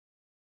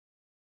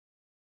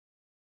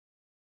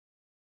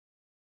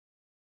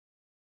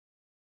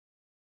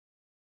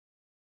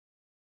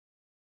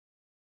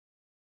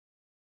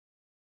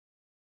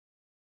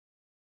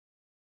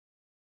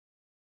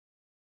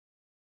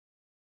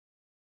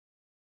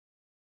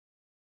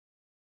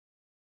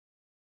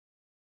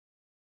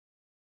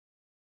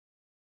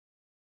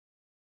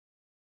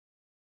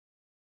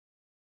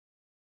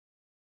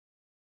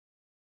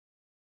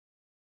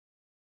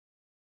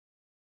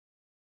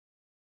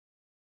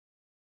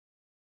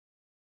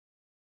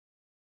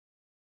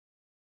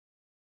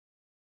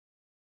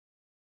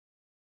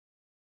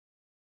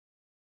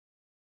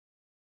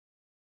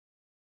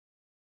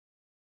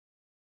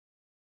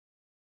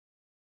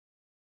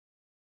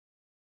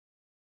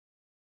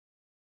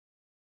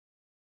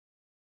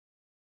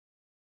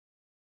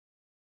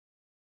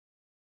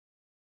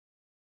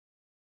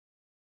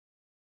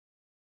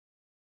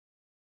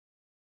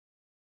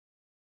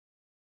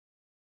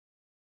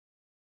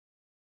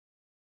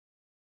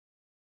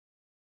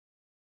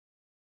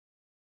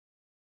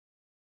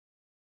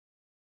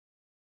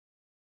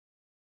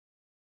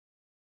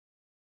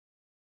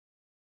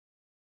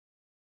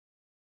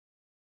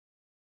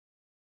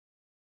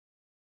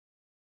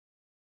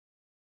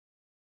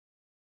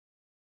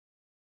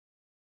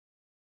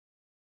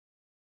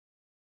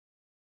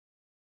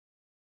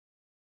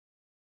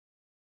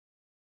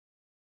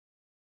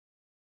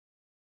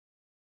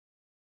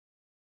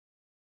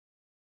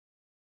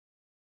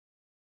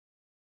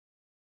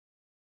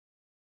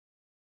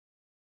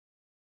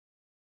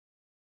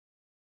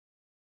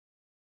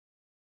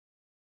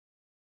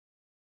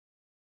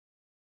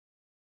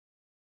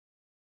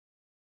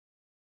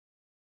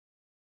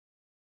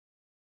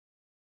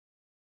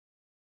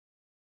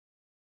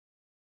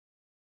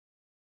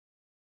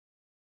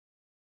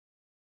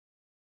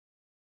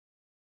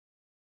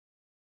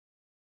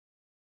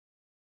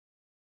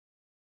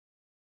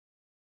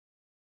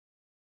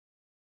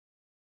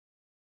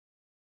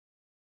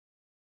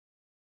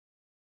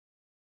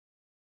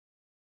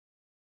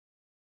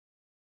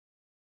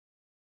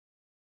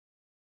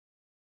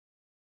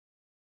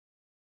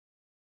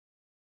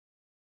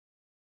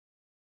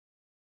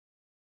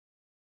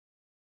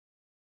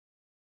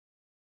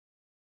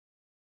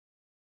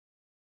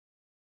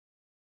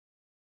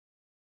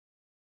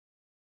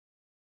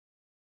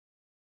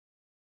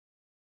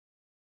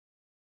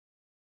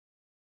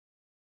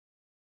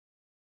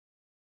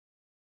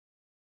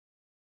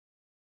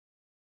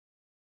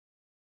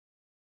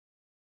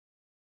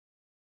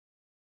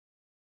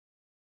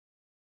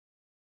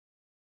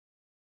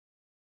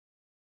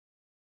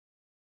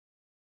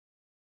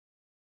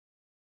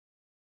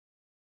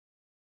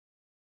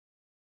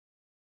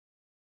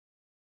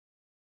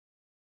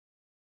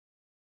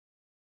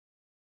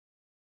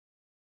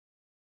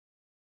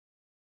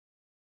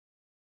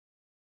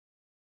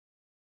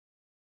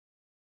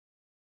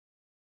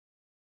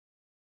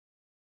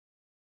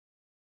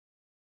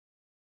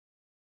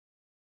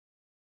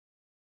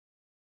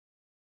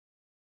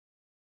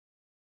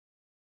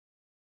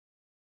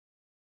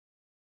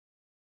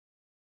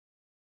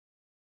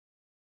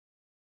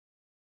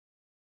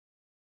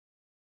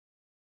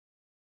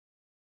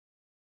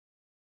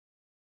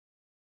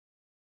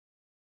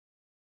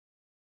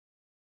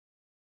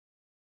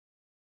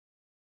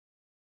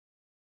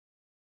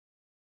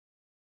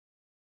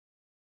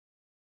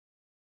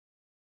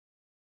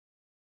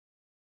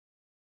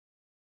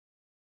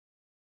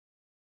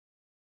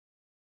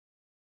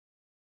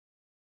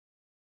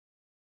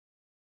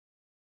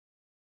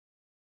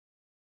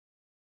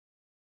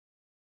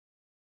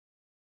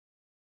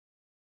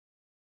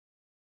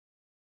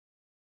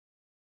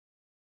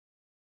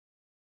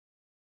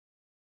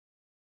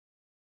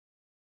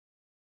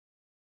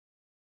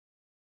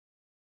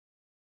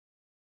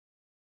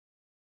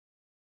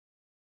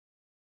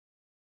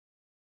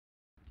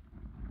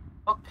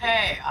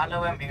Okay,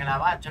 alo em mình là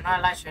bạn chúng ta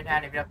livestream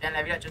này để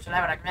video chúng ta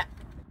lại vào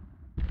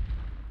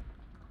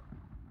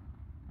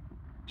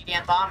chị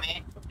điện toán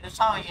mẹ cứ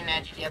sau như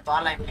này chị điện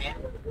toán lại mẹ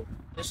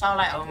cứ sau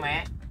lại ở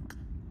mẹ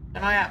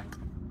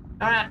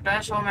nó là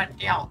trái số mẹ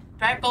tiêu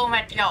trái câu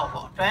mẹ tiêu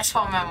trái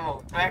số mẹ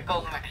một trái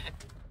câu mẹ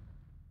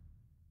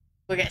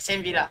tôi ghé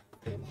xem gì là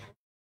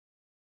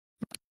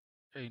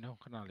no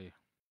kanali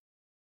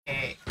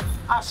okay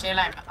sẽ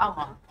lại mà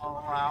mà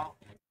wow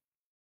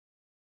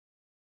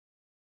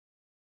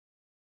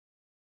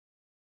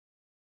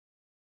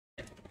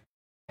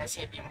cái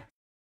xem gì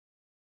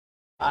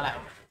mà lại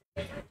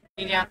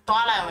chị điện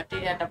toán lại mà chị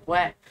điện tập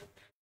quay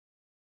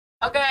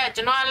ok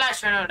chúng nó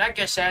livestream rồi đã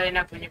kêu share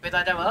này cũng như bây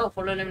giờ cho vợ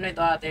follow lên này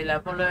toa thì là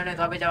follow này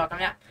toa bây giờ các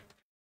nhá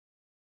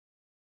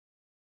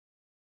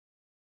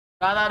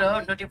Kada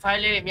do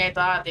notify le nyai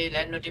toa thì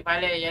là notify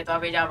le nyai toa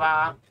bây giờ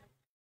và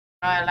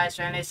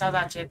livestream này sao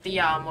ra chế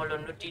tia một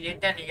lần notify lên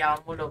này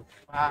vào một lần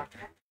và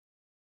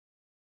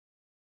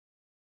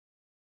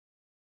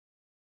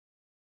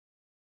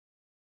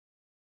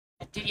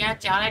chị nhá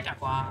trả lại trả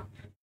quà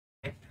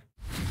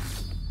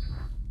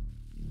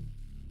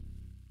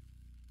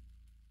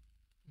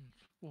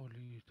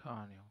Oli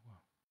thani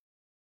qua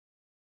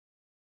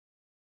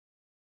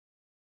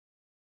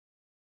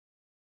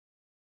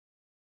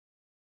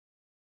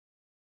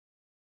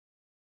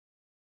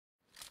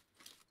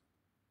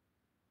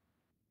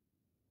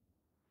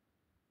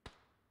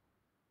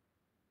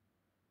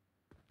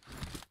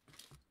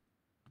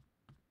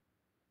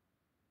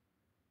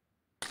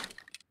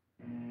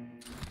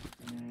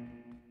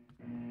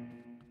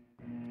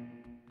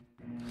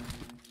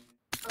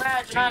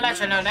chúng nó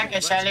livestream rồi đã kêu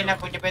share lên này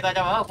cũng như bây giờ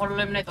cho vợ follow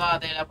lên này toa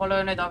thì là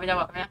follow này toa bây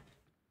giờ các nhá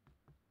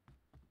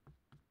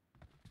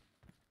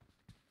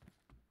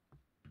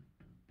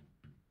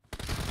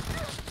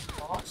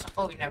sao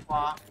có gì này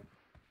qua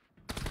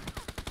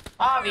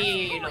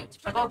vì rồi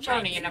sao có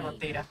chơi này này một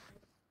tí đó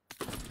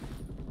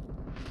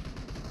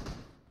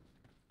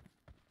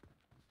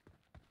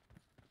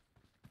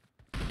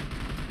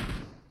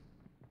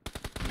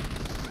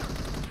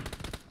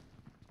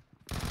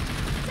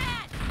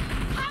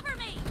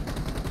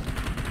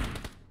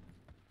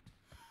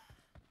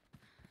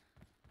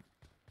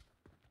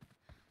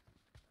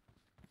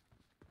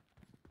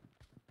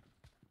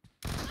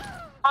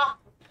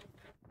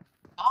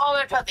có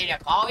cái trò gì là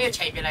có cái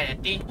chạy về này để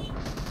đi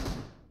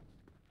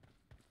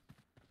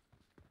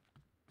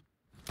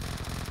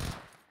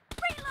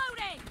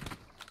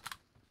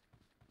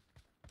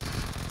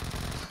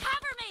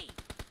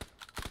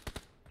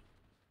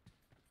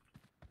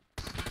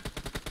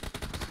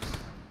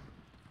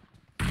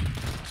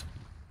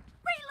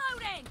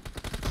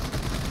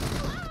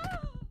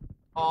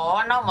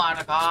nó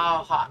mà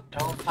có họ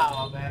đâu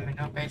phao về mình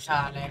nó phải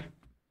xa lên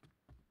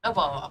nó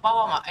bảo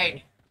bao mà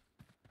ấy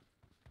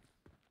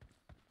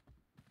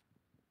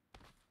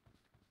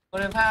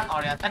tôi phải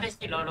ở đây tao đi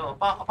xí lô lô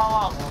bao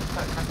mà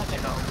phải nó phải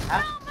lô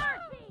hả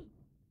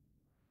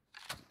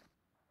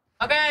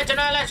ok cho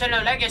nên là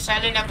channel like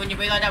share lên cũng như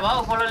bây giờ cho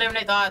bảo follow lên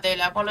này to thì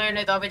là follow lên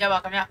này to bây giờ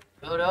bảo các nhá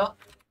được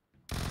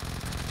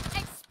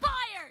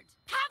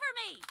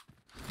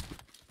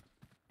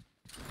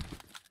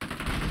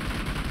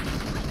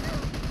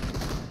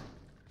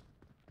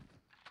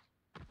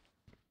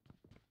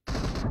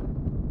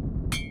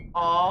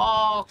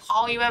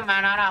khó ý với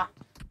mà nó đâu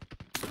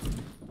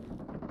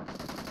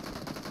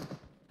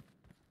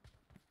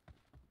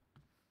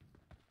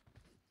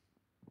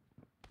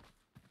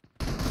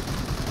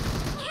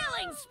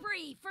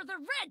Spree for the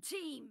red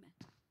team.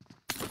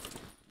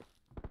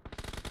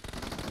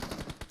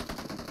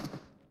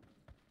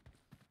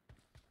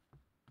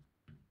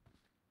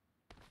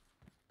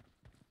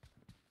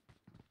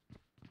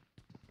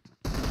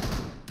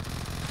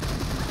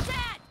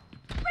 Dead.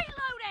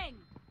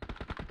 Reloading.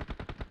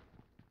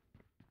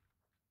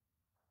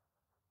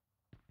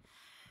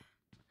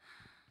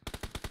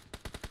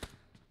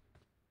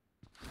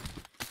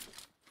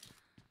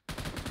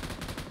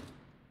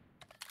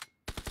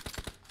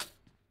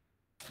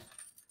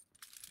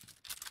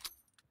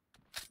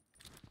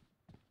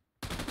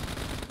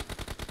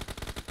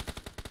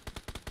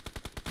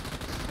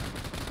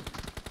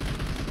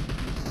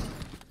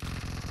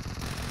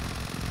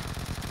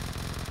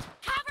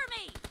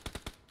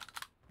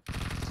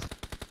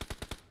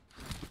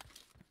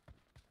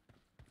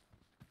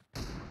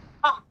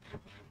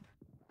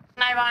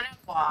 này bạn ấy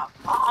quả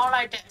có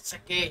lại chạy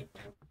ski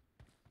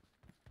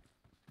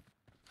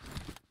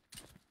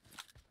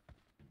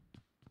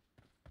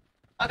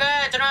ok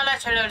cho nên là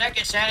channel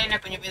like share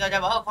lên cũng như bây giờ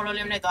cho bảo follow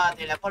lên này to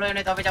thì là follow lên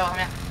này to bây giờ không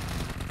nhá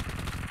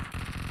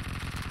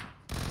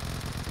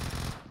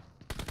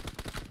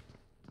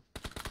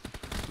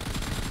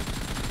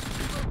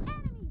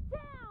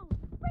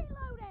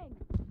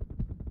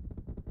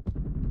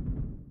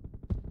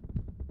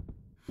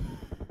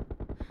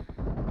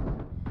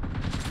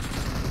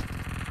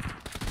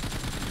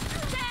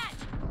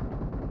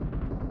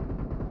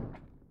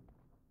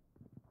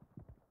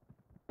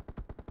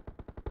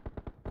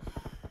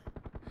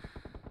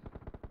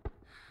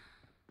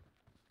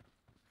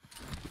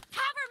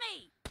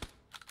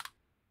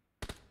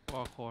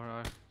ခေါ်တာ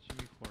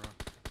ကြီးခေါ်တာ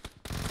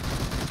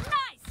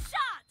Nice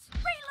shot!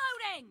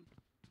 Reloading!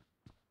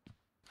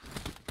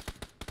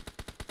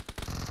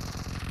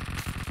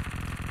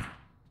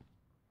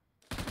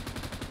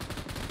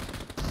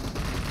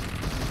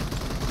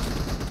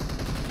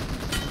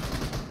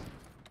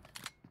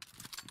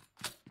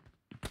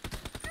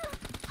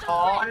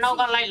 Oh, no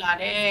got like that.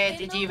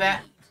 GG be.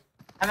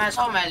 I'm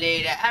so my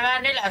lady. I'm a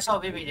little so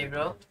baby,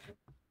 bro.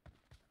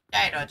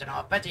 I don't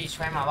know, but it's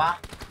fine, ma.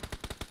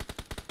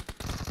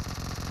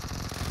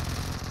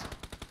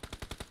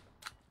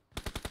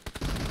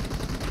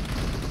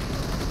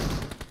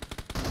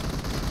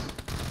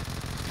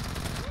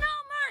 No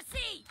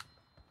mercy!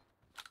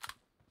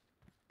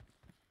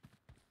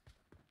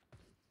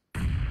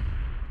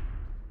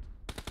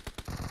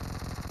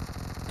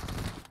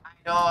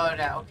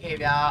 Okay,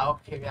 yeah,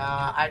 okay,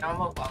 yeah. I don't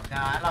know about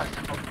that. I love it.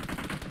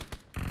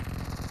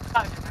 I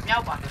love it.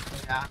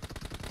 Yeah.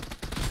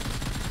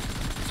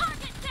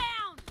 Target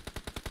down!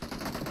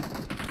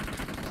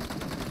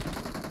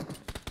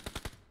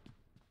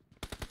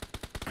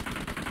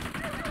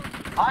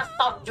 I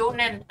stop June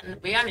and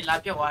we only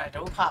love you. I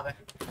don't have it.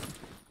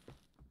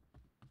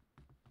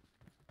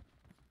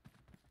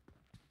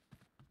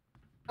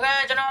 Okay,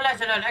 you know,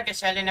 let's like a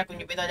selling a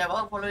country with a job.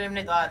 Follow him, follow him,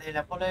 the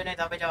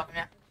job.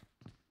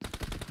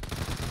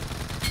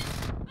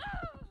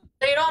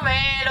 They don't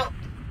mail.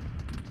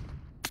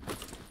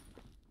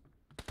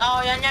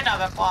 Oh, you're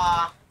not a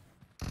qua.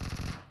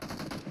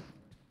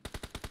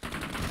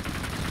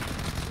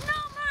 No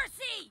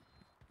mercy!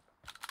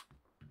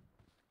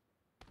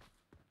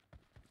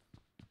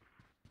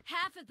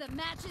 Half of the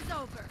match is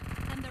over,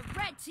 and the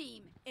red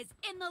team is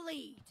in the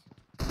lead.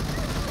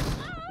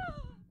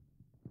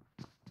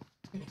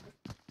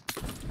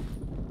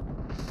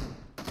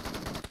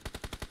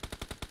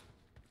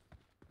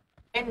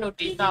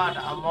 Notice that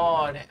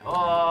more.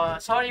 Oh,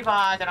 sorry,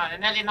 but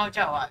Nelly no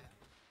job.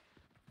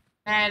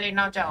 Nelly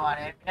no job.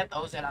 Let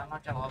those are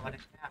not job. But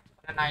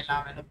I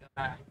love it.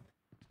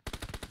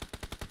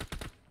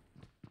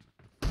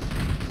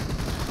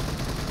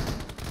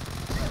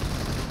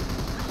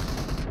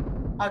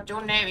 Oh,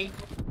 June Navy.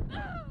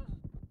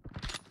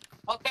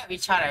 Okay, we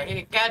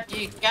try.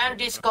 Can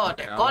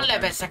Discord. Go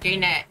level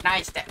second.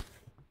 Nice.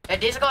 The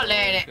Discord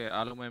lady. Okay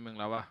အားလုံးပဲမင်္ဂ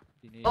လာပါ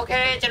ဒီနေ့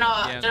Okay ကျွန်တော်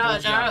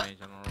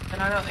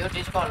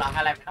Discord လာ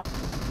ခဲ့လိုက်ပြီနော်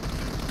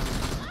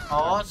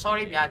Oh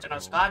sorry ဗျာကျွန်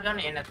တော်စကားပြော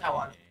နေရင်လည်းထပ်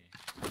သွားတယ်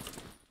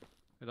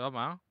ဘယ်တော့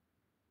မှ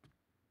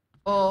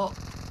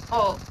ဟု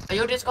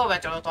တ် Discord ပဲ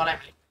ကျွန်တော်သွားလိုက်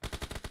ပြီ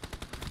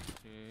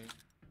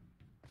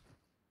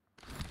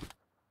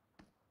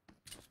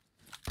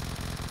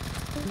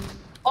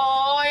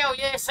Oh yo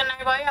yeah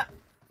sniper yeah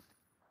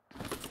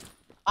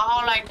I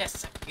like this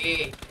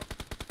okay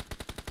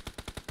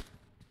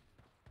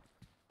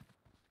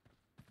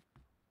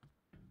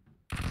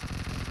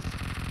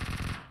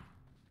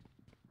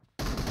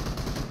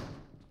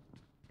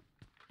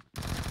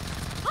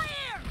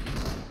Clear!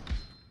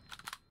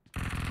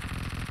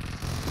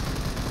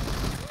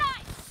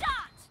 Nice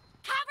shot!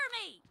 Cover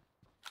me!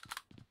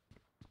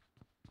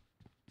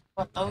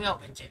 What don't you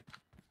bitch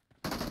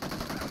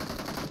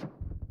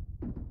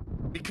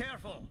Be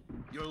careful!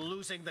 You're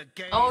losing the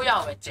game. Oh yo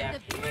bitch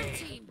The blue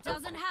team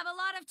doesn't have a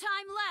lot of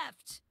time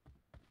left.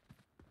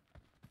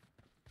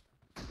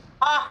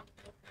 Ah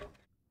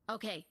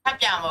Okay. ထပ်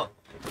ပြန်မို့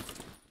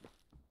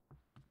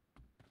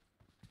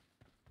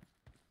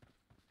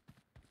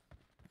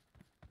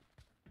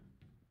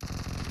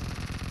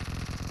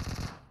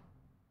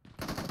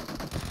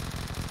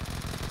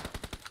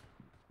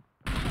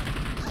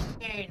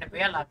Okay န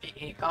ဘေးလာပြီ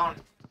ကောင်း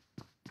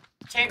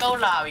ချင်းကု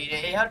န်းလာပြီလေ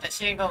ဟုတ်တယ်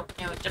ချင်းကုန်း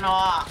ကျွန်တော်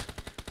က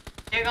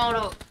ချင်းကုန်း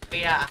လို့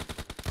ပေးတာ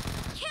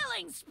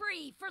Killing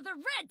spree for the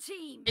red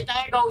team. ဒီတို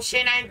င်းကုန်းရှ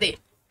င်းနိုင်သည်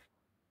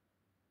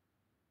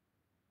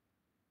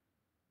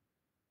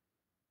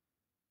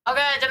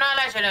Okay ကျွန်တော်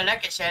လည်းshare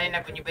like share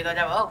နဲ့ကူညီပေးတော့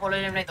ကြပါဦး follow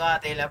နဲ့တော့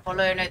သေးလဲ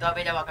follow နဲ့တော့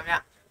ပေးကြပါခင်ဗျ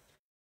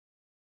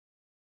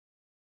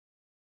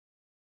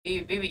ပြီး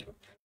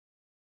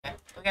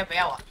Okay ဘယ်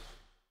ရောက်อ่ะ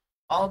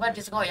over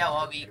Discord ရောက်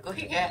ပါပြီကို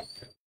ကြီးက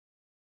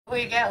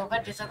over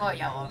Discord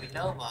ရောက်ပါပြီ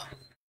လို့ပေါ့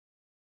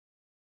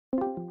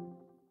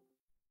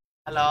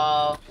Hello လော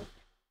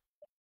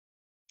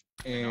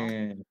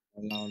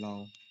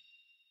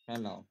ဟဲ့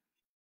လော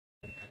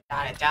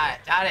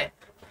ကြားတယ်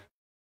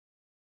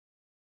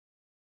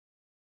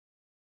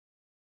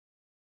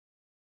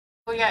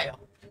ကိုရရော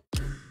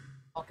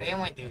Okay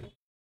ဝင်တယ်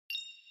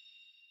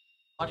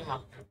ဟောဒီမှာ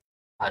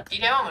ဒီ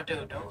ထဲမှာမတွေ့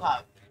ဘူးဒုက္ခ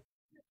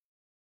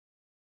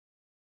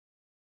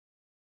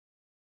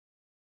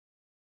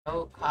ဒု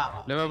က္ခပါ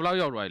level ဘယ်လောက်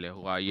ရောက်သွားပြီလဲ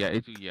ဟိုဟာကြီးက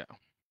H2 ကြီးက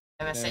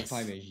level 6 5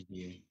ပဲရှိ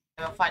သေးတယ်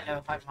level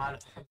 5မှာ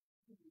လို့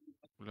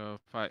level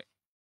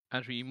 5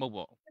 entry emote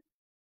ပေါ့ ဟု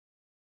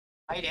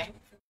တ်တယ်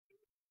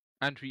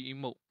entry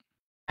emote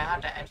ဟု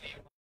တ်တယ် entry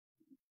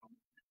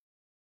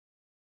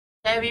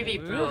Heavy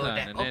bro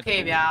တဲ့ Okay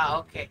ဗျာ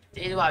Okay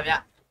ကျေးဇူးပါဗျ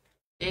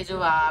ကျေးဇူး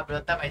ပါ bro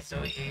တက်မယ်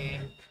ဆိုရင်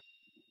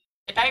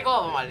အတိုင်းကော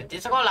ပါမလဲ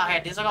Discord လာ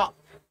ခဲ့ Discord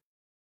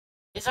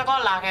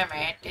လာခဲ့မ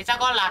ယ်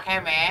Discord လာ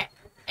ခဲ့မယ်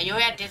အ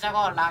ယိုးရဲ့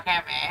Discord လာ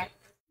ခဲ့မယ်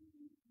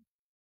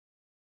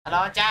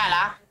Hello, cha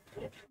là.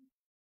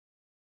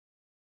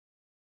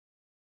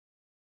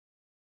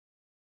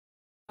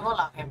 Có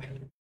là em.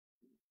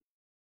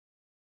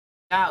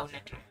 Cha ổn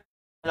định.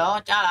 Hello,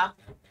 cha là.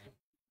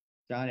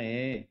 Cha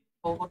này.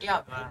 Cô tiêu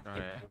rồi.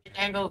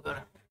 Em go rồi.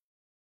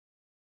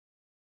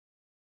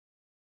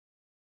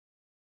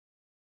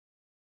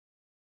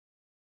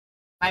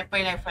 Mày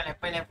quay lại.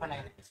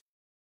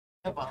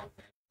 Thế bảo.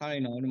 Khai này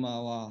nó mà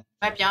wow.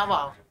 Mày béo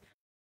bảo.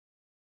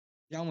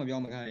 Béo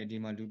mà khai này thì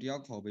mà đủ tiêu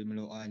khẩu bị mà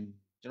lộ anh.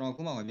 Cho nó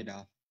cũng mà phải biết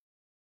đâu.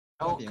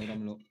 Ok. Béo đâu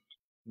mà lộ.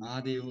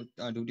 Mà thì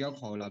đủ tiêu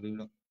khẩu là bị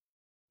lộ.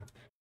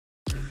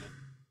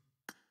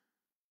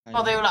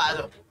 Có tiêu lại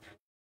rồi.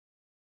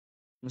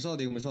 Mà sao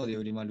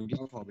điều thì mà đủ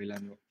tiêu khẩu bị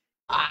làm lộ.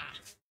 À.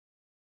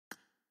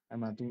 Em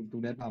mà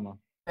tu đét vào mà.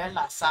 Bé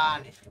là xa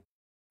này.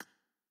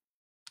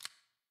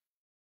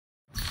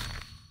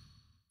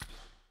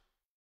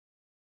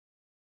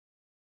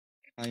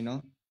 Khai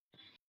nó.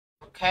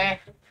 Ok.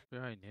 Phía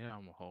này nè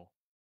ông một hồ.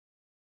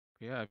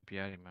 Phía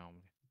này mà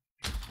ông.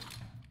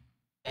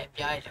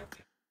 FBI rồi.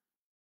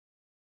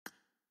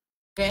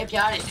 Cái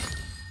FBI này.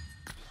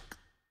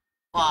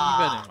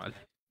 Wow.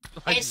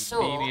 Cái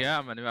số. Đi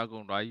á mà nó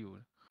cũng nóiอยู่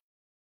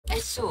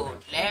cái số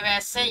level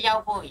 6 ရော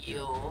က်ဖို့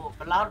ယူဘ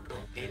ယ်လောက်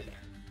လိုသေးလဲ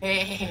ဟေး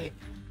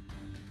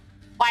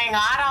ကွိုင်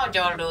9000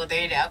ကျော်လို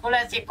သေးတယ်အခုလ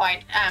က်ရှိကွိုင်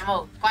မဟု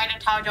တ်ကွိုင်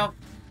1000ကျော်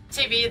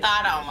ချိပြီး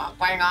သားတော့မှာ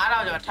ကွိုင်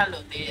9000ကျော်ထပ်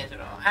လိုသေးတယ်ဆို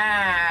တော့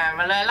မ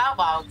လွယ်တော့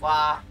ပါဘူးကွာ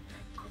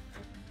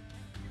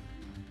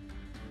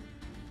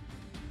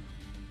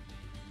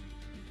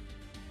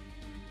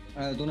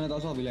သူနဲ့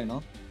တော့ဆော့ပြီးလိုက်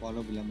နော်ဟော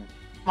လုပ်ပြီးလိုက်မယ်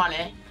မ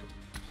လဲ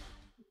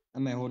အ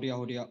မေဟိုတယော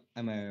က်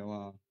အမေ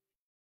ဟို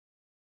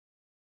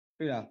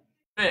တွေ့လား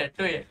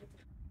တွေ့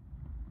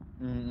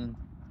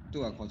သူ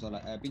ကခေါ်စော်လို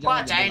က်ပြီး ကွာ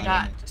ဂျိုင်း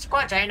ထား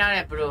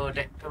တဲ့ bro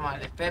တဲ့ဘယ်မှာ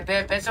လဲ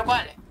ဘယ်စကွာ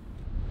လဲ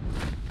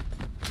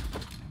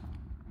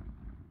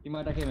ဒီမှာ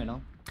တက်ခဲ့မယ်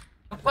နော်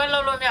ကွဲ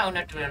လို့မရဘူး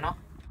နဲ့တူတယ်နော်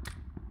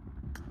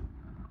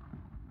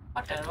ဟု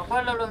တ်တယ်ကွဲ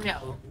လို့မရ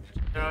ဘူး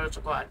ကျွန်တော်တို့စ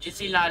ကွာ DC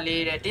လာ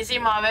လေးတဲ့ DC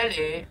မှာပဲ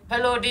လေ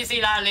Hello DC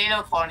လာလေး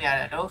လို့ခေါ်နေရ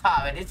တယ်ဒုက္ခ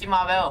ပဲ DC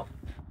မှာပဲဟုတ်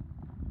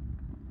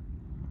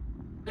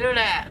ဘယ်လို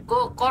လဲ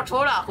ကို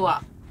ထိုးတာခုက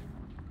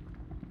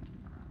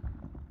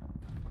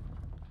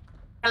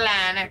ကလ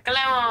န်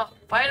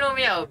ဘိုင်းလို့မ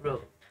ရဘူး bro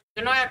ကျွ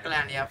န်တော်ရဲ့ကလ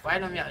န်တွေကဘို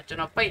င်းလို့မရဘူးကျွန်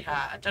တော်ပိတ်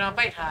ထား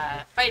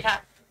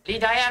လီ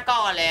ဒါရကော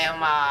က်ရလဲဟို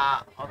မှာ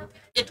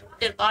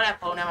တစ်သွားတဲ့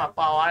ဖုန်းထဲမှာ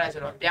ပါသွားတယ်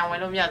ဆိုတော့ပြန်ဝင်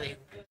လို့မရသေး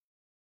ဘူး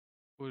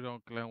ကိုတော့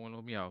ကလန်ဝင်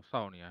လို့မရအောင်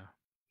စောင့်နေရ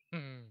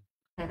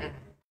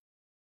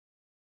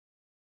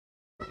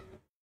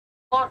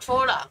ကို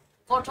ထိုး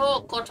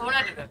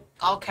နဲ့တကယ်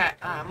ကောက်ခက်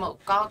မဟုတ်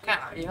ကောက်ခက်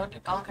အေးဟုတ်တ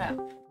ယ်ကောက်ခက်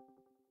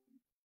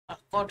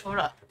ကိုထိုး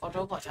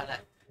ခေါ်ချလို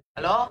က်ဟ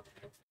ယ်လို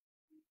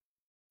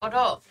ကို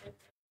ထိုး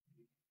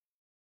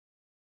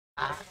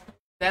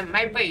ဘယ်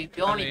မိုက်ပိတ်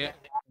ပြောနေ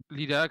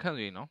လီဒါခန့်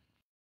ဆိုရင်နော်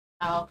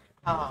ဟု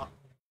တ်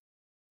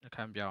အခ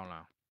န်းပြောင်းလာ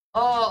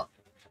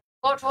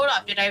ကိုထိုးတာ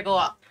ပြတိုင်းကို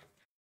က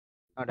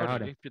ဟု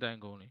တ်တယ် ပြတိုင်း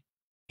ကုန်လေ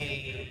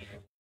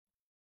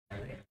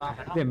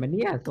ပြင်မ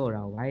နေ့ကစော့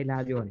တာဝိုင်းလာ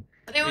ပြောနေ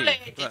အသေးဦးလေ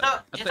ဒီတော့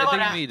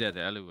မိတယ်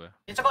အဲ့လိုပဲ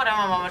ဒီစကော့တမ်း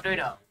မှာမတွေ့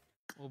တော့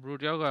ဟိုဘရို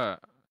တယောက်က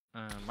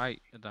မိုက်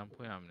အတန်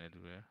ဖွင့်ရမယ်တူ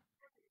တယ်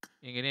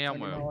အင်္ဂလိပ်ရောက်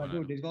မှာ သူ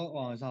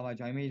Discord server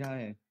join မိထား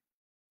တယ်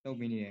တုတ်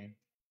ပြီးနေတယ်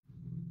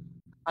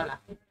ဟုတ်လား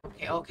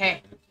Okay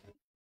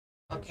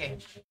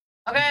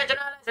ကျွန်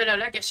တော်လည်းဆိုတော့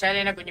လည်း share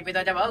လေးနဲ့ကူညီပေး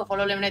တော့ကြပါဦး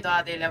follow လေးမနဲ့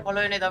သွားသေးလဲ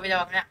follow လေးနဲ့သွားပေးကြ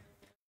ပါခင်ဗျာ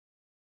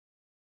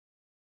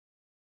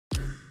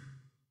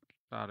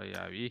စားရရ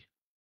ပြီ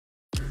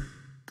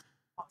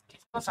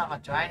Discord server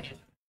join နေ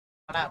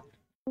ဟုတ်လား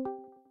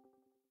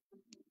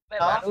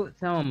လို့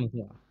ဆမ်းမ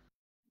ဆို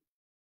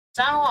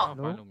စောင်း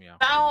ဖိုင်လို့မရ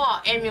စောင်း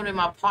အမျိုးတွေ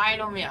မှာ file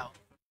လို့မရဘူး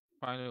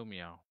ဖိုင်လို့မ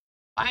ရ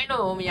file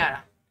လို့မရ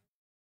တာ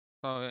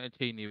ဟောအ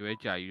ချိန်နေပဲ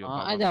ကြာကြီးတော့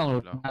အဲ့ကြောင့်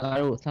လို့ငါ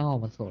တို့ဆမ်းအော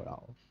င်မဆို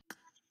တော့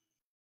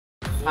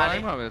ဖို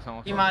င်မှာပဲဆောင်း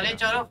ဒီမှာလေ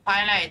ကျွန်တော်တို့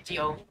file လိုက်ကြည့်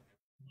အောင်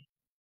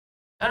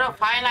ကျွန်တော်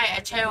file လိုက်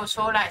အချက်ကို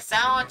ဆိုးလိုက်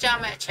စောင်းကြ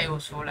မဲ့အချက်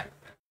ကိုဆိုးလိုက်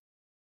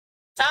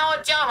စောင်း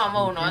ကြမှာမ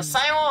ဟုတ်နော်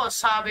ဆိုင်းကို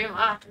စာပေး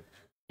မှာ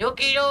ယို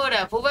ကီတို့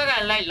တဲ့ဘိုးဘက်က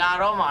လိုက်လာ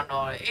တော့မှာ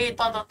တော့အေး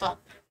တော်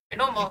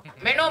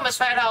မင်းတို့မ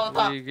ဆွဲတော့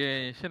တော့ ဒီက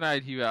ရှင်းလို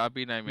က်ทีပဲအ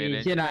ပေးနိုင်မယ်လေ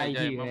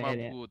မမ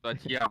ကူတော့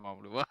ကြည့်ရမှာမ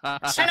လို့ပါ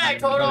ရှင်းလိုက်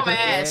ထိုးတော့မ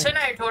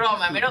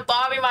ယ်မင်းတို့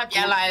သွားပြီးမှပြ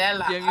န်လာလဲ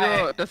လား ပြန်ပြီး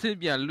တော့တစ်ဆင့်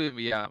ပြန်လွတ်မ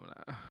ရမ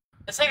လား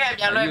တစ်ဆင့်က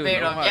ပြန်လွတ်ပေး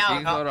တော့မရအော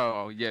င်တော့ တော့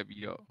ရက်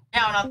ပြီးတော့ မရ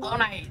အောင်တော့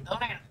3နိုင်ကျော်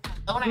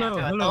3မိနစ်ဟ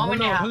ယ်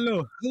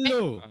လို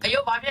အယု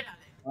တ်ဘာဖြစ်တာ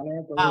လဲ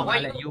ဝေ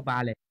ယုပါ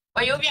လဲ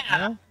ဝေယုပြန်လာ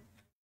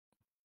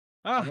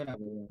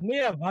မ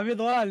င်းကဘာဖြစ်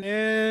သွားလဲ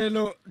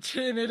လို့ချ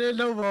င်းနေလေး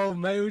လို့ပေါ့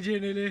မယူချ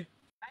င်းနေလေး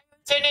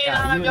ချင်းနေ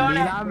လာမပြော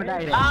နဲ့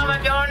မ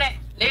ပြောနဲ့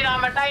လေးလာ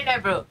မတိုက်နဲ့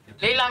bro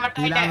လေးလာမ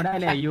တိုက်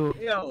နဲ့ယူ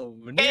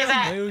မင်းက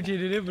မယူချင်း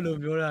နေလေးဘယ်လို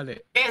ပြောရလဲ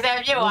ကေဆယ်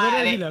ပြစ်သွားတ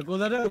ယ်လေ ကို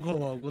စားတဲ့ခေါ်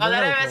ပါကိုစား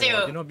တဲ့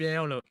ကျွန်တော်ပြန်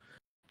ရောက်လို့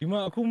ဒီမှာ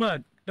အခုမှ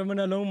တမ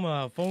နလုံးမှာ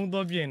ဖုန်း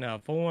တော့ပြင်တာ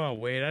ဖုန်းက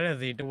ဝယ်ရတဲ့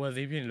ဈေးတဝက်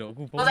ဈေးဖြစ်လို့အ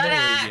ခုဖုန်းတော့ဝ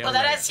ယ်ရကို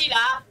စားတဲ့စီ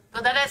လား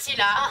ခေါ်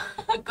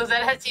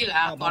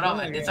တော့မ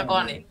ယ်ဒီစကော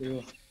နေ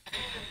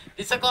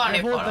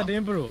ဖုန်းတ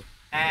င်းဘရို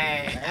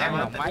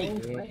မိုက်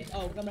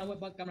အော်ကင်မရာ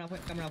ဖွ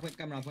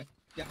င့်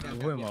ရ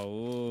ဘွဲ့မဟု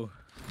တ်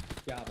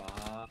ရပါ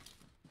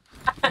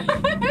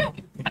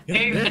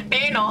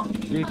အေးနော်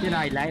ဒီခင်း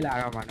လိုက်လိုက်လာ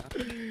တော့မှာနော်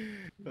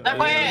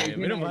မ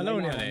င်းတို့မလု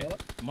ပ်နေရလဲ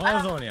မော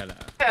င်းစောနေရ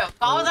လား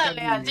ကောင်းစား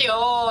လေကြည့်哦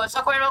စ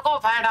ခွေတော့ကို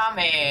ဖမ်းထား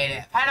မယ်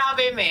တဲ့ဖမ်းထား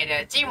ပေးမယ်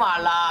တဲ့ကြည့်မ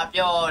လား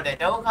ပြောတဲ့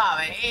ဒုက္ခ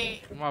ပဲအေး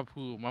မ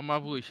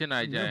ဖူးရှင်း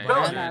နိုင်ကြရင်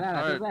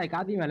လာသူက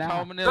ကားတိမလား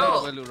 6မိနစ်လော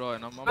က်ပဲလို့တော့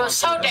နော်မမ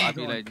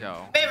ပြေးလိုက်ကြအော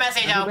င် ပေး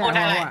message အောင်ပို့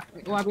ထားလိုက်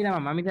ဟိုကပြီးလာ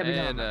မှာမမီးထက်ပြီး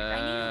လာမှာ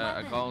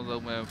အကောင်း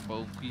ဆုံးပဲပုံ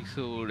ပြီး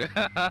ဆိုတဲ့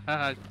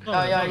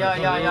ရော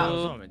ကျွ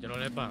န်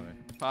တော်လည်းပါမယ်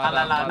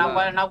လာနောက်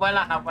ပွဲ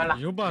လာ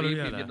ရုပ်ပါလို့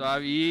ရ ပြ လား သွား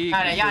ပြီ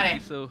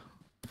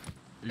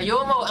အ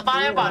ယိုးမဟုတ်အသား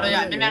လေးပါလို့ရ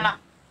မြင်လား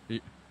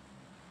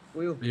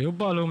ကိုယို ရုပ်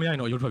ပါလို့မရရင်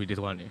တော့ရုပ်ထွက်ပြီးတေး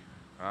သွားနေ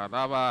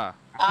ဒါပါ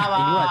အာပါ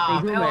ဒီကတိ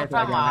တ်ဆိုးမယ်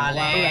ဆိုတော့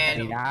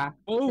လေဒါ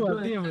ဟုတ်ပါ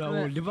သိမလား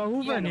ဟိုလီဗာ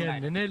ပူးဖန်နေ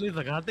နည်းနည်းလေးစ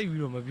ကားသိ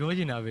ပြီးတော့မပြော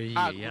ချင်တာပဲကြီး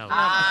ရ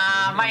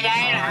မရို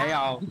င်းတာ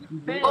အောင်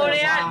ကို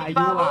ရီးယားဒီ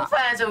ပါဘူးဖ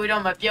န်ဆိုပြီး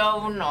တော့မပြော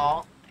ဘူးနော်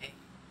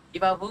ဒီ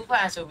ပါဘူးဖ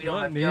န်ဆိုပြီးတော့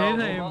မ နေ ပြော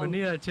နေ ဘူး မ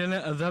နေ့က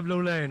challenge accept လု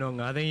ပ်လိုက်ရင်တော့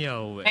9သိန်းရအော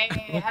င်ပဲ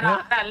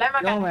အဲ့လက်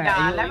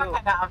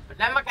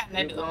မကန်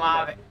နဲ့တူမှာ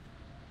ပဲ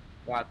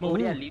ဟိုကို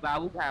ရီးယားလီဗာ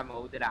ပူးခံမ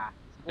ဟုတ်တလား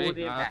ဟို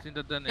ဒီ စင်တ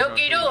တန် ယို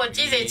ကီတို့ကိုကြ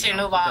ည့်စေချင်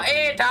လို့ပါ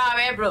အေးဒါ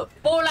ပဲ bro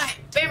ပို့လိုက်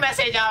ပေး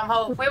message မဟု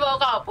တ် Facebook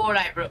ကပို့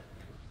လိုက် bro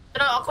ကျွ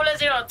န်တော်အခုလက်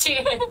စီတော့ချ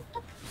င်း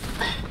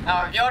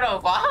ပြောတော့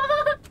ကွာ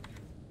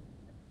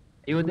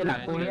ဒီလိုတလား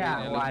ကိုရီးယား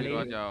ဟိုဟာ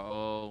လေး ကြောင်း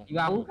လီ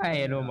ဗာပူးခံ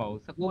ရလို့မဟုတ်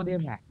19သိ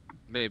န်းမှာ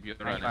လေပြောရ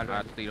တ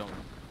ယ်တီတော့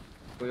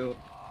ကိုယို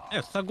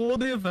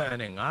 19သိန်းဖန်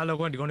နဲ့ငါလောက်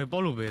ကွဒီကောင်တွေ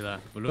ပေါ့လို့ပေးသား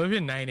ဘလို့ဖြ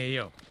စ်နိုင်နေ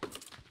ရော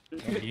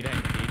ဒီတို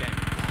င်း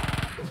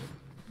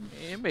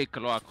မေက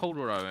လောခုတ်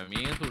တော့တာပဲမ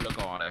င်းဆိုလက်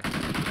ကောင်ရတယ်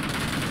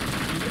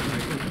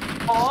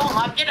အော်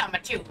ငါပြစ်တာမ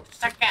ထီဘူး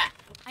စက္ကန့်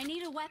I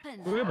need a weapon.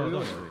 ကိုယ်ဘော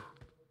တော့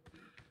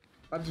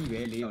PUBG ပဲ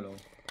4ယောက်လုံး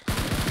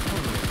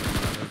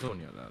ဆုံး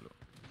နေရလားလို့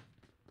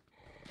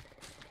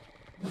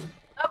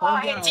အော်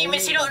ဟဲ့ဂျီမ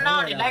ရှိတော့နော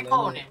က်နေလိုက်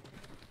ခေါ်နေ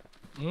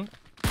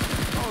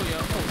ဟုတ်ရ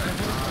ဟုတ်တယ်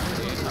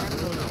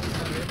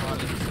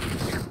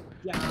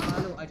ပြာ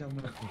လို့အဲ့ကြောင့်မ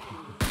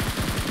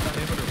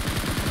လို့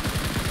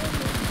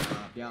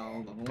ပြာအော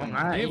င်ကောင်း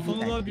ငါ အေးဖု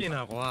န်းတော့ပြင်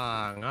တာကွာ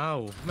ငါ့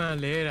ကိုမှန်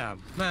လဲတာ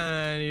မှန်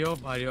ရော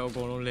ဘာရောအ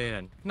ကုန်လုံးလဲတာ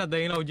2သိ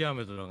န်းလောက်ကြာမ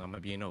ယ်ဆိုတော့ငါမ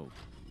ပြင်တော့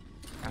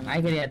ဘူး ငါ့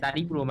ခရီး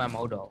30 Pro မှမ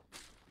ဟုတ်တော့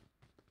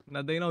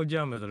 2သိန်းလောက်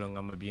ကြာမယ်ဆိုတော့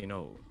ငါမပြင်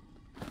တော့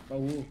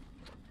ဘူး ဘူး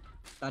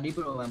30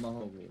 Pro မှမ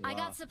ဟုတ်ဘူး I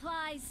got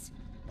supplies.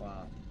 ဝါ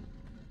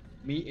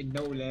မီ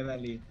no level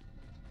လေး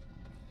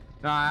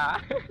ငါ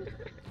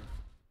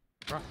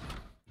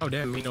ဟုတ်တ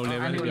ယ်မင်းတို့လည်း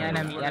ပဲ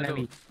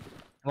enemy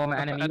ဘောမ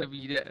enemy အဲ့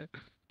ဒီတဲ့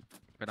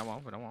ဘယ်တော့မှ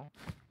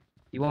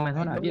ဒီဘောမ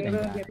ဆောင်းတာပြည့်တယ်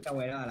ပြန်ဝ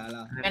ယ်ရလား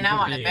လား ဘယ်နား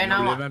မှာလဲဘယ်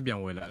နားမှာ ပြန်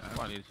ဝယ်လာတာ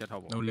ဟောလေးချက်ထော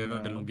က်ပေါ့ တို့လည်းပဲ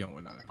တလုံးပြန်ဝ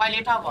ယ်လာတာ ပိုင်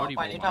လေးထောက်ပါ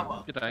ပိုင်လေးထောက်ပါ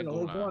ပြတိုင်း ဟို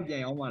ကုန် ဘုံပြန်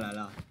ရောက်မှ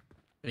လား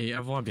အေး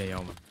F1 ပြန်ရော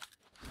က်မှာ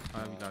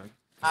အားလာ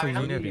စုံရ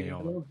င်းနဲ့ပြန်ရော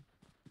က်မှာ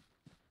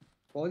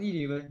ပေါ်ကြီး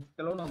တွေပဲတ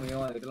လုံးတော့မရော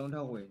က်ရတယ်တလုံး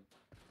ထောက်ဝယ်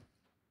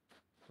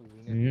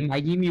မို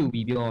က်ကြီးမြူ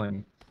ပြီးပြောရင်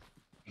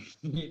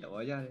ဒီ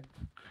တော့ရတယ်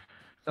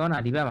ဆောင်းတာ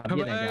ဒီဘက်မှာပြ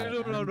ည့်တယ်ကြာ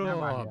လို့တော့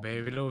ဘယ်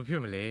လိုဖြ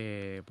စ်မလဲ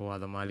ဘွာ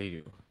သမားလေး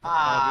တွေ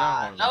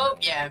လုံး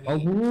ပြန် ဟု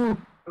တ်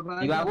ဘူး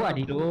ဒီဘာက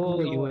ဒီလို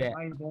ယူတဲ့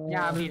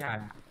ညာပေးထား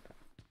တာ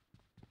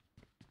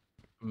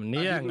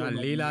နေ့ကငါ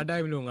လေးလာတို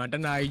က်လို့ငါတ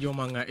နားကြီးကျော်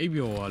မှငါအိပ်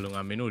ပျော်သွားလို့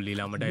ငါမင်းတို့လေး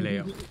လာမတိုက်လိုက်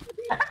ရ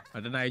အော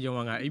င်တနားကြီးကျော်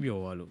မှငါအိပ်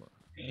ပျော်သွားလို့ အဲ့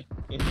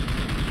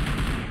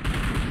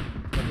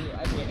ဒီ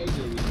အဲ့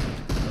ဒီ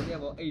ဒီ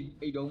ဘော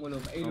အိတ်တုံးမ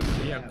လို့အိတ်လို့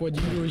ဒီကကွက်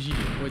ကြီးတို့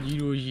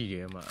ရှိတ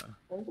ယ်မှာ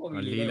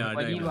လေးလာ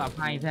ဒီက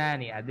ဖိုင်ဆန်း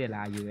နေအစ်စ်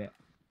လာယူတဲ့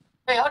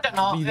ဟဲ့ဟုတ်တယ်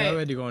နော် ဒီသား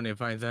ပဲဒီကောင်နေ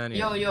ဖိုင်ဆန်းနေ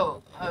ယို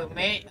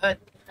မေး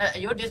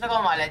ယိုဒီစကော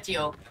မှာလည်းကြည့်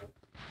အောင်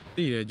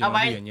သိတယ်ကျွန်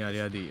တော်သိညာရ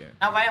သိတယ်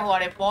နောက်ပိုင်းဟို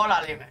တွေပေါ်လာ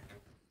လိမ့်မယ်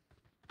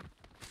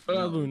အဲ့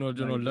ဒါဆိုတော့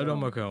ကျွန်တော်လက်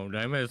တော့မခံဘူး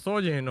ဒါပေမဲ့စော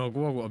ကျင်တော့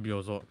ကိုယ့်အ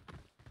ပျော်စော့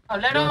ဟု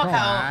တ်လက်တော့မခံ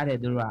အောင် တဲ့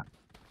သူတို့က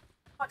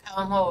မခံ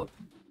အောင်ဟုတ်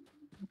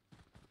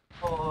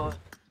ဟို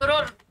သူ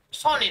တို့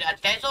ဆော့နေတာ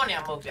တဲဆော့နေ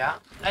တာမဟုတ်ဗျာ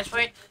လက်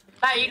ဆွဲ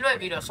လိုက်ရွက်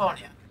ပြီးတော့ဆော့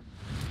နေတာ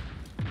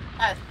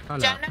အဲ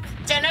ကျ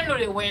န်တဲ့လူ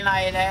တွေဝင်လာ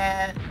ရင်လ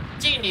ည်း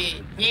ကြည့်နေ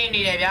မြင်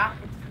နေတယ်ဗျာ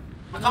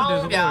မကောင်း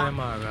ဘူးဗျာ ထဲ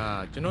မှာက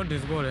ကျွန်တော်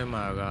Discord ထဲ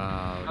မှာက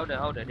ဟုတ်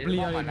တယ် player တွေ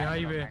အများ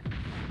ကြီးပဲ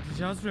တ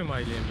ခြား streamer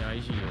တွေလည်းအများ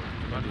ကြီးရှိတယ်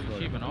ဒီမှာ Discord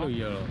ရှိမနော်လို့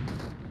ရတော့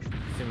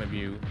အဆင်မ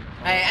ပြေဘူး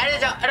အဲ့ဒါ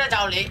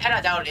ကြောင့်လေ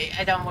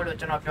အဲ့ကြောင့်မို့လို့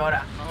ကျွန်တော်ပြော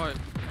တာ ဟုတ်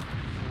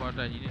ဟိုတ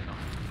န်ကြီးနေတော့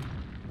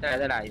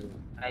တဲ့လာယူ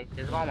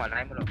ဒီစကောမှာ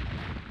line မလို့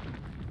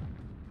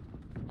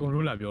ကို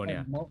ရိုးလာပြောနေရ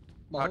မ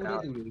ဟုတ်တဲ့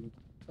သူတွေ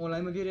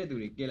online မဖြစ်တဲ့သူ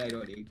တွေကဲလိုက်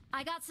တော့လေ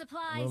I got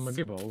supplies. မက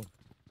စ်ပါဘူး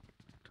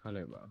ထား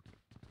လိုက်ပါ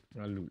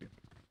ငါလူတယ်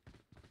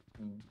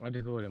ငါဒီ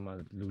တော့လည်းမ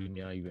လူကြီးအ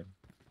များကြီးပဲ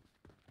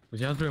တ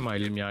ခြား streamer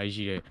တွေလည်းအများကြီး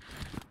ရှိတယ်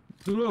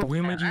သူတို့ဝ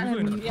င်မကြည့်ဘူးဆို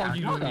ရင်ထောက်ကြ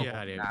ည့်လို့ရ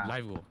တယ်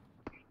live ကို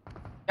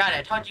ရတ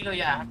ယ်ထောက်ကြည့်လို့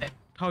ရဟုတ်တယ်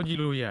ထောက်ကြည့်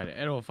လို့ရတယ်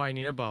အဲ့တော့ file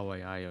နေတဲ့ power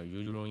ရရော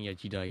ယူလုံးကြီး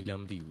ကြီးတာကြီးလ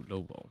ည်းမသိဘူး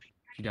လို့ပေါ့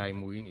ကြီးတာကြီး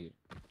မူကြီးနေ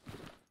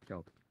ကြော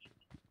က်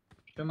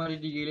တမရီ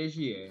တီကေလေး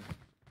ရှိရယ်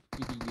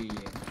တီတီကေရ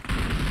ယ်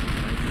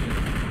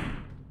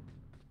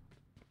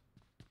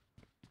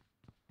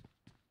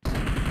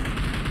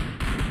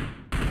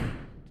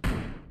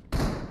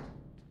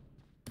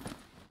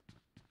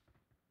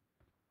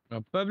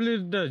public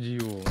တက်ကြီး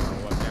ကို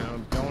ဟိုပြန်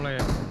ပြောင်းလိုက်ရ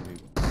အောင်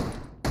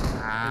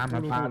ဒီ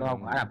မပါတော့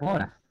အဲ့ဒါပေါ်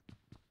လား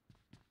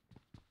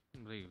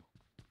မသိဘူး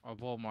အ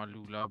ဘောမှာ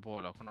လူလားဘော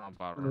လားခုနက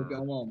ပါ ဘယ်လိုပြော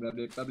င်းမအောင်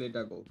public တ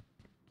က်ကို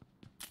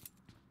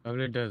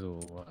public တက်ဆို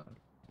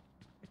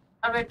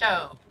အဲ့ဘက်တော့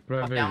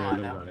private ပဲလုပ်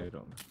တာလေ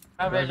တော့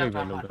private ပဲ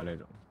လောက် လုပ်တာလေ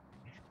တော့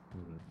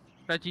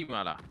တက်ကြည့်မ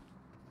လား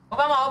ဟို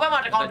ဘက်မှာ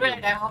တကောင်တွေ့လို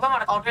က်တယ်ဟိုဘက်မှာ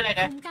တကောင်တွေ့လိုက်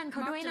တယ် คุ้มกันเขา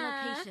ด้วยนะ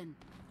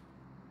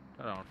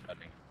အဲ့တော့တက်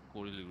နေ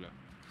ကိုလေးလူလား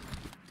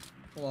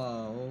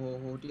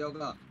ဟိုတယောက်က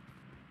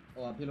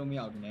ဟိုဖြစ်လို့မရ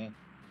ဘူးနည်း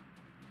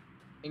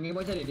အင်္ဂလိပ်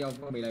ဘောချက်တွေတယောက်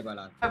ဖွင့်ပေးလိုက်ပါ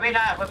လား ဖွက်ပေး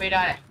ထားတယ် ဘိုက်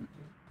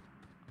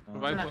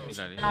ဖွင့်နေ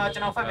တယ်လေ ကျွ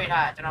န်တော်ဖွက်ပေး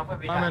ထားတယ်ကျွန်တော်ဖွက်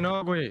ပေး ပါ ထား မ တယ် ယ်နော်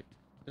ကို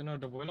ကျွန်တော်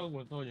တပွဲလောက်ဝ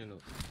င်တော့ကျင်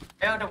လို့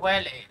ဘယ်တော့တပွဲ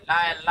လေလာ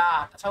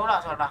တချိုး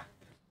လားဆိုတော့ ဘာ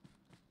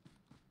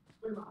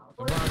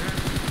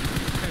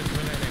ကဲ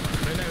ဆွဲလိုက်ပါ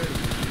ဆွဲလိုက်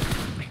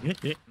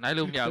ပဲ နိုင်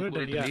လို့မရဘူး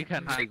ကိုလေးခံ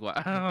ထားလိုက်ကွာ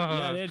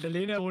ရတယ်ဒ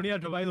လေးနဲ့ဟိုနေ့က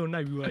တပိုင်းဆို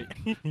နှိုက်ပြီးသွားပြီ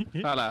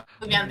ဟုတ်လား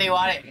သူပြန်သေး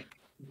သွားတယ်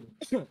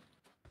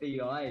တီ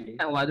ရောအဲ့လေ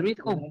ဟိုသူတို့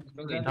ကုန်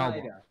ကုန်တော့ ဒီ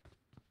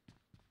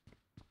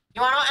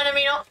မှာတော့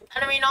enemy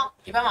နော်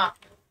ဒီဘက်မှာ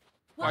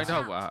ဝိုင်း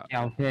တော့ပါ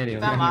ကြောင်ဆဲတယ်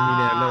ဟိုမိ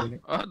တယ်လုံး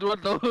အော်သူက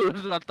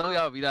တော့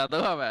ရောက်ပြီလား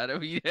တော့ရမယ်အဲ့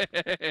ဒီ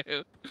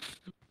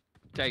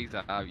ကြိုက်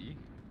စားပြီ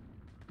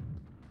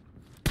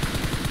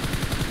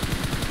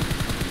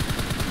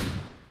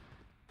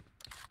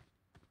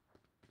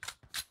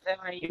ဆဲ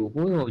မိုင်းကို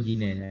ကိုယ်ကြီး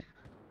နေတယ်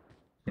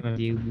မ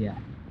ပြေဘူးပြ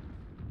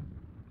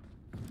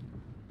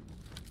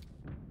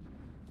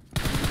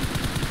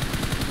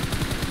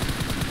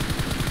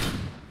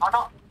ဟော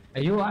တော့ အ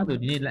ယိုးအဲ့ဆို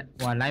ဒီနေ့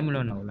ဟို live မ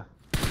လွတ်တော့ဘူးလား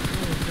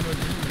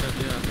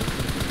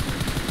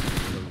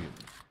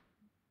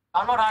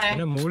အောင်တော့ထားတယ်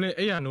နဲ့မိုးလေး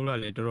အဲ့ရနိုးလာ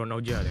လေတော်တော်နော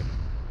က်ကြရတယ်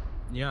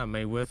ည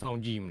မိတ်ဝဲဆောင်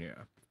ကြည့်မနေတာ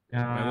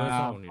မိတ်ဝဲ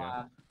ဆောင်နေတာ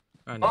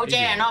ဘုံ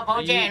ကျဲနော်ဘုံ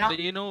ကျဲနော်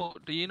တ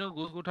ရင်တို့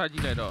ကိုထားကြ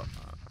ည့်လိုက်တော့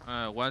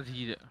1C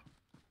တဲ့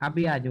အ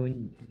ပိအကျိုး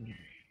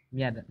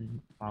မြတ်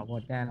ပါ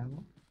ပေါ်တန်းလာ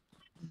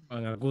ပေါ့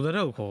ငါကိုစ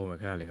တဲ့ကိုခေါ်မယ်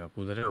ခါလေက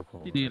ကိုစတဲ့ကို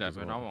ခေါ် ဒီလာ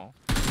ပဲတော့မအောင်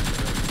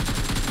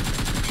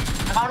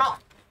အကောင်တော့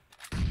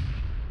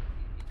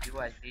ဒီက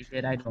စီး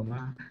တဲ့တိုက်တော့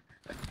မှာ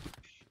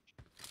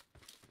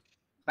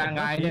တန်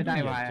ခိုင်းတဲ့တို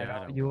က်ပါရဲ့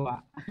အယိုးက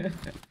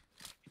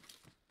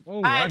ဟု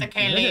တ်ပါတက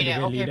ယ်လေးတိုက်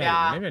ပြီတ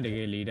က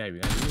ယ်လေးချေတိုက်ပြီ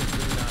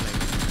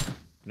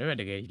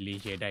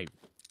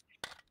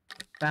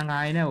တန်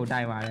ခိုင်းနဲ့ကို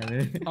တိုက်ပါတယ်လေ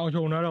အောင်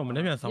ချုံတော့မ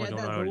နေ့ပြန်ဆောင်ချုံ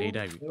တော့လေး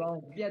တိုက်ပြီ ဒီကောင်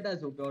ပြတ်တက်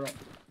ဆိုပြောတော့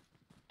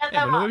ပြတ်တ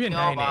က်မှာ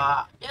ပြော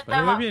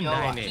ပြောရ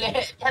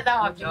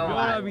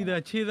ပြီး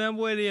သားခြေသန်း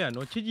ပွဲလေးက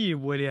နော်ချစ်ကြည်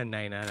ပွဲလေးက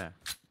နိုင်လာတာ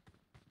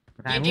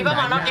ဒီဘက်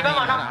မှာနော် ဟုတ်တယ်မ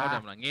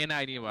လားငင်းနို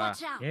င်နေပါ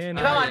Watch out.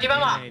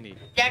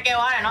 ပြန်ကယ်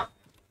သွားတယ်နော်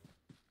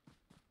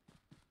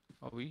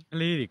ဟုတ်ပြီ က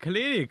လေးတွေ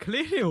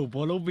ကို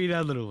ဘောလုံးပေးရတ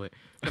ယ်လို့ပဲ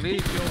ကလေး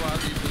ပြောပါ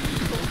သေးတယ်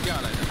သုံးပြ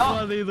လိုက်တယ်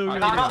သွားသေးသူ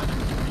တော့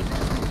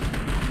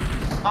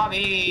ဟာ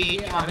ဘီဒီ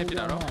မှာ မိုက်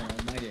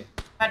တ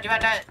ယ် ဒီဘ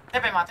က်တ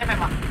က်ပဲမှာဒီ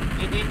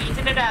စ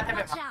စ်တက်တက်ပဲ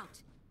မှာ Watch out.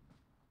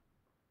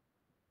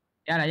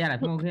 ရလာ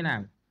ထုံခင်းလာ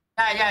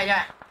ရ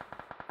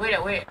ဝေးတယ်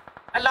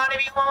အလာနေ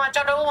ပြီဟိုမှာ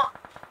ကြောက်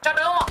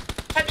တော့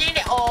ထပ်ပြင်းတ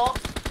ယ်အော်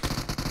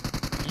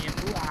မြင်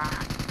ဘူးอ่ะ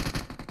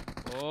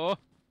โอ้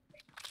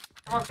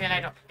ဟောဖင်လို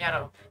က်တော့ရ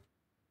တော့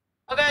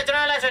โอเคကျွန်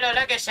တော်လိုက်ဆွဲတော့လ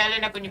က်က share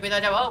လေးနဲ့ကူညီပေး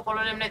သားကြပါဦး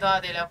follow လေးမနဲ့သွား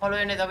သေးလဲ follow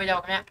လေးနဲ့သွားပေးကြ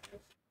ပါခင်ဗျာ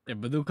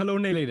ဘယ်သူခ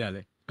လုံးနှိပ်လိုက်တာ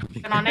လဲ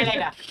ကျွန်တော်နှိပ်လိုက်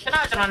တာကျွန်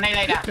တော်နှိပ်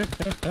လိုက်တာ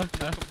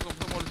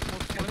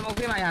ထုံခ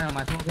င်းလာရတော့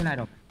မှာထုံခင်းလိုက်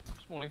တော့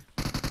စမောလေး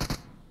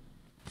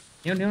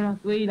ညွန်း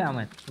တွေးလာ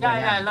မှာ ရ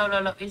လော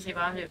အေးစီ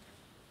ပါမြစ်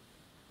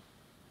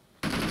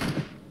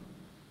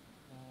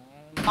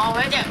အောင်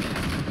ပဲကြက်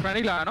ဖရန်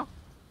လေးလာနော်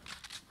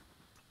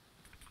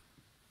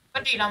ပ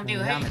တိလောင်တီ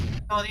ဟဲ့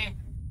တော်သေး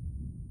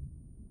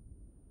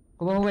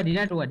ကိုဘကဒီ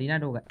နာတိုက ဒီ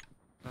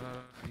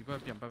ဘက်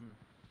ပြန်ပတ်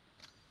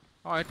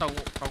အော်အဲ့တောင်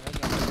ကုန်းမှာ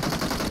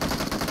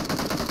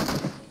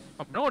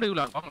အဘနော်လေး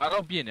လာငါ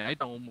တော့ပြင်းနေအဲ့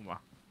တောင်ကုန်းမှာ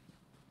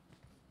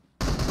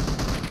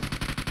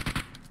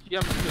ရ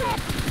မ်းပြီ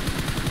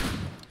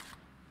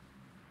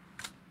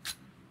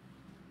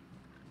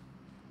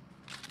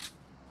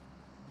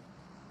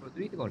ကို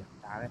3တကော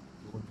ဒါပဲ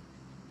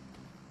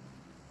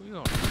ကို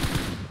ရော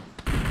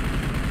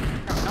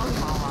တော့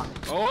မောင်းပါ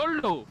โอ้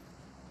လို့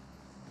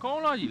ကော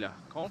င်းလာကြီးလား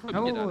ကောင်းထွက် ဟု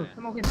တ် ပြစ်တာ ဟုတ် လေ စ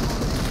မောကင်း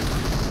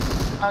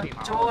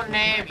ချိုး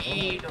နေပြီ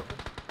လို့ ဘ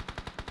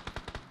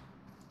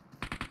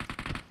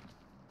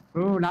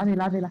ရိုလာသေး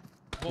လား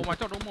ပေါ်မှာ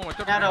ကြောက်တော့ပေါ်မှာ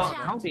ကြောက် ရတော့ ဟု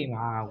တ်တယ်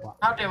မှာကွာ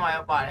နောက်တင်มา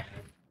ရောက်ပါတယ်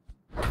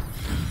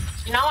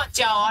ဒီနောက်က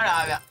ကြောက်ရတာ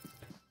ဗျ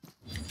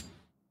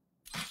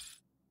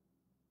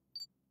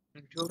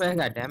ချိုးဘက်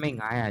ကဒမ်းမိတ်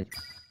900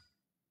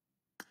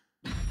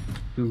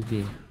တူ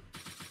ပြီ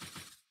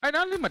အဲ့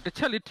နားလေးမှာတစ်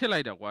ချက်လေးထစ်လို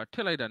က်တာကွာထ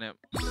စ်လိုက်တာနဲ့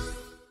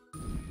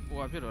ဟို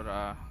ဟာဖြစ်တော့တာ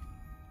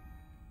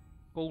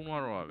ကုန်း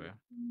သွားတော့ပဲ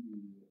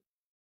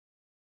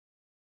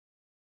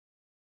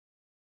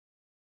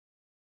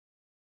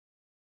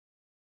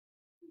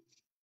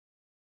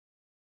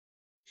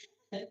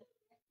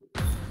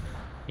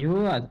အယိုး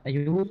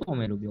တော့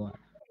မယ်လို့ပြော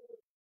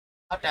တာ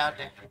ဟုတ်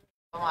တယ်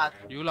ဟိုမှာ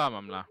ယူလာ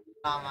မှာမလား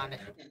ပါမှာနဲ့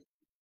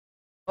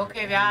โอเค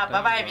ဗျာဘို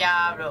င်ဘိုင်ဗျာ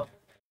bro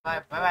ဘို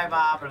င်ဘိုင်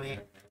ပါ bro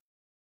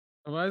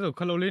အပိုင်းဆို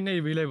ခလုံးလေးနှိ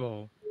ပ်ပေးလိုက်ပါ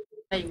ဦး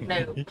နေ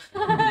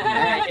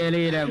အေး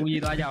လေးတဲ့ကူ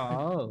ကြီးသွားကြအောင်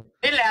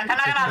ဒီလေခ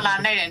ဏခဏလာ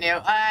နေတယ်နေ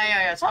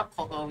အေးဆော့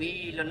ခေါ်ကုန်ပြီ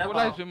လို့လောက် ကို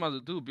live stream မှာ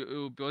ဆိုသူ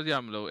ပြောစရာ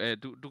မလို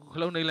သူခ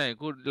လုံးနေလိုက်ရင်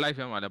ကို live ဖ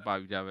မ်းမှာလည်းပါ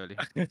ပြီးကြပဲလေ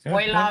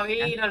ဝေလာပြီ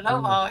လို့လော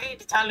က်ပါအေး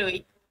တခြားလူ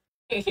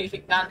က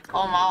န်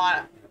ခေါ်มาว่ะ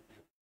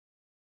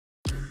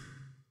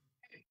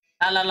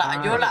လာအ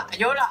ယိုး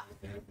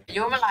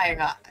မလာရင်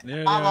က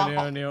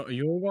နေအ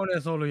ယိုးကောင်း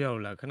နဲ့ဆော့လို့ရအော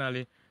င်လားခဏ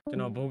လေးကျွန်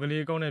တော်ဘုံက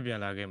လေးကောင်းနဲ့ပြန်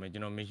လာခဲ့မယ်ကျွ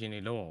န်တော် mission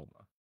တွေလုပ်အောင်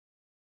ပါ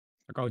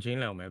အကောက်ချင်း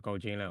လိုက်အောင်မယ်အကောက်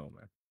ချင်းလိုက်အောင်မ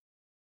ယ်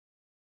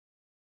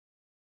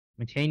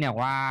မချင်းနဲ့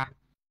ကွာ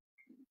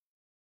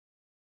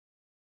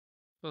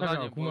ဆို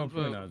တော့ ခုမှဖွ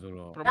င့်လာဆို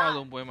တော့ ပထမ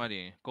ဆုံးပွဲမှာတ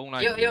င်ကုန်းလို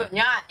က် ရို့ည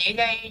ငိမ့်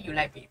တိုင်းယူ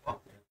လိုက်ပြီပေါ့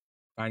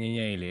ဘာငင်းင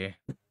ယ်ကြီးလေ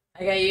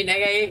နို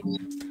င်ငံရေး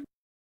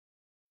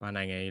ဘာ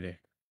နိုင်ငံကြီးလေ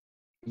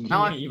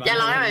နော်ပြန်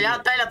လာမယ်ရ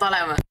တိုက်လက်သွား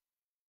လိုက်မှာ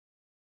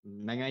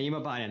နိုင်ငံရေးမ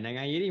ပါနဲ့နိုင်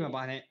ငံရေးတွေမ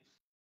ပါနဲ့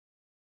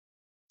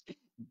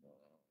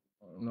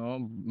နော်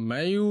မ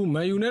န်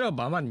ယူနဲ့တော့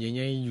ဘာမှငင်းင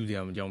ယ်ကြီးယူစ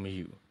ရာမကြောင်းမ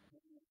ရှိဘူး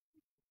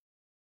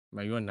မ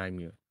န်ယူကနိုင်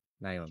ပြီ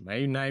နိုင်ပါမန်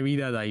ယူနိုင်ပြီး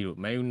သားကြီးတို့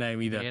မန်ယူနိုင်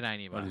ပြီးသား ငဲနိုင်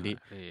နေပါ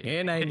ငဲ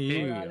နိုင်နေပြီ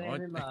ဟော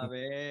ပါ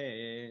ပဲ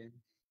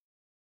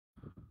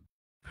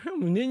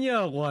မင်းည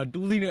ကွာ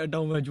တူးစီနဲ့အ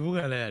တောင်မှဂျိုး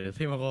ခံလိုက်ရတယ်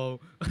စိတ်မကောင်း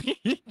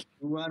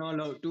တူဝါတော့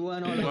လို့တူဝါ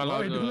တော့ ဘာ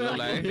လို့လုပ်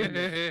လိုက်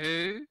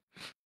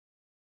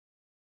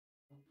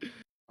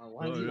ဝ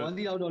န်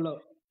တီတော့လို့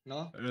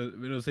နော်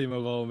မင်းတို့စိတ်မ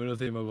ကောင်းမင်းတို့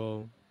စိတ်မကော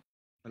င်း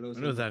ဘယ်လို မ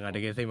င်းတို့ဇာကတ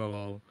ကယ်စိတ်မ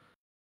ကောင်း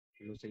ဘ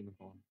ယ်လိုစိတ်မ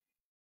ကောင်း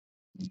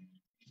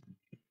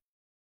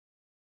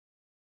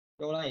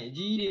ပြောလိုက်အ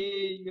ကြီး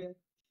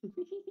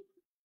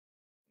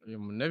တွေ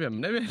မနေ့ပြန်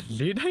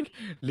လေးတိုက်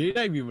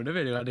ပြီမနေ့ပြ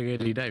န်တကယ်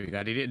လေးတိုက်ပြီက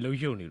ဒီနေ့အလုံး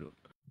ရှုံနေလို့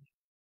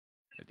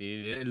ဒီ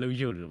အလုံး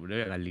ရှုံနေလို့မနေ့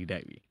ပြန်ကလေးတို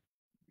က်ပြီ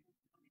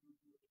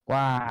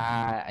ကွာ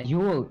အ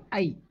ယိုး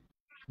အဲ့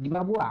ဒီ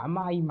မှာဘူးကအမ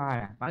ကြီးမား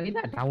တာဘာကိစ္စ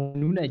ဒေါင်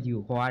နူးနဲ့ကြီး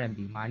ကိုခေါ်ရတယ်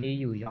ဒီမာလေး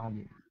ယူရောင်း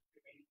ပြီ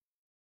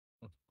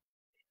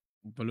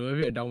ဘလို့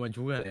ပဲအတောင်မှ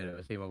ဂျိုးခံရတယ်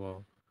စိတ်မကော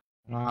င်း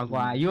ငါ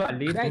ကွာအယိုးက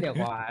လေးတိုက်တယ်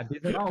ကွာဒီ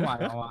စတော့မှာ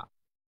တော့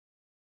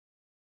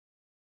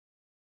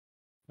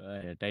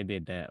တိုက်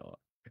တဲ့တက်ဟော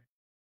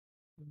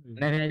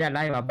နည်းကြ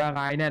လိုက်ပါပန်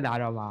ကိုင်းနဲ့လာ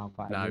တော့မှာ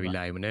ကွာ လာပြီ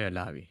မနေ့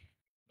လာပြီ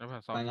နောက်ဖ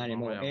က်ဆော ပ င်း န်ကနေ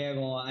မို့အဲ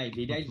ကောင်အဲ့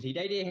ဒီတိုက်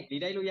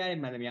လို့ရတဲ့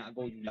မှန်သမျှအ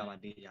ကုန်ယူလာမှ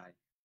တေးကြတယ်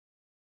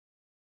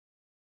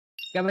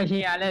ကမရှ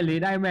င်ရလဲ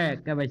လေးတိုက်မဲ့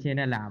ကမရှင်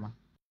နဲ့လာမှာ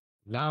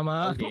လာမှာ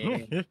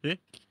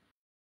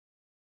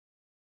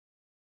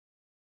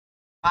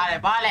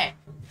ပါလေ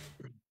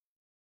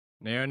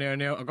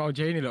နေအကောက်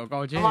ချင်းနေလို့အ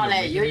ကောက်ချင်း ဘာမှလဲ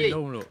ရွရွ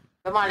လုံးလို့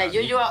ဘာမှလဲရွ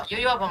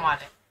ဘာမှ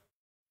လဲ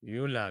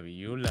ယူလာပြီ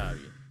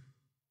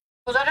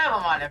ကိုစားတဲ့ဘာ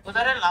မှလဲကို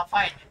စားတဲ့လာ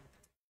ဖိုင်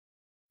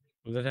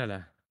ဦးသက်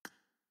လား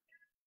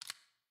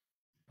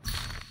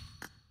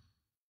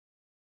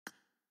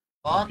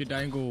ဘော ပြ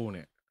တိုင်းကို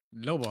နဲ့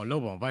လောက်ပါ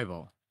ဗိုက်ပါ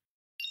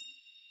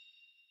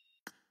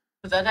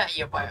ကိုစားတဲ့အ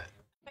ယုတ်ပါ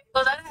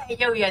ကိုစားတဲ့အ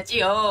ယုတ်ရကြ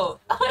ည့်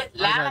ဟုတ်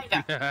လာလိုက်တာ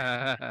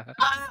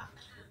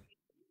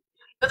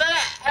ကိုစား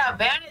တဲ့အဲ့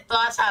ဘယ်နဲ့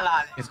သွားချလာ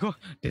လဲ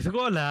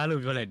Discord လာလို့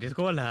ပြောလိုက်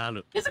Discord လာ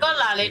လို့ Discord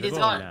လာလေ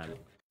Discord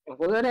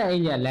ကိုရတဲ့အ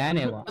င်ကြီးလမ်း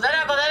နေကွာ ကိုစား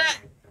တဲ့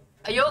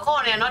အယုတ်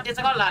ခေါ်နေနော်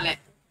Discord လာလေ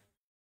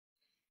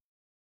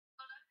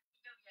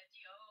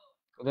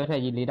ကိုရတဲ့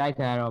ကြီးလေးတိုက်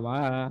ခံရတော့ပါ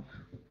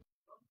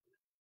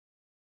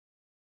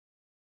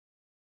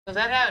ကို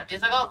စားတဲ့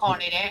Discord ခေါ်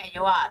နေတယ်အ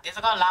ယုတ်က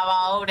Discord လာပါ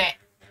ဦးတဲ့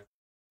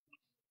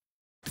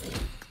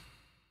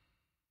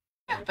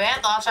ဘယ်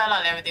သွားချလာ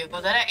လဲမသိဘူး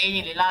ကိုစားတဲ့အင်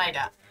ကြီးလေးလာလိုက်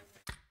တာ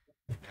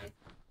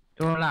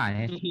တွန်းလာတ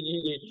ယ်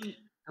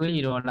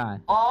တွေးတော့လာ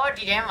အော်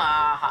ဒီထဲမှာ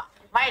ဟာ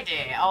မိုက်တ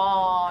ယ်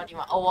အော်ဒီ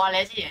မှာ over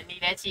လဲရှိတယ်အနီ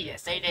လည်းရှိတယ်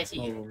စိတ်လည်းရှိ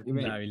တယ် ဒီ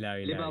မဲ့ လာ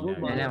ပြီ လီဗာပူးက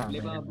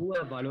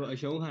ဘာလို့အ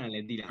ရှုံးခံတယ်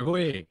လဲသိလား အခု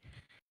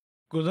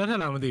ကိုစားထ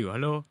လာမသိဘူးဟ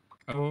ယ်လို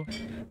အခု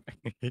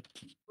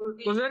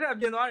ကိုစရက်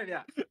ပြင်သွားတယ်ဗျ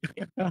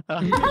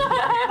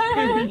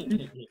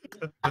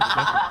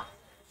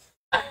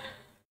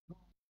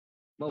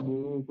မဟုတ်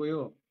ဘူးကို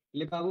ရော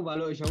လီဗာပူးဘာ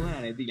လို့အရှုံးခံတ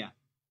ယ်လဲသိလား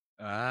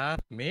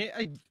မင်း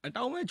အဲ့အ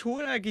တောင်မဲ့ချိုးရ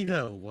တဲ့ကိစ္စ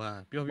ကွာ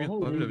ပြော ဟု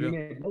တ်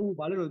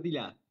ဘာလို့သိ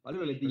လားဘာ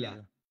လို့လဲသိလား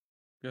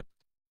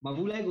မ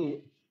ဘူးလိုက်ကို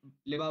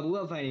လီဗာပူးက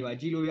ဖိုင်နေပါ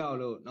ကြီးလို့ရအောင်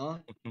လို့နော်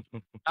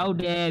ဟုတ်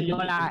တယ်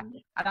ပြောလိုက်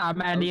အဲ့ဒါအ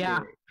မှန်တ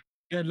ရား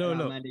ကဲလို့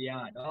မှန်တ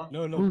ရား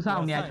နော် ခုဆော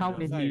င်နေ6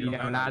နှစ်ပြီလေ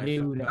မလာသေး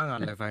ဘူးလေ ငါ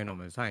လည်းဖိုင်းတော့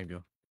မယ်ဆိုင်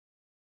ပြော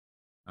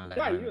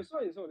对，有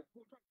说一说的，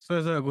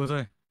ဆွဲကို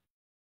ဆွဲ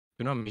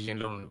ကျွန်တော်မရှင်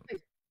လုံးလို့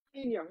一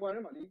年过来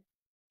嘛的，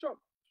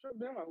这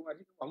边嘛我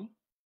这个忙，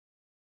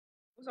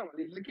我上嘛的，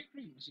那个可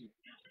以是，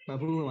 မ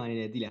ဘူးမှနေ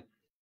တယ်သိလား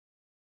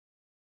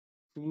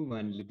ဘူးမှ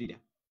နေတယ်သိ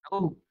လား ဟု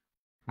တ်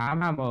ဘာ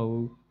မှမဟုတ်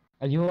ဘူး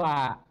အယိုးက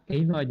ဂိ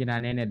မ်းဆော်ကျင်တာ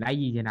နဲ့လိုက်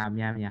ရည်ကျင်တာ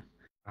များများ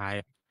ဟာ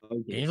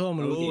ဂိမ်းဆောမ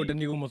လို့တ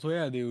နည်းကိုမဆွဲ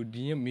ရသေးဘူး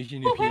ဒီညမရှင်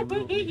နေဖြေ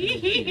လို့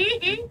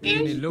ဒီ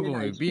နေ့လုတ်ကုန်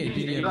ပြီ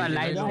ပြီးရင် သူက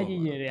လိုက်သွားကြ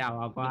ည့်ရရ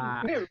ပါကွာ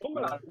那容不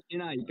啦？ ရှ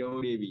င်းနာကြီးတိုး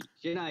နေပြီ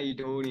ရှင်းနာကြီး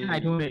တိုးနေ လို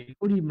က်ထုံးနေ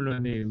ခုထိမလွ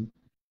န်နေဘူး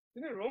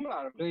那容不啦？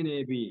 တွင်းနေ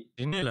ပြီ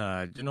ဒီနေ့လာ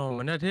ကျွန်တော်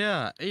မနေ့တည်းက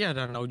အဲ့ရ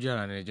တာနောက်ကြ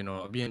တာနဲ့ကျွန်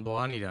တော်အပြင်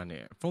သွားနေတာ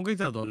နဲ့ဖုန်းကိစ္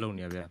စတော့လုပ်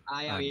နေရဗျာ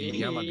အားရပြီ ဒီ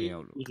ညမှာတင်ရော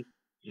က်လို့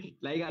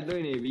လိုက်ကတွ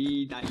င်းနေပြီ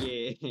တာ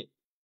ရဲ့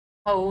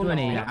ဟုတ်ဘူးနော်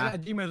အဲ့အ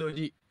ကြည့်မဲ့လို့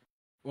ကြည့်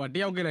ဟိုတ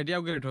ယောက်ကလေးထွ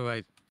က်ပါ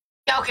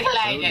ကြောက်ခဲ့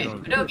လိုက်တယ်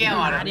ဘယ်လိုကြောက်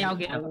ရ အား လဲ တယောက်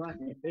က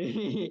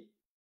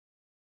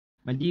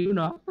မကြည့်ဘူး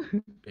နော်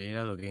ဘေး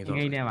လားဆိုဂိမ်း ဒီ ဆို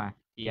ကိန်းထဲမှာ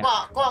ဒီက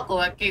ကိုက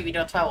ကိပြီး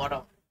တော့ထွက်သွား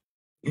တော့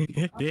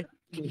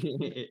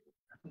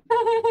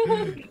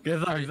ကဲ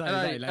စားပြီစား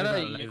အဲ့ ပြီ ဒါ လို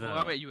က် အဲ့ စား ဒါ လိုက်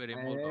စားကိုကပဲယူရတယ်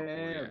မဟုတ်တော့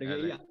တကယ်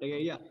ကြီးတက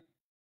ယ်ကြီး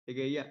တက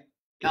ယ်ကြီး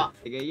ရော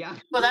တကယ်ကြီး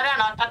ကိုသားရ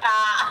တော့တတာ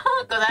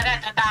ကိုသားရ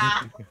တတာ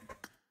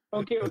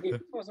Okay, okay.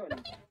 Sorry.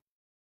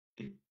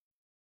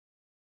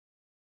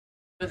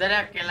 ကိုသားရ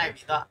ကလိုက်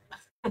ပြီးတော့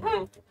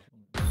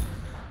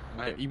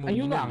အဲ့အီမို အ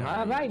ယူကငါ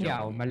ဘိုက်ညာ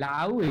ကိုမလာ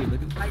ဘူးလေဘယ်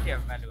သူဖိုက်တယ်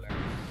မှတ်လို့လဲ ဘ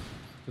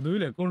ယ်သူ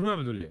လဲကွန်ထရို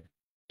ဘယ်သူလဲ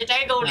ဒီတို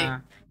င်းကုန်လေ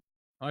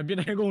ဟာပြ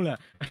တဲ့ကုန်းလား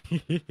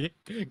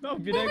တော့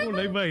ပြတဲ့ကုန်း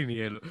လိုက်ပိုက်နေ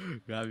ရလို့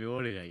ငါပြော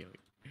နေတာရော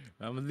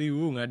ငါမသိ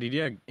ဘူးငါဒီတ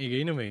ည်းကအဂိ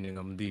မ်းနမိန်နဲ့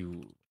ငါမသိ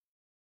ဘူး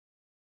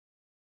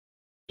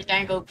ဒီတို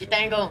င်းကုန်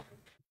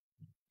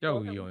ကြောက်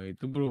ကြီးရော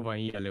သူပရိုဖိုင်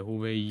ကြီးကလည်းဟို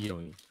ဘဲကြီးရော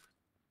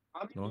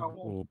နော်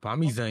ဟိုဘာ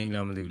မီဆိုင်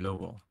လားမသိဘူးလို့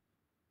ပေါ့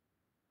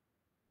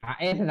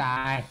အဲ့ဒါ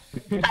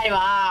တိုက်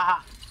ပါ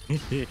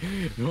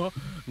နော်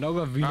နောက်က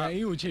ဗီလို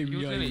င်းကိုချိန်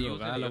ပြီးရောကလည်း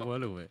ဘော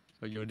လို့ပဲ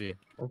ဆိုရုံတည်း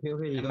โอเคโอ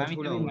เค မ တော့ မီ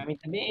ထိုး တ လောက် မီ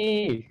တမီ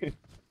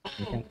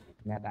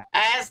ငါတာ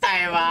အဲဆို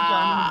င်ပါ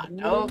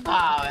ဒုက္ခ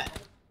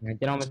ပဲ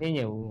ကျွန်တော်မသိချ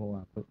င်ဘူးဟို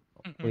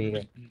ကခွေးက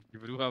ဒီ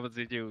ဘလူးကမ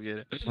သိချင်ဘူးရဲ့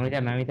မင်းတ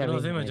က်မင်းတက် ကျွန်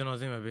တော်စင်းမယ်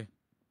ဘေး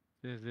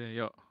စင်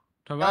ရော့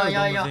ထပ်ပါ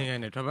တော့မစင်းခို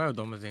င်းနဲ့ထပ်ပါ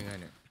တော့မစင်းခို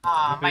င်းနဲ့ အာ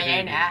မရို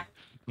င်းနဲ့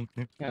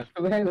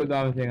ဘယ်ကို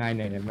တော့မစင်ခိုင်း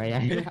နေလဲမ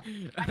ရိုင်း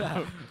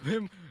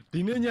ဒီ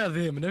နေ့ညစ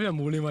င်းမနေ့က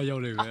မိုးလေးမှရော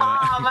က်လေပဲ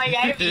အာမ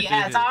ရိုင်းပြီအဲ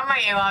စားမ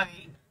ရိုင်းပါပြီ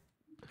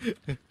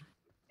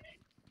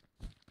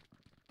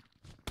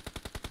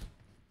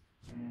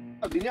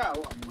ဒီည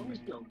ဟိုဘာမှမ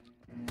ပြောဘူး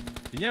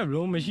ဒီည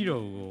room မရှိ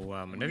တော့ဘူးဟိုက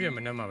မနေ့ကမ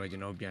နေ့မှပဲကျွ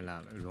န်တော်ပြန်လာ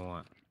မယ် room က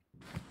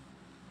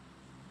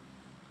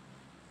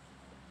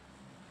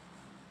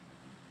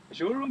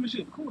ရိုးရိုးမရှိ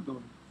ခု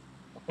တော့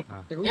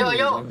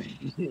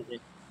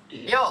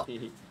ယော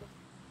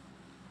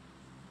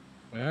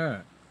အဲ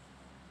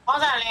ဟော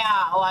စားလေး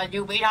ဟို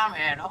ယူပေးထားမ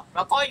ယ်နော်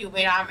record ယူ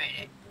ပေးထားမယ်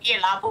ပြေ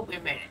လာဖို့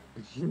ပေးမယ်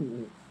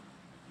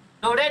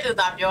တို့တဲ့သူ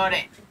သာပြော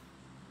တဲ့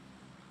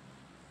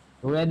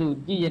ဘယ်သူ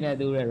ကြည့်ရတဲ့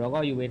သူတွေရော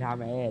ကောက်ယူပေးထား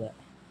မယ်တဲ့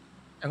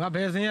ငါဘ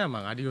ယ်စင်းရ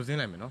မှာငါဒီလိုစင်း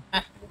လိုက်မယ်နော်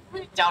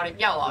ကြောင်တွေ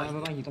ပြောက်သွားပြီ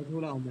ဘာဘာကြီးတော့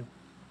ထိုးလောက်အောင်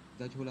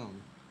တော့ထိုးလောက်အော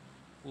င်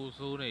ပူ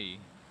ဆိုးနေ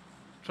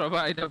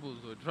travel အဲ့တပူ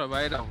ဆို travel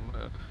အဲ့တော့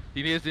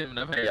ဒီနေ့စင်မ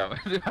နှဖက်ရမ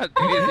ယ်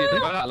ဒီနေ့စင်တ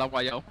ပတ်ကအလောက်ပါ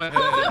ရောက်မယ်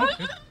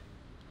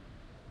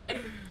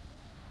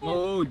ဟု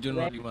တ်ကျွန်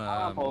တော်ဒီမှာ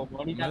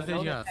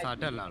message ကစာ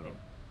တက်လာလို့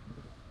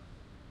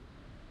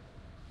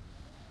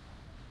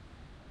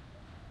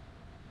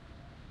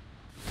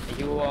အ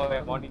ယူရောပဲ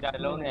monitor တ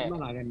စ်လုံးနဲ့ မှ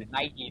လာခဲ့မယ်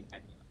night ကြည့်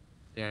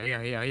တယ်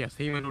ရ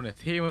ဆေးမလို့နဲ့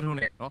ဆေးမလို့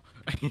နဲ့နော်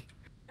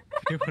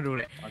ဆေးမလို့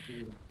နဲ့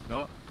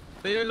နော်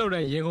ဆေးလို့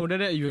တဲ့ရင်ခုန်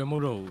တဲ့အရွယ်မဟု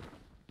တ်တော့ဘူး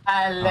အ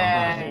လဲ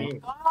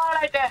ကောင်း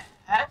လိုက်တဲ့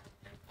ဟမ်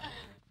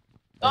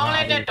ကောင်း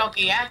လိုက်တဲ့တော်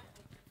ကီဟမ်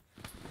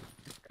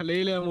က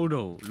လေးလည်းမဟုတ်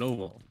တော့ဘူးလုံး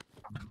ပေါ့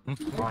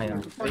ဟာရ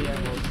ပေးရ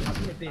မို့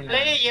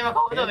လေးရေမ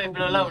ကောင်းဆိုရင်ဘ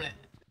ယ်လိုလုပ်လဲ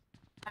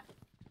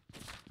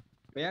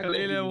ဘယ်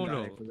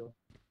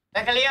ဘ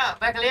က်က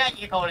လေးက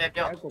ရေခေါ်လဲ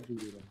ပြော ကော်ပီ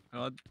တွေ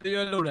နော်တရွ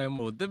က်လို့လည်းမ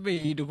ဟုတ်တစ်ပိ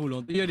ကြီးတစ်ခု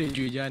လုံးတရွက်တွေ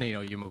ကြွေကြနေ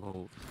တော့ရင်မခုန်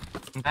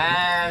အဲ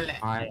လဲ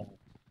ဟာရ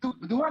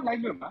သူက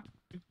live လွတ်မှာ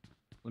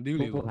ဘူးမသိဘူး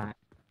လေ ကိုက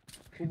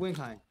ဖူးပွင့်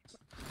ခိုင်း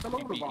သ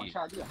လုံးတော့ပေါ့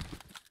ရှာကြည့်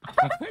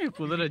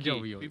ကိုယ်လည်းကြော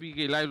က်ပြီး PPK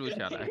live လို့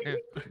ရှာလိုက်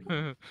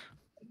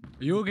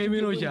ရိုးဂိမ်းမ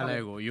င်းလို့ရှာလို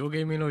က်ကိုရိုးဂိ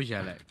မ်းမင်းလို့ရှာ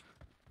လိုက်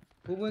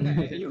ဖူးပွင့်ခို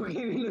င်းယူခ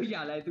င်းလို့ရ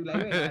လိုက်သူလိုက်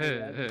ပဲ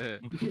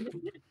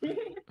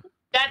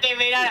ပြန်တင်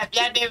ပေးရတယ်ပြ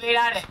န်တင်ပေးရ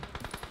တယ်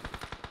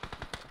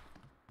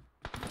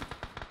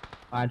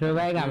ဟာထွေး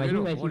ဘိုက်ကမရှိ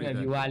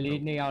viewer လေး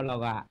2ယောက်လော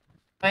က်က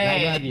ဟဲ့ လို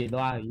က်ရပြေ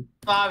သွားပြီ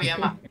သွားပြီအ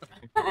မ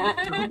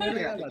တ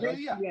ကယ်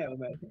ကြီး ရအောင်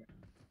မယ်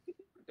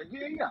တကယ်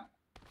ကြီး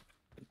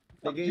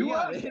တကယ်ကြီးရ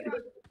တယ်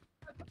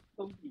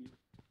သုံးကြည့်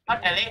ဟုတ်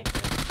တယ်လေ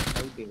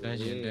ဟုတ်တယ် တန်း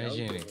ရှ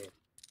င်းလေ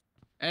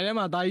အဲ့ထဲ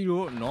မှာတာကြီး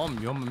တို့နော်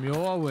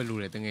မျောဝယ်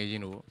လို့တယ်တငယ်ချ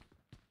င်းတို့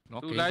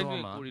နော် သူ ဂိမ်း live တော့ ကို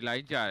မှာ ကိုဒီ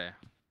live ကြတယ်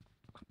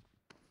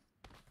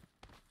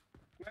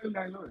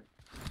နိုင်လို့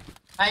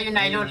နိုင်ယူ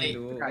နိုင်လို့လေ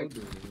ဟုတ်တယ်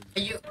အ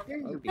ယူ ဟုတ်တယ်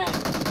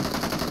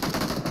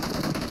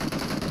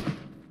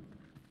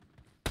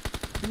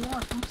ဒီမှာ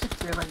267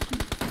ကြ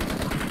ည့်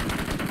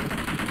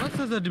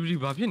ဆက်ဒီ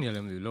ဘာဖြစ်နေ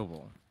လဲမသိဘူးလို့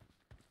ပေါ့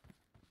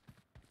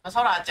မ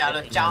ဆောက်တာကြာ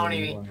လို့ကြောင်းနေ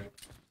ပြီ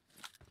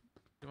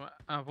ဒီမှာ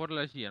အာဘောတလ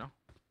က်ရှိရနော်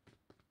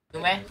သူ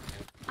မဲ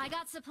I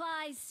got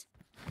supplies.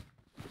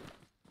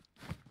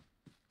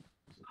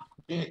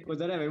 ကို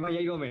စားတယ်မ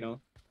ရိုက်တော့မယ်နော်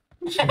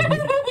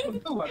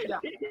သူ့ပါပြ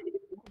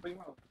ဘယ်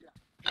မှာပြ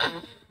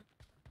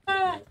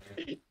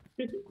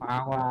ဟာ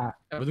ကွာ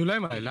ဘယ်သူလို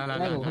က်မှာလဲလာ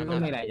အဲ့ကို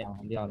လုံးနေလိုက်ကြအော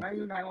င်ပြော နိုင်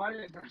ယူနိုင်သွားတယ်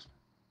အဲ့ကြောင့်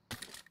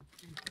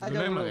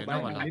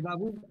လီဗာ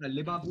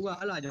ပူးက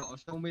အဲ့လာကြောင့်အ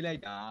ရှုံးပေးလို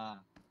က်တာ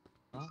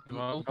ဒီ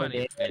မှာဥပ ဟုတ်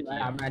ဒေ တယ်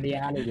အမှန်တ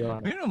ရားလို့ပြော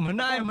မင်းတို့မ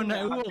နိုင်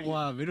ဘူး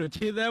ကွာမင်းတို့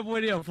ခြေသေးပွဲ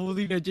တွေကဖိုး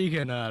သီးနဲ့ကြိတ်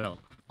ခံတာတော့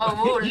ဟုတ်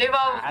ဘူးလေး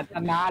ပေါင်း အတ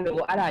နာ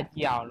လို့အဲ့ဒါကြ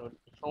ည့်အောင်လို့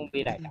ချုံး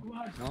ပေးလိုက်တာ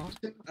နော်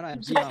အဲ့ဒါ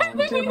ကြည့်အောင်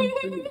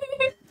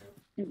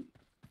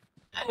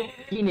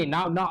ဒီနေ့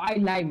နောက်အဲ့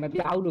live မ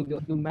ပြောက်လို့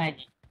ပြောသူမှန်း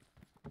ကြည့်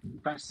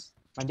best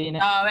မတင်နဲ့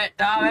ဒါ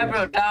ပဲ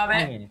bro ဒါပဲ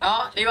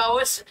နော်လီဗာ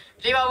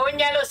ပူး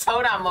ညက်လို့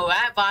ဆုံးတာမဟုတ်ဟ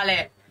မ်ပါလေ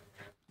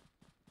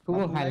ခု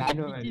မှခိုင်လာ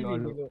တော့မယ်ပြော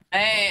လို့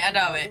အဲ့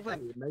တော့ပဲ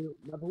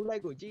မဘူးလို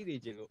က်ကိုကြည့်နေ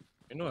ခြင်းလို့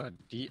မင်းတို့က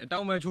ဒီအတော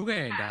င်မဲ့ချိုးခဲ့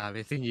ရင်ဒါ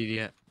ပဲစင်ကြီးတွေ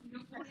က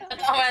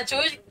တော့မှ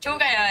ချိုး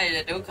ကြရတ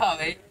ယ်ဒုက္ခ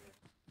ပဲ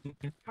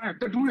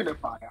တက်တူးနေလည်း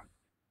ပါရ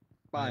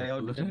ပါရော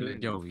လို့လည်း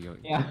ကြောက်ပြီးရော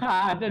ဟာ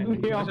တက်တူ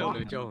ရော ထုတ်လ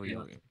ည်းကြောက်ပြီး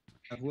ရော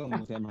အခုက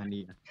မုံဆဲမ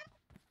နီး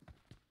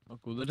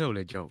ကိုသက်ထုတ်လ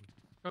ည်းကြောက်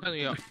ဟုတ်တ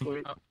ယ်ရော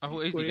အခု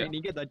အိတ် ကို ဒီက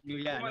နီးကတော့ကြည့်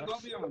လို့ရ မ နော် တော့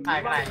ပြအောင်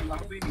လာ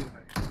ပေးနေတ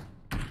ယ်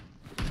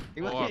ဒီ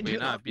ဟော မှာ ဘေး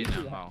နာပြင်နေ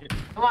အောင်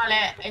ဟိုကလ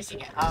ည်းအဲ့စီ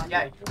ကဟာရ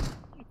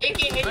အေး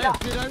ကြီးဟေးတော့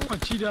ဒီတိုင်းမှာ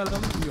ချီတာလ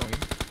ည်းမပြီးရော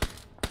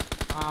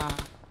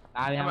အာ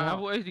လာပြန် အမ တော့ အ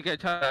ခုအိတ်ဒီက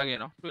ချခဲ့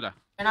နော်တွေ့လား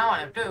ကျွန်တော်က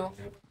လည်းတွေ့ဘူး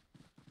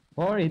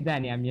ဘောရီတန်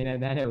နေအမြင်နဲ့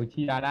တန်းတဲ့ကို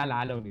ချီလာ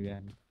လားလုံနေပြန်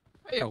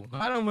အေး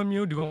ငါတော့မ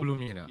မျိုးဒီကောင်ဘလို့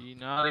မြင်တာ ဒီ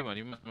နားလေးမှာ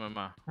ဒီမှာ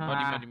ဟော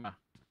ဒီမှာ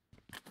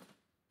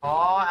ဟော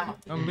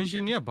အမ မရှ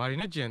င်ကြီးကဘာတွေ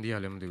နဲ့ကြံသေးရ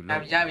လဲမသိဘူး ရ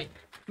လို့ ပြီရပြီ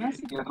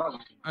Messi ကတော့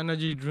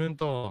energy drink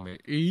တော့မယ်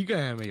အေးက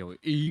န်ရမယ်ရော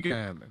အေးက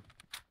န်ရမယ်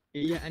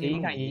အေးရအနေ အေး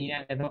ခိုင်ရင်း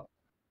နဲ့တော့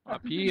အ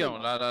ပြေးအောင်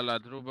လာ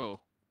သူတို့ဘက်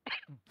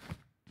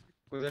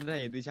ကိုစတဲ့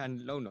ရေတေချာ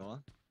လုံးနော်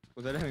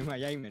ကိုစတဲ့မိမ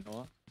ရိုက်မယ်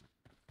နော်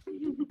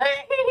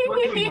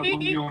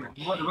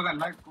ဟေး ဘာက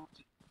like ကို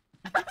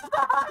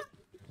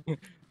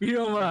ပြီး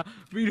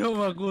တော့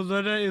မှကိုစ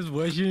တဲ့ is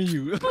watching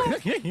you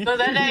တော့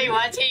တဲ့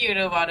ဝါချီယူ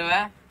တော့ပါတော့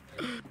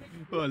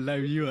ဟော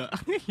live view อ่ะ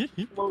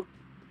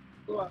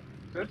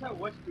better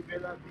watch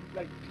together things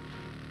like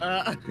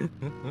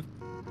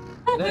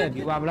အဲ့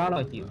ဒီဘာဘလောက်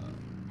တော့ကြည့်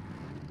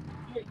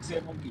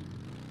example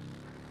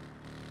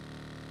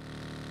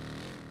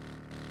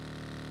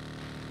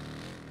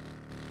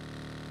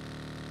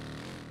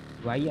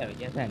ဝိုင်းရ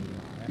ရက်ဆက်နေ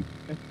ပါပဲ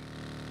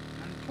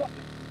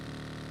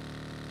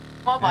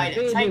ဟောပါ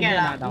လေဆိုင်က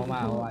လာ တောင်းပါ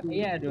ဟို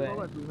အေးရအတွက်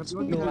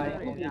ပြောပါရဲ့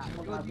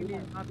ပြောကြည့်နေ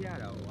အားပြ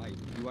တာဟိုအဲ့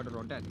ဒီကတော့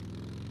တော်တက်တယ်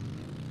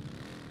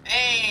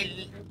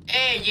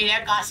အေးရေ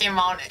ကားစင်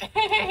မောင်းတယ်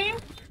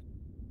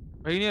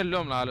ဘိန်းနဲ့လွ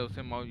တ်မလားလို့စ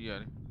င်မောင်းကြီးရ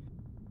တယ်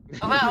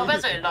ဟိုဘက်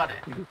ဆိုရင်တော့တ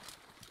ယ်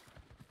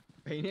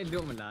ဘိန်းနဲ့လွ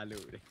တ်မလား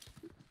လို့လေ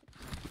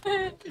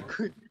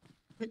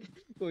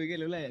ကိုကြီးက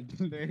လုံးလိုက်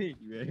လွဲနေ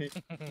ပြီပဲ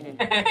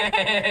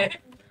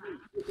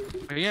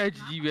ဘိန်းရဲ့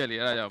ကြီးပဲလေ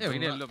အဲ့ဒါကြောင့်ဘိ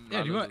န်းနဲ့လွတ်မ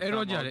လား ဒီမှာ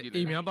error ကြတယ်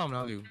အိမ်များပါမ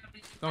လားသိဘူး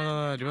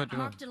တော့ဒီမှာ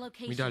Marked a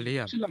မီတာ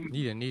location.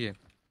 400နီးတယ်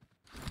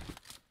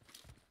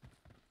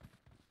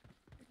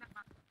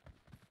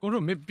ကို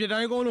တို့ပြတို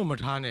င်းကုန်းလို့မ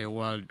ထားနဲ့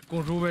ဟိုကွ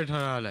န်ထရိုးပဲ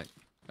ထားထားလိုက်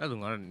အဲ့ဒါ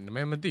ငါန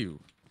မဲမသိဘူး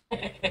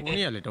ကို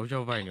နေ့ကလည်းတောက်ချော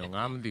က်ဖိုင်တော့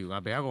ငါမသိဘူးငါ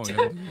ဘယ်ကောင်လဲ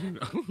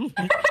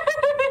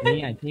န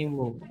င်းအချင်း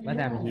ဖို့ပတ်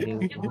တာမရှိသေး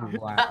ဘူးဟို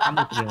ကအ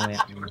မှုပြင်ဝဲ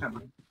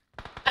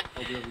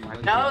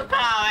တော့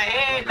ခါ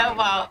အေးတော့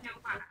ပါ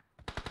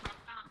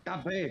ကပ်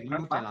ပဲဒီ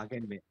မှာလာခဲ့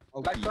နေဟု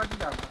တ်ပြီ like ကြည့်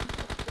တာ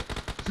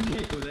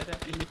ကိုစတဲ့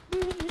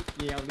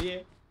ညောင်လေး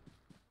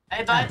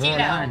အဲ့တော့ကြည့်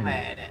လိုက်အောင်မ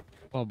ယ်တဲ့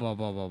ဘော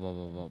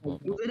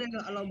ကိုစတဲ့က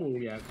အလောက်မဟုတ်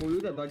ဘူးဗျာကို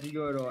ရိုးတဲ့တော့ကြည့်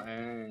တော့အဲ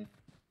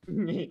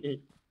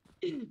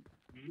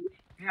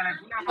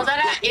ဟိုစား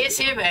အေး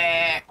ဆေးပဲ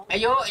အ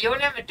ယိုး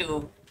နဲ့မတူ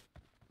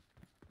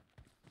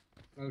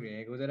ဟုတ်တယ်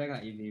ကိုစတဲ့က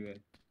အေးလေးပဲ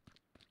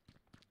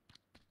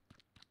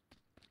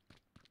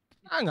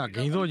ငါ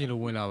ဂိမ်းစောချင်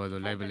လို့ဝင်လာပဲ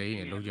ဆို live လေး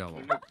နဲ့လုံးကြပါ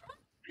ဦး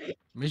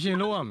မရှင်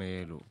လုံးရမယ်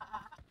လို့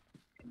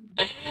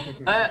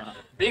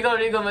ရီ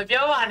ကိုမ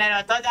ပြောပါနဲ့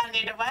တော့ကြ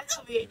နေတပတ်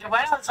ဆိုပြီးတပ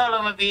တ်တော့ဆော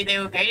လို့မပြီးသေး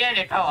ဘူးခိရ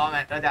နေထောက်အောင်မ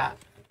ယ်တော့ကြ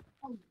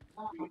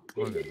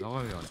ဟုတ်တယ်တော့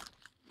ပြောတယ်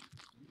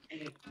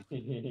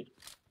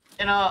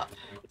ကျွ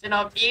န်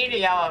တော်ပြေးနေ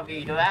ရပါပြီ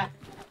တို့က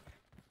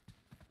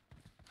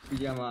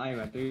ဒီမှာအဲ့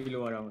မှာတွေး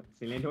လို့တော့စ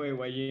င်လင်းထုတ်ရဲ့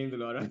ဝဲရင်းဆို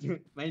တော့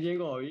မိုင်းချင်း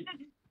ကောပြီ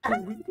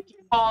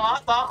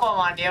တော့ခေါ်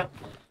မှတည်း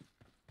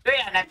တွေ့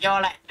ရနဲ့ပြော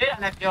လိုက်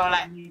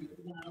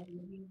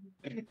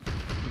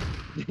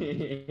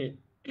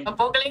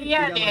ပုတ်ကလေးရ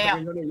တယ်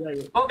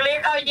ပုတ်ကလေး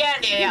ကောက်ရက်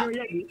နေရ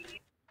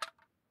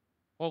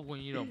ဟောဝင်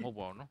ကြီးတော့မဟုတ်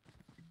ပါဘူးနော်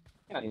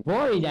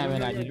ဘောရီကြမယ်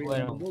လားဒီပွဲ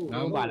တော့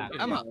ငောင်းပါလား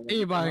အဲ့မှာ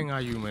အေးပိုင်းငါ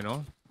ယူမယ်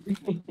နော်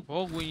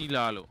ဟောဝင်ကြီး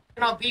လားလို့ ကျွ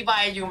န်တော်ပြီးပါ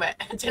ရယူမယ်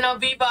တဲ့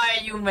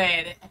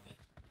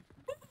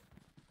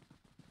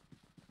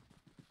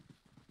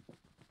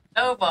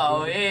တော့ပါ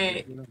အေး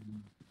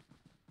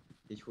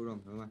ဒီချိုးတော့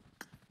မှာ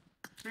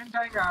စင်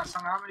တိုင်းက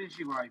15မိနစ်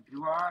ရှိပါပြီဘီ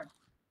ဝါ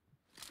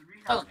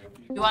ဟုတ်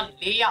သူက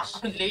4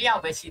ယော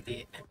က်ပဲရှိ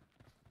သေးတယ်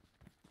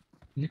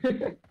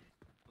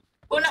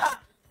ခုန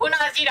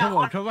ကြည့်တာ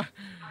ဟုတ်ထပါ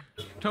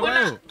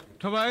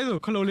ဆို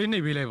ခလုတ်လေးနှိ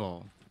ပ်ပေးလိုက်ပါဦး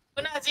ခု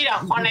နကြည့်တာ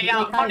9ယော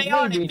က်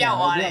နေပြောက်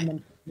သွားတယ်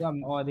ရမ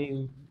အော်သေး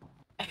ဘူး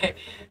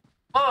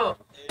ဟုတ်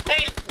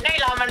နေ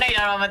လာမနေ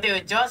လာတော့မသိ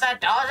ဘူးဂျောဆာ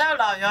တောက်ဆောက်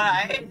လာပြောတာ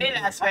နေ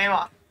လာဆွဲ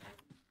ပါ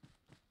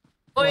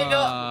ကိုရီ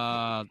တို့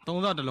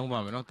 3စတစ်လုံးပါ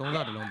မယ်နော်3စ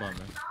တစ်လုံးပါမ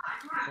ယ်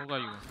ဟုတ်ကဲ့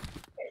ယူ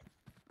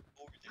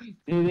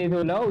ဒီ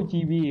ဆိုလောက်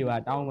ကြီးပြီးပါ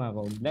တောင်းမှာ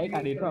ကုန်လက်ခါ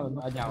လေးထွက်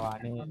သွားကြပါ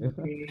နဲ့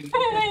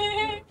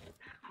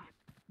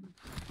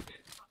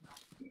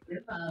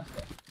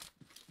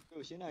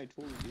ကိုရှင်းနိုင်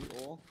ထိုးပြီဩ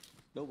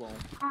လုံးပါ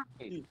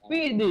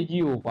ပြီးနေ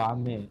ကြီးကိုပါ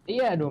မယ်တ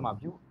ရက်တော့မှ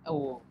ဖြူ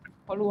ဟို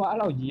ဖလိုဝါအဲ့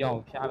လောက်ကြီးအော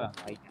င်ဖျားပါ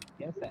လိုက်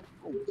ရက်ဆက်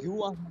ယူ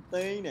အား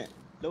သိန်းနဲ့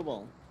လုံးပါ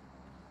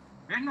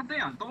ဘယ်နှစ်သိ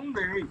န်းအောင်3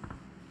သိန်း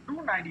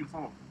294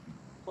 ဟော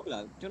ဟုတ်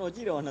လားကျွန်တော်ကြ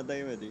ည့်တော့2သိ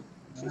န်းပဲဒီ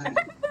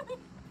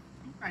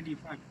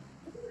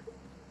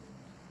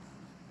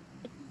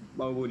 95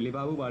 ဘာလို့လီ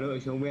ဗာပူးဘာလို့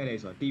အရှုံးပေးရတယ်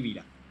ဆိုတော့တီးပြီ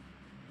လား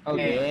ဟုတ်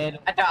တယ်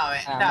အတားပဲ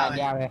အတားပဲ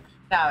ကြားပဲ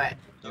အတား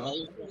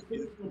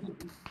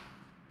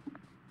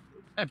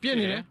ပဲ ပြစ်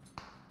နေတယ်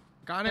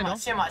ကားနဲ့နော်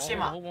ရှင်းပါရှင်း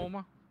ပါ ဟို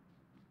မှာ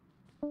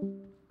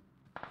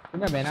ဒီ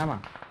မဲ့ဘယ်နားမှာ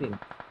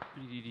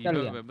သိ ဒီ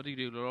တော့ပဲမသိ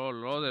သေးဘူး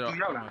လောတယ်တော့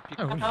တော့လမ်းပြ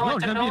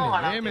စ်နေ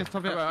တယ်မဲ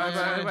ဆော့ဖက်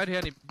အဲ့ထဲက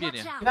နေပြစ်နေ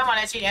Watch ဒီ out! ဘက်မှာလ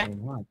ည်းရှိတယ်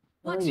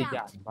ဟုတ်ပြီ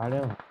ကြာဘာလဲ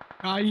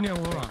ကားကြီးနဲ့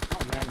ဟောတာ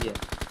လမ်းပြ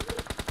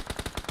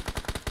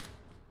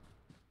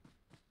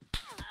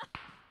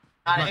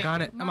ဟာလေ ကား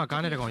နဲ့အမ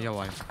ကားနဲ့တကောင်ရောက်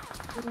သွားတယ်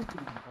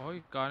ဟော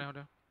ကားနေဟုတ်တ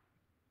ယ်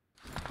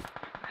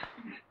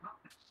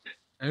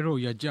အဲ့လို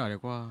ရကြတယ်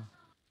ကွာ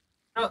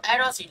တို့အဲ့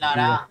တော့စီလာ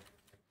တာ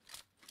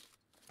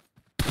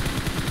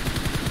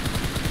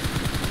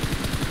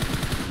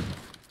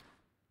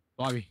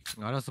သွားပြီ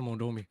ငါတော့စမုံ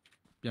တုံးပြီ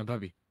ပြန်ဖတ်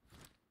ပြီ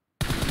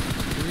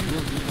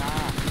ဒီမှာ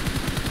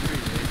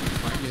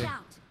Watch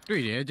out!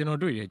 တွေ့တယ်ကျွန်တော်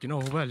တွေ့တယ်ကျွန်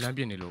တော်ဟိုဘက်လမ်း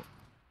ပြစ်နေလို့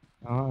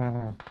အော်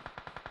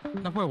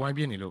နှစ်ဖွဲ့ဝိုင်း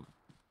ပြစ်နေလို့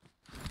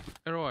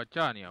အဲ့တော့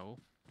ကြာနေရဘူး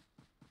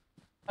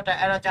ဟုတ်တယ်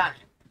အဲ့တော့ကြာနေ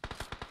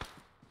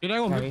ဒီတို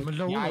င်းကမ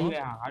လုံး ညာ ဘူး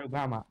ကြီး နော် ပဲဟာငါတို့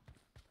ဘာမှ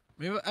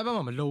မင်းအဲ့ဘက်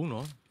မှာမလုံး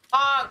နော်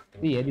အာ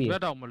သိရသိ ဘ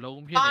က်တော့မလုံး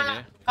ဖြစ်နေတ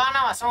ယ် ကား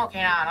နာမှာဆုံးခ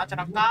င်းတာเนาะကျွန်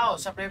တော်ကားကို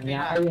spray ပေး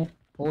ညာ တာ အဲ့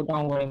ဟိုတော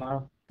င်ဝယ်မှာ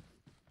တော့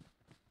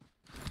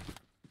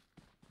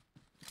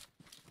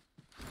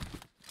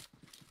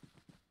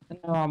ကျွ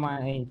န်တော်မှ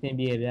အဲ့သင်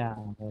ပြေဗျာ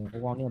ဟို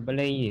ကောင်ကြီးပ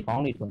လိန်ကြီးခေါ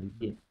င်းလေးထွက်ပြီး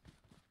ပြည့်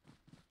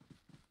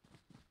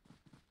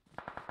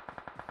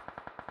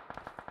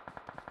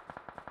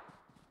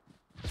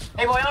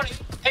အေးဘောရောက်နေ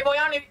အေးဘော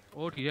ရောက်နေ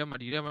ဟိုဒီထဲမှာ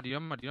ဒီကောင်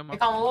ဘိုးမှာ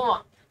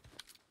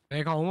ဘ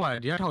ယ်ကောင်ဟိုမှာ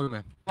ဒီကထောက်ရမ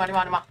ယ် ဒီ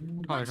မှာ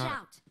ထောက်ရ Watch ထောက်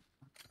out!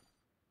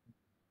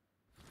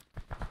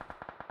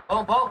 ဘုံ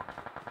ဘုံ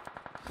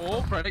ဟို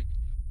credit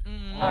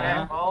ဟုတ်တယ်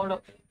ဘုံလို့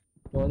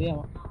တော်သေး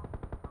မှာ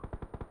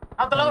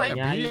နောက်တစ်လုံးအေး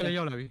ဒီလည်း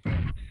ရောက်လာပြီ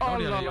အော်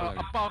လာ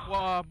အပါ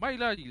ကွာမိုက်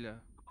လာကြီးလား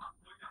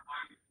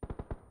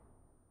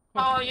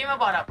ဟောရေးမ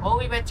ပါတာဘုံ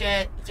ကြီးပဲ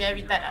ကျဲ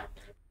ပြီးတက်တာ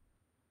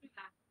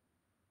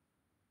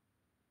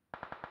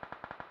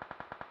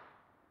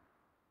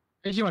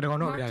အဲ့ရှိမှာတကောင်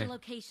တော့ပြရ Marked တယ် a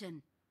location.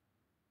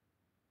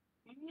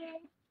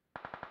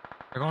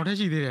 တကောင်ထက်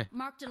ရှိသေးတယ်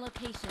Marked a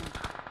location.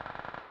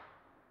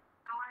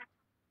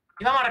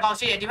 ဒီဘက်မှာတစ်ကောင်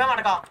ရှိတယ်ဒီဘက်မှာ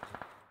တစ်ကောင်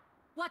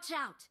Watch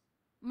out!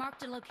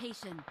 Marked a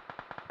location.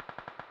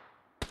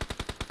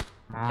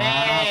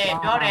 အေး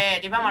ပြောတယ်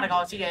ဒီဘက်မှာတစ်ကော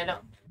င်ရှိတယ်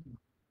လို့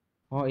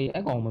ဟောအေး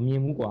အဲ့ကောင်မမြင်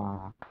ဘူးကွာ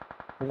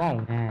ဟိုကောင်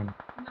နန်း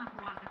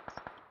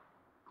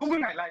ခုမ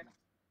နိုင်လိုက်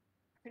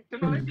ကျွန်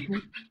တော်လည်းဒီ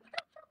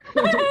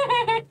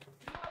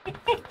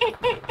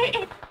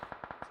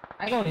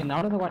အဲ့ကောင်နေနော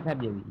က်တစ်ခါထပ်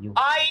ပြပြီယူ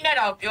အိုင်းနဲ့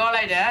တော့ပြော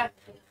လိုက်တယ်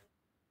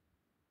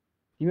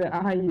ဒီဘက်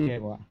အားကြီးတ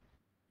ယ်ကွာ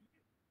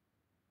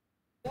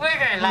ဝေး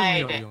ကန်လို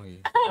က်တယ်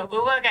ဘ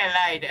ဝကန်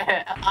လိုက်တယ်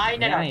အိုင်း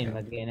နဲ့တော့ မ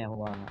ကင်းနဲ့ဟို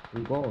က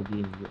ရီကောကို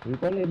ပြေးနေရီ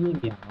ကောလည်းပြေး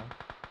ပြန်နော်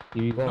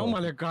ဒီရီကော နောက်မှ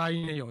လည်းကား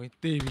ကြီးနဲ့ရော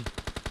တေးပြီ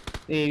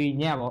တေးပြီး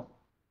ညက်ပေါ့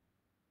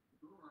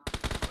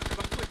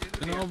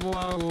ကျွန်တော်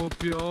ဘွားကို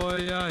ပြော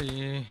ရရ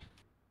င်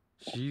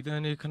ရှိတဲ့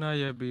နေခဏ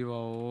ရက်ပေးပါ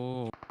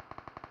ဦး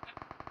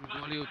ဒီ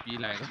လိုလေးကိုပြေး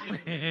လိုက်တော့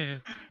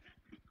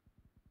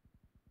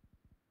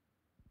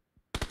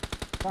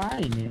ပါး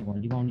နေကွာ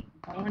ဒီကောင်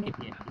အောင်းနေ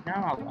ပြန်ဒီနား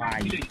မှာကွာ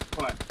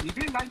ဟုတ်ဒီ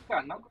နေ့လိုက်က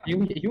နောက်က ယူ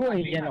အိ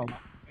မ်ပြန်တော့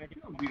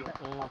ပြီးတော့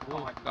ဟို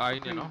ကား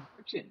ကြီးနေနော်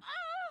ဖြစ်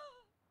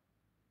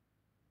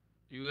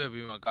ယူရ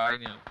ပြီးမှကား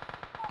ကြီးနေ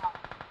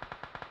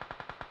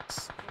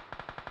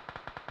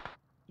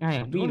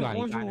အဲ့ပြီးသွား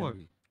ပြီ ကျ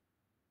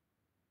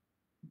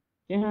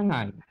ကျန်း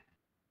နိုင်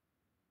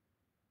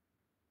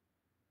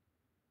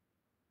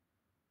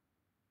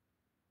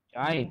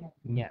ကျိုင်း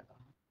ညက်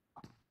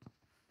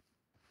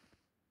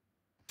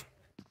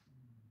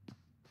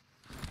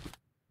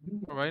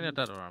ဘိုင်းနဲ့တ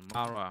က်တော့မာ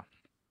တော့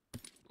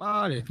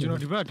မားတယ်ကျွန်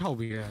တော်ဒီဘက်ထောက်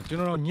ပေးတယ်ကျွန်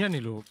တော်တော့ညက်နေ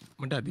လို့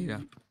မတက်သေးတာ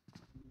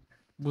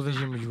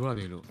position မယူရ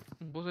သေးလို့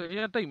ဘိုးစရ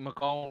တိတ်မ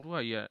ကောင်းသူက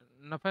ရ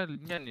နှစ်ဖက်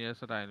ညက်နေတဲ့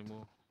စတိုင်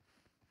မျိုး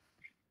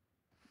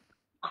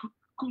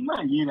ခုမှ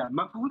ရေးတာမ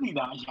ပူးနေ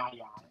တာအရာ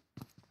ရာ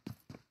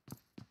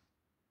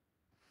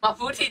မ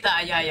ဖူးထီတာ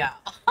အရာရာ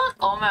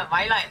ကောမန့်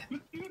မိုင်းလိုက်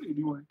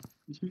ဒီဝိုင်း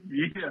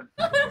ရေးတာ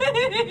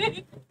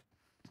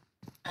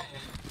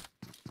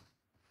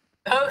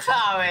ဒုက္ခ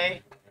ပဲ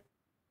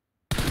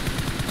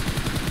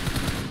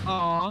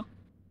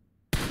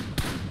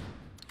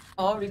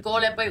အော်ရီကော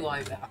လည်းပိတ်သွား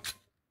ပြီဗျာ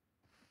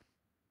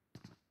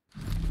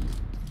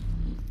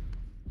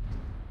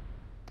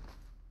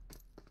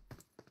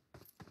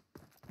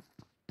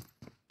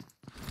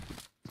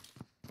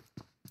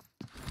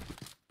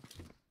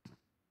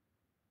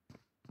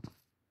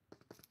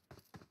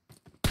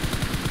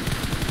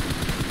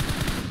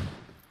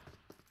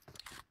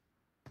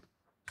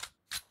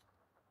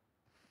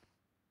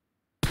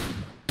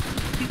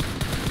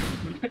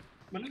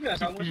မနေ့က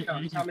ဆောင်းမရှိအော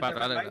င်ဆောင်းမချ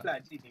လိုက်လာ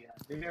ကြည့်နေတာ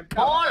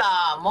မော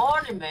လားမော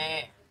နေမယ်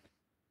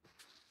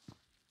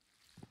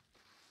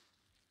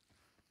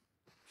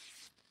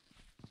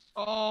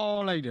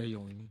အော်လိုက်တယ်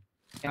ယုံကြီး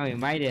ကျောင်းရင်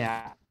မိုက်တယ်ဟာ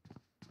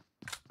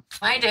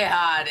မိုက်တယ်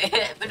ဟာတဲ့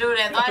ဘယ်လို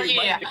လဲသွားကြည့်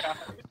ရ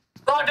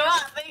我都話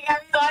你咁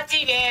多知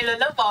嘅，你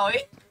都冇。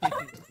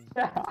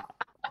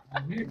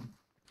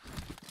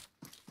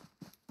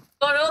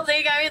我都知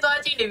咁多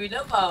知你都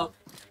冇。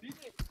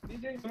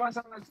DJ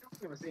masalah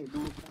siapa masih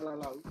dulu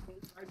kalau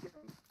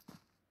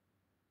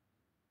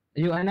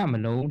Ayo anh nào mà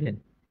lâu thì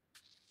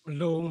မ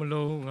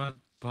လုံးငါ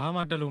ဘာမှ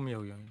တက်လို့မရ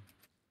ဘူးရော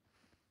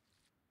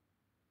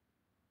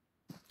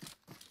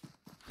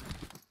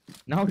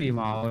nó thì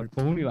mà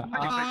bốn đi bạn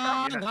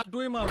ငါ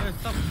တွေးမှာပဲ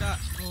စပ်တာ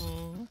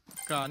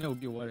ကာနဲ့ကို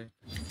ပြောရတယ်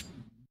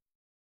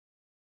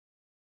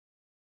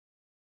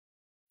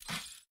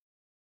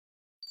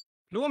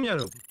လုံးဝမရ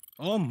တော့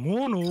အော်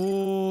မိုးနို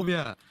ဗျ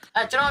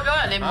ကျွန်တော်ပြော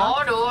တယ်လေမော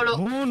တို့လို့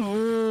မိုးနို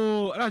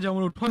အဲ့ဒါကြောင့်မ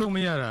လို့ထွက်လို့မ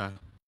ရတာ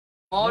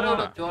မောတို့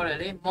လို့ပြောတယ်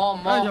လေမော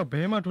အဲ့ဒါကြောင့်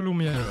ဘဲမှထွက်လို့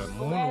မရတော့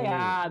မိုးနို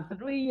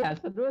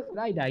stress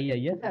lại đây à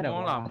yes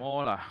မောလားမော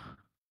လား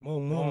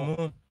မိုး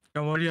က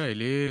မ္ဘောဒီးယား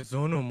လေဇွ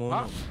န်းနိုမိုး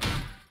နို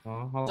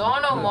ဇော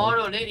တို့မော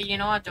တို့လေအရင်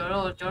တော့ကျွန်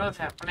တော်ဆ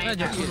က် play အဲ့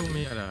ဒါကြောင့်ထွက်လို့မ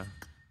ရတာ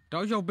တော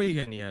က်လျှောက်ပိတ်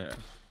ခံနေရတာ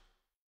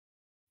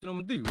ကျွန်တော်မ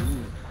သိ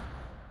ဘူး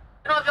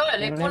ကျွန်တော်ပြောတယ်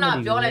လေခုန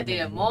ပြောလိုက်သေး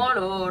တယ်မော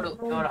လို့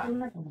ပြောတာ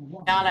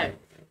ကြားလိုက်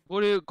ကို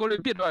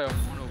လေးပြစ်တော့ရော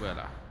မောလို့ပဲ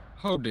လား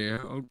ဟုတ်တယ်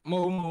မ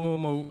ဟုတ်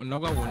နော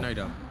က်ကဝင်လိုက်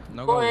တာ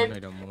နောက်ကဝင်လို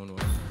က်တာမိုးနို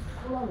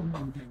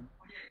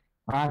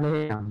ba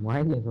lê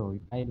ngoái về rồi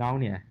hay lâu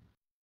nè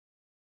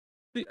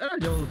ဒီအဲ့ဒါ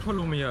ကြောင့်ထွက်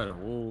လို့မရတော့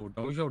ဟို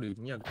တောက်လျှောက်တွေ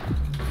ညက်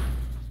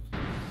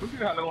不是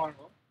他的网络，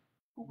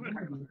不是他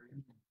的。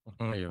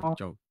 ဟုတ်ရော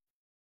ကြောက်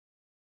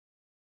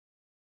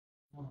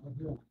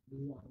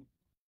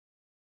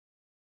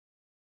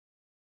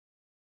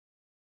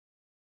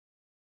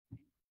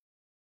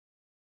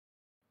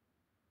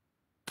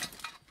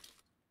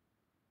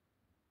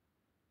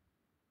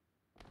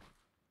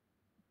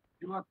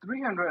You are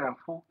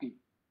 340.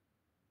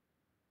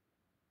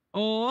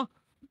 အော်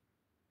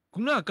ခု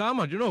နကား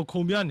မှာကျွန်တော်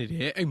ခုံပြနေတ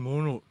ယ်အဲ့မု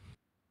န်းလို့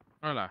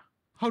ဟုတ်လား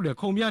ဟုတ်တယ်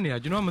ခုံပြနေတာ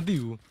ကျွန်တော်မသိ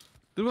ဘူး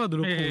သူတို့ကခုံ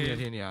နေ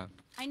တယ်နေတာ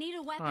I need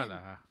a ဟုတ် weapon.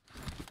 လား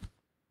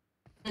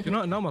ကျွန်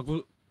တော်အနောက်မှာ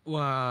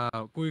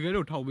ကိုရီကဲ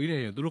တို့ထောက်ပေးနေ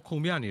တယ်သူတို့ခုံ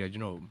ပြနေတယ်ကျွ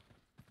န်တော် ဟုတ်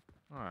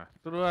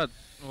သူတို့က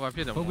ဟိုဘာဖြ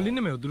စ်တယ် ပုတ်ကလေး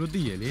နာမည်ကိုသူတို့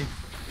သိရလေ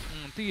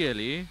သိရ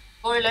လေ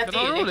ကိုယ်လည်း ကျွ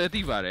န် တည် တော် လေ တို့လည်း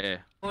သိပါတယ်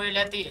ကိုယ်လ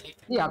ည်းတည်လေ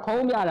ဒီက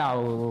ခုံးပြတာ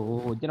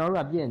ဟိုကျွန်တော်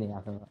တို့ကပြည့်နေတာ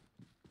ဆိုတော့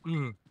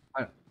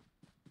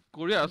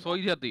ကိုရီးယားအစိုး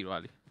ရတက်တည်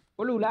သွားလေ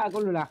ကိုလူလား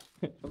ထိုးလိုက်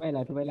မမ်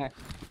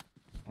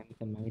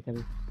မီ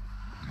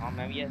အော်မ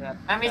မ်မီရစား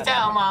မမီကြော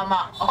က်အမ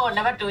အော်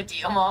နံပါတ်2ကြ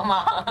ည့်အမ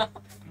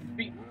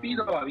ပြီး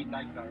တော့ပါပြီ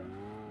လိုက်တာ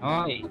ဟော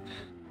အေး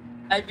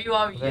အဲ့ပြီး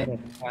သွားပြီ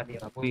ဟာဒီ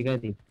ပါကိုကြီးက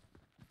တည်း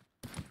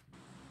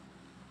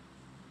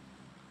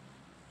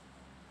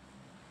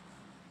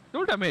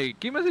တို့တမေ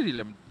ကိမစစ်တွေ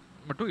လည်း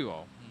မတွေ့ပါ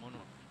ဘူးမော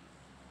နော်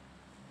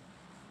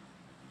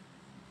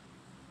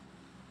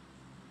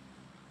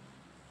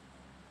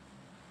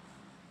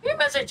ဒီ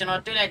message ကျွန်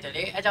တော်တွေ့လိုက်တယ်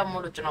လေအဲ့ကြောင့်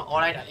မို့လို့ကျွန်တော်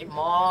អော်လိုက်တာလေ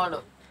မော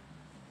လို့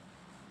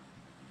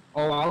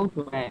အော်အောင်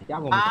ဆိုရဲကြော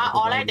က်ကုန်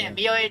អော်လိုက်တယ်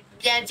ပြီးတော့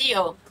ပြန်ကြည့်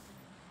ဟုတ်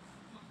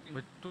မ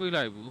တွေ့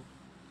လိုက်ဘူး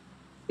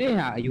တင်း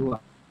ဟာအယူอ่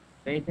ะ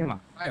တဲတင်းမှာ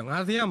အဲ့ငါ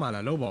သိရမှာ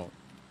လားလို့ပေါ့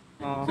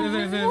အော် စေ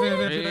အဲ့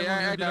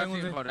ဒါစ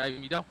င်ခေါ်တယ်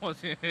မိတော့ဟော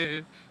စင်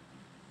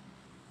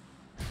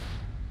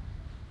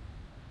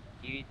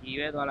ဒီ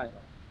ပဲသွားလိုက်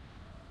တော့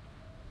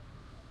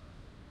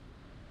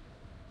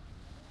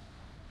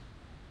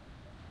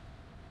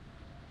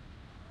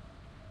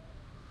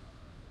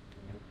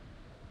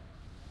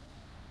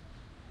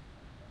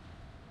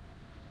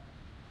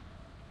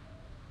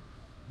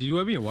ဒီ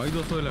ဝဲပြီးဝိုင်း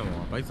တော့ဆွဲလိုက်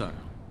မှာဗိုက်စား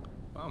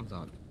ဘာမှမ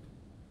စားဘူး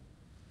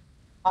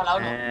ဟောလောက်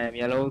လို့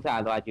မျက်လုံးစာ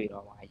သွားကြွေ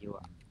တော့မှာအယူ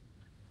อ่ะ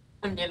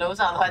ညလုံး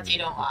စားသွားကြည့်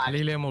တော့မှာ ခ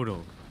လေးလဲမဟုတ်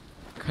တော့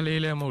ခ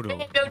လေးလဲမဟုတ်တော့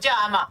ပြုတ်ကြ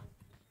အမ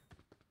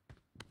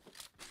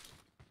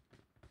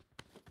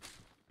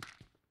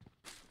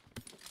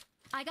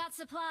I got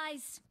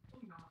supplies.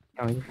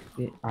 ကြောက်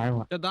ဒီအား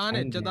တော့ တက်သား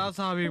နဲ့တက်သား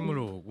စားပြီးမ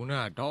လို့ခုန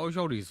ကတောက်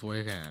လျှောက်တွေဆွဲ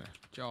ခံရတာ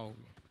ကြောက်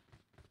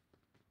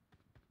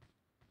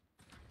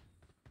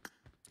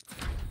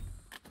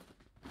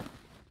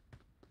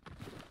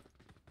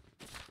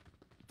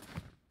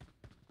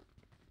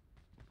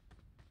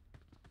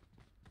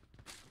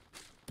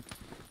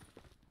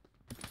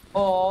โ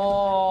อ้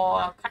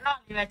ခဏ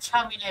လေးပဲချ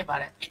မိလိုက်ပါ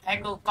တယ်အဲ့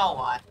ကိုကောက်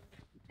သွား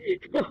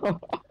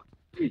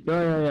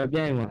ရ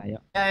ပြိုင်မှာရ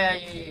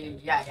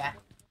ရ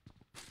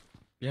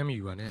ပြန်မိ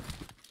ယူပါနဲ့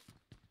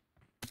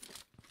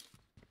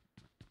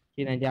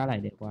ခြေတန်းကြားလို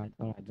က်တယ်ကွာ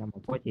ဆောင်းလိုက်တော့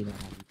ပေါ့ခြေတန်း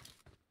လာပြီ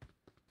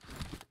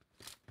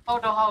ဟု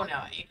တ်တော့ဟုတ်နေ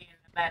ပါအေးကင်း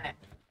လက်နဲ့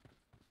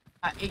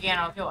အေးကင်း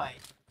တော့ပြောရည်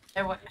ဆဲ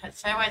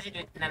ဝဲစီ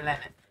တွေနဲ့လက်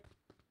နဲ့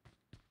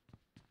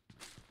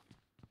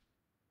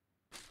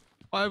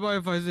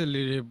 555စစ်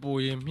လေးတွေပို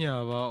ရင်မျှ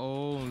ပါအော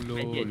င်လို့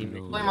ကို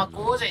ယ်မှာ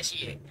90ရှိ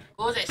တယ်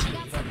90ရှိတ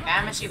ယ်က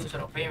မ်းမရှိဘူးဆို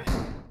တော့ပေးမယ်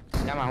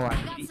ညမှာဟို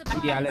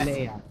ဒီအားလဲ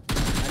ရ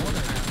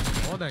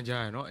ဟောတန်ကြ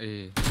ရနော်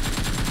အေး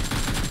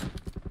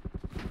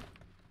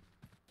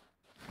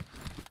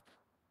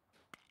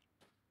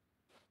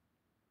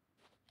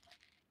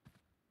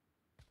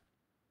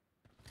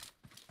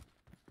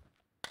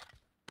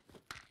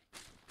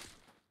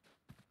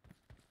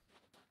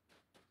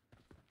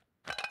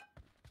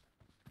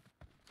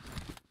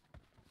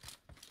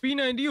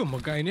P90 ကိုမ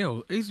ကင်နဲ့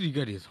ဟို HD က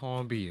တ်တွေဆော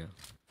င်းပေးရ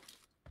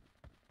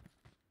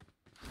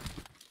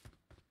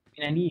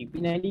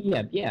P90 က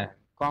ပြက်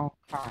ကောင်း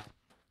ခါ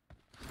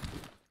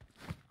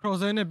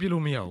cross နဲ့ပြစ်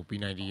လို့မရဘူး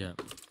P90 က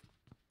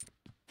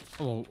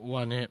ဟို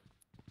ဟာနဲ့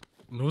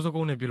နိုးစကု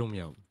န်းနဲ့ပြစ်လို့မ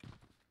ရဘူး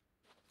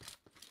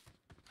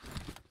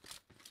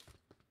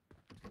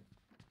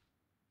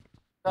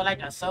ပြောလိုက်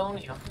တာဆုံး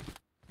နေရော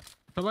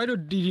တပိုက်တို့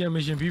TDM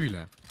mission ပြီးပြီ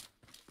လား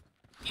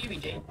ပြီးပြီ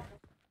လေ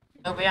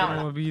တော့ပြရမ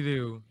လား မပြီး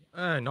သေးဘူး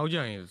နောက်ကြ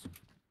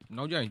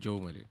ရင်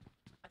ကျုံးမယ်လေ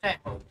အထက်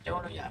ဟိုကျော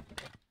င်းလို့ရ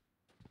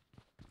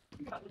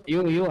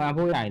ရိုးအ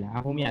ဖိုးရိုင်လား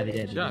အဖိုးမရသေး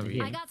တဲ့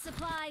I got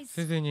supplies. စ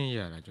င်းစင်းချင်းရ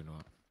တာကျွန်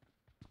တော်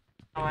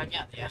ဟောမြ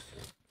တ်တရား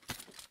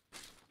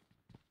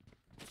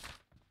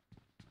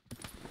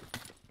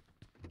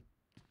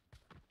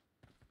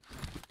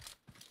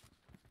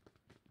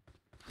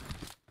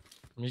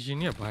mission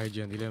ကဘာ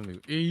ကြံသေးလဲမသိ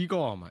ဘူး AE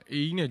ကောက်အောင်ပါ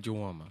AE နဲ့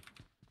ကျုံးအောင်ပါ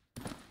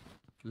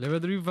level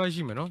 3 5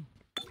ရှိမယ်နော်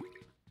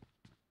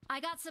I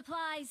got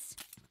supplies.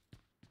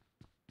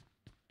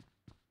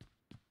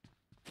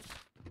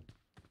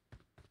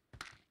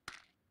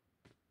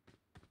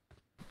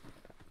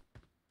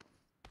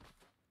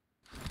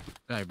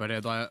 အဲ့ဗ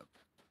တဲ့တော့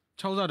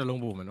6စားတစ်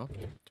လုံးပို့မယ်နော်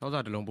6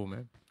စားတစ်လုံးပို့မ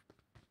ယ်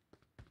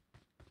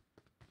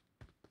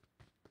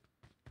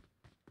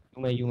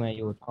ယူမယ်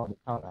ထောက်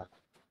တာ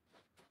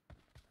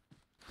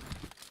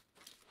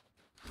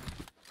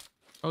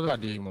 6စား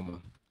ဒီမမ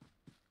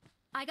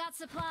I got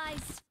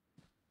supplies.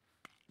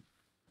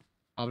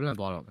 အဘလန်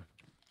သွားတော့မယ်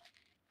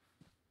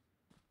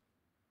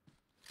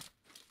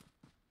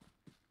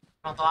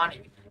တော့သွားနေ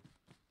ပြီ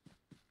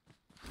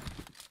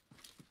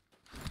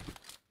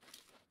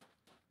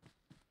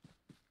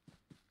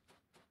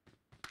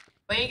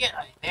ပေးခဲ့တ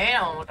ယ်နဲ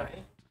တော့မတော်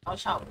ဘူးတော့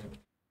ရှောက်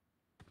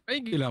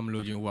အဲ့ကလာမ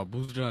လို့ချင်းဟိုက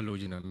booster လို့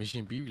ချင်းတာ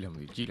mission ပြီးပြီလားမ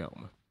သိကြည့်လိုက်အော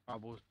င်မ အ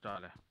ဘိုးစတာ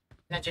လဲ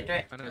လက်ချစ်တွေ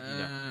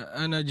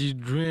energy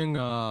drink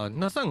က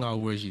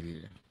25ဝယ်ရှိသေး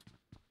တယ်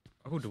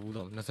အခုတဘူး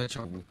တော့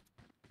26ဘူး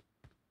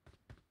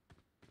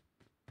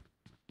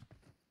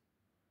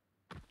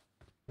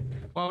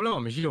ဘာလို့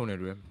မရှိတော့နေ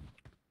တွေ့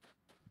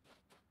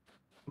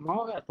မော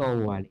က်ကတော့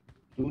ဟွာလေ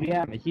လူတွေက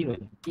မရှိလို့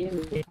ပြင်း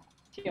နေ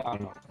ချစ်အောင်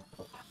လို့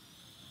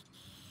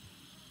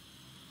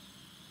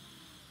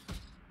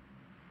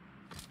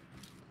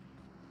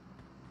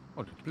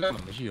ဟုတ်တယ် plan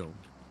မရှိတော့ဘူး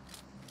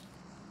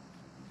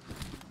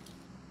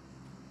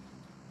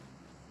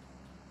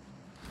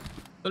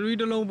3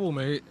တလုံးပို့မ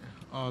ယ်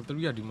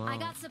3ကဒီမှာ I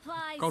got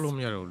supplies. ကောက်လို့မ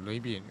ရတော့လိ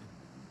မ့်ပြင်းနေ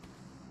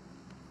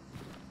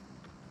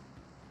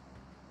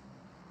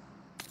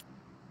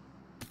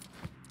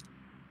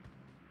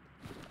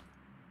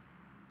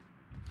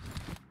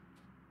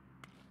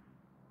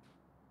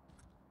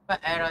ပဲ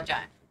အဲ့တော့ကြာ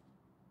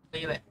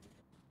ပေးပဲ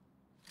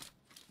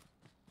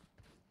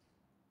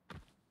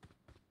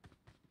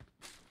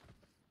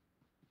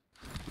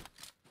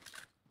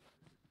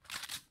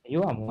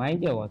ရိုးကမိုင်း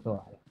ကြော်ဆော့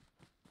ရတယ်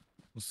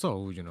မစော့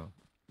ဘူးကျွန်တော်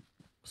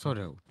စော့တ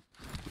ယ်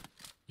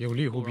ရုပ်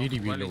လေးဟိုပြေးဒီ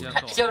ပြေးလို့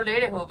ကျုပ်လေး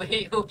တွေဟို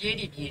ပေးဟိုပြေး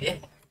ဒီပြေးတယ်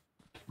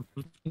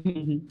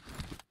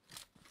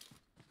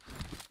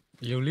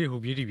ရုပ်လေးဟို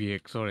ပြေးဒီပြေး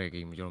စော့တဲ့ကိ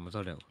န်းကျွန်တော်မ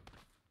စော့တယ်ဘူး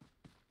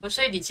ဟို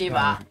စိတ်ဒီချေး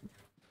ပါ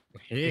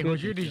ဟေးဟို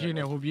ရှိဒီရှိ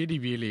နေဟိုပြေးဒီ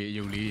ပြေးလေး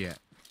ရုပ်လေးရဲ့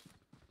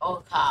ဟု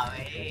တ်ခါ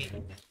ပဲ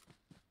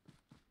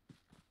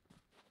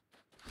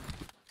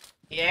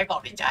ရဲကော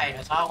က်နေကြရတ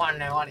ယ်ဆောင်းခွန်း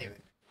နေဟောနေပြီ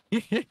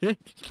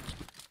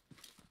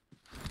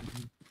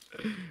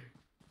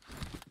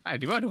အဲ့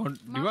ဒီဘာတော့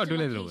တွေ့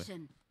လိုက်လို့ပဲ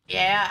Location.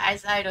 ရဲအိုက်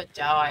ဆိုင်တော့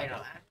ကြောက်ရ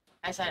တော့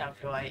အိုက်ဆိုင်တော့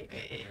ပြောရ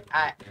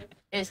အဲ့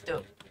is to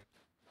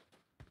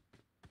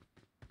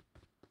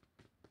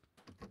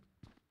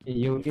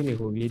ရိုးလေးတွေ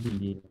ကိုပြေးတည်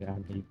နေတာ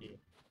ဒီပြေး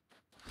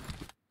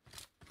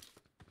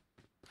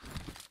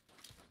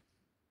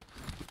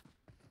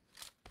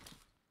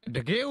တ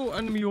ကယ်ဟို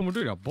enemy ကိုမ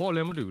တွေ့တာဘောလ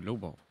ည်းမတွေ့ဘူးလုံး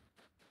ပေါ့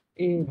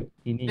အေး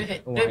ဒီနေ့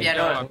တွေ့ပြန်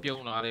တော့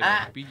ပြုံးလာတယ်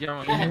ပြီးကြ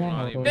မှာပြုံး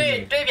လာတယ်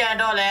တွေ့ပြန်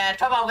တော့လဲ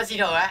ထွက်ပေါက်မရှိ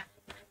တော့ပဲ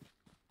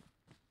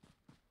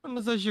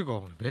 28ကော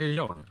င်ဘယ်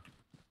ရောက်လဲ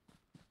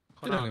ခ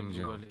ဏလေးမကြ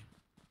ည့်လေ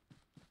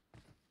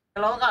က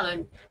လောကလည်း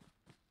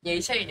ငြိ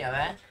မ့်ချိတ်နေ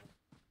ပဲ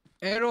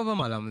အဲရောဘယ်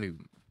မှာလာမသိ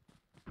ဘူး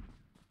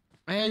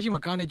အဲရှိမ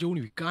ကားနဲ့ကျုံး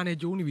နေပြီကားနဲ့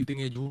ကျုံးနေပြီတင်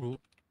ငယ်ကျိုးတို့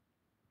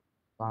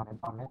ပါ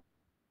မယ်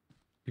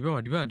ဒီဘက်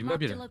မှာဒီဘက် Marked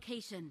ပြည့်တ a ယ်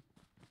location.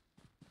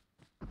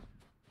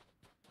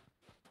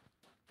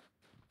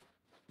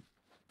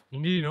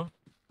 နီးနော်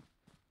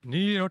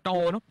တော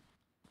င်းနော်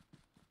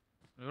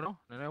နော်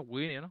နည်းနည်း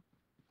ဝေးနေနော်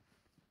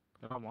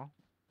တော့မ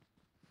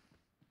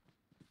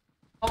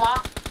ဟောမ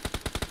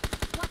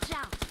Watch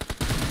out.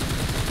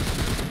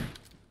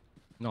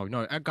 နော်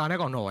အဲကားနဲ့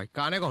ကောင်တော့ဝိုင်း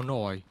ကားနဲ့ကောင်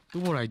တော့ဝိုင်း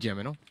သူ့မို့လိုက်ကြံမ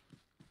ယ်နော်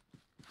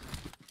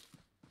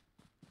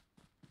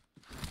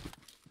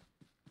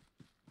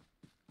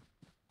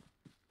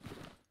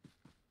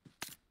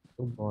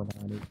သူ့ဘော်ဒါ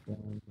လေးပြန်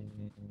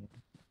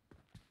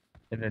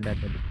တယ်တက်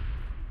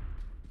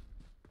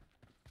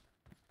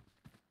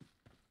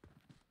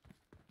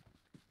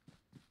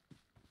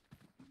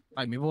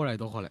အဲ့မေဘောလိုက်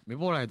တော့ခေါ်လိုက်မေ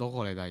ဘောလိုက်တော့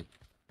ခေါ်လိုက်တိုင်း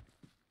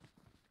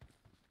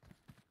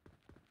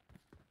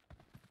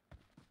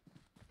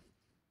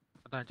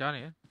အတန်ကြား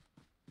နေ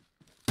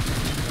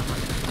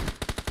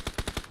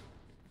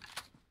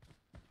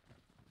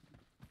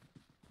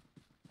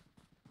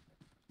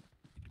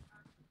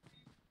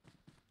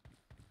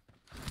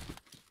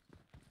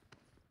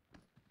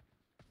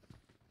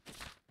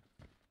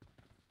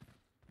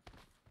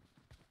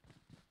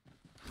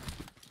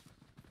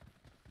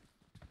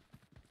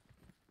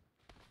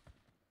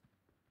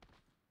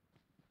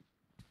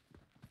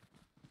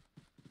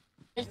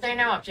Stay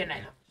now up here.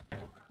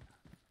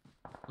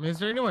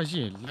 Mystery နဲ့မှရှိ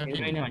ရင်လက် ဒီ ဖြ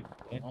စ် လို နေ နေမှာ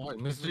အော်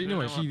mystery နဲ့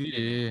မှရှိသေးတ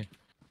ယ်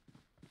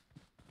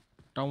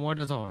တောင်ဝတ်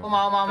တစ်စောင်း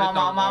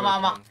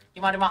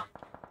Ma. Di ma.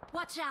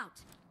 Watch out.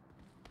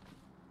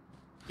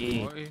 ဒီ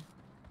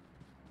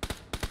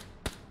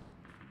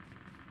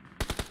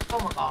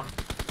Không mà còn.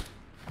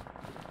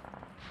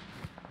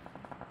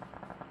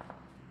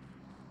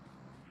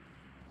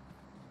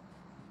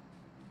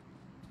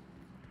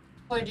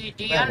 Thôi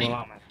đi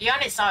ăn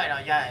đi sai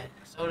rồi, dạ,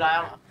 số lại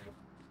không?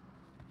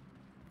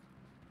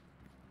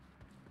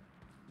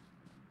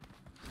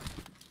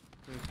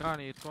 ဒီက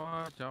နေ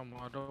သွားကြ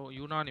မှာတော့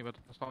ယူနာနေပဲ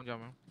စောင်းကြ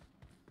မယ်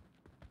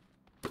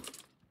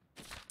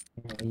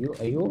အ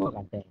ယိုးက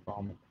တဲ့ကော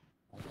င်းမယ်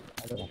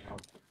အဲ့လိုကော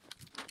င်း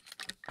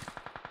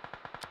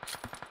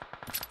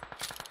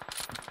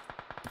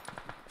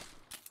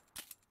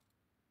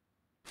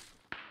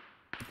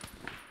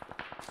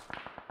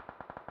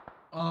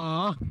အာ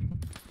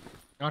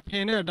ငါထ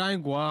င်တဲ့အတိုင်း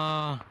ကွာ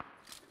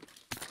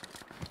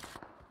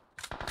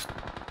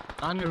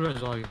အားနေရ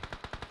ဇော်ယူ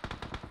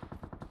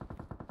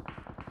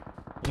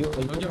တော့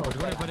ကျွန်တော်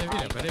တို့လည်း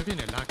ဗဒယ်ဖြစ်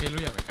နေလာကဲ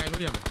လို့ရမယ်ကဲ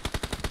လို့ရမယ်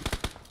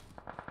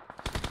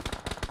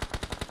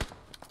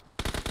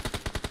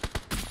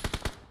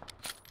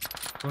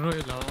ဘလို့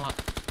လာတော့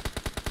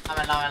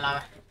Làm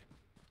mày.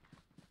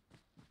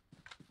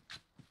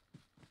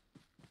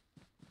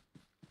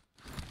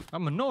 အ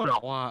မနို့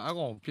တော့ကွာအ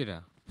ကောင်ဖြစ်တာ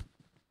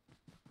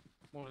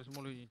စ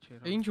မိုးလေးချေ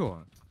အင်းချော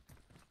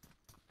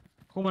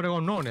ခုမ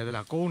တော့နို့နေသ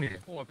လားကုန်းနေတ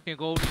ယ် ဟိုဖင်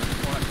ကုန်း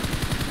ဟို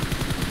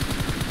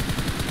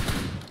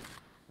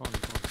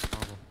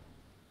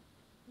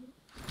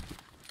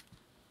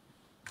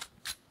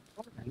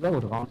လော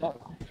က်တော့ကောင်းတော့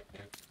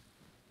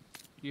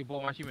ဒီ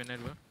ပေါ်မှာရှိမယ်နဲ့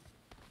တူ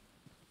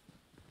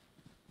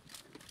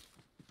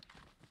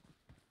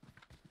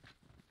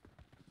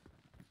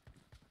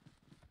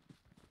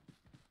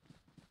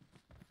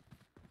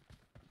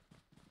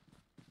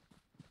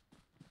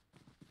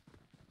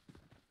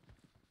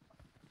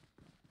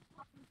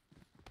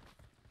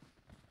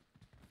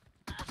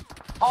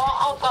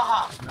Ô cơ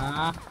hả?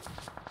 နာ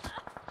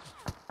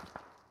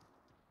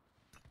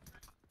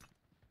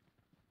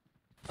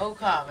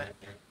Ok vậy.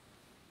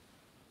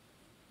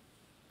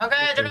 Ok,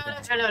 chúng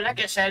ta sẽ lấy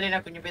cái xe lên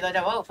là cũng như bây giờ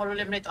cháu follow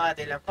lên này tao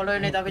thì là follow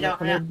lên tao bây giờ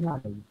nha.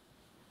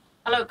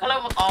 Hello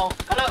mà còn,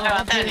 hello cái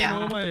bạn tên nè.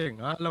 မင်း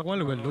ငါလောက်ကွန်း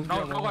လိုပဲလုံး နော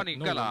က်ကနေ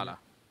ကက်လာလား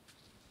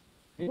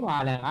ဒီမှာ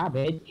လည်းငါဘ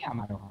ယ်ကြည့်ရ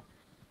မှာတော့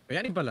ဘယ်က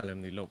နေပတ်လာလဲမ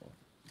သိလို့ပေါ့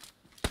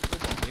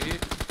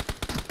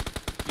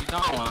ဒီ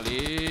နောက်ပါလေ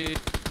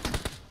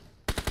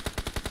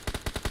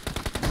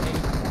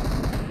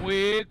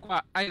ဝေးကွာ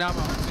အဲ့ဒါ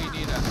မှမင်း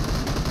နေတာ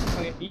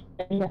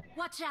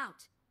Watch out.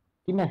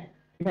 ဒီမဲ့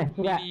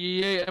ဒီက ဒီ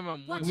ရဲ့အမ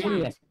မွေး မွေး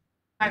ရ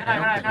Khai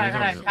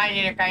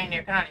này, cái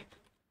này.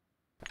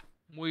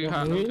 မွေးဟာ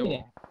လို့တော့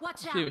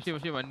Watch ရှေ့ out.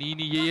 ရှေ့မှာနီ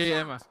ရေး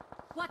ရဲ့အမ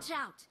Watch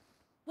out.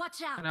 Watch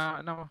ခ out. ဏ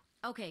နောက်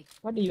Okay.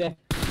 ဘာဒီပဲ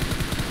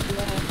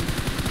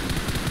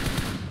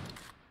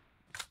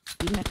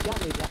ဒီမဲ့ကြောက်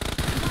နေကြ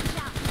Watch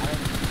out.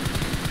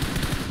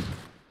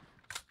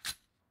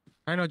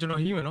 အဲ့တော့ကျွန်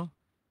တော်ဟီးမယ်နော်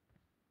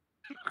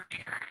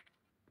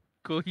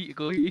ကိုဟီ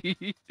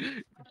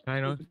အဲ့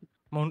တော့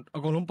မောင်အ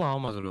ကုန်လုံးပါအော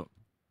င်ပါဆိုလို့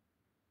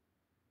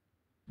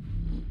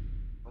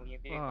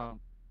အာ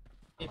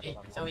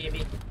Sao vậy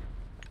bi?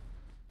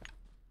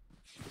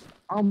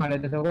 အောက်မှာလ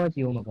ည်းတော်တော်ကြ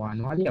ည့်အောင်ကွာ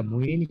နွားလေးက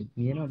မွေးနေ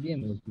မြင်တော့ပြည့်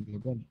မလို့ကြည့်တယ်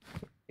ပေါ့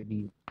ဒီ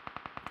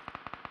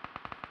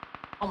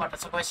Không mà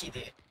sao quay xí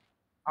thế?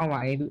 အောက်မှာ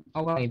အေး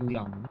အောက်ကအေးသူရ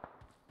အောင်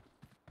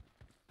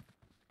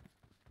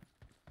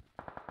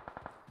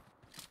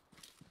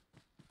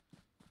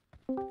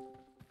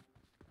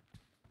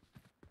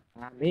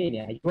မေးနေ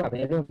အကျိုးကဘ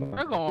ယ်လို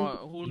အဲ့ကောင်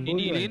ဟိုနီ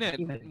လေးနဲ့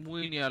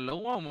မွေးနေရ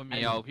လုံးဝမမြ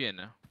င်အောင်ဖြစ်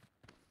နေ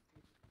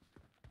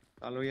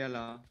တာလို့ရ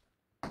လား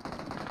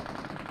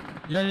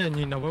ရ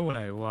ညီနောက်ဘက်ဝင်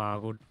လာဟိုဟာ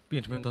ကိုပြ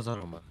င်ထမင်းသွားစား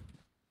တော့မှာ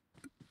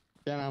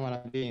ပြန်လာမှာ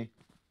လားပြီးရင်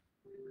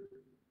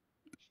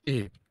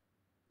အေး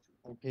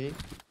โอเค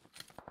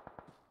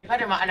Cái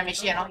này mà anh làm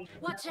gì nó?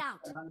 Watch out.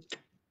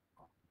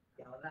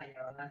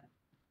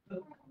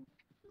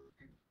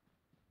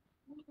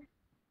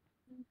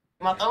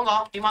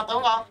 Đi mà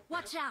tướng con.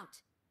 Watch out.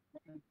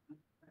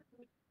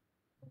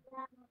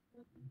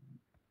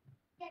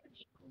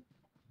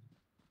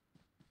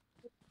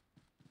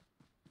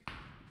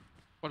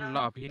 ဟို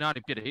လာဘီနာ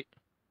နေပြစ်တယ်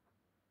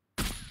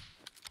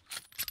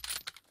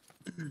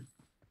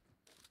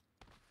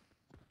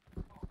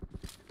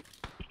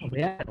ဘ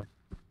ယ်ရ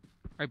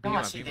အဲ့ဘီ Cái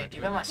မှာ mà ဘီ xí မှာ thế, đi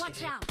bên mà xí Watch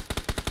thế. out.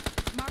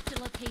 Mark the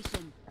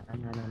location.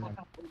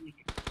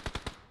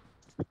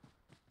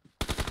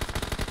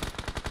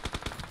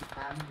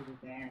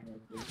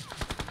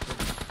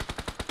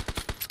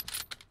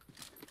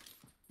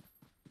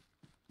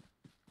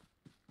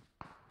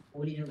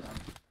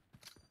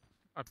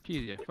 အဖြ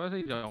စ်ရ first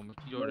aid ကြောင်မ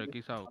ကြည့်ရတဲ့ကိ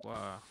စ္စကိုကွာ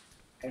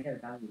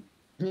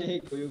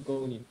ဟေးကိုယူကု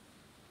န်းနေ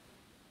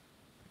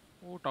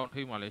ဟိုတောင်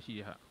ထိပ်မှာလည်းရှိ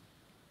ရဟာ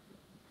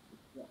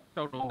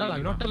တောက်တော့ တက်လာ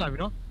ပြီနော်ကျွန်တော်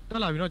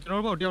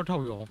တို့ဘောက်တယောက်ထော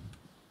က်ပြီအောင်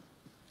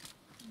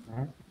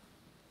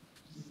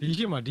ဒီ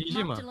ရှိမှာ Mark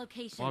the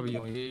ဟော location. ပြီ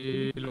ရော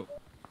လို့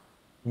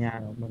ညာ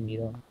တော့မမီ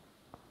တော့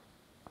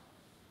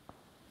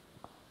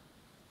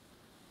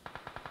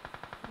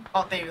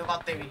ကောက်သေးပြီ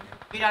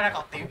ပြီးထားတဲ့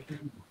ကောက်သေးပြီ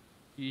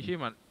ဒီရှေ့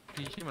မှာ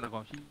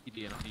တော့ရှိတ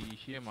ယ်နော်ဒီ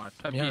ရှေ့မှာ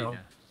ထပ်ပြေး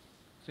နေ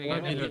စိတ်က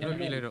ပြေးလို့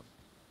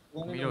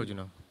မီးတော့ကျွန်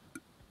တော်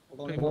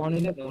ဘောနေ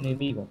နဲ့ပုံနေ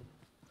ပြီပေါ့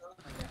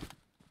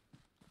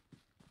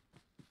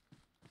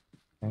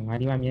ငါ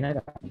ဒီမှာမြင်လိုက်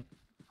တာ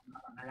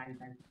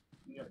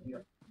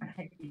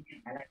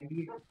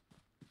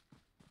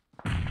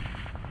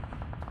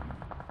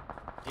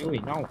ဒီ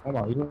ဝေးနောက်ဟော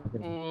ပါဘူး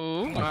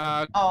ငါ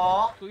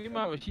အော် သူမှ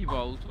မရှိပါ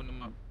ဘူးဆိုနေ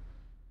မှာ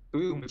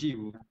သူ့ကိုမကြည့်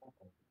ဘူး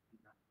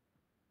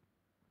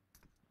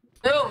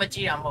သူ့မကြ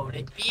ည့်တာမဟုတ်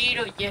လေပြီး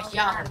တော့ရရ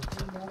ဟာ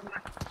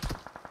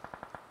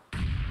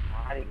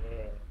ဒီ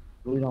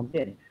လူတော်ပြ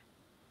ည့်တယ်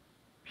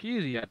ဖြည့်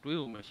စီကတွေး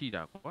ဖို့မရှိ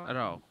တာကွာအဲ့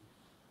ဒါ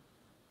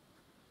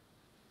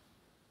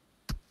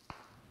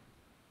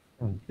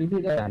သူပြ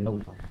ည့်တဲ့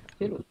လုံးတော့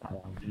ဖြစ်လို့ပါ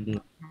အောင်ဒီလေး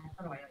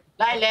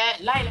လိုက်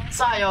လဲ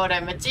စရောတ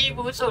ယ်မကြည့်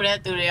ဘူးဆိုတဲ့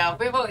သူတွေက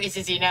Facebook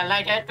ACC နဲ့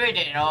like ထဲတွေ့တ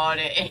ယ်တော့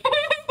တဲ့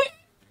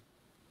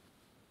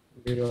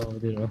ဒီတော့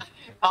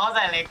ကောင်း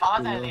စံလေ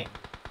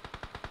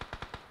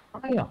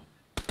အဲ့ရ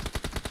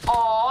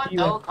အော်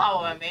တော့ကောင်း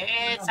ပါမယ်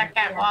စက္က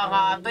န့်ကွာ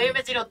ငါသွေးမ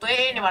ကြည့်လို့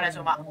သွေးနေပါတယ်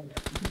ဆိုမှ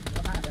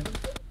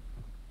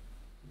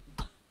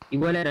ဒီ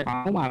ဘက်လည်းကော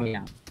င်းပါမရ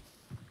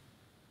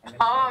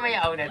အော်မရ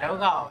ဘူးတဲ့ဒုက္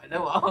ခပဲ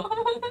လို့ပါ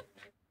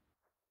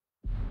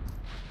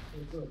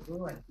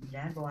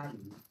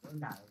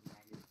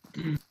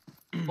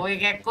ကို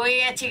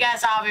ကြီးချိက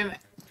စားပေးမ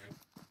ယ်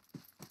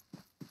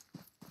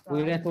ကို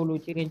ယ်လည်းဆိုလို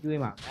ချင်း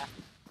ကျွေးမှာ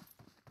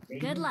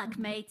Good luck,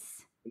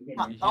 mates.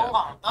 သုံး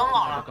ကော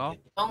င်လား ကောင်း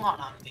သုံးကောင်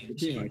လား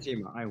ကြည့်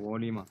မှာအဲ့ဝေါ်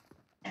လေးမှာ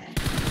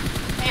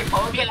အေး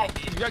ပုံပြလိုက်တ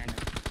ယ်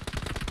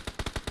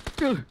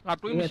ငါ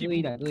တွေးမရှိ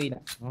ဘူး တွေးတာ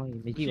ဟော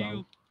မရှိပါ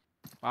ဘူး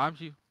ဘာမ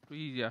ရှိ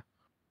တွေးကြ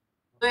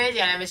သွေးကြ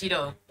လည်းမရှိ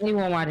တော့ အိမ်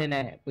ပေါ်မှာထင်တ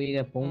ယ်ကိုယ်က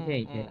ဖုန်းထ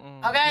ည့်ထည့်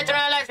โอเคကျွန်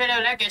တော် live ဖြစ်တယ်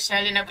လည်း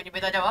share လေးနဲ့ပြ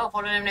ပေးတော့ကြပါဦး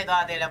follow လေးနဲ့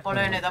သွားတယ်လေ follow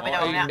လေးနဲ့သွားပြကြ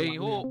ပါဦးဗျာ အေး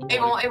ဟို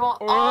အေးပုံ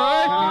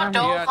အော်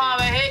ဒုက္ခ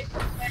ပဲ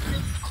ဟဲ့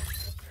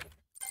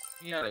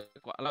นี่อะไร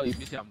กว่าเราอีกไ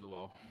ม่ใช่ม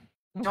လို့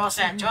ကျော်ဆ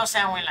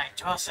န်ဝင်လိုက်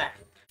ကျော်ဆန်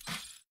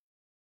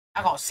အ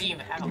ကောင်စီးမ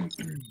ယ်အကောင်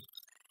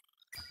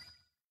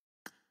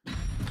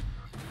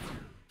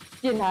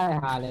ပြစ်ထားတဲ့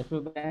ဟာလဲ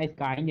super ice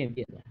ကိုင်းနေပြ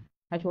စ်တယ်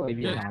ထချော်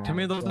ပြစ်ထားတာ ထမ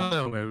င်းတော့ထားရ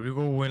အောင်ပဲရီ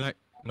ကိုဝင်လိုက်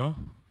နော်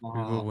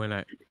ရီကိုဝင်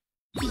လိုက်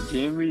ကျ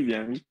င်းပြီးပြ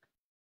န်ပြီ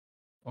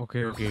โอเค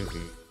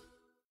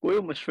ကို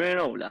ယ်မဆွဲ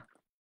တော့ဘူးလား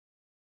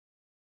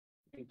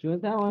ကျွန်း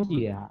စားဝန်းရှိ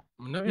ရဟာ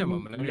မနှက်ပြမှာ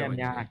မနှက်ပြမှာ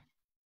များ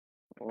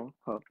ဟော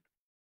ဟုတ်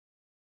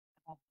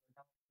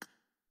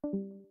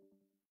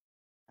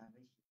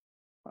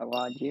အ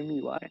ကွာကျင်း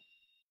ပြီးပါတယ်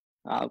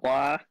အကွာ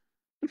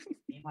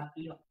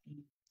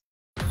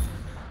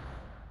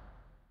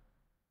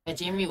အ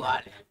ချင်းမိသွား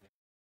တယ်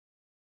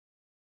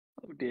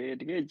ဟုတ်တယ်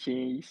တကယ်ချ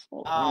င်း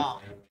ဆော အော်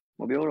မ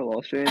ပြောတော့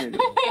ဘူးဆွဲနေတ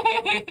ယ်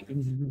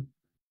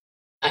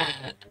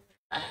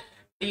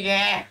ဒီတ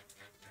ယ်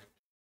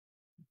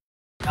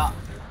တော့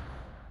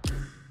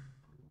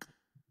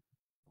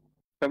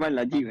ဘယ်မှာ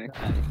လာကြည့်မယ်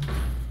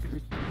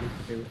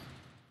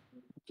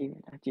ကြည့်မ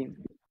ယ်ကြည့်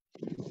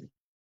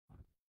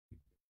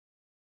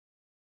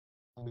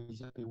ဒီ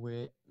စားပေးဝဲ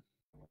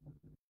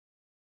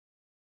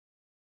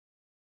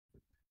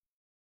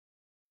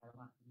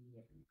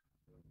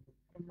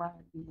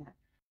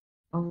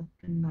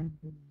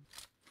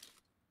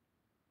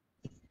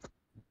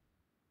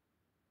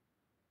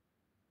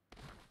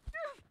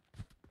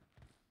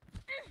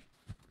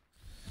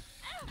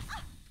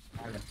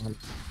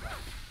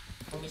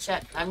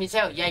အမီဆ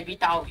က်ကိုရိုက်ပြီး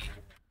တောင်း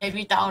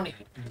နေ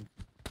ပြီ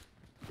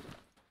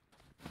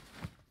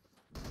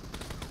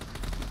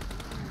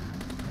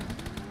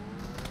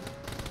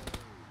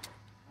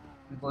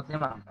ကိုစ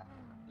င်းပါ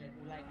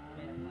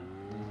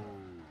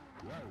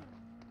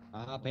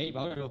ဘေး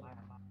ဘာလို့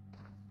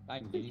တို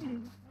င်းပြီ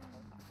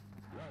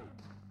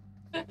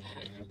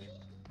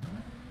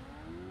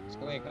စ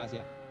ကွဲကာစီ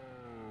ယာ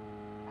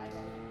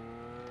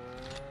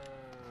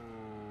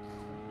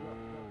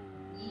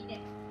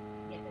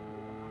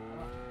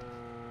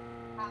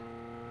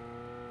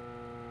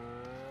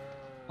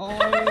Oh,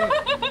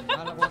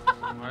 ala ko.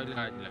 ငါ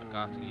လိုက်လာ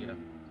ကားစီရ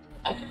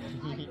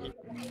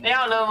နေ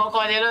အောင်လို့မ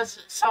ခေါ်ကြလို့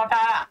ဆော်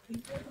ထား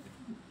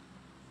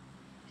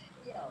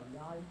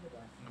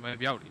နမ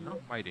ပြောက်လीနော်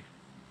မိုက်တယ်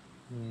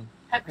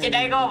ဒီ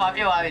တိုင်းကောမ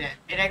ပြောပါဘူးလေ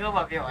ဒီတိုင်းကောမ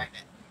ပြောပါဘူး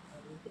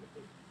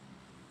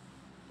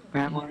ဘ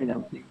ယ်မှာလဲ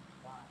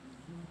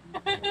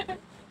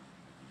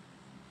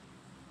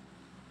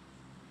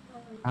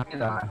အဲ့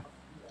ဒါ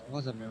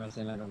What is my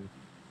sen la lo.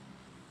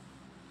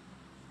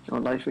 ကျွန်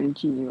တော် live stream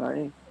ကြည့်နေပါတ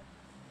ယ်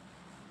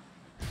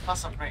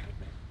What's up, right?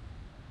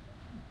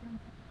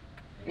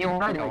 ညုံ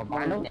လိုက်တော့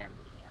ဘာလို့လဲ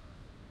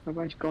ဘာ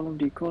ပဲကောင်းလို့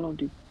ဒီကောင်းလို့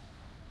ဒီ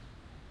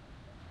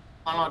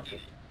How long do you?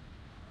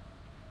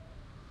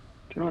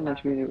 ကျွန်တော် live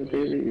stream ကို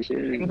တေးလေးရှ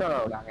င်း င်းတော့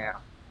လာခဲ့အော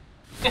င်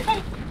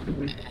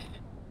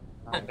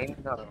ဂိ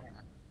မ်းတော့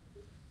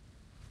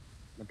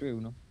မတွေ့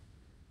ဘူးနော်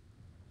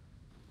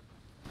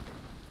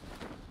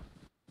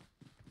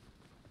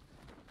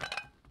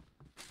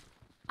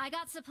I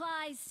got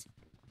supplies.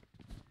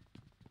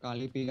 ကာ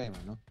လေးပေးလိုက်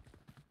မှာနော်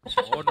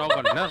ဟောတော့ကလ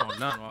န့်တော့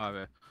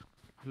ပဲ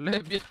လဲ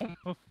ပြ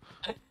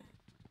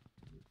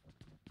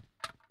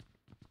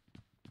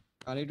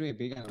ကားလေးတွေ့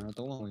ဘေးကတော့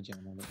3အောင်ဝင်ချင်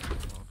တယ်လို့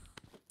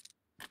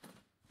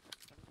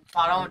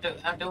ဘာတော့တူ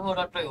ဖို့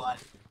တော့တွေ့သွားတ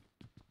ယ်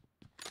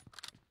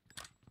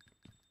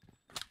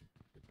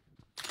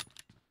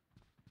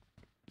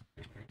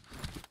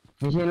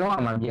မရှင်လုံးအော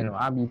င်မပြင်းလို့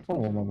အာဘီဖု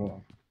န်းကိုမပေါ့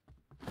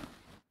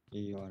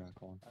အေးရောတာ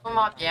ကောင်း မ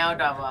ပြန်ရောက်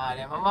တာပါတ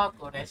ယ်မမ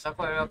ကိုလည်းစ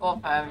ခွဲရောကော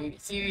ဖမ်းပြီး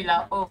စီဗီလာ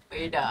ပို့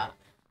ပေးတာ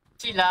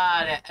ကြည်လာ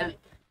တဲ့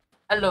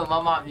အဲ့လိုမ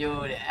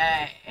မျိုးတဲ့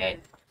အဲ့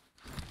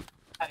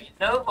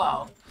တော့ပေါ့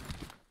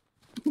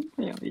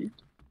ပြန်ပြီ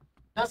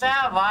တော့ဆ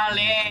ရာဘာ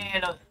လဲ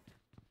လို့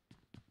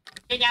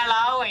ပညာလာ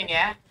ဝင်နေ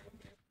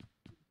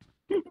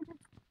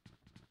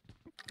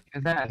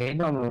အဲ့ဒါဂိမ်း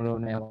တော့မ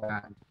လို့နဲ့ဟိုက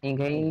အင်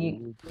ဂိမ်း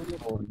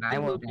ဟိုနို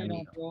င်မို့တက်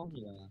ပြီး ပြော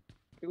နေတာ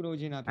ဒီလို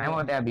ချင်းတာ နိုင်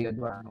မို့တက်ပြီးတော့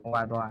သူကဟိုက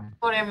တော့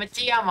ကိုယ်လည်းမကြ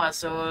ည့်ရမှာ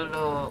ဆို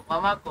လို့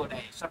မကိုလ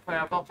ည်းစခွဲ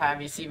ရောကောဖမ်း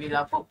ပြီးစီဗီ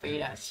လာပို့ပေး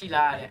တာရှိ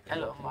လာတဲ့အဲ့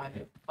လိုမ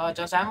မျိုးဟော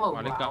ကျော်စမ်းမို့ ဘာ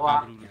ပါ လဲ ဟို ကော ကော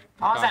င်း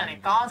င်းစံ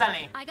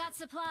လေး I got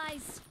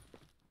supplies.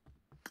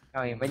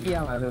 ဟိုမကြည့်ရ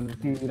မှာဆိုစီ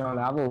ပြီးတော့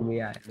လာဖို့ပေး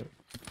ရတယ်လို့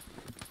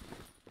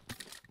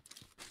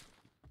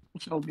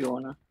ရှောက်ပြော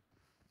နော်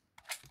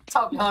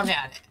ဆောက်ပြောနေရ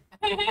တယ်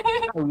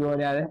ဟုတ်ပြော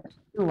ရတယ်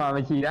သူ့မှာမ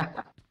ရှိတာ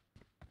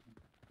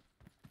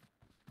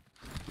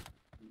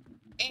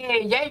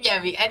အေးရိုက်ပြန်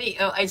ပြီအဲ့ဒီ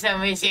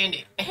examination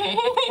တွေ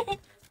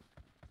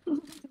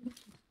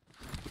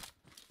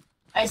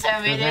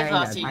examination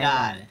ဆိုစီလာ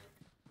တယ်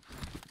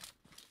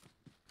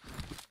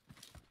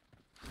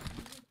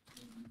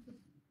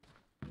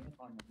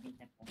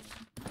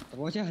သ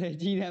ဘောကျတယ်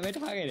ကြီးတယ်ပဲ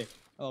ထားခဲ့တယ်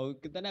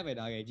ဟိုတနက်ပဲ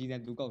ထားခဲ့ကြီးတ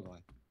ယ်သူကောက်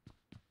သွား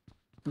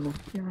လို့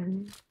ပြန်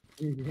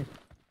ပြီ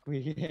ကို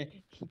ကြီး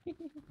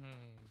อื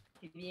ม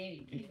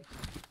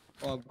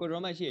ဟောကိုရော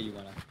မရှိရယူ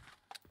ပါလား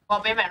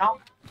ပေါ်ပေးမယ်နော်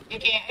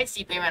KKHC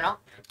ပေးမယ်နော်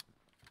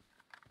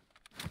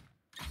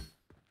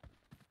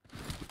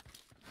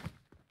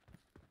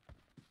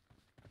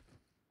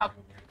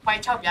ပို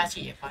င်6ပြားရှိ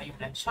ရပါယူ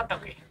လဲ short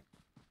တော့ကေ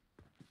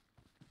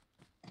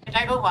ဒီ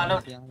တိုင်းကိုပါလို့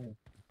ရော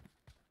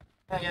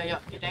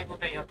ဒီတိုင်းကို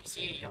တော့ရောပစ္စ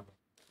ည်းရော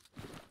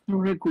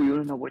တို့ရဲ့ကိုရိုး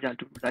တော့ဘောကြ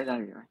တူလိုက်လာ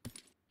ပြီ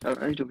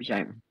အဲ့ဒီတို့ပြို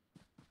င်မယ်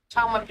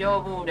ချောင်းမပြော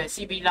ဘူးတဲ့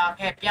CB လာ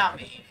ခဲ့ပြမ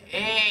ယ်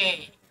အေး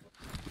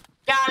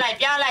ပြလို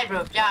က်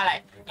bro ပြလို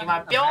က်ဒီမှာ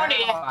ပြောနေ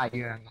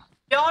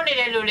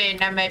တဲ့လူတွေ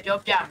နာမည်ပြော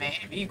ပြမယ်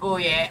ရီကို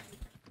ရဲ့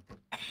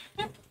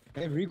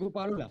ရီကို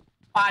ပါလို့လား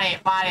ပါတယ်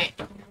ဘ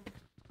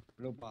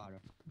လို့ပါ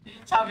တော့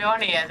ချောင်းပြော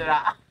နေရဆိုတာ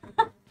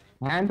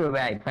ဟန်တို့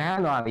ပဲဘ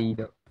န်းသွားပြီ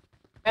တို့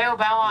ဘယ်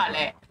ဘန်းဝါ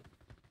လဲ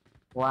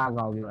ဟို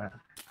ကောက်ပြောတာ ဟ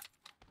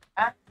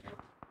မ်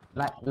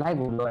လိုက်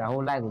ကိုပြောတာ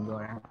ဟိုလိုက်ကိုပြော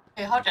တာ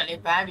အေးဟုတ်တယ်လေ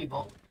ဘန်းပြီ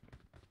ပေါ့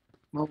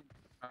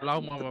လော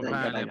က်မှမပန်း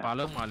လေဘာ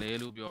လို့မှလဲ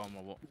လို့ပြောအောင်မ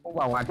ပေါ့ ဟို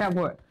ပါဝါထက်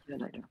ဖို့ ပြ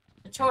လိုက်တော့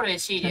တချို့တွေ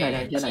ရှိတယ်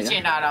ကြည့်ချ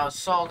င်တာတော့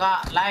စော်က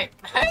လိုက်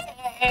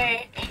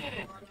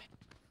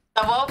သ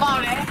ဘောပေါက်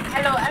တယ်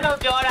အဲ့လို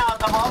ပြောတာ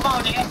သဘောပေါ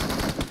က်တယ်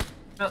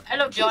အဲ့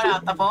လိုပြောတာ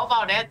သဘောပေါ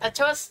က်တယ်တ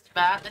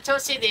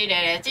ချို့ရှိသေးတ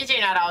ယ်ကြည့်ချ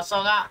င်တာတော့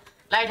စော်က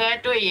လိုက်ထဲ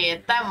တွေ့ရင်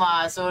တတ်မှာ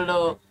ဆို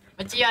လို့မ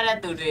ကြည့်ရတဲ့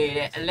သူတွေ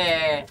တဲ့အလဲ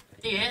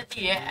တည်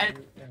ရဲ့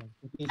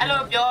အဲ့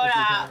လိုပြော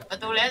တာဘယ်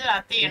သူလဲဆိုတာ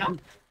သိရနော်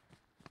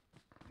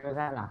ပြော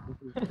သားလား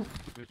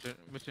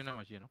မစင်းတော့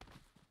မရှိနော်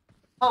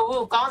ဟုတ်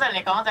ဘူးကောင်းစံလေ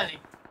အဲ့ဒါ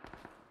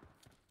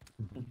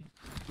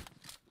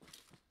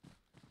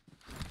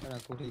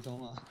ကိုထိတ်ဆုံး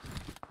อ่ะ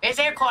အေး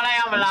စေးခေါ်လိုက်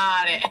ရမ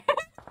လားတဲ့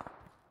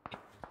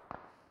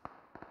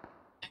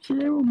ရှင်း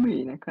လို့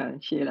မေးနေခါ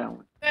ရှင်းလာအောင်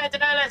ကျွ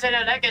န်တော်လည်းဆက်လ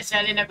က်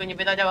share လေးနဲ့ပြင်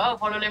ပေးတော့ကြပါဦး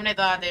follow လေးနဲ့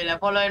တော့သေးလဲ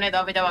follow လေးနဲ့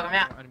တော့ပေးကြပါခင်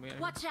ဗျာ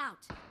Watch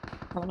out.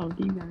 ဟောတော့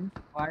တီးပြန်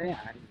ဟောရဲ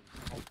အား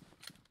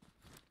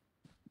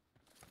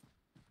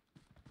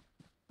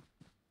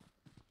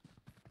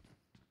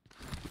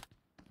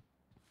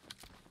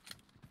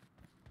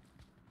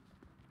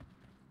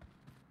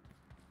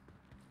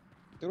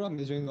သူတို့က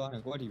မြေဆွင်းသွားတ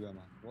ယ်ကိုကဒီဘက်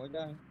မှာဘောကြတ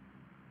ယ်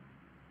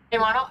ဒီ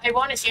မှာတော့အိမ်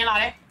ပေါ်နဲ့ရှင်းလာ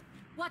တယ်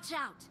Watch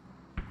out.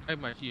 အဲ့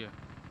မှာရှိရ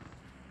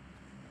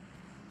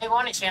အိမ်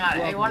ပေါ်နဲ့ရှင်းလာတ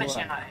ယ်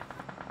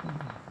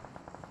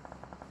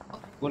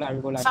ကိုလာ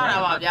ကိုလာ စတာ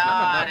ပါဗျာ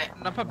တဲ့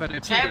နှစ်ဖက်ပဲလေ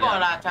ချဲပေါ်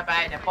လာထပ်ပို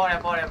င်းတယ်ပေါ်တယ်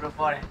bro ပေါ်တယ်တစ်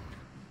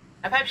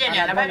ဖက်ပြင်းနေ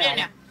အဲ့မမြင်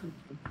နာ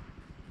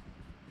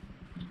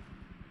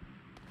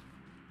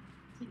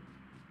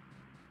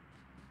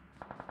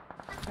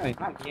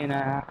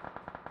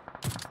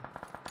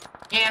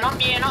မြင်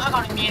နော်အကော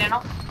င်မြင်နေ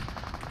နော်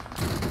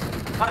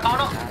ဘာကောင်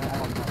တော့ โ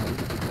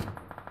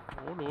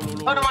อ้โห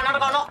ဟုတ်တယ်မနော်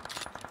ကောင်တော့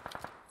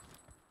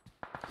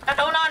တ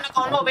တုံးနာ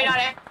ကောင်တော့ပေးရ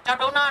တယ်တ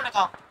တုံးနာ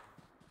ကောင်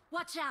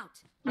Watch out.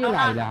 ပြေး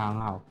လာလား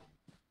ငါ့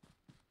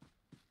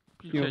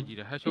ပြည့်ကြည့်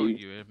တယ်ဟက်ရှော့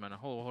ကြီးပဲမှန်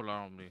ဟုတ်လား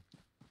တော့မသိ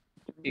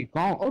ဒီ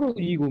ကောင်းအုတ်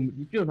ကြီးကို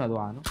ပြုတ်ထွက်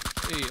သွားနော်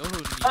အေးဟုတ်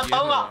လို့ဒီ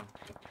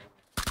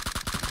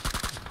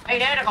အဲ့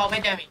တဲ့ကောင်ပဲ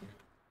တက်ပြီ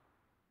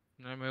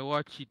နာမည်က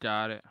ချီတာ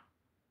တဲ့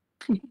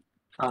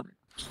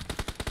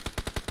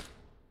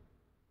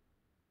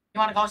ဒီ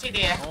မှာကောင်ရှိ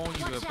သေးရဲ့ အော်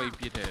ကြီးပဲပိတ်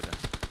ပြစ်တယ်တဲ့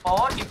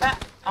哦，你看，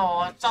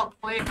哦，走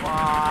鬼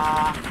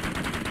哇！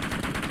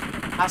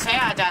啊，谁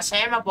啊？家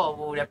谁嘛保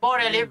护的？保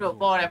的里不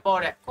保的，干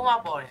嘛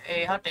保的？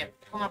哎，好的，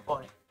干嘛保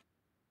的？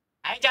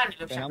哎，家你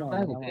都 ဘယ် 想 နား？မှာ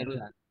အဲ့ကိုတဲလို့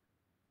ရ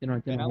ကျွန်တော်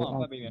ဘယ်နားမှာ ဟော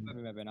ပတ်ပြီးမ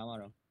ယ်ဘယ်နားမှာ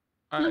တော့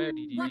အဲ့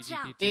ဒီ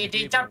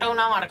ဒီကြောက်တုံး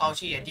နာမှာတကောင်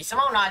ရှိတယ်ဒီစ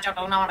မောက်နာကြောက်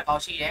တုံးနာမှာတကော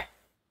င်ရှိတယ်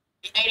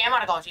အိမ်ထဲမှာ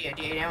တကောင်ရှိတယ်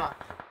ဒီအိမ်ထဲမှာ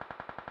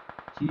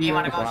ကြီးပါ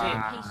ကွာမင်း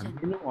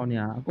တို့အောင်နေ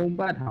အကုန်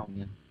ပတ်ထောင်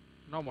နေ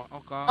နောက်မှာအော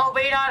က်က နောက်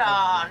ပေးထားတာ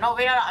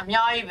အ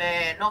များကြီးပဲ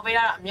နောက်ပေး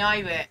ထားတာအများ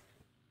ကြီးပဲ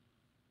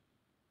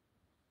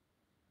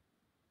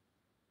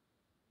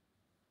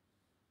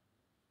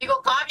ဒီကို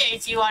ကားပြေး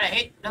ကြီးသွားတယ်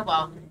ဟဲ့လောက်ပါ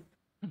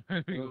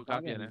ဒီကို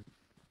ကားပြန်တယ်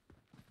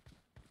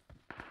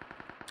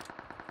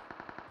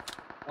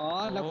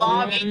အော်လောက်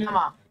ကားပြေး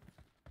မှာ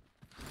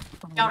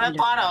ကြောက်ရ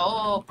သွားတော့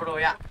ဘရို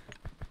ရ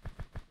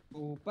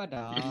ဟိုပတ်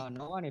တာ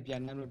နောက်ကနေပြ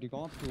န်နှမ်းလို့ဒီ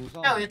ကောင်ဖြူ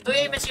ဆော့ အဲ့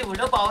သွေးမရှိဘူး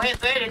လောက်ပါဟဲ့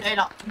သွေးတွေအဲ့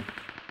တော့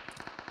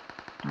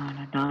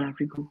ဒါလာ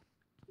ဖီကို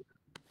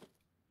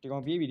ဒီကော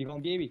င်ပြေးပြီဒီကော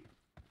င်ပြေးပြီ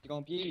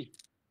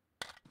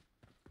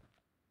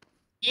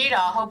ရေး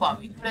တာဟုတ်ပါ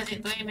ပြီသူလည်း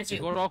သွေးမရှိ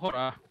ဒီ ဘူး တော့ခေါ်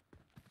တာ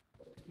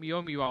မီရော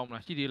မီပါအောင်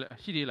လားရှိသေးလား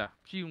ရှိလား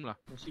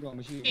မရှိတော့မ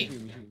ရှိ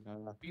လာ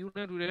လာ ပြူ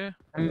နေတူတယ်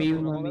အမီ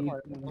မမီ လာ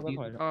ဒီ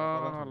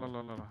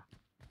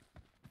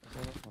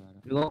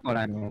ကောခေါ်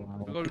လာနော်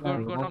ကို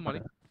နောက်မှာ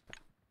လေ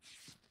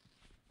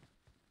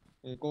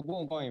ကိုပုံ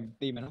ကောင်းရင်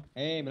တေးမယ်နော်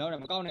ဟေးမလောက်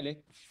နဲ့မကောင်းနဲ့လေ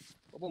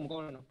ကိုပုံမကော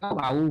င်းနဲ့နော် ကောက်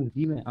ပါဦး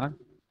ကြီးမယ်ဟာ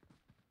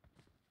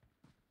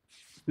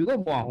ဒီကော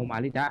ပေါ်ဟိုမှာ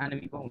လေဒါ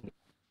enemy ပုံ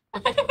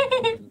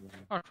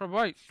အာ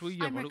survive တွေး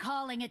ရ I'm မလို့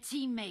recalling a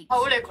teammate. ဟု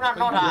တ်လေခုန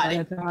တော့တာလေ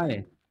စားတ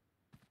ယ်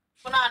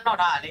ခုနတော့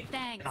တာလေ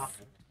Thanks.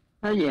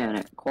 ထားရရတ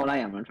ယ်ခေါ်လိုက်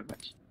ရမှာထွက်ပါ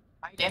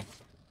ဘိုက်တယ်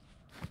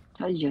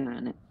ထားရရ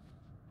တယ်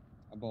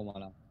အပေါ်မှာ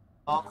လား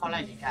ဟောခေါ်လို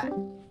က်တယ်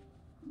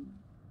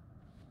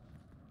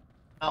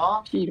နော်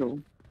ရှိတော့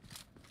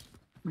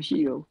မရှိ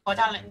တော့ ခေါ်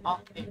ကြလိုက်ဟော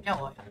ပြောက်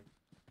သွား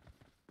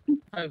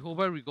အဲဟိုဘ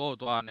က် recall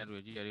သွားနေတ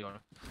ယ်ကြီးရရော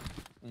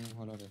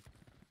ဟုတ်တော့တယ်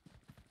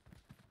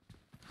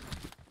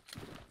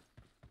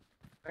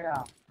အဲ့ဒါ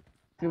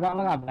ဒီကောင်က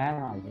ဘလန်း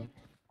လာပြီ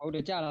ဟုတ်တ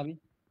ယ်ကြာလာပြီ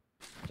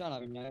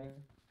များတယ်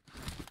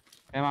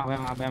ဘယ်မှာအဲ့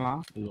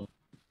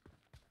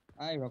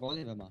ရကော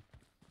စီပဲမှာ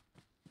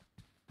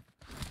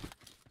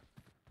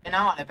ဘယ်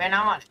နားမှာလဲ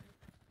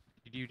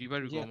ဒီဘ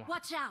က် recall မှာ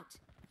Watch out.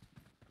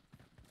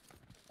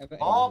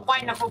 อ๋อ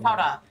point နှစ်ခုဖောက်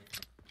တာ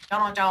ကြော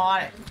င်းရတ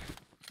ယ်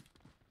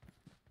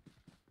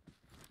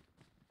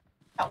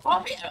တော့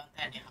profit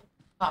အဲ့ဒါနဲ့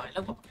ဟာပဲ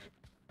လောက်ပါ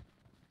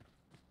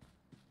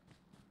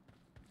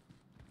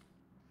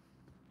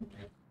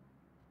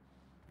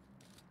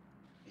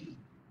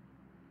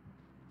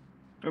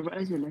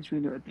provide လက်ရွှေ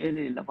လို့အဲ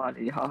လေးလက်ပါ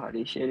လေးဟာ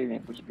လေး share လေး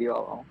နဲ့ကိုကြည့်ပြပါ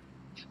အောင်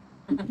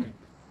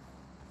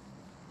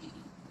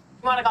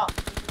ဒီမှာတော့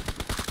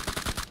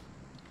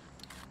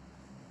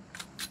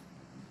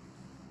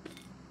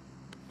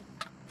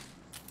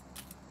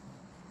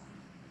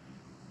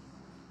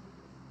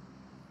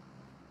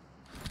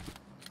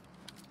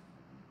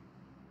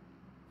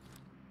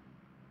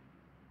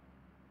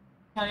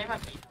ညာလေးမှာ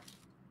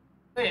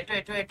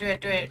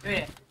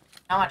တွေ့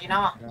နားမှာဒီ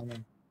နားမှာ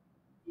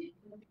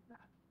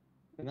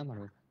ဒီနားမှာ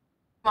တော့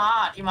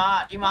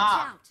ဒီမှာ Watch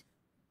out.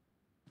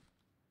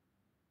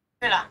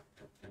 တွေ့လား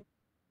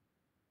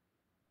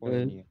ဟိုနေ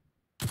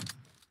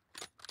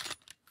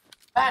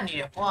အဲ့နေ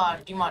တယ်ကွာ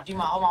ဒီမှာ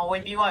ဟောမှာဝ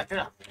င်ပြီးသွားတွေ့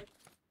လား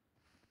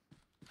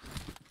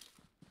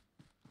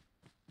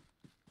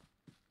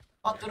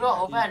အော်သူတို့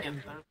open နေ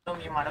လုံး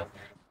မြင်မှာတော့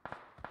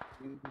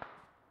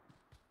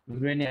လူ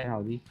တွေနဲ့ဟော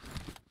က်ဒီ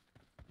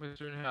မစ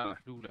ရင်းဟာ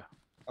လူလား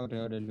ဟုတ်တယ်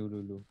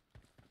လူ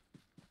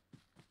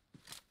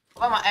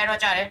ဘာမှအဲ့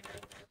တော့ကြတယ်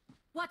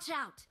Watch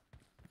out.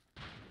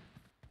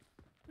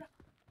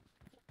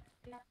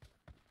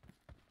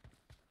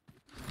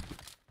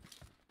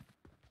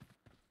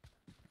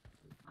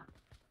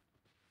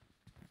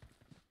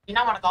 ဒီ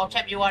နောက်မှာတော့ချ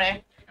က်ပြသွားတယ်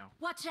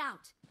Watch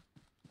out.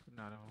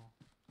 နာတော့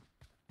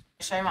မ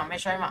ရှိမှာ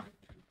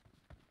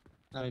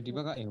အဲ့ဒီဘ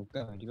က်ကအိမ်ကိုက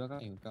တ်မှာရတယ် ဒီဘ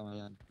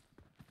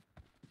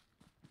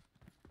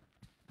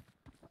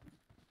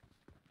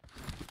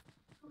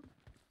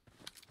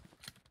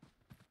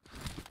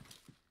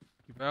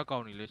က်ကော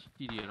င်နေလေ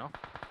ရှိတယ်နော်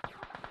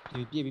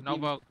ဒီပြည့်ပြီး နော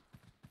က်ဘက်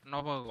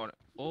ကောင်လေ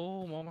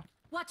အိုးမောမ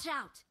Watch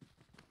out.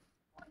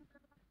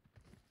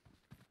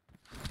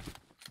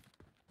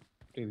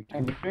 တွေ့ပြီ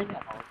အဲ့ဒီတွေနဲ့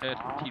ဟော အဲ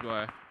ထီ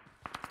တော့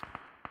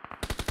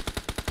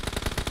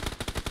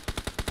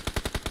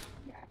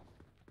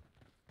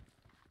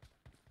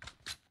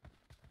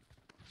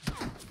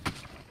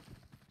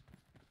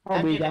ဟုတ်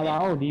ပြီကြပါ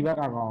ဦးဒီဘက်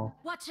ကကောင်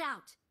Watch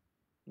out.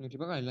 ဒီ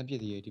ဘက်ကလည်းလမ်းပြ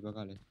ည့်သေးတယ်ဒီဘက်က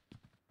လည်း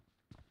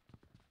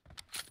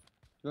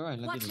လမ်းပြ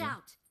ည့် Watch နေ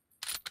out.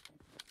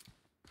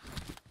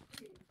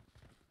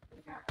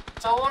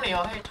 周နေ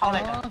ရောဟဲ့ထောက်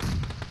လိုက်တာ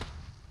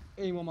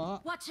အိမ်မှာ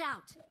Watch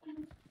out.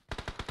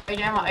 အဲ့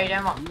ထဲမှာ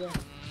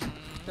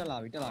တက်လာ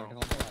ပြီတကောင်တက်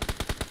လာပြီ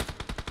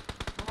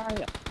အား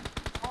ရ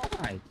အော်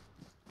မိုင်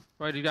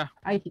ပဲဒီလား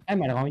အဲ့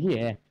မှာတကောင်ရှိရ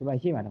ယ်ဒီဘက်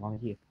ရှိမှာတကောင်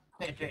ရှိရယ်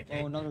တွေ့ ဟို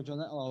နောက်တော့ကျွန်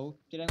တော်ဟို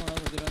ဒီတိုင်းကတော့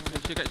ဒီတိုင်း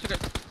ရှစ်က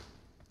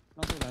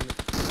နောက်ဆုံးလာလို့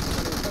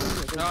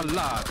တော့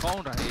လာကော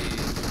င်းတာဟေး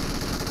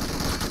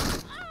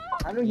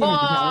အဲ့လိုရှိနေ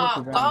ကြတော့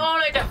ဒီဘက် ကောင်း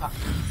လိုက်တယ်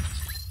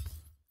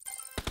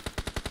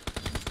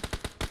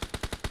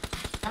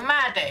အမ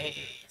တ်တယ်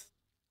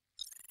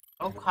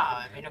ဒုက္ခ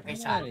ပဲမင်းတို့ကိစ္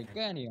စ စားတယ်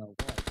ကဲနေအောင်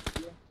ကွာ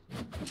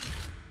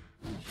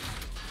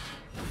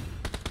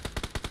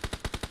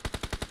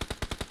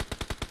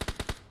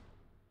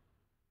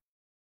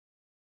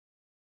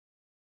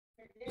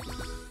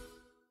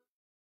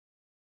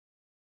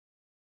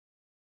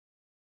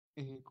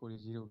ကို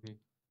လေး0ဖေး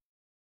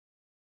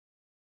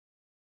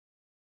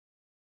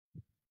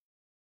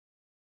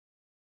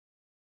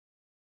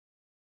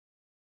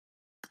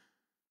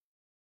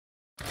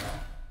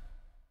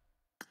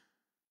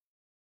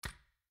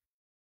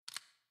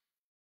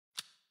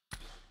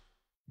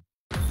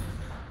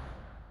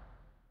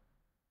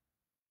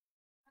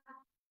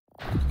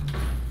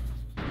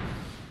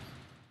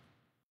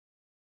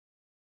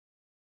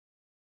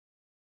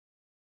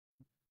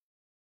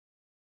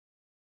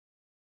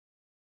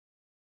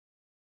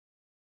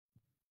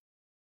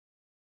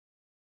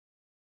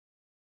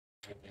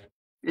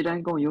ဒီတို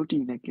င်းကောင်ရုပ်တ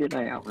ည်နဲ့ကြည့်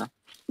လိုက်အောင်လား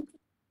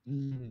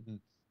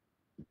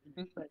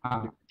အာ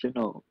ကျွန်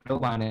တော် လော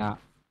က်ပါနဲ့อ่ะ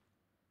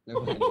လော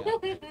က်ပါ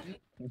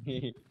နေ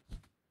ရ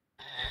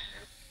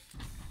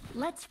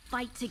Let's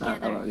fight ဟုတ်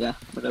together. ပါဗျာ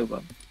မလုပ်ပါ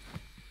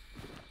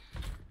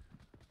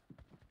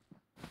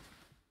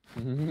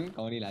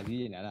ကောင်းလေးလာကြ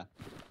ည့်နေတာလား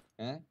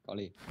ဟမ်ကောင်း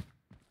လေး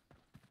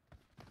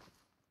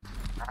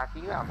အာ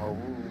ကြီးမှာမဟုတ်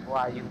ဘူးဟို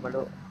အယူမ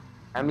လို့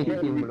အမေ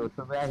ယူမလို့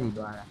သွဲစီ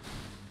သွားတာ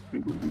ဒီ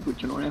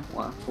ကျွန်တော်လည်း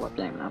ဟို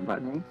ပြန်လာပါ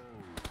နဲ့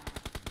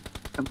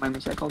အမှန်မ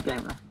ရှိကောက်ပြန်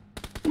လာ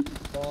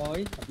boy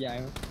အပြို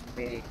င်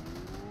ပေး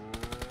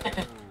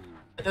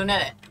ဘယ်သူနဲ့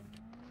လဲ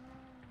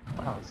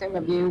ဟောဆက်မ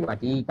ပြေဘူးကွာ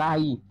ဒီကား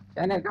ကြီးကျ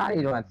န်တဲ့ကားတွေ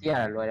တော့သိရ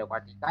တာလွယ်တယ်ကွာ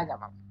ဒီကားကြ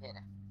မှာဖြစ်နေတ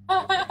ယ်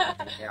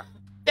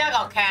တက်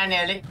ကောင်ခံနေ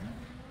လေ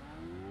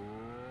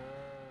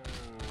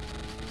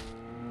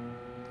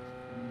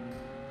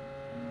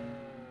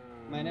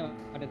မန်နဲ့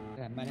မတက်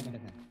ခံမန်နဲ့မတ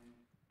က်ခံ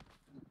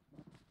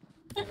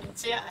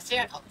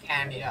ရှေ့ကောင်ခံ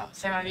နေတော့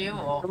ဆယ်မပြေ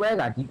ဘူး သွဲ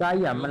ကဒီကား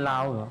ကြီးကမလာ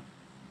ဘူးနော်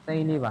စိ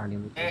မ့်နေပါနေ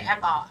ဘူး အ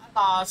ကော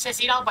င်စစ်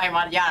စီးတော့ပိုင်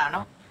မှရတာ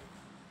နော်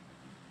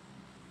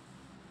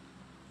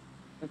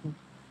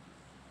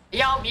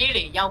ရောက်ပြေး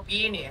လေရောက်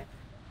ပြေးနေ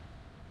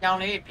ရောင်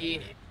လေးပြေး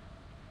နေ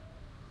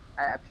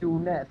အဖြူ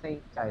နဲ့စိ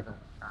မ့်ကြိုက်ဆုံး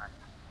ကား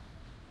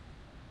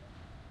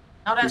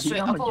နောက်တဲ့ဆွေ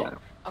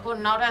အခု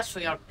နောက်တဲ့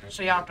ဆွေရောက်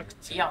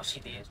ကြီးရောက်ရှိ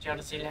သေးတယ်ကျွန်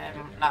တော်စီလဲ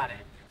လာတ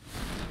ယ်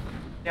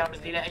ကျွန်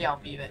တော်စီလဲအရောက်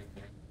ပြေးပဲ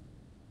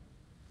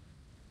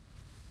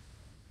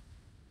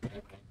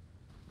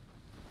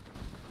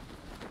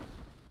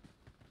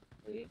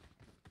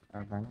ဘာ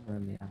မှမ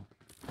မြင်အောင်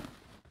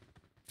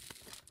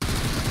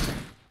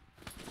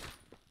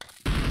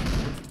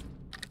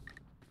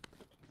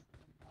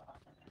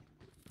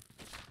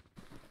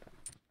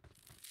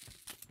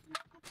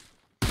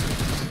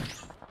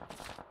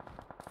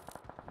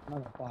နော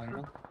က်ပါတယ်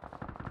နော်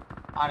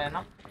ပါတယ်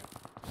နော်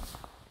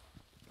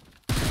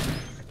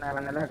နာမ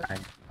ည်လည်းကို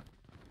င်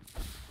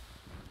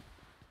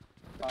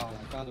ကာ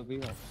လာကာဆိုပေး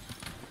ပါ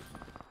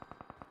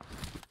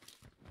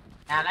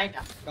ညာလိုက်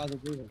တာ ကာဆို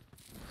ပေးပါ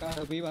ကာ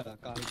ဆိုပေးပါလား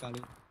ကာလေး ကောင်း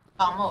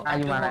မို့ အာ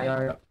ယူမာလာရော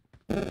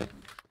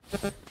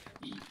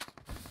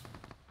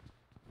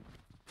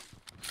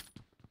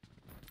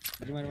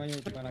ဒီမှာ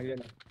လာရ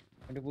တယ်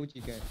အန်ဒဘိုး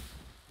ကြီးက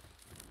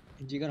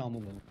တော့မဟု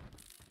တ်ဘူး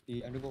ဒီ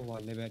အန်ဒဘိုးဟော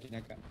level တင်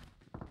တဲ့က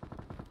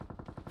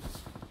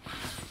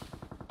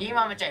ဒီ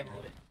မှမကြိုက်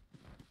ဘူးလေ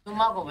သူ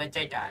မောက်ကိုပဲ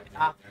ကြိုက်တာ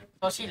ဟာ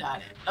တော့ရှိလာ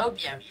တယ်လောက်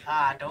ပြန်ပြီဟာ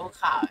ဒုက္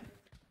ခ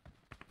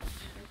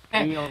ပဲ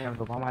ဒီအောင်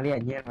တော့ဘာမှလေး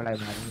ညံ့ထွက်လိုက်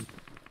ပါဘူး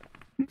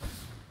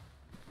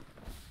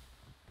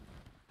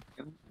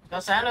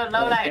တော့ဆန်းလို့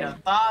လောက်လိုက်တော့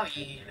သွား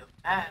ပြီ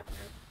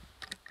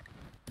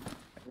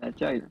လို့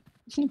ကြိုက်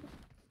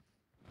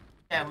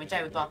တယ် မကြို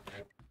က်ဘူးတော့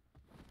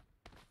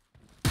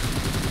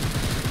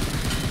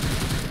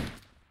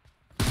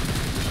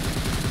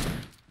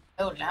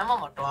အဲ့လမ်းမ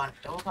တော်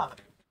ဒုက္ခ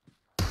ပဲ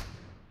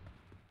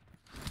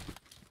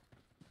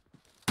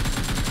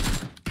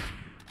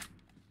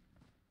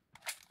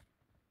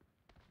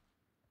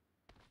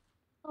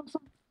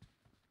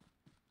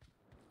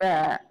ပဲ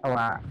ဟို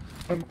ဟာ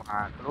အဲ့မှာ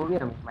ကလိုရီ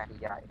မူမန့်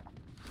ကြီးရတယ်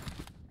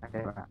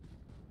အဲ့ဒါ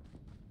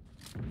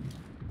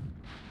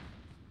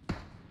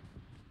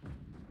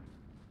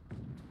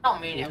တော့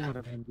မင်းနေ အဲ့မှာ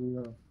တော့ပြေး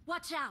ရော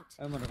Watch out.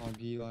 အဲ့မှာတော့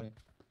ပြေးသွားတယ်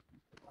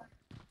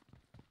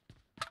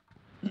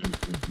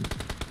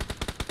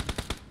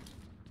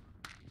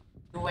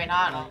လူဝင်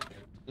လာနော်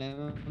လမ်း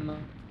မ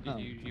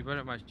ဒီဘ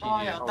က်မှာရှိ အော်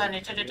နေ ရတန်နေ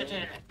ချက်ဒု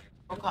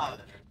က္ခ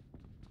ပဲ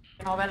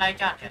ကျွန်တော်ပဲလိုက်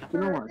ကြတယ်နော်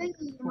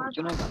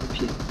ကျွန်တော်က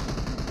ဖြစ်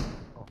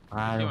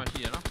ဟာ ဒီမှာရှိ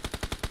ရနော်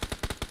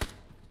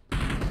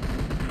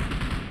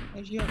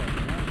အဲ့ရှိရတယ်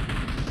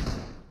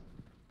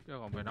ပြော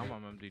ကောင်ဘယ်တော့မှ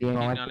မသိ ဒီ ဘူး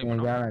မှာ နား သ လေး င်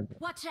မ ကြ နော် ရတယ်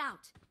Watch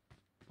out.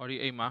 ဟောဒီ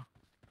အိမ်မှာ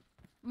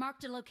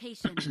Marked a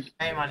location.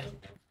 အဲ့မှာလေ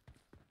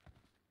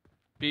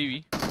ပြီးပြီ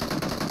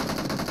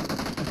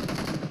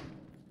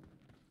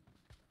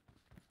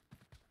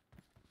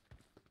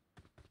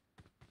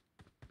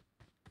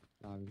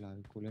လာ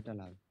ပြီကိုလည်းတက်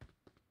လာပြီ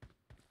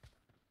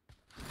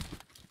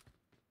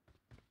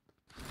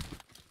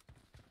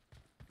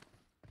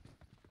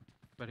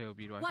ဘယ်ထဲကို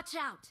ပြီးတော့ Watch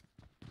out.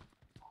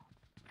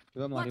 ဒီ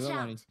ဘက်မှာ Watch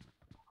out.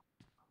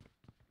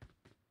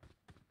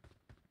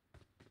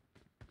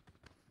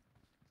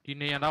 ဒီ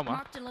နေရာတော့မှာ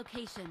Marked a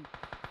location.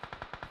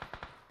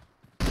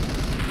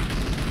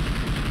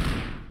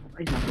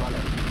 အဲ့ဒါသွား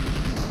လိုက်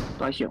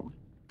သွားရှောင်း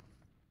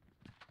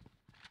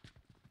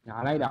ညာ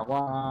လိုက်တာ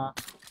ကွာ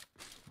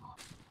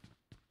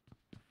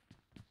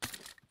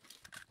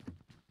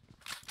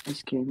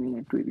SK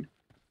နဲ့တွေ့ပြီ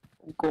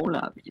ကော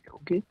လာပြီ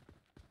okay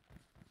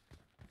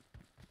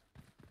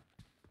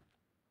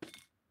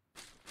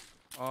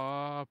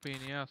အော်ပင်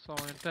နေကစော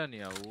င်းရင်တက်နေ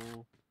ရ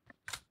ဘူး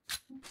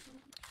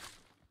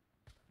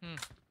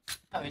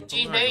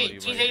ကြီးစိ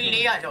မ်း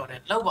400ကျော်တ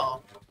ယ်လောက်ပါ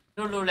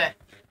အောင်လို့လဲ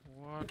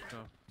what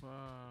the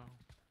fuck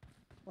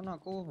ခုန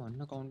ကိုမှ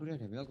နှစ်ကောင်တွေ့ရ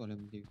တယ်ဘယ်ရောက်တော့လဲ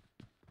မသိဘူး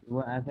ဒီက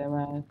A7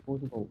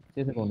 60ကို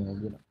60ကိုနေ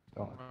ပြီလား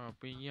တော့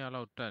ပင်ကြီးက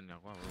တော့တက်နေ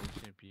ကွာဘယ်လို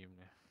ရှင်းပြမ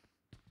လဲ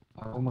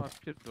ဟုတ်မှာ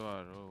ဖြစ်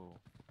သွားတော့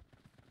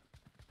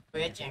ကို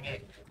ရကြံခဲ့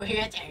ပြီ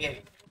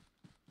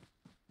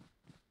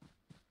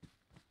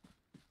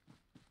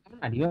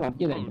ဒီကမှာ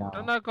ပြစ်လိုက်တာ တ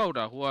နက်ကောက်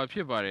တာဟိုဟာဖြ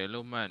စ်ပါတယ်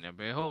လို့မှတ်နေ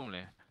ဘယ်ဟုတ်မ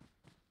လဲ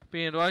ပ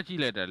င်သွားကြည့်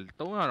လိုက်တာ300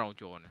တောင်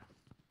ကျော်နေ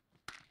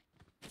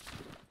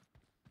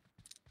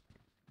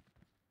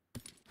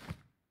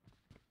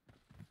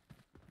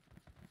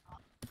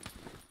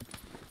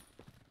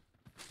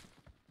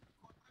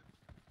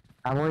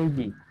အမွေး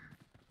ကြီး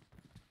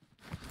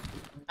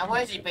အဝဲ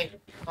စီပေး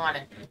ဟောတ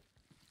ယ်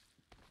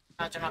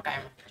ကျွန်တော်ကင်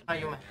မယ်ကျွန်တော်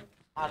ယူမယ်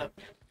အားလို့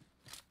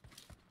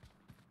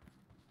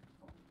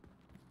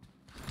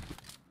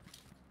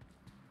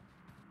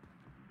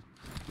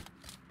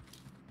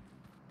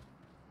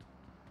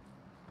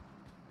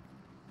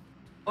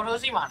ကိုရို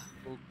စီမှာ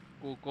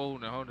ကိုကုန်း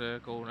နေဟုတ်တယ်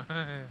ကုန်းနေ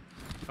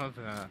ဟုတ်တ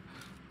ယ်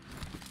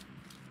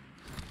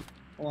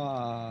ဟို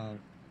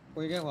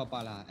ကိုရဲဟိုပါ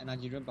လား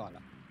energy drink ပါ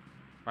လား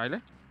ဘာလဲ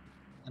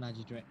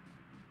energy drink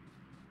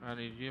အဲ့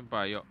ဒီရင်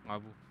ပါရော့ငါ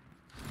ဘူး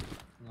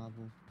ငါ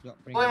ဘူးရော့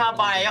ကိုယ်မှာ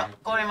ပါတယ်ရော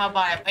ကိုယ်မှာ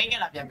ပါတယ်ဖိတ်က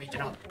လာပြန်ပြီကျွ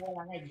န်တော်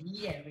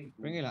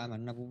bring လာမှာ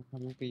နှစ်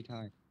ဘူးပေး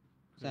ထားတယ်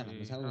စက်လား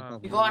မစားဘူးပေါ့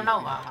ဒီကောနော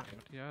က်မှာ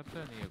တရားတ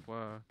က်နေ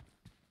ကွာ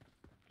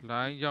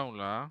လိုင်းရောက်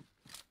လား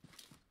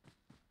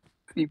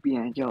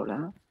VPN ကြောက်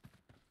လား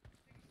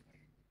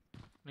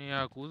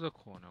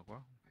 290ခွန်နော်ကွာ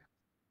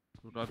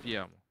သူတော့ပြရ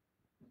မှာ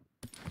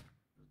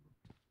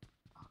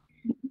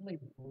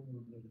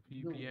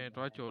VPN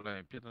တော့ကြော်လို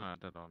က်ပြဿနာ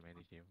တက်တော့မယ်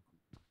ဒီချင်း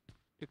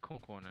ပြခွ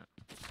န်ခွန်နဲ့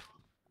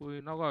ကို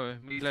ယ်နောက်ကပဲ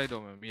မိလိုက်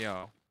တော့မယ်မရအော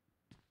င်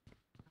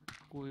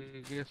ကို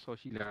ယ်ကဆော်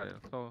ရှိလာတယ်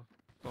ဆော်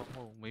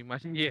ဟုတ်မိမ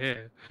ရှိရဲ့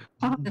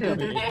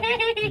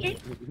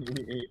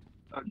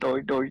တော်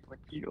မ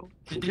ကြည့်တော့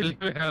ဒီလို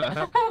ပဲလား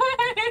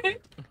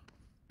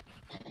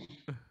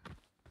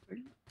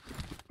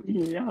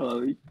ရပါ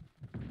ပြီ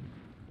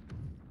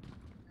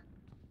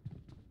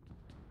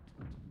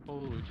ဟို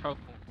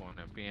6ခွန်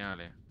နဲ့ပင်ရ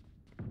လဲ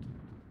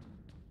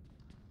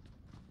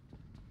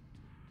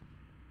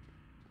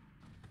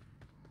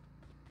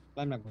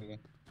လိုက်မှာကိုရဲ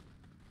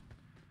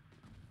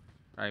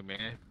အဲ့မ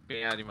င်းပ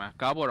င်ရဒီမှာ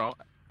ကားပေါ်တော့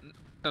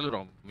တက်လို့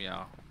တော့မရ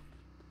အောင်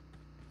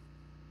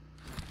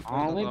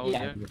အော်မပြ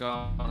တ် ကော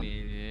င်းနေ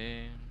တယ်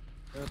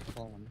တော့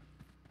ပေါင်းပါနော်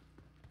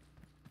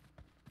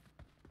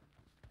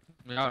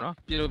မရအောင်နော်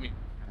ပြေးလို့မရ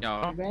အောင်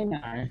ဘယ်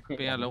နာ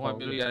ပင်ကလုံးဝ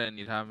ပြေးလို့ရတဲ့အ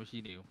နေအထားမရှိ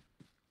နေဘူး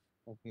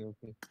okay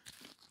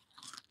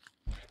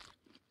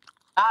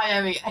အားရ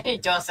ပြီအဲ့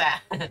ကျော်ဆန်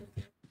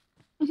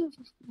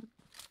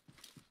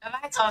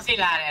လိုက်ဆော်စီ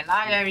လာတယ်လာ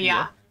ရပြီอ่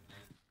ะ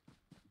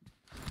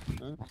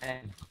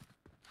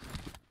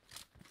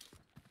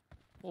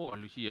ဟို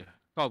လူရှိရ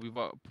ကောက်ပြီး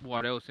ပေါ့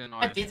ပွားတဲ့ကိုဆင်း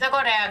တော့ ဒီစ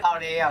ကောတဲ့ကောင်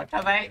လေးရောက်တ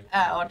ပိုင်း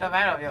တပို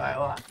င်းတော့ပြောရ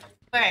ဟို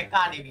ကဲက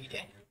နေပြီ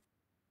တဲ့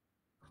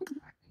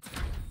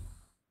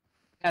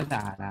ကတ်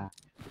တာလား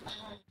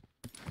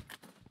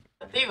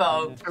သိပါ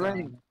ဦး အဲ့ဒါ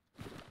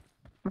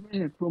ပ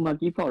ရိုမာ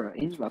ကီဖော်ရ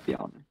အင်းပါ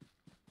ပြောင်းတယ်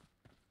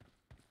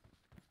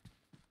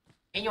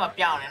အင်းက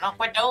ပြောင်းနေနော်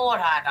ကွက်တုံးဝ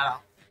ထားတာ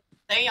တော့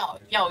သိန်းအောင်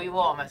ပျောက်ပြီး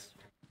ပေါ့မယ်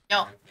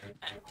ပျောက်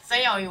စိ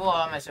တ်အောင်ပြီး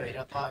ပေါ့မယ်ဆိုရ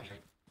တော့သွားပြီ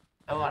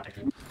တော့ပါတယ်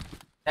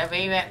လက်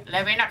ဘေး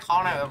နဲ့ခေါ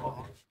င်းနဲ့ပဲပေါ့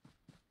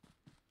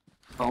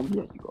ကောင်းပြ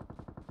ည့်ကြီးပေါ့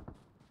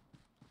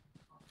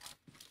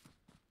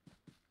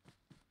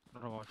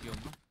တော့ရှိအော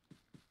င်နော်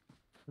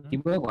ဒီ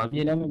ဘက်က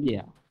ပြေးလည်းမပြေး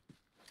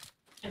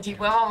ဒီ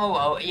ပွဲမှမဟုတ်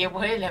ပါဘူးအရင်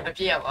ပွဲလည်းမ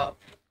ပြည့်ရပါဘူး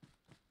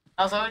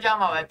နောက်ဆုံးကြောင်း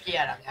မှာပဲပြည့်ရ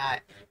တာများ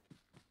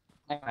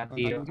အဲ့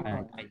ပြေးတော့အဲ့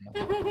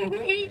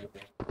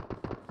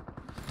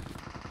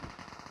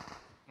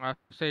ငါ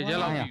10ချက်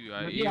လောက်ပြီ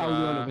အေး ပြေးအောင်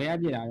လို့ဘယ်ရ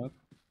ပြေးတာတော့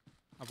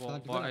အပေါ်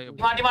ပေါ်အေး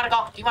ဒီမှာတ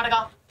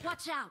ကောင်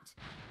Watch out!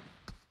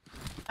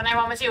 ခဏ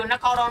မှမရှိဘူးနှ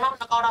စ်ကောက်တော့နော်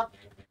နှစ်ကောက်တော့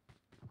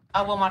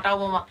အောက်ပေါ်မှာတောက်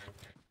ပေါ်မှာ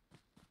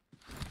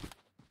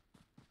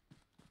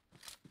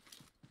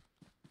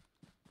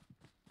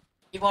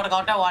ဒီပေါ်တကော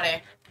င်တက်သွားတယ်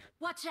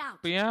Watch out!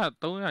 ပင်က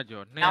300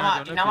ကျော်200 နာမ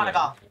ကျော် ဒီနာမတ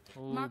ကောင်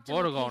ဟို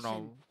ဘောတကောင်တော့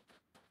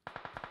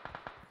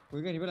ကို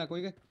ရဲဒီဘက်လာကို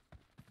ရဲ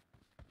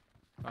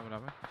ပါမ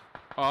လားမ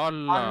အော် အော်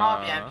လာ တော့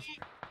ပြန်ပြီ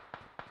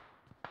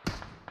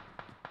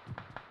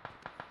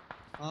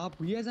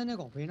BS နဲ့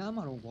ကောင်ဘယ်နား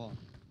မှာတော့ကွာ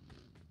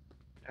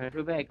အဲ့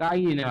ဒီဘက်ကား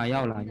ကြီးနဲ့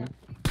ရောက်လာည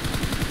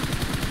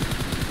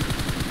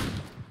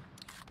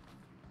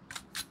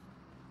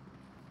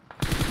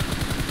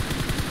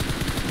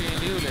ပင်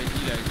လေးကိုလည်းကြ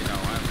ည့်လိုက်ကြ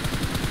တော့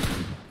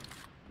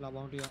လာ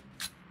ပေါင်းတယောက်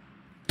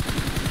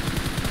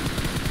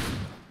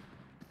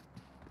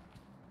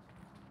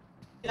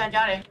ဒီက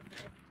ကြားတယ်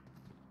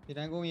ဒီ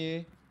တိုင်းကုန်ရေ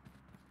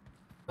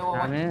ဟို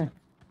ဒါ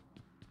မဲ့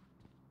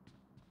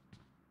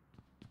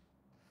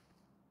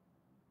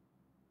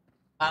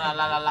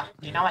လာ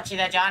ဒီနောက်မှာခြေ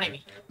သက်ကြားနေ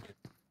ပြီ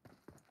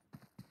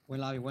ဝ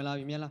င်လာပြီ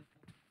မြက်လား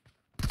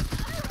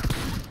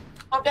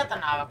ဟောပြဿ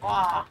နာပဲကွာ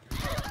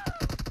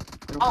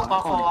အောက်ပါ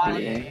ခေါ်ပါ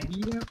လေ ဒီ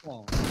တဲ့ကွာ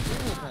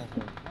ဟာလာ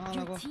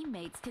Your ကွာ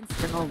teammates can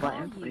ကျွန် still တော်ဘာ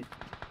call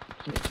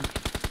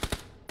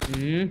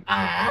you. အာ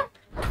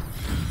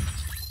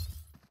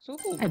စိုး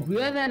ကို အဲ့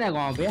ကျွဲသန်းတဲ့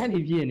ကောင်ဘယ်ကနေ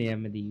ပြည့်နေရ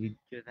မသိဘူး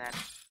ကျွဲသန်း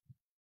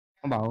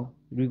ဟုတ်ပါဘူး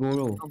ရီကို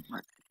တို့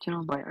ကျွန်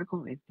တော်ဘာအခု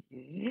လေး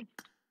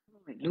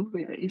လူ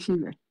ပဲအရှိ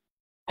ပဲ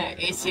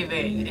အေးစီပဲ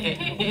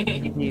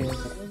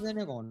စဲ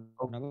နဲ့ကောင်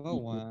နံပါတ်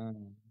1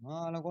ဟာ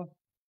လာကွာ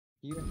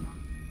ဒီပဲ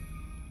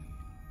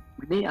မ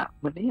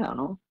နေ့က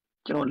နော်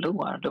ကျွန်တော်လုံး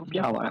ပြ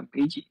သွားတာ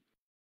ပေးကြည့်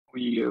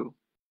ဝီလို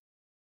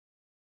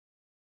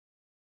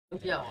လု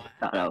တ်ပြောက်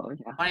တာတော့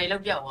သွားဘာလဲလု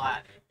တ်ပြောက်သွား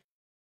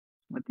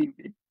မသိ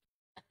ဘူး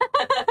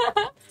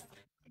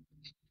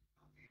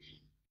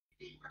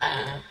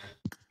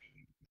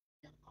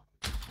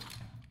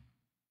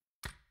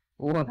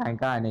ဟိုခိုင်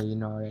ကနေရင်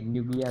တော့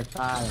နျူကလ িয়ার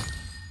စားတယ်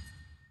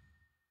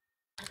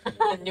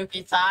ညူ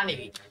ကီစားနေ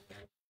ပြီ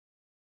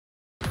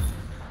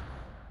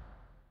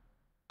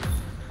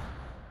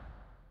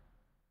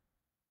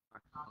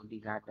ဒီ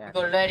ကားတက်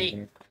ကို ready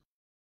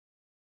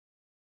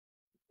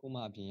ကိုမ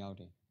အပြင်ရောက်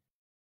တယ်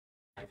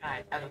အဲ့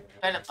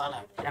ပဲလက်သွားလို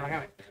က်ရမှာခဲ့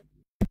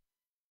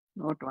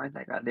တော့တွိုင်း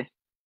လိုက်ကလေ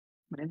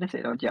မနေ့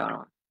20တော့ကြာ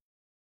တော့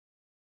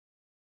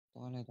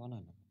သွားနိုင်တ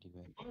ယ်ဒီ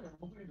ပဲ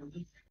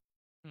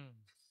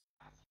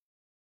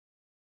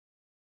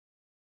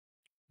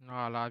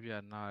ငါလာပြ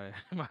န်နားတယ်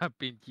မ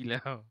ပင်ကြည့်แล้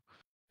ว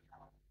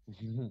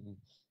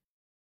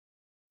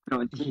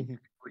တော့ကြည့်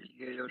ဝီ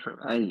လိုဆို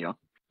အဲ့ရော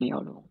နေအော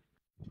င်လို့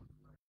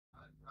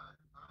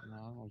 9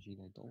အောင်ရှိ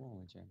တယ်3အော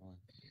င်ကျန်တော့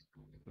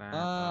လာ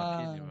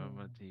ဖြစ်နေမှမ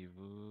သိ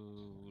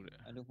ဘူးတဲ့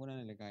အဲ့လိုခုနက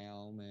လည်းကြိုင်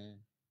အောင်မယ်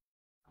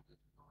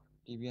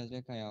TBS ပဲ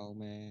ခိုင်အောင်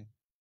မယ်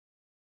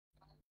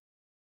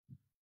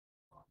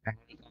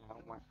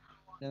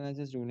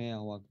 762နဲ့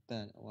ဟိုတ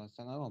န်ဟို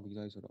15ကောင်ပြီး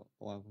သွားပြီဆိုတော့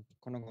ဟို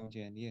9ကောင်ကျ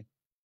န်သေးတယ်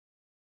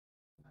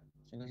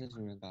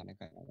762နဲ့ကာနဲ့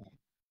ခိုင်အောင်ပါ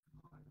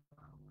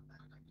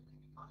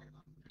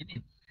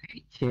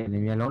ချင်နေ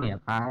မျိုးလုံးနေ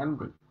ပါမ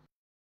သိ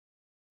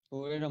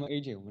ဟိုလည်းတော့မအိ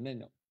တ်ချင်ဘူးမနဲ့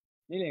တော့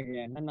နေ့လည်က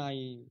2နာ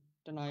ရီ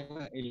1နာရီ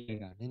ပဲအိတ်လို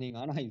က်တာနေနေ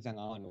9နာရီ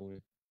15အောင်လို့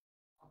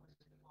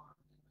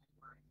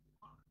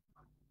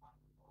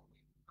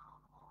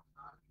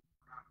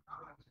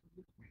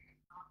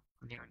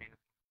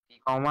ဒီ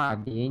ကောင်မ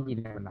ဒီရင်ကြည့်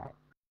လိုက်လိုက်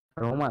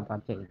လုံးဝ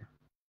သွားချိန်တယ်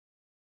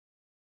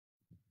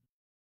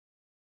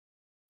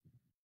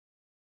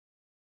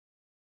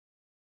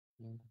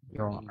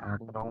ရောအဲ့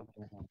တော့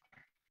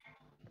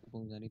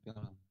ပုံစံလေးပြော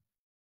လာ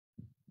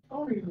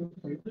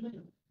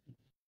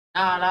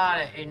နားတ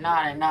ယ်အေး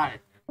နားတယ် bro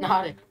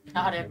စားတယ်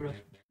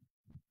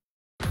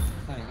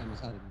မ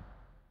စားတယ်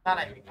နား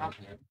လိုက်ပြီဟုတ်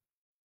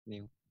နေ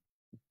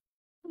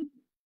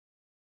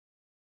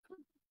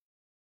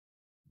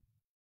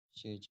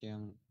ရှေ့ကျ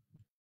န်း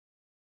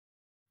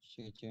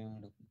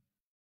လို့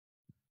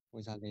ဝ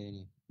ယ်စားလေး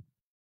နေ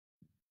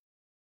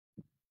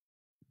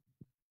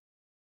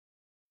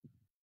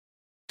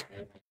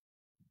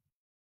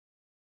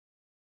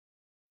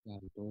ညာ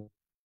တော့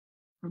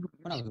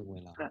မနာဘူးဝ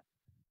င်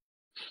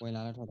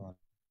လာแล้วထွက်သွား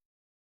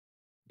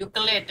ယူက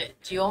လစ်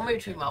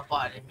geometry မှာ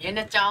ပါတယ်မျက်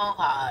နှာကြောင်း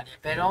ဟာ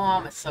ဘယ်တော့မှ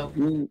မစုံ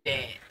ဘူး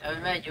တဲ့ဒါပေ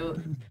မဲ့ယူ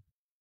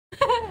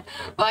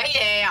ဘာ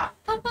လဲရ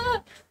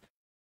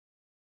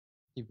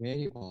ဒီဘဲ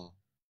ဒီပေါ့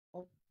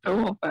တော့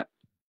ပဲ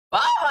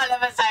ဘာမှလ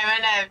ည်းမဆိုင်မ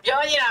နဲ့ပြော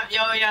ရတာ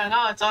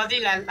ငါ့ကိုစောစီ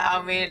လာလာ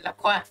မေးလက်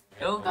ခွန်း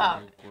ဒုက္ခ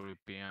ကိုရီ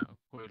ပင်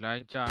ကိုရီလို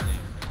က်ကြနေ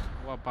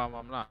ဟိုကပါမ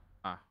မလား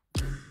ဟာ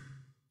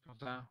ကျောင်း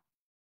သား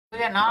သူ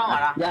ကနားတော့မ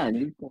လား ရတယ်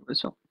ဒီပုံ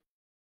စံ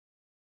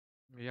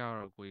မရ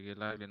တော့ကိုရီ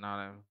လိုက်လည်းနား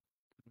လဲ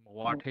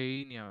ဝါထိန်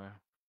နေရပဲ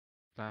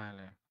တိုင်း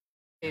လဲ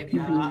အေး ဒီ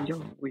ဗျာ ကြော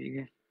ဝီက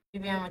ဒီ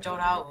ပြန်မကြောက်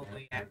တော့ဘူးကို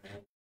ကြီး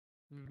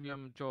ည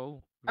မကြော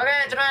โอเค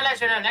ကျွန်တော်လည်း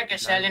ဆွေးနွေး like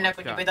share လေးနဲ့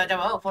ကိုကြည့်ပေးတော့ကြ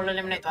ပါဦး follow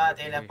လေးမနဲ့သွား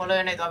သေးတယ် follow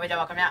လေးနဲ့သွားပေးကြ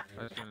ပါခင်ဗျ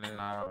အဲ့စင်လဲ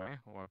လာတော့ပဲ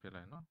ဟိုကဖြစ်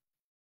လိုက်နော်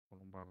ဘ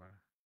လုံးပါပါ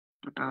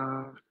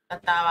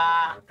တာပါ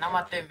နောက်မှ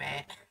တွေ့မယ်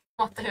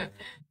ဟုတ်တယ်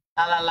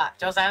လာ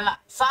ကျော်ဆန်းလာ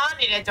စား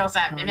နေတဲ့ကျော်ဆ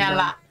န်းမြင်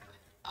လာ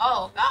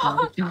အော်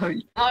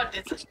ဟုတ်တ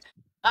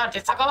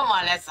ယ်စကောမ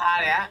လည်းစား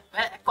တယ်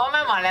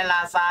comment မှာလည်းလာ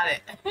စားတယ်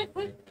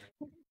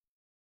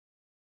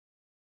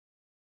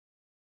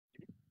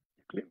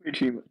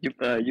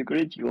ယူကရ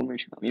စ်ဂျီယိုမ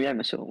ရှိမိမ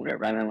မဆုံးဘူးလေ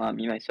ရိုင်းမန်က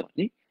မိမဆုံး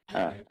နိ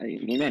အဲ့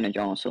မိမနဲ့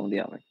ကြောင်းဆုံးတ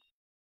ရားပဲ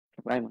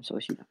ရိုင်းမ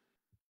ဆုံးရှိတာ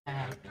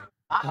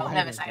အားလ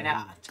ည်းမဆိုင်တာ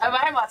အ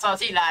ပိုင်းမှာစော်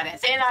စီလာတယ်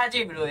စဉ်းစားကြ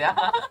ည့်ဘလို့ရ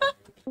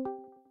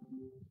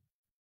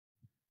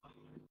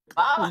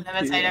ဘာမှလည်းမ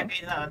ဆိုင်တဲ့ကိ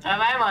စ္စအ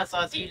ပိုင်းမှာ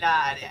စော်စီလာ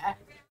တယ်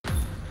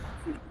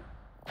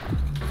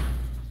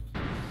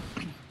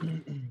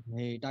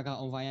ဟေးတာကာ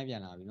on fire ပြ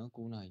န်လာပြီနော်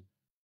9နာရီ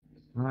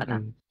ဟုတ်တ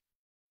ယ်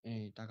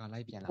အေးတာကာ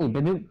live ပြန်လာ ဟိုဘ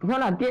ယ်သူဟု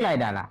တ်လားပြစ်လိုက်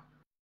တာလား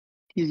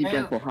ဒီစီပြ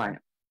န်ခေါ်ဟာ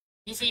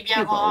ဒီစီပြန်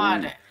ခေါ်ရ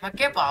တယ်မ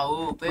ကက်ပါ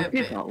ဘူးဘယ် ပြ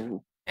စ်ပါဦး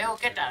အဲ့ဟို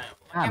ကက်တာတယ်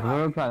အဲ့ဘ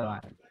ယ်ထွက်သွား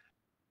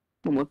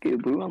မကေ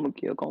ဘူးမ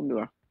ကေကောင်းတယ်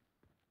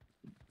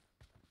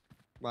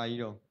ဘာကြီး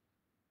တော့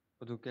ဘ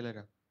သူကက်လိုက်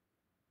တာ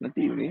မ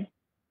သိဘူးလေ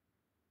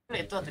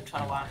လေတော့ထွက်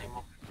သွားတယ်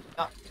မို့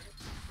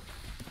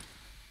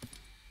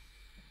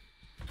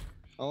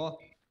ဟော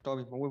တော်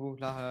ပြီမဝေဘူး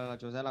လာ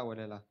ကျော်စမ်းလာဝယ်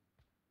လေလား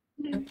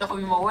တော်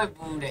ပြီမဝဲ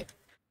ဘူးတဲ့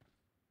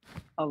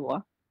ဟုတ်ကွာ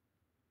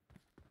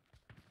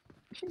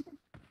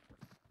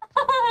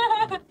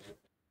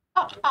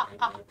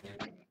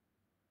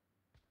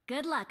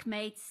Good luck,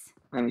 mates.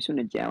 မမီစု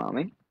နဲ့ကြံပါမ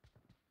ယ်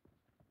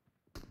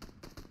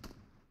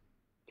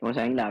ကျွန်တော်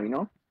ဆိုင်လာပြီ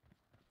နော်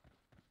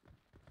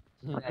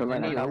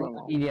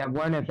ဒီနေ့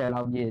ပွဲနဲ့10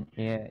လောက်ပြည့်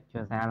တဲ့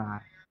ကျော်စမ်းလာ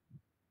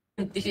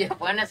ဒီရ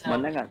ပွဲနဲ့ဆ မ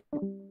မ်း နက်က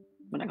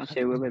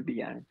10ဝဲပဲပြ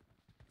ရတယ်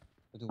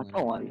ဘယ်သူ မထော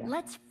က်ပါဘူး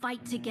Let's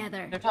fight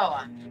together. လွတ်ထောက်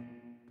ပါ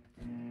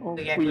ဟို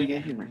ကို ကို ရ ကြီး ကို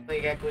ရ ရှိမှာ ကို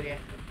ရကိုရ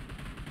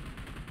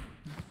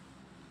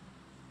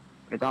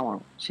ဘယ်တော့မှ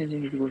ရှင်းဒီ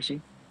ကိုရှိ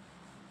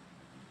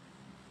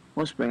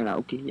Most spring လာ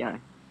okay ရတ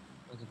ယ်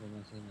ဟုတ်ကဲ့ပြ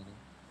န်ဆင်းနေတယ်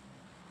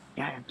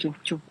ရတယ်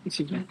ကျုပ်အ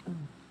စီရ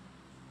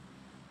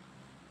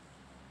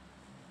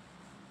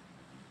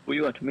ကို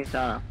ရထမင်း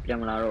စားပြန်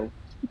မလာတော့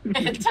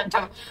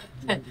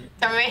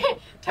ทำไม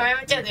ไ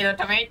ม่เจ็บสิเรา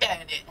ทำไมแต่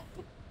เนี่ย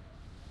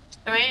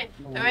ทำ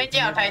ไมเจ็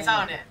บไทยเศร้า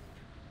เนี่ย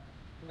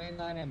မင်း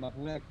သားနဲ့မ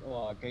ဖူးနဲ့ဟို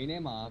ဂိမ်းထဲ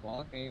မှာကွာ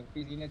ဂိမ်း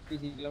PC နဲ့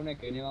PC လုံးနဲ့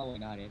ဂိမ်းထဲမှာဝ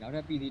င်လာတယ်နောက်ထ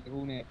ပ် PC တစ်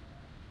ခုနဲ့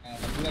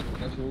မဖူးနဲ့ကို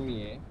လည်းရှိုးနေ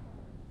ရယ်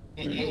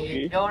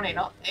ပြောနေเ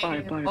นาะ ပါတ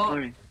ယ်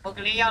ဘုတ်က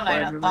လေးရောက်လာ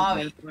တာတော့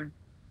ပြီ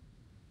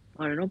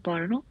ပါတယ်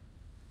နော်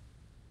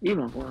အေး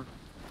ပါကွာ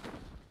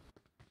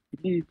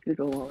ဒီပြ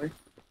တော့ပဲ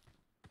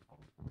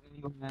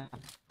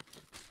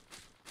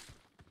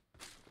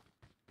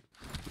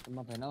မ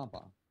ဖယ်တော့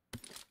ပါ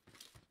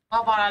มา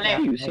ပါလာလေ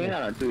ယူဆင်းလာ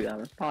တော့တွေ့တာ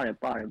ပဲ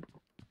ပါတယ် အဲ့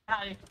ဒါ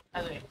လေး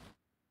အဲ့ဒါ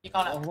ဒီ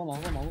ကောက်လာ ဟုတ်ပါ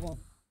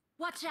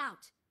Watch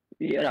out.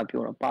 ဒီအဲ့ဒါ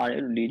ပြောတော့ပါတယ်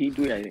လို့လေဒီ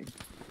တွေ့လိုက်တယ်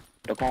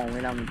တကောင်ဝ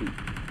င်လာမသိဘူး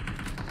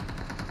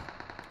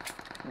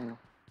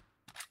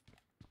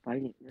ဘာ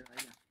ကြီးလဲ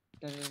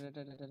တ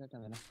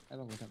က်မယ်နော်အဲ့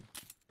ဘာကိုတက်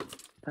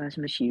ဘာမှ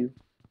မရှိဘူး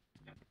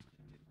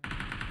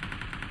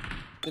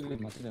တက်ပြီ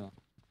မ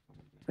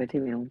ဘယ်ထ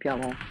င်မအောင်ပြ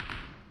ပါဦး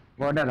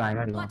ဘောတက်လာတ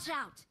ယ် Watch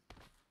out.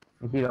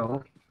 မရှိတော့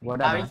ဘူးဘော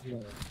တက်လာ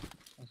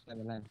ဆက်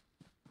မလိုက်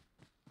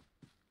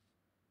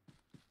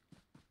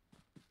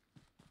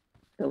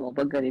တော့ဘ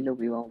က်ကလေးလုပ်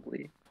ပြီးပါဦးကို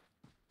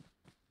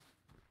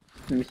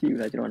မရှိဘူး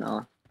လားကျွန်တော်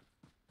နာ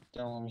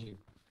ကြောင်းမရှိ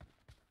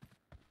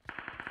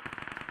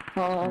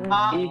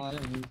ဟာအေး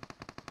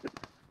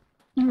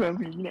ဒီဝမ်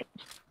ပြီးနေ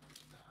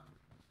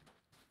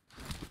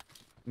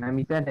မ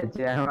မီတက်တဲ့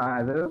ကျန်ပါ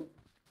ဆို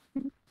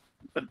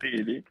ပတိ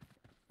လေ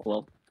ဟော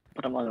ပ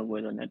ထမဆုံးပွဲ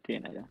တော့နဲ့တင်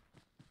နေကြ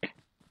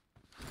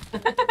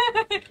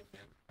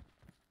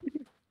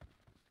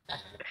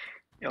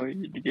ရော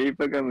ဒီကေးဘ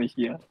က်ကမ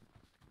ရှိရ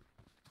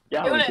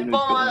ပြောလေ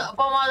ပေါ်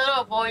မှာ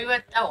တော့ပေါ်ယူပဲ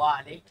တက်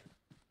သွားလေ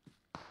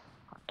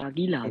တာ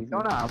ကြီးလာ ကျော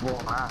င်းလာဘော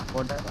မှာ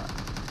ဘောတက်ပါ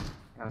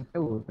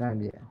သူ့ကိုစမ်း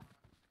ပြ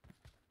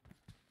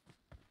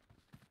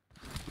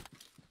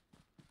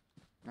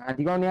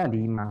ဒီကောင်เนี่ย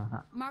ဒီမှာ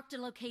Marked a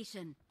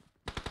location.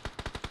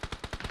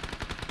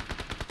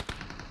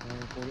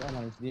 ကိုရ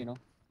အောင်စီးနော်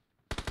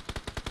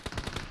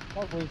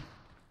ဟုတ်ပြီ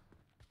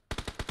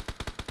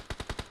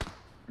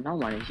နောက်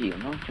မှလည်းရှိရ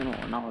နော်ကျွန်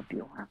တော်နောက်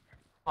ပြောဟာ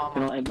ဟော ကျွ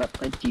န်တော်အဲ့ဘက်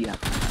ပဲကြည့်တာ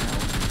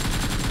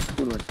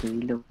သူတို့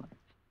တေးလို့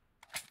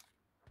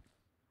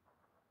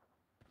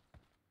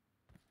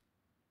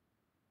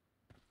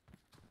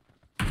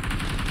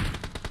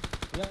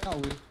ရအောင်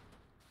ဝေး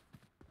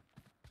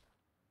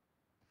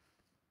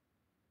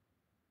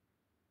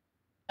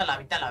တက်လာ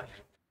ပြီ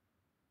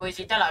ကို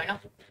စီတက်လာပြီ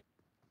နော်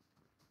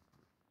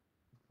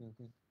โอเค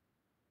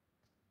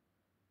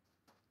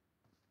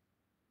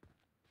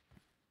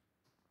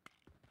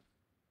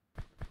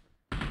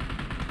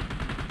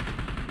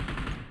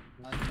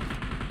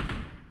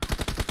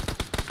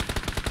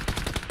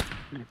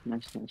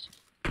nice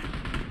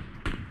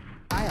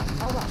အားရ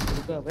ဟောက်ပါ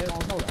ဒီကဘယ်ကော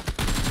င်ဟောက်လာ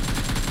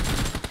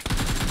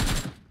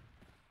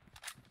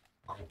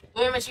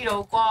ကိုမရှိ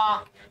တော့ကွာ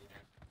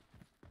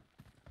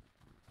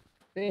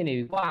သိနေ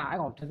ပြီကွာအဲ့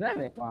ကောင်တစ်သက်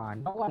ပဲကွာ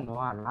နောက်ကတော့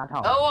လားထော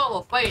က် တော့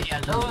ကိုဖိတ်နေ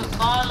လုံး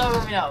သွား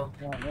လို့မရဘူး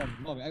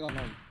တော့ပြီအဲ့ကောင်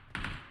တော့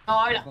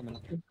တော်ပြီလား ဟုတ်မ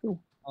လားဟုတ်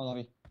တော့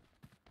ပြီ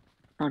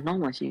နောက်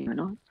မှရှိမယ်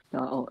နော်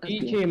ဟို ဒီ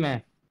ချေမယ်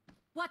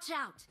Watch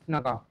out. နော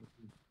က်ကောင်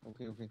โอเค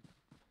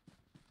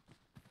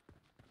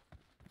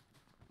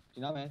ဒီ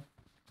နောက်မယ်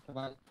ဆက်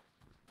ပါ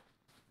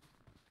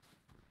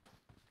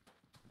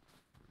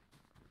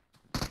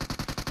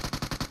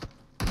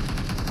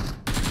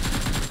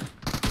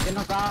ကျွန်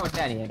တော်ကားကိုတ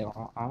က်နေတယ်ကော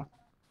င်အောင်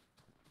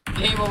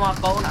လေးပေါ်မှာ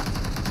ကောင်းတာ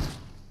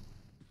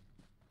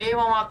အေး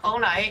ပါ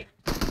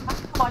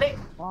လေ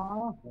ဟာ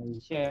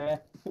ရှယ်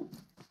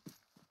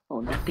ဟို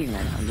တက်တင်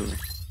လာတာလို့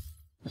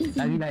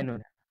လာကြီးလိုက်လို့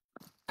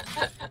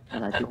အဲ့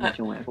ဒါ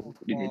ကျုံရဲ့အခု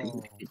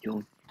ဒီကျုံ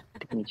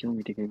တ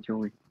ကယ်ကျုံ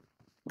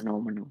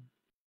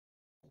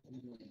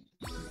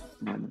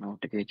နော်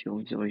တကယ်ကျုံ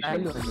sorry အဲ့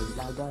လို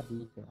လာကြပြီ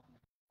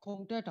ခုံ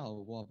တက်တာ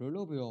ကိုကွာဘယ်လို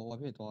လုပ်ပြီးတော့ဟို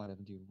ဖြစ်သွားတယ်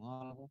မသိဘူးငါ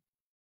တော့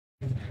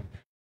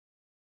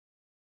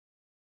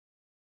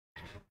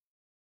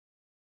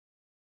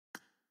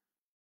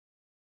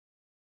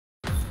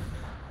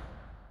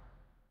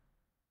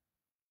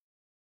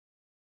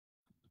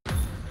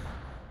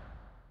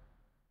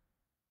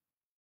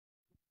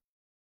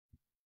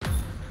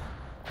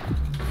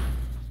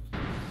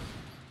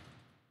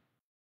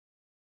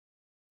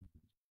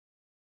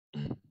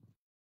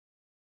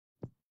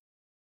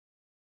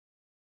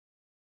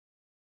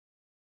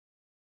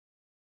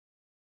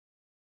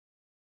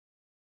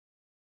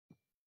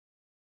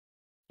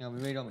ည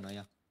မေးတော့မနော်ရ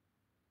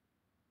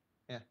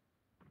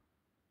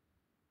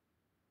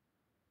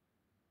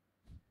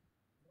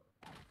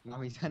မ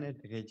မီဆန်နဲ့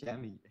တကယ်ချမ်း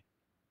ပြီ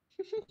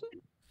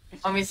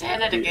မမီဆန်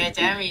နဲ့တကယ်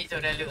ချမ်းပြီဆို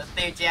တဲ့လူအ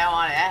သေးချမ်း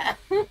သွားတယ်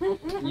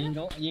ရင်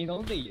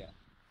တော့သိရ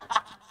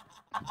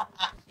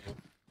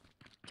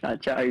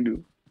ချာအိလူ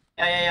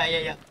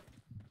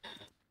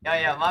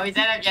ရမမီဆ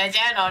န်နဲ့ပြန်ချ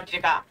မ်းတော့ဒီ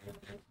က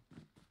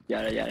ရ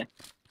တယ်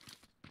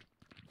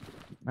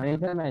မင်း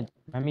ဆက်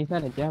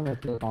နဲ့ကြားမယ်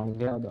ဆိုတော့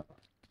ကြောက်တော့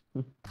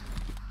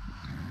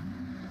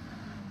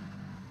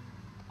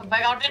ဘ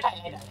ယ်ကောင်တက်ထိုင်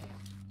လိုက်တာလဲ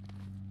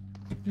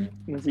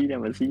မစီး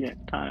နဲ့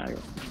ထားရ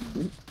တော့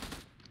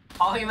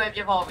ဟောဟိမပြ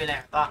ဖို့ပြလဲ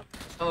သွား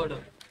ဟုတ်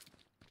လို့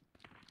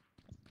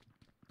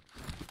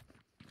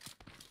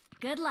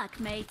Good luck,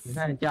 mates. ဒီက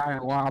ကြား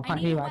ဝါဖတ်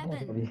နေပါတော့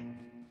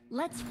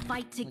Let's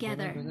fight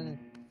together. ကျွ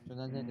န်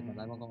တော်ဆက်တယ်မ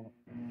လိုက်မကောင်း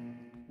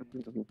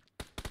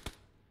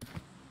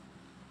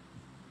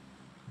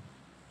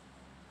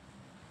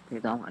ဒီ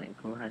တော့မှလည်း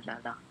ခေါ်ရကြ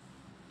တာ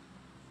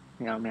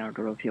မင်း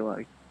တော်တော်ဖြစ်သွား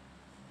ပြီ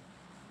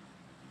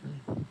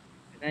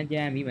တန်းကြ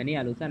မ်းပြီးမနေ့က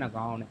လို့ဆက်နေ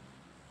ကောင်းတယ်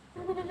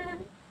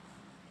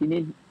ဒီ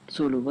နေ့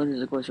ဆိုလိုဘာ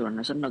စကောဆိုတော့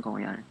22ကောင်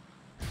ရတယ်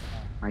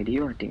အိုင်ဒီ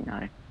ရောတင်လာ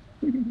တယ်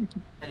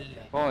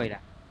ဟောရတာ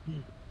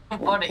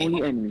ဟုတ်တယ် only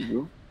enemy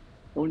bro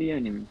only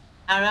enemy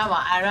အရမမဟုတ်ပါ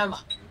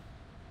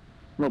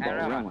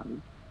ဘူး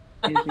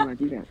ဒီမှာ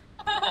ကြည့်တယ်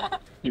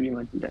ဒီ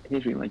မှာကြည့်တယ်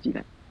history မှာကြည့်တ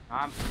ယ်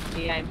ဟာ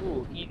AI မှု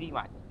easy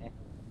မှာတယ်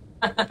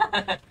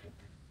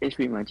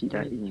history မှာကြည့်တာ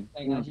အရင်ပြ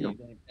န်ကား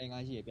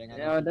ရှိပြန်ကား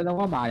တော်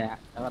တော်ပါတယ်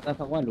ဒါတော့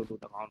ဆောင်းလို့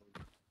တကောင်းလို့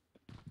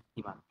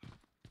ဒီမှာ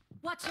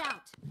Watch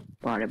out.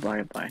 ပါတယ်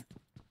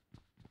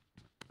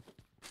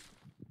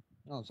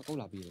စကုတ်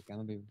လာပြီးကမ်း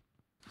မပေးဘူး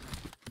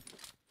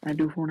အ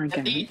တူဖုန်းလိုက်က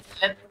န်ပြီ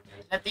လ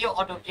က်တီးကို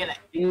အော်တိုပြစ်လို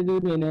က်ကျေး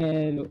ဇူးတင်တ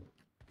ယ်လို့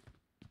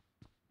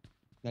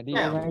လက်တီး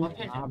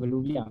ဘ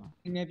လူးပြရမှာ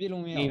ငယ်ပြည့်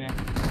လုံးမရ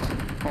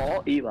ဟော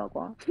အေးပါ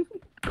ကွာ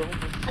ကု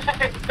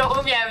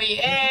န်းပြန်ပြီ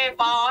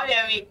ပေါ်ပြ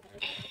န်ပြီ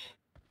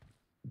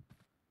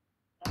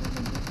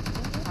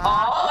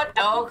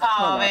ဒုက္ခ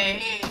ပဲ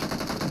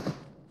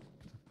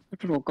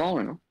တော်ကောင်းတ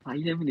ယ်နော်ဘာ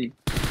ကြီးလဲမသိ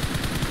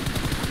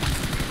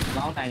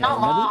ကောင်းတိုင်နောက်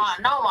မှာ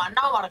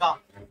တကောင်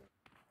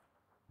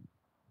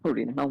ဟုတ်တ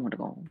ယ်နောက်မှာတ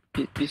ကောင်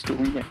ပစ္စတို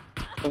နဲ့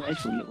တော့အဲ့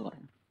လိုလုပ်ရတ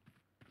ယ်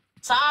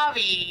စား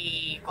ပြီ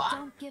ကွာ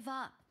Don't give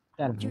up.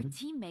 Your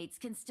teammates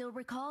can still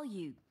recall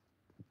you.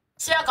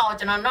 ဆရာကောင်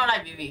ကျွန်တော်နှောက်လို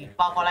က်ပြီ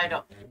ပါခေါ်လိုက်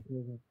တော့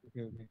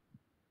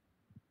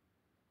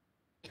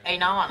အိမ်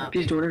နားမှာနော်ပ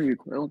စ္စတိုနဲ့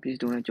ပစ္စ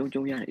တိုနဲ့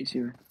ကျုံရတယ်အေး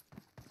စေးပဲ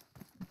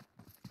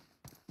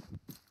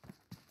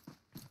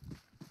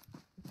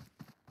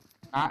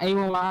အိမ်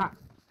ပေါ်မှာ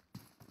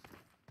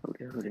ဟုတ်တ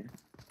ယ်ဟု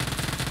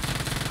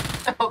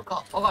တ်ကော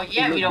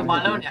ရဲပြီးတော့မ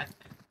လုံးနေ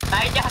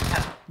လိုက်ကြတာ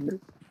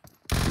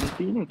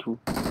ဒီနေ့ထူ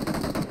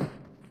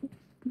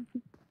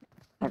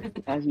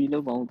အဲ့ဒီလော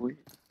က်ပေါင်းကို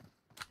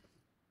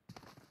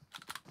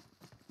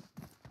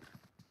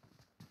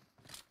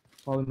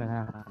ဟောမ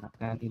လား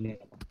ကန်ဒီလေ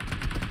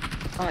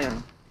အားရ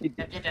ပြတ်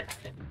တ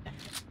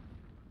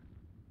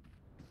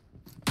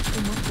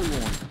ယ်မဟုတ်ဘူး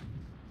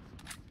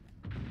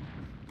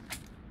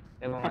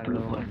အဲ့မှာ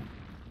လို့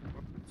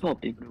ဆော့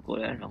ပြီးလို့ကို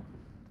လည်းတော့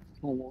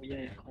ဟိုရဲ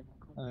ခေါင်း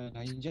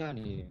နိုင်ကြ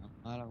နေ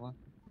ဟာလားကွာ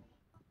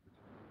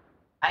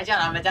အဲ့ကြ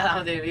တာမကြတာမ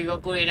သိဘူး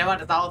ကိုရီထဲမှာ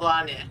တသော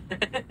သွားနေ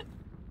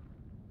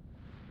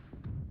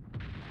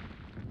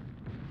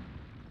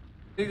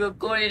ဒီ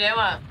ကိုရီထဲ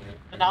မှာ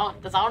တ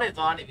သောနေ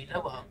သွားနေပြီလော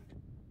က်ပါ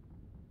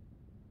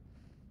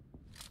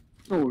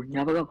ဟို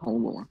ညာဘက်ကခေါင်း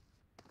ပေါ်မှာ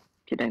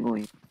ဖြစ်တိုင်းကိုရ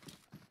င်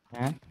ဟ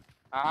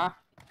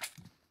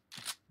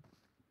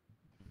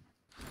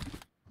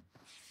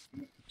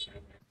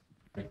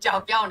မ်ကြော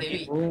က်ပြောင်းနေ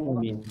ပြီโอ้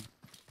မြင်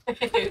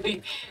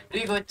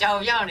ဒီကိုကြောက်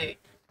ပြောင်းနေ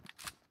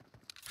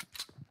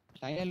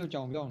တိုင်းအဲ့လို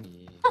ကြောင်ပြောင်းနေ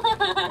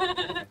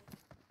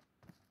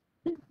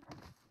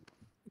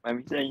မ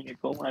မီစိတ်နဲ့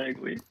ကောင်းပါလေ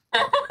ကို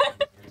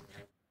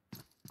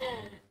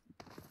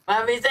မ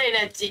မီစိတ်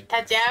နဲ့ထ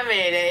ကြမ်းမ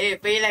ယ်လေ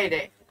ပေးလိုက်တ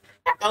ယ်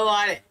ကောင်း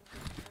သွားတယ်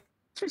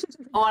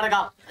ဟောရ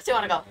ကောအစီဝ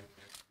ရကော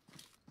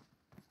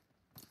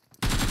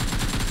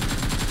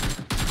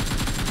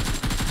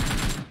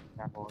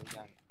ဒါပေါ်ရ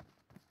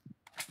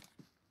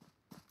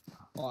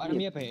အဲ့န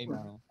မီးပဲအိမ်မှာ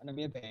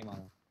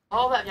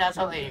ဟောဖက်ပြ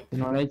ဆောက်အိမ်ကျွန်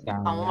တော်လည်းကြာ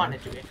အောင်မနဲ့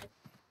တူတယ်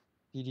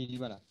ဒီ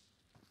ပါလား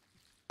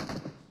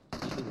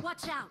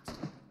Watch out.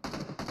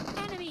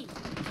 Enemy.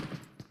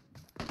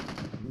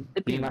 တ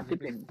စ်ပင်မှာ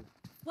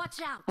Watch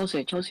out.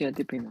 60တ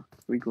စ်ပင်မှာ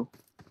we go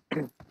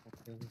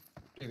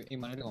အိ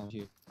မ်မှာလည်းတကောင်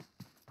ရှိ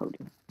ဟုတ်တ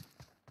ယ်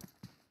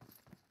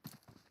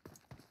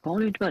ဘောင်း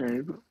လေးထွက်တယ်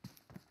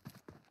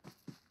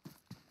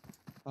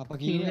ဘိုပ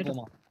ကီးနဲ့ပုံ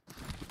မှာ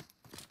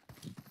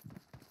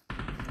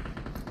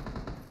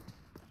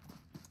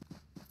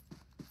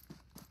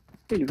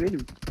ဘယ်လိုမ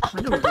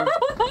လုပ်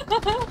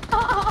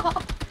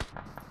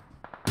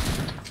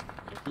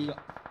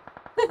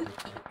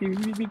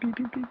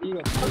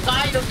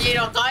ပြီး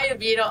တော့ကားရုပ်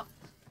ပြေတော့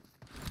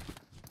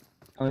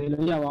ဟို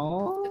လုံးရပါ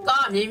ဦး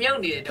ကားမြေမြုပ်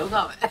နေတယ်ဒုက္ခပဲ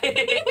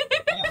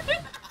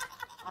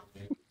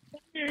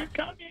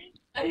ကား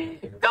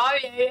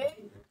ပြေ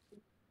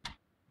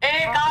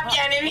ကောင်းပြ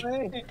န်နေပြီ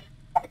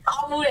ကော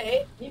င်းမှုလေ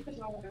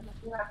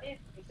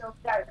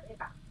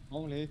မော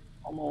င်း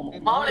လေ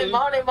မောင်းလေ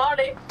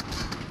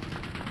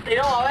ဒီ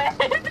တော့ပဲ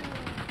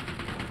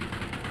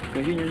ကဲ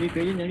နေ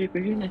ကဲနေ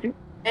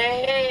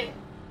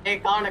အေး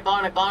ကောင်းတယ်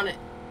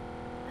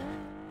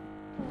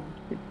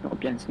တော့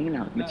ပြန်စင်း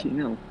လာမချင်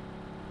တော့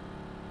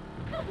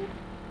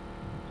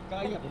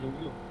ကားရဘယ်လို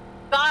လုပ်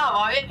ကား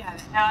ပါပဲတ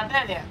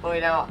က်တယ်ကို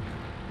ယ်တော့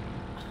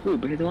ဟုတ်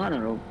ဘယ်သွားတာ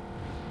တော့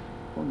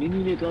ဟိုနင်း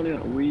လေးသွားလို့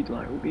အဝေး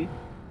သွားတယ်โอเค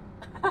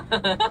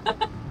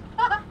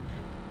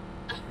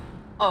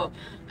ဟုတ်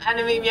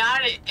enemy များ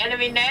တယ်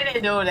enemy နဲတယ်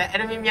တို့လေ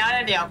enemy များ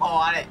တဲ့နေရာပေါ်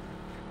သွားတယ်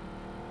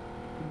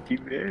ဒီ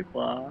ပဲ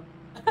ကွာ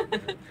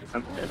အ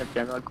မေကပြ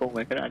န်တော့ကုန်မ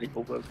ယ်ခဏလေး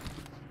ပို့ပေါ့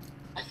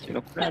ကျွန်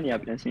တော်ခဏနေရ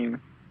ပြန်စင်းမ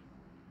ယ်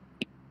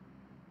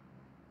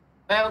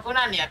ဘယ်ခုန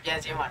နေရာပြန်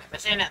စင်းပါလေမ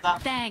စင်းနဲ့တော့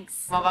Thanks.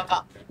 မဘက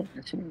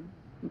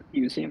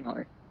ယူစင်းပါ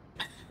လေ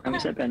အမေ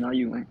ဆက်ပြန်တော့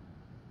ယူမယ်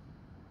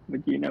မ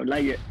ကြည့်တော့လို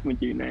က်ရမ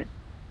ကြည့်နဲ့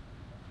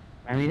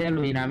မမီးတဲ့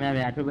လူနာများ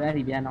ဗျာသူပဲအဲ့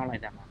ဒီပြန်နှောင်းလို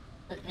က်တာမှာ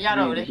မရ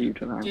တော့ဘူးလေ ကြည့်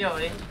တော့ ကြည့်တော့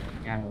လေ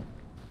ရတော့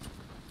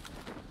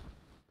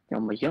ကျွ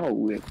န်တော်မရောက်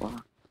ဘူးလေကွာ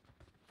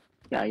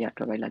ရ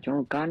တော့ပဲလားကျွန်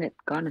တော်ကားနဲ့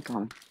သွားမယ်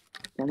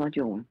ကျွန်တော်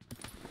ကြုံ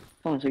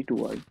ဆောင်းစိတ်တူ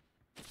ပါပြီ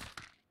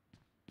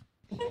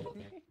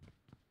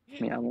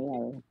မရဘူး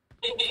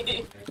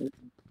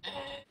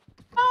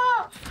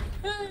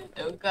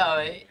ဒုက္ခ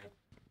ပဲ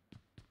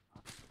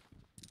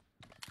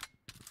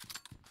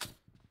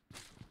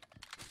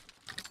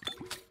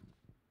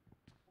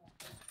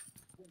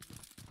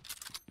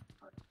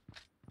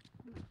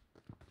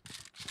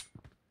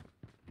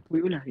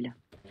ဝေးလာပြီလား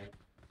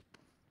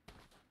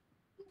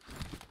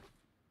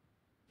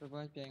ပြ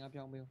ပိုက်ပြန်ငါ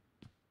ပြောင်းပေး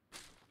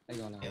အဲ့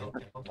ရောလား တော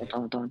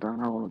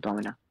င်းမ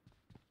လား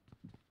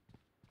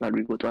ဘာ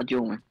လို့ကိုတော့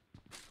ကြုံမယ်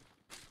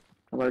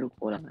ဘာလို့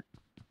ခေါ်လာမလဲ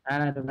အဲ့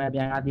ဒါသူပဲပြ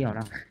န်ကားသိအောင်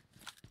လား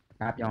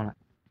ကားပြောင်းလိုက်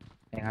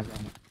ပြန်ကားပြော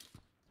င်းလိုက်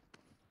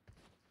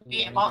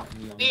ပြီး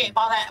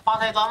ပေါဆို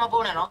င်သွားမ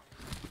ပို့နဲ့နော်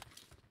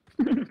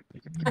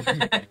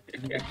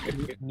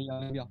နီအော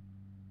င်ပြောင်း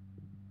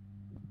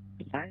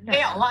အေး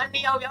ဟို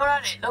နေအောင်ပြောရ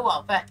တယ်လောက်ပါ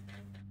ဖက်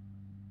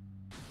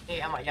အေး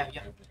အမရောက် ဒီ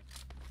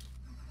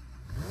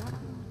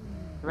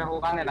မဲ့ဟို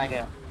ကားနဲ့လိုက်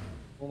ခဲ့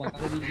ဟိုမှာကား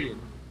ကြီးကြီး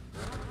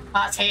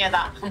ဟာချေရ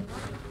တာ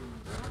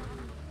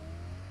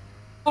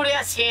ကိုရီး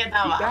ယားချေရ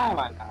တာပါ ကား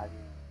ပါကား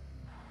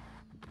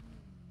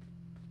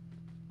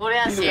ကိုရီး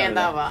ယားချေရ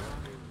တာပါ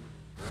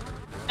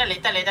တက်လေ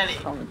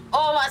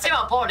အော်မအစိမ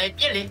ပေါ်လေ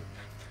ပြစ်လေ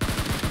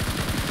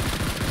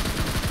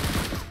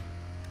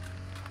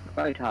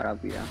ပိုက်ထားတာ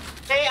ပြီလား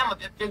အေးအမ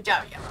ပြုတ်ကြ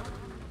ပြီ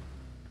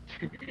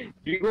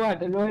ဒီကောက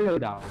တလွဲလော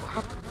က်တာ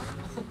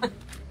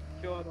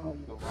ကျော်တော့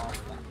လို့ပါ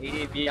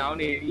အေးပြေအောင်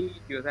နေပြီ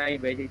ကျိုးဆိုင်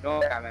ပဲချိန်တော့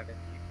ကမယ်ပဲ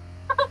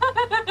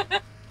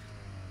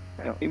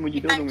အဲ့ emoji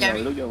တော့လုံးရတ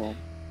ယ်လောက်ကြပါဦး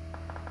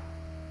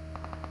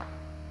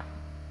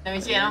နေမ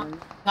ရှိနော်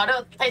ငါ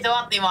တို့ထိတ်တော့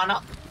တင်ပါ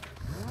နော်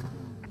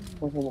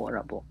ဟိုအဲ့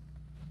ဒါ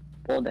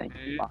ပေါ်တယ်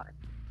ပါတယ်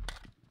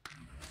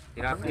ဒီ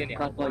ကပြည့်နေ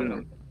ကားပေါ်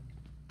လို့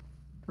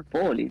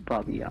ပေါ်လီပါ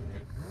ပြီရ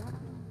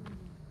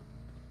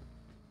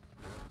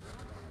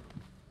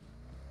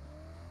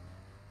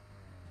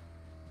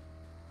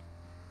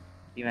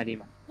ဒီ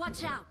မှာ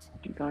Watch out.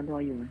 ဒီကား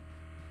တော့ယူမယ်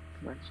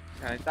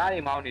အဲကားတွေ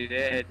မောင်းနေတ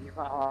ယ်ဒီ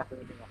မှာဆို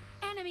ဒီမှာ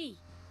Enemy.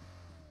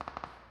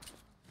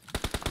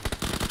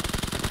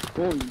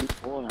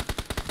 ပေါ်လာ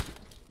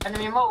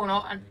enemy မဟုတ်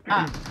နော်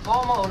ဘော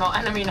မဟုတ်နော်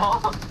enemy နော်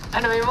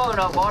enemy မဟုတ်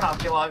နော်ဘောတော့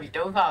ပြောသွားပြီ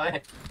ဒုက္ခပဲ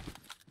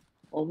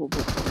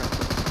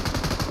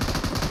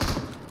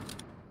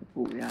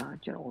ဟုတ်ရ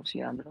ကျွန်တော်ဆ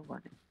ရာမလို့ပါ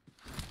နဲ့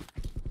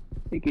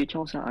ဒီကေ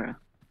ချောင်းစားရ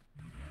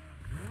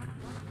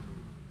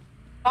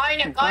ကိုင်း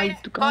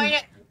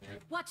နဲ့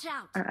Watch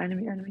out.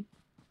 enemy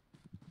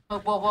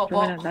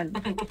ဘော လာ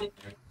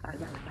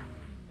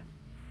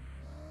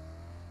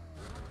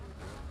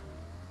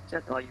ချ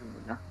က်တော့ယူ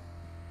နော်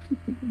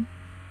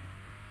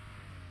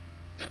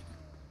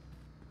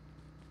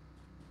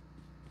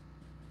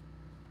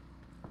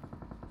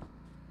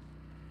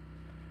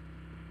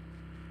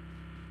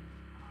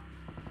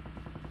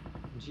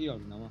မရှိတော့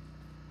ဘူးနော် မ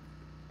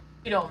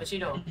ရှိ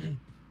တော့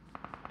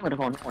ဟို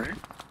တော့နော် ကျွန်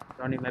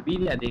တော်နေမပြီး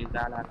ရသေးဘူး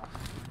ကားလား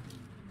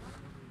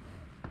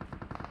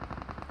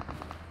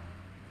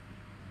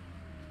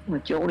မ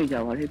ကြောနေကြ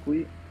ပါလေကို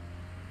ကြီး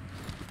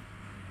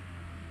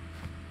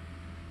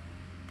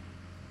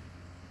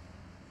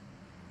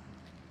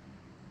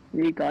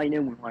ဒီကိုင်း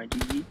နဲ့ဝင်သွားကြ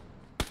ည့်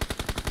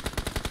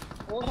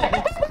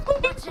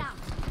Watch out.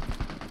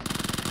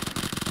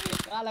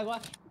 ကားလာကွာ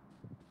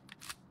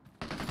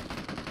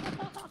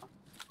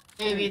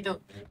အေးပြီတို့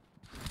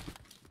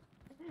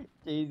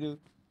ကျေးဇူး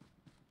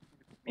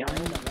မြောင်း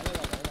လာလိုက်ပါ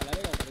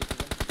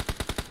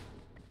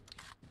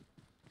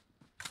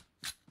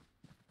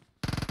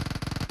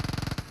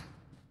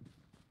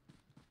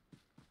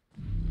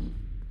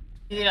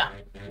ဒီလား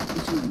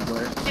ကြည့်ပါ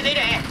ဒီသေးတ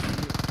ယ်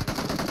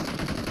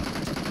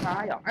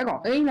ကားရောက်အဲ့ကော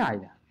င်အိမ်လာရ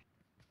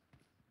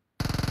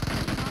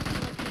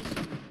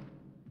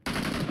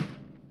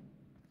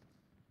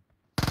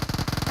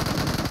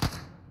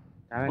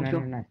ဒါပဲ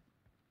နိုင်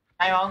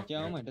ဟိုင်းအောင် ကျ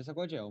အောင်မယ်တစ်စ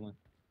ကွက်ကျအောင်မယ်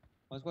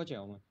မစကွက်ကျ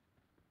အောင်မယ်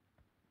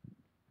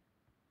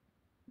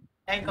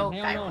အဲ့ကုတ် နှ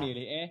စ် ကို ယော င် က်နေ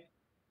လေအဲ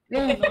เ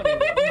อ๊ะ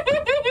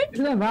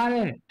这个嘛嘞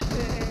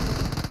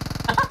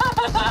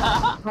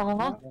ဟုတ်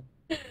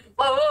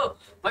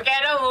မကဲ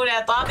တော့ဘူးလေ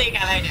သွားသိ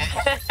ခံလိုက်တယ်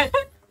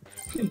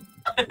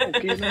โอ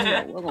เคဆို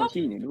တော့ဘာ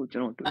ရှိနေလို့ကျွ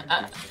န်တော်တွေ့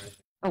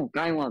အော်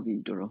ကိုင်းသွားပြီ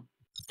တော်တော်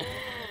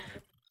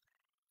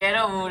ကဲ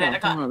တော့ဘူးလေတ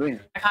စ်ခါလဲ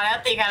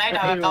သိခံလိုက်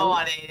တာပဲကောင်း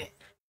ပါတယ်တဲ့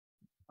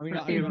အမေ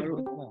အေရို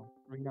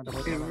ရီနာတော့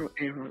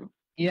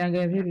อีรังเก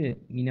ဖြစ်ဖြစ်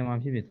มีนามา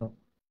ဖြစ်ဖြစ်တော့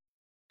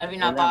အဗီ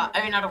နာ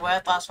တော့ဘယ်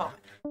သွားဆော့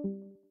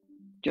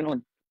ကျွန်တော်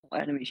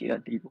enemy ရှိတာ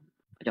တီးဖို့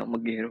အကြောင်းမ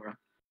ကယ်တော့တာ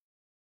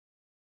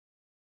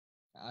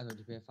အဲ့ဆို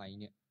ဒီဘက်ဖိုင်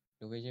နဲ့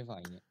location ဖို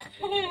င်နဲ့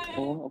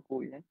ဟောအကို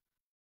ရ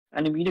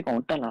enemy တွေကောင်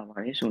တက်လာပါ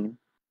လေဆိုရင်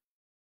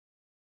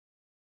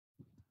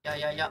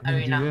ရအ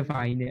ဗီနာ ဒီဘက်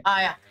ဖိုင်နဲ့ အာ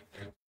ရ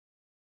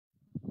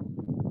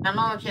အန်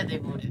လောမဖြစ်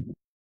သေးဘူးတဲ့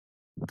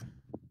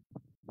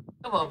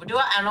ဟုတ်ဘယ်သူ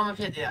ကအန်လောမ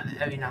ဖြစ်သေးတာလဲ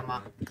အဗီနာမှာ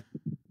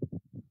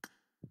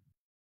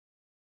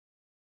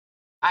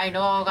အိုင်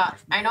တော့က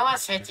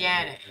ဆက်ကျ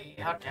န်းတယ်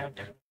ဟုတ်တ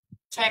ယ်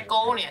ဆက်ကု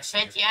န်းနေဆ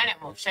က်ကျန်းတယ်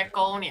မဟုတ်ဆက်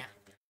ကုန်းနေ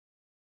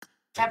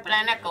ဆက်ပလ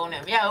န်နဲ့ကုန်းနေ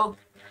မရဘူး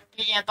ပြ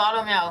င်ရသွား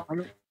လို့မရဘူး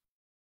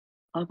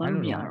အော်ဘာ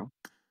လို့မရတော့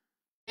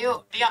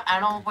တရားအန်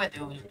လောမပွက်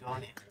သေးဘူးပြော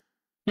နေ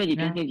နေကြီး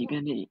ကနေ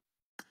ကြီး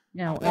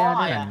ညောအဲ့ဒါ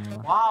တက်နေ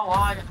ပါ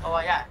ဝါရ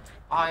ဟဲ့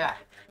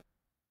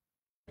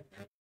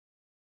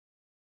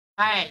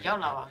ရောက်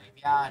လာပါပြီ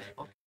ဗျာတဲ့โ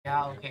อ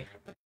เค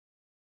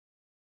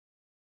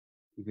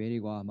ဒီဘဲတွေ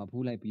ကွာမ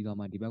ဖူးလိုက်ပြီးတော့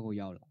မှဒီဘက်ကို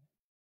ရောက်လာ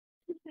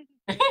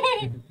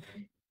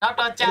နောက်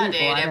တော့ကြတ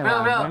ယ်တဲ့ bro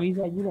မီးဆ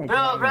က်ကြီးတယ်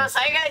bro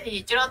ဆိုင်က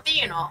ကြီးကျွန်တော်သိ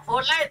ရင်တော့ဟို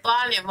လိုက်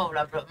သွားနေမဟုတ်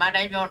လား bro မန်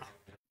တိုင်းပြောတော့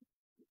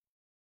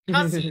ကျွ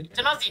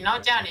န်တော်စီနော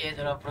က်ကြနေရ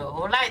ဆိုတော့ bro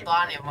ဟိုလိုက်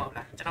သွားနေမဟုတ်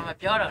လားကျွန်တော်မ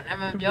ပြောတော့နာ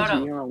မည်ပြော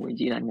တော့ ဝင်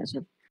ကြည့်လိုက်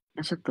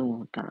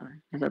23တာ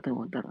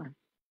23တာ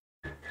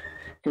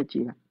တက်ကြ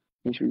ည့်လိုက်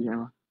နေရှိရ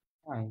မှာ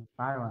ဟိုင်း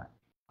ပါ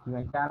တော့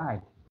ဒီကကြားလိုက်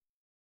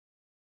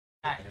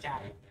ကြား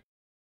တယ်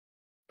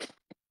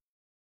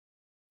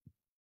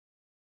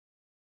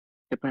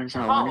ဂျပန်စာ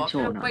ဝင်နဲ့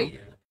ဆော့နေတာ ဘယ်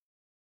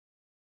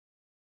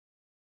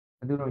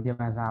သူတို့ဂျ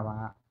ပန်စားပါ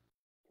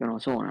ကျွန်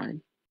တော်ဆော့နေတာလေ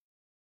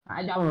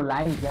အားကြောင့်လို့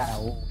live ကြတာ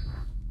ဟို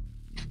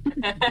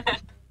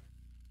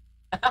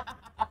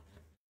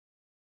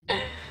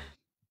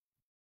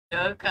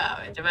တော့က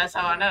ပဲဂျပန်စာ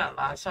ဝါနဲ့တော့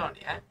လာဆော့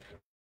နေဟမ်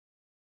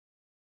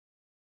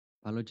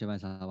ဘာလို့ဂျပန်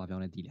စာဘာပြော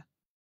င်းလဲတည်လား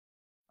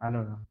အဲ့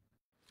လိုတော့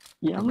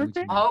ရမ်းတ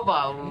ယ် ဟုတ်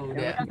ပါဘူး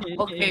တဲ့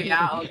okay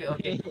ဗျာ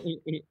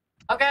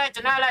okay ကျွ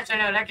န်တော်လည်း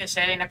channel လည်း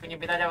share လေးနဲ့ပြင်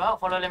ပေးတော့ကြပါ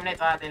follow လေးနဲ့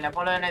သွားတယ်လေ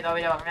follow နဲ့သွားပြ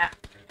ကြပါခင်ဗျ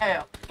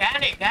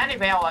ဟဲ့ကန်နေ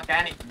ဘယ်ရောက်က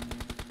န်နေ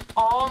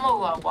အော်မဟုတ်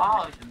ပါဝါ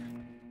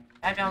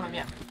အဲ့ကြောင့်မမြ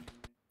တ်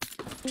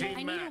Team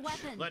I need a match.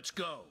 weapon. Let's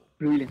go.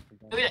 လူလေ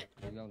တွေ့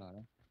လေ ရောက်လာတ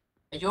ယ်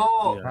ယို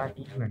ဒါ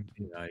ဒီမှန်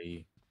ပြလာကြီး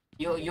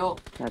ယို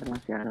ဆရာ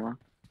တော်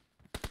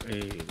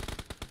အေး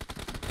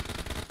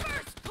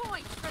First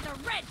point for the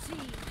red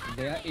team.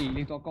 ဒီကအေး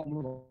လေးတော့ကောင်းမ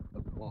လို့တော့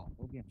ဝါ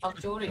ဟုတ်ပြန် အောက်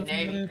ကျိုးတွေနေ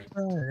ပြီ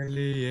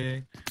လေးရဲ့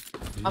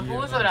မ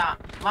ပိုးဆိုတာ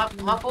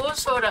မပိုး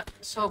ဆိုတာ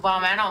ဆိုပါ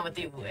မန်းတော့မ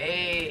သိဘူး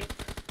အေး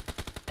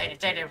အဲ့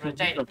ကြိုက်တယ် bro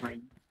ကြိုက်တယ်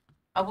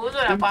အပိုး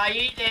ဆိုတာပါ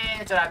ကြီးလဲ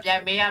ဆိုတာပြန်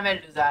မေးရမယ့်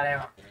လူစားတယ်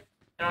ပါ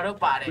ကျွန်တော်တို့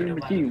ပါတယ် မ လို့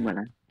ပါ ကြည့်ဘူးမ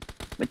လား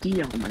မကြည့်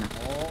ရအောင်မလား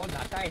ဩ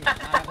လာတိုက်နေ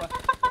တာကွာ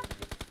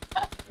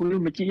ဘူး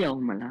လို့မကြည့်ရအော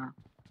င်မလား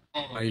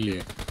အိုင်လေ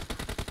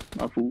မ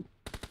ဖူး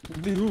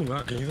ဒီလိုငါ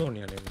ဂိမ်းစော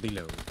နေရတယ်မသိလ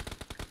ည်းဘူး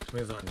မ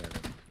င်းစောနေရတ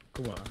ယ်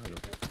ခုမှအဲ့လို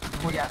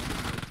ဟုတ်ရ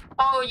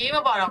အော်ရေးမ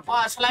ပါတော့ကွာ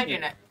slide တွေ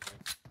နဲ့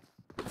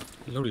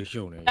လုံးတွေ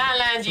ရှုံနေ တန်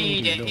လန်ကြီး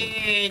တဲ့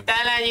အေးတ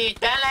န်လန်ကြီး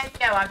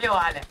နဲ့ဘာပြော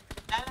ရလဲ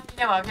တန်လန်ကြီး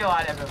နဲ့ဘာပြောရ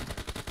လဲ bro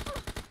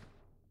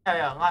ဟဲ့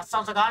ငါစော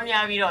င့်စကား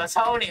များပြီးတော့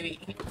ဆောင်းနေပြီ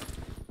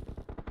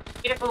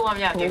ဒီတစ်ခုမှမ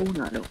ရဘူး ဟုတ်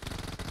လားလို့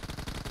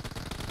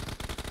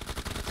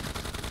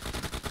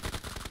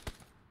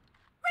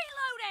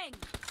Reloading.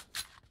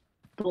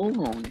 သုံး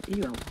အောင်နဲ့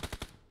အေးပါ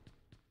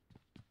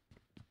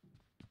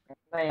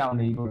လက်ရောက်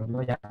နေလို့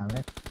ပြောကြတာပဲ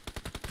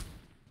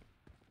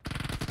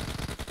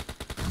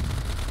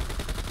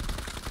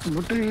မ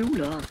တွေ့ဘူး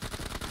လား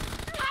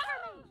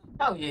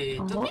ဟုတ်ရေ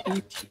သူ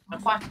မ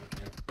ခွာ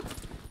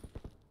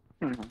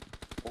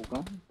ဟုတ်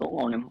ကောသုံး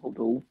အောင်လည်းမဟုတ်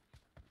တော့ဘူး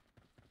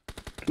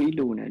ခီး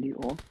လိုနေလေ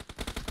ဩ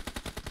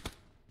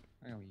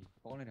အဲ့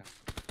ဟိုကောင်းလိုက်တာ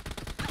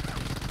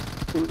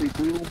ကိုကြီး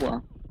ကွာ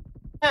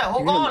ဟဲ့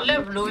ဟိုကောင်လ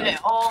က်ဘလူးလေ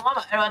အော်ငါမ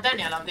အဲ့တော့တက်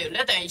နေလားမသိဘူးလ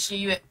က်တိုင်ရှိ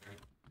ရွက်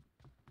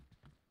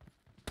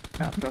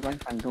ပြပိုင်း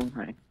ဖန်တုံး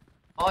ဟိုင်း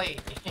ဟိုး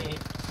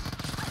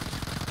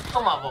ဟု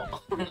တ်မှာပေါ့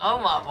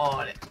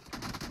လေ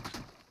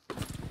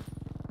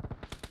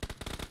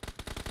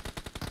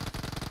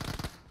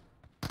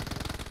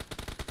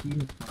ဒီ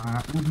မှာ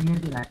ဦးနေ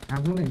တယ်အ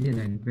ခုလည်းနေ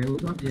တယ်ဘယ်လို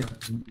တော့ပြော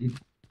ဒီ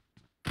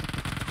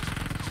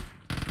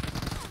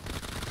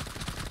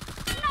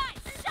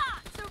Nice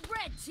shot. The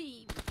red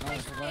team နော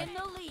က်ဆိုတော့ in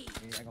the lead.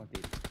 အေးအကောင်တ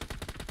ည်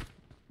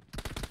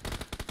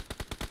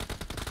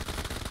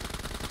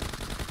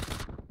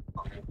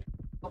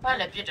ဘဖက်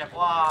လည်းပြစ်တယ်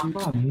ကွာ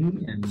ဘာမူး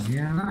နေနေ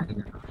လား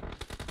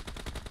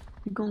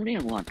ဒီကောင်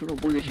လေးကွာတော်တော်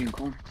position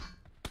ကောင်း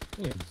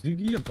ဇီ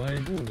ဂီကဘာရ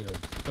င်ပို့နေတော့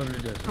တော်ရ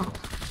တဲ့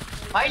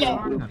ဘိုက်လေ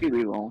ပြည့်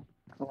ပြီပေါ့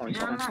ဟုတ်ပါ နေ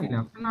ပြီ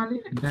လားခဏ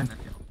လေးတန်းတယ်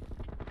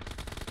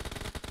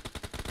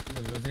ဟ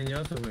စင်ညာ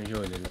ဆိုရင်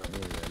ရောလေလာ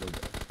လို့ရလို့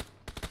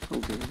ဟု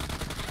တ်ကဲ့ ဒီ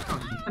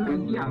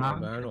ကငါ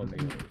ဘန်းတော့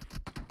မေး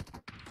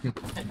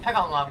太搞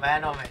我man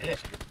了没？ တော့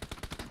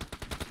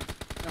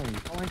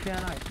ကောင်းချ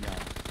မ်းလိုက်ကြာ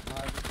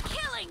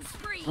Killing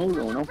spree ဟုတ် for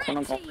တော့ the တော့ခဏ red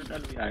ကောင်း team. တက်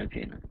လို့ရတယ်ဖြ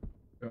စ်နေ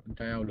တ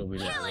န်းရောက်လုပ်ပေး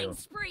လိုက် Killing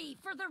spree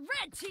for the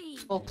red team.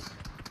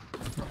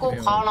 ကို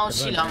ခေါင်းလောက်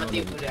ရှိလားမသိ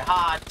ဘူးလေ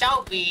ဟာကြော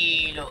က်ပြီ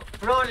လို့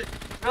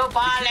bro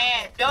ပါလေ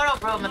ပြောတော့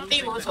bro မသိ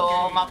ဘူးဆို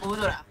မပူး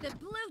ဆိုတာ The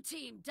blue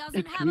team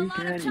doesn't have a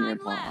lot of time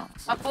left.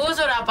 မပူး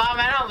ဆိုတာဘာ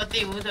မှတော့မသိ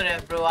ဘူးဆို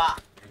တော့ bro က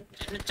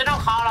ကျွန်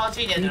တော်ခေါင်းလောက်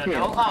ရှိတယ်ဆို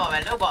တော့ဒုက္ခပါပဲ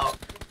လောက်ပါဦး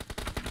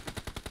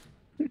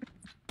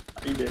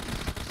ဒီလေ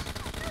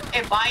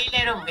အေးဘာကြီး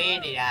လဲတော့မေး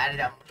နေတာအဲ့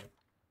ဒါ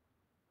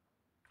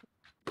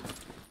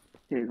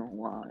ဒီကောင်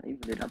ကအဲ့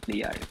ဒီတော့ပြ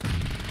ရတယ်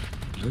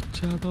လွတ်ချ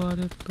သွား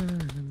တဲ့ပန်း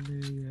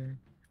လေးရဲ့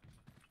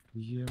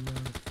ရမ ဟာ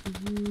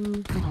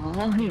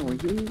ဟဲ့ဟို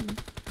ရေး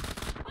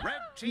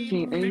Red ဒီ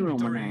team အဲ့လို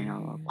မ victory. နိုင်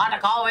တော့ ဟာတ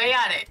ကောင်းဝဲရ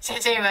တယ်ချ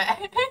င်းချင်းပဲ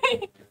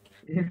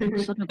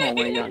စက်ပေါ်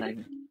ဝဲရလိုက်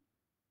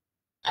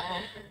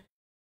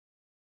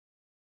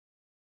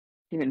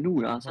ဒီကလူ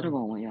လားစက်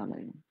ပေါ်ဝဲရလို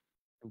က်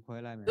သူခွဲ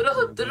လိုက်မယ် ဟမ်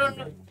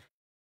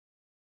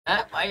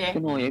ဘာလဲ ကျွ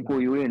န်တော်ရဲ့ကို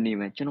ရိုးရဲ့နေ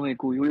မယ်ကျွန်တော်ရဲ့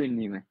ကိုရိုးရဲ့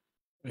နေမယ်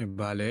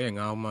ဘာလဲ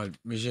ငါမှ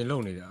မရှင်လု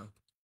ပ်နေတာ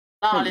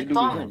တော့လေ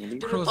တော့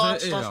cross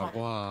အဲ့ဒါ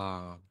ကွာ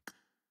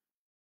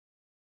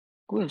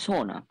ကိုရ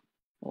ဆော့နာ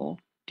ဟော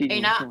ဒီ အိ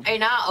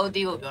နာအုတ်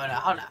တီကိုပြောတာ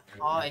ဟုတ်လား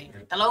ဟော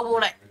တလုံးပို့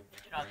လိုက်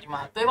ကျွန်တော်ဒီမှာ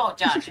သွေးပေါက်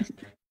ကြားတယ်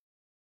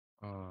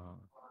အာ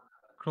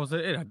cross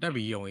အဲ့ဒါတက်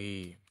ပြီးရုံ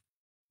အေး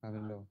ဘာ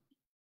လို့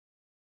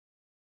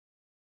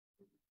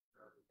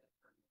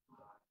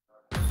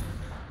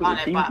ဟာ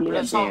လေပါဘယ်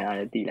လိုဆော့ ရ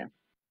တယ်တီးလား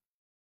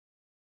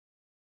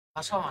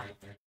ဘာဆော့မှာလဲ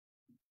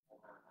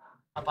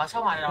ဘာ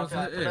ဆော့မှာလဲတော့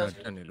cross အဲ့ဒါ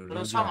တက်နေလို့ ဘယ်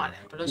လိုဆော့မှာလဲ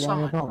ဘယ်လိုဆော့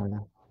မှာလဲ တော့မ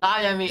လား လာ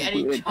ရမီအဲ့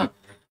ဒီ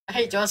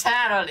ကျော်ဆန်း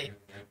ရတော့လေ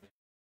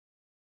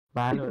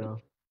ဘာလို့တော့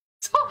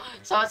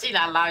ဆော့စီ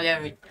လာရ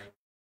မီ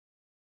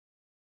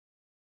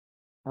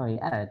ဟုတ်ပြီ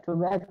အဲ့ဒါသူ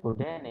ပဲကို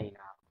တဲ့နေ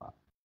တာပေါ့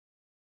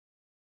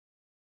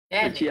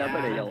တဲ့ ချီရပ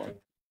တ်တယ်ရောက်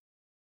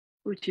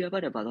ကိုချီရပ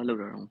တ်တယ်ဘာသာလောက်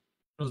တော့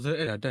cross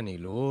အဲ့ဒါတက်နေ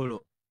လို့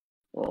လို့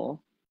ဟော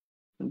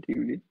ဒီ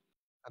လေ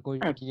အကို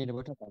ကြီးရဲ့တပ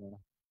တ်ထပ်ပါ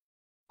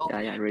လား ရ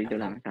ရ ready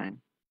တော့လာမယ်ခိုင်း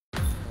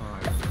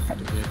ဟာ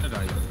တကယ်တက်တာ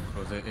ရုံ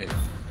cross အဲ့ဒါ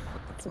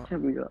ထပ်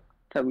ပြီးတော့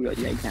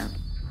ရိုက်ခံ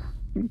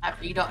အ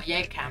ပြီးတော့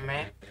ရိုက်ခံမ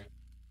ယ်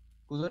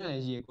ကိုစိုးတယ်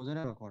ကြီးကိုစိုးတ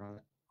ယ်ခေါ်တာ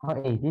လေ ဟုတ်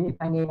အေးဒီ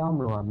ဆိုင်ကြီးရောက်မ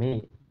လို့မေး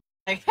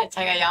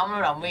ဆိုင်ကရောင်း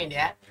လို့တော့မင်း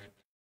နေ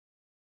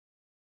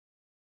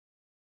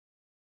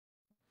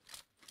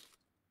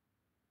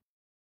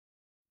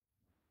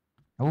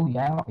ဟုတ်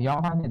ရော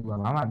က်ထားတဲ့သူက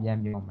ဘာမှပြန်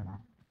ပြောမ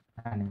လား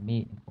အဲ့ဒါ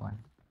မေးကွာ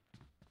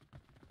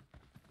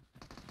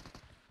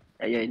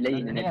အဲ့လိ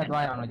မ့်နေ နေ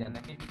တော့အောင်လို့ကျန်တ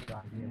ယ်မေးပြီး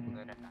တော့ဒီကို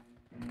စိုးတယ်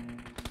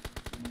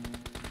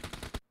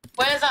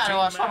ပွဲစား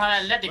တော့ဆော့ထား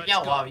တဲ့လက်တွေပြော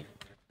က်သွားပြီ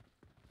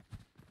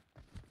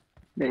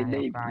လိ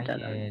မ့် ပါ တက်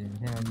လာ ရဲ့ဒီ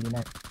နေ့ လိမ့် လေ တ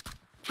က်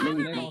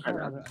ထောက်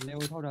လာ တာလေ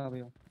ထောက်တာပဲ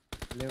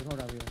လေထောက်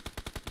တာပဲ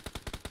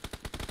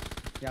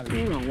ရပြီ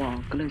ဒီကောင်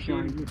ကကလရှာ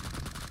ကြီး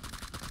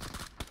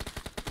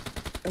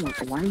အဲ့မှာ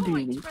ဝိုင်းနေ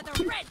နေ Point for the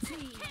red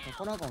team.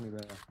 ခေါင်းကောင်နေ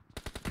ပဲ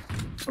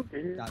ဟုတ်တ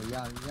ယ် ရပြီ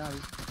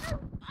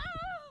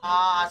အာ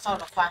ဆော့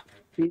တော့ဖန်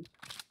ဒီ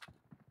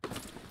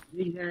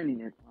ကနေ့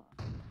နဲ့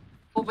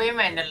ကိုပေးမ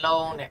ယ်နှ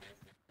လုံးတဲ့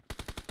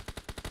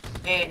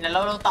အေးနှ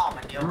လုံးလုံးတောက်မ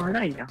ယ်ပြော နား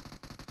လိုက်ရ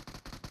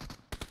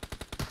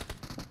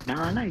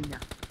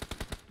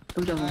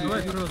တော့ကြောင့် ဒီက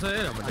cross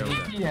အဲ့ဒါမတက်ဘူး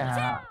လား ကြည့်ရ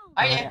တာ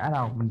အဲ့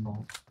ဒါမပေါ့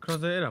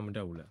cross အဲ့ဒါမတ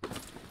က်ဘူးလား ဘ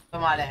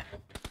ယ်မှာလဲ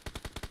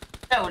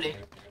တက်ဦးလေ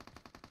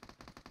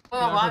ဘ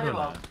ယ်မှာပြော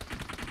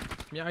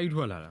အများကြီး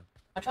ထွက်လာတာ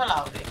မထွက်လာ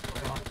ဘူးလေ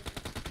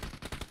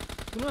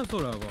သူကဆို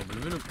တာကောဘယ်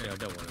လိုအဲ့ဒါ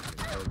တက်သွားလဲ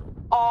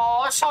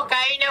အော်ရှော့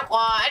ကိုင်းနဲ့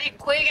ကွာအဲ့ဒီ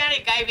ခွေးကန်းတွေ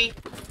ကိုင်းပြီး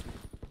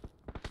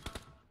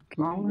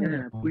ကောင်းတ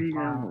ယ်ကွေးရ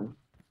မို့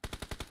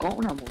ကော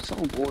င်းတာမို့စော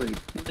င့်ပေါ်တယ်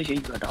တရှိ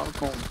တ်ကတော့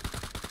ကောင်း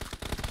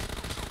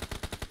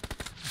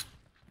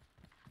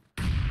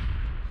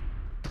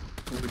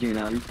ဘူးကျင်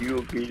လာပြီး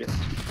ရိုးပေးတယ်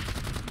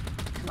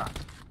ဟာ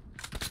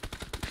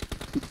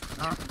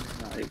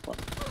အဲ့ပေါ့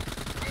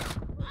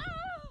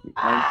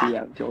အဲ့ဒီရ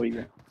ကြော်ရီ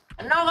ပဲ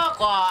အနောက်က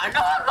ကွာအ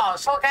နောက်က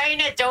ရှော့ကိုင်း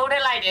နဲ့ကျုံးထ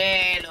ည့်လိုက်တယ်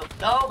လို့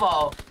တော့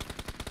ပေါ့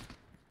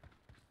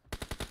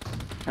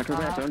အဲ့တော့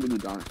ကျွန်တော်လူ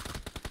တောင်း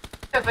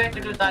တစ်ဖက်တူ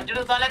တူ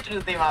သားလက်တူတူ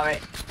သိမှာပဲ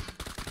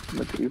မ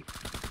သိဘူး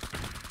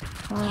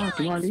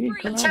ဒီမှာလေး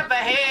က တစ်ချက်ပဲ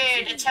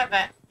ဟေးတစ်ချက်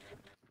ပဲ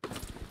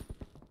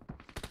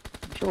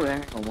ချိုးရဲ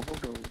ဟောမဟု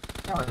တ်တော့ ဟုတ်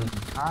အဲ့ဒီ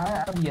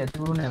သူ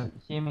တို့နဲ့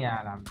ရှင်းမရ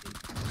လားမသိ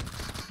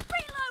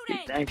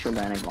Reloading. တိုင်းချိုး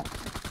တိုင်းလိုက်ပေါ့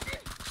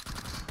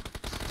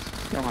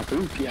တော့ငါ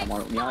တို့ပြရမှာ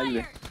တော့အများကြီး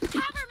ပဲ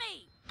Cover me.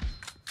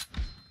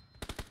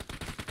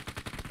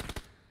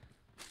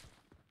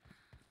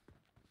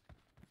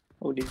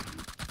 ဟုတ်တယ်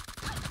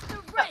The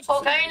red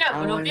ရှော့ team ကိုင်းနဲ့ဘ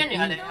ယ်လိုပြစ်နေရ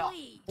in လဲ the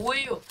lead.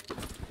 ဝေးယူ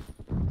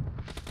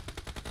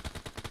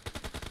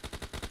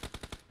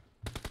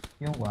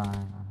ပြောကွာ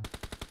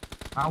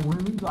ဝင်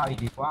ပြီးသွား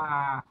ပြီကွာ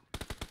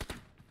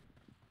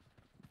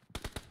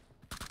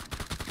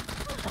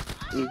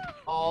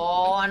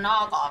哦，那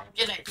个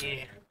别来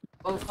的，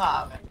不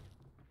怕呗。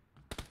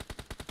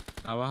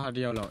လာပါဟာတ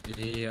ယောက်တော့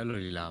အေးအဲ့လို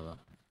လေးလာပါ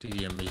တီဒီ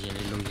မရှင်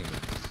လေးလုံးချင်တ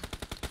ယ်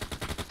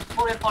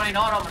ကိုရီပေါ်နေ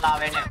တော့မလာ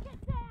ပဲနဲ့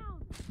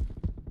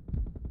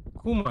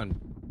ခုမှ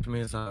သမ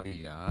င်းစား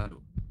ရ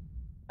လို့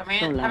သမ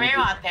င်းက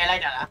တဲလို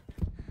က်တာလား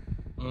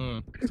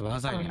စဘာ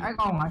ဆိုင် အဲ့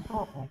ကောင်ငါ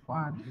တော့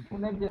ကွာခု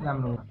နဲ့ပြတ်လာမ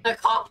လို့ တစ်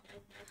ခေါက်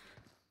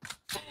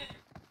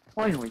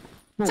ဟိုး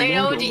စိတ်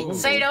လုံး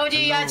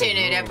ကြီးရချင်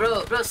နေတယ် bro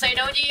စိတ်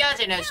လုံးကြီးရ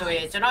ချင်တယ်ဆိုရ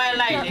င်ကျွန်တော်ရဲ့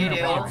like လေးတွေ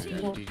ကို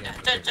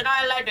ကျွန်တော်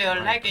ရဲ့ like တွေကို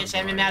like နဲ့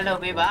share များလုပ်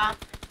ပေးပါ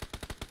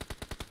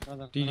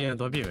တီဒီ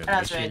တော့ပြည့်ပဲ အဲ့ဒါ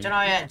ဆိုရင်ကျွန်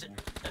တော်ရဲ့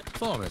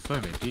စော့မယ်ဆွဲ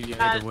မယ်တီဒီ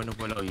အဲ့တဝင်းတော့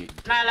ပွဲလို့ရေး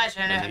ကျွန်တော် like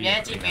share နဲ့အများ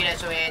ကြီးပေးတယ်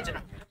ဆိုရင်ကျွန်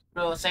တော်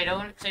bro စိတ်လုံး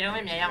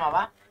မြင်ရမှာ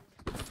ပါ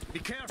Be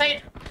careful. စိတ်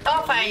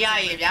တော့ဖိုင်ရ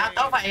ရင်ဗျာ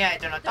တော့ဖိုင်ရရင်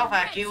ကျွန်တော်တော့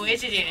ဖိုင်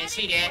QAC တွေနေ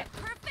ရှိတယ်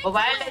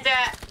mobile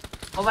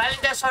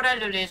legend ဆော်တဲ့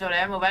လူတွေဆိုလ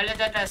ည်း mobile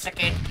legend တက်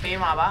second ပေး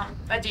မှာပါ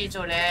ပတ်ကြီး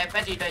ဆိုလည်းပ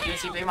တ်ကြီးအတွက်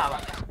UC ပေးမှာပါ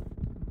ဗျာ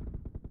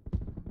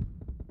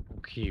โอ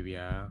เค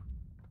ဗျာ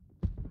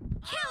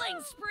Killing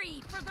spree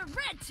for the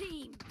red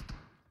team.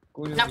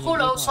 နှစ်ခု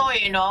လုံးဆော်ရ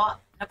င်တော့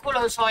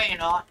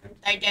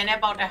တိုက်တန်နဲ့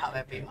ပေါက်တဲ့ဟာ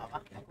ပဲပေးမှာပါ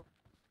ဒါ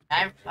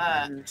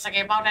စ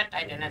ကေပေါက်တဲ့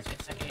တိုက်တန်နဲ့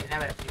စကေနဲ့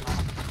ပဲပေးမှာ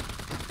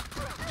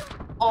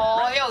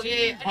အော်ရောက်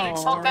ရေးအဲ့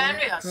ဆော့ကန်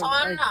တွေကဆော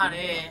င်းနာတ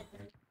ယ်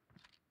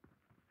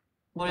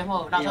ဘယ်လိုမဟု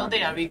တ်နောက်ဆုံးသိ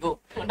တာရီကို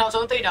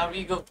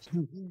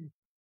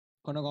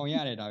ခဏကောင်ရ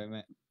တယ်ဒါပေ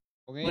မဲ့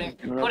โอเค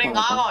ကိုရင်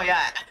9ကောင်ရ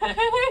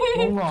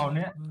ဘုံကောင်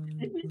နဲ့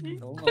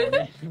 3ကောင်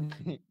နဲ့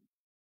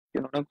ကျွ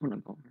န်တော်ခုန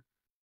က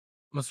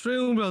မစထရ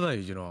င်းဘူး brother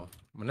ကြီးကျွန်တော်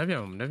မနေ့ပြ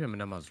န်မနေ့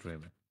မှစထရ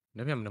င်းမယ်မ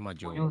နေ့ပြန်မနေ့မှ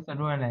ကြိုး ကျိုးစ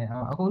တွဲနေ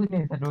အခုဒီ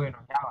နေ့စတွဲ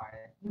တော့ရပါတ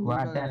ယ်သူက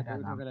တ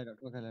က်တာ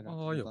ထွက်ခဲ့လိုက်တော့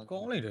အော်ရောကော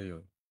င်းလိုက်တယ်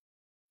ရော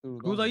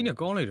ကိုစားကြီးနဲ့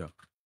ကောင်းလိုက်တာ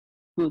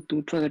သူ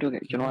ထွက်ခဲ့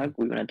ကျွန်တော်အဲ့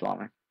ကိုရနဲ့တွား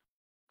မယ်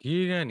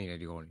ဂေးကန်းနေတယ်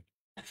ဒီကောင်လေး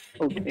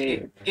ဟုတ်တယ်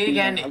အေးက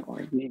န်နေနဲ့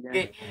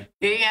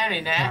တီးရ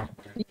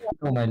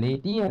လုံးမယ်လေ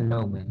တီးရ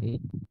လုံးမယ်လေ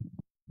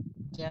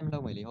TM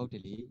လုံးမယ်လေဟုတ်တ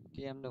ယ်လေ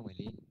TM လုံးမယ်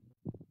လေ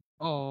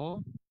အော်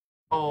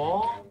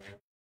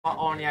မ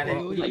အော်နေရတယ်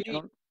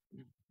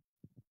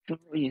ကျွန်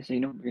တော်ရေးစိ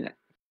န်တော့ပြလိုက်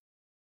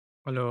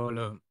ဟယ်လို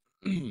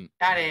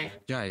ရတယ်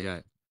ရ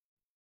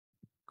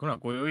ခုန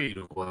ကိုရိုးရီ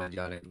တို့ကိုယ်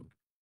ကြားလိုက်လို့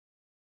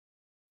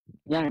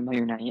ရတယ်မ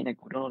ယူနိုင်ရင်လည်း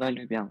ကိုတော့လိုက်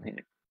လွှပြောင်းနေတ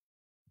ယ်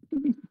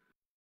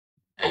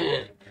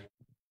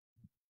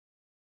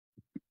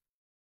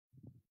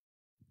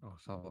အော်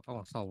ဆောက်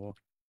ဘော ဆောက်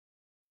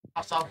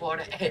ပေါ်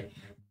တယ်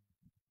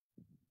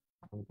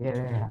ဟုတ်ကဲ့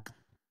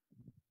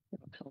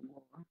ဆောင်း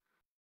မော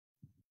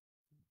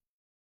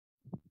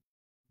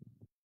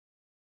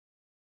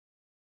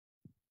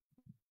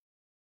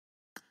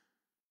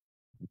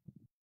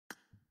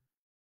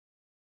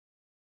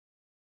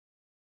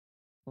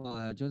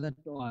ကျိုးသက်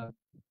တော့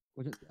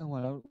ကိုဟို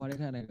တော့ဟိုတဲ့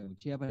ခါနဲ့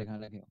ချေရပတ်တဲ့ခါ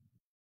လိုက်ခဲ့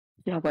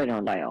ရပိုက်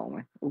တော့လိုက်အောင်မ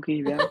ယ်โอเค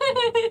ဗျာ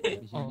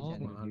အော်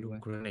ငါလူ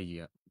ဂရနေကြီး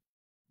က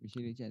မရှိ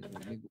လေးချက်တယ်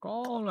ကော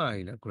င်းလို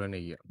က်လေဂရနေ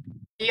ကြီးက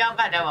ဒီရောက်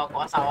ကတော့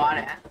ကောဆောက်ရ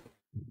တယ်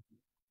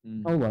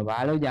ဟုတ်ပါဘာ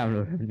လို့ကြောက်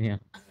လို့နင်း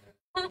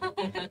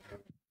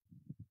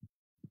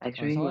အဲ့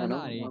ဆွေးရ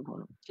တော့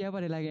ချေရပ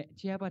တ်တဲ့လိုက်ခဲ့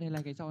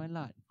စောင်းရမ်း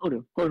လာ ဟုတ်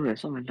တယ်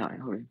ဆောင်းမလာ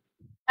ဟုတ်တယ်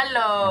ဟယ်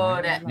လို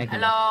တဲ့ဟ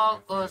ယ်လို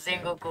ကိုစင်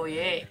ကို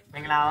ရေမ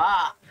င်္ဂလာပါ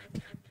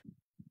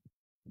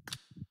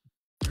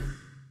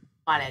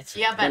ပါလေချီ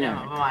ရပတ်တယ်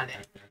မှာပါလေ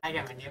လိုက်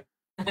ခဲ့မနေ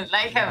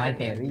လိုက်ခဲ့မ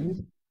နေ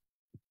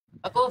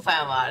အခုဖ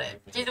န်ပါတယ်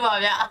ကြည့်ပါ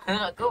ဗျာ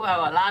အခုဖန်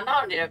ပါလာ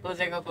တော့နေကို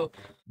စင်ကို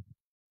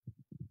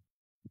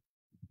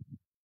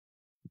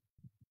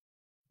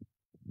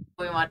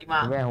မဒီမှာ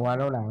ဘယ်ဟို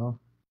လောက်လာဟော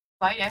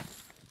ဖိုင်တယ်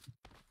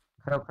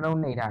ခရုံ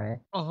နေထားတယ်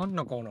အော်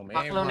နှစ်ကောင်တော့မဲ စ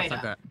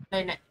က်က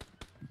နေ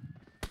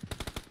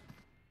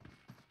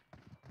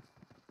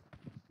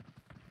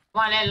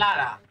ဘာလဲလာ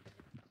တာ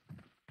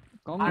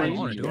ကောင်း ကော က င်း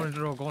င် တယ်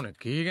တော်ကောင်းတယ်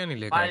ဂေးကန်နေ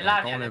လဲကောင်း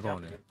တယ် ကော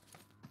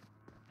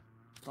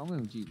င်းက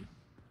င်ကြည့်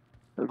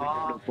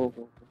ပို့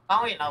ကော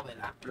င်းရင်တော့ပဲ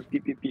လား ပြ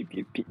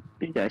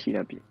ကြရှိ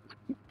တာပြ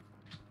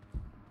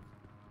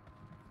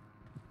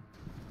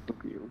โอ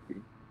เค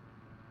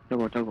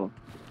တော့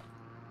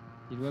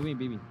ဒီဘက်ပြီး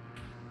ပြီ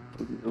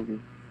โอเค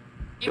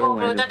ဒီဘော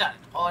ဘယ်တက်တာ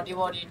အော်ဒီ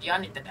ဘောဒီက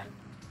နေတက်တာ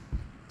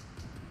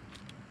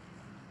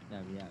ရ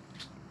ပြီ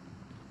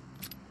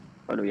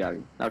ဘာလို့ရ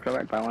ပြီနောက်တစ်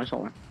ပိုင်ဝမ်းဆော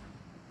င်မယ်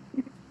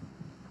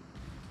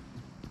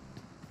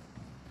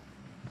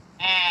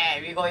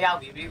ဗီကိုရောက်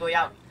ပြီ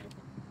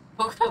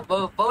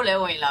ဘိုးလဲ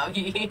ဝင်လာ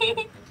ပြီ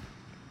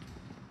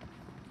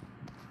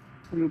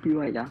လူပြီး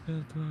သွားကြ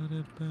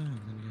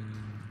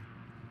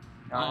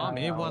အော်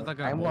မေဘွားတက်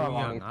ကမောင်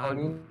ကြီးငါ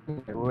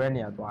ရိုးရဲ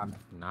နေရာသွားမ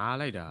ယ် နား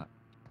လိုက်တာ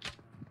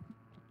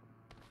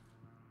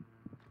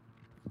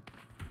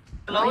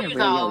လုံးယူ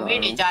ဆောင်မိ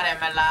နေကြတယ်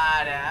မ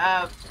လားတဲ့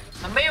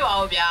မမေ့ပါ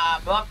ဘူးဗျာ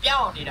ဘာပြော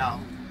င်းနေတော့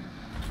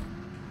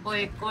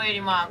ကို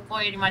ဒီ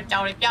မှာကြော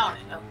င်လေးပြောင်း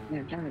နေတော့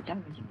ကြား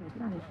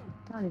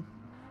တယ်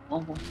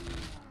ဟော ဟို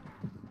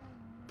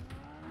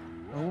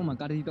မှာ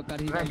ကာရီတော့ကာ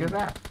ရီ ကျိုး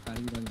သား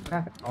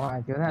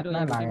အော်ကျိုးသားတက်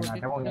လာနေတာ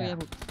တပုံရ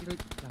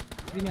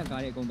ဒီမြ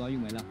ကားရဲ့အကုန်သွားယူ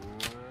မယ်လား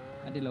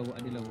အတစ်လို့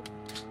အဲ့ဒီလုံး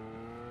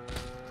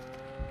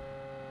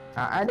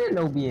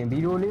ပြီးရင်ဗီ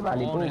ဒီယိုလေးပါ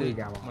လေးပို့ပေး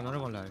ကြပါ မနောက်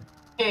တော့လာ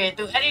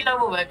သူအဲ့ဒီလောက်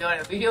ဖို့ပဲပြောတ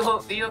ယ်ဗီဒီ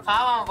ယိုခါ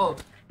မှမဟုတ်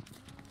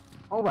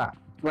ဟုတ်ပါ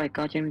喂，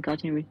加錢咪，ကျိုး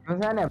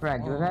စမ်းနဲ့ friend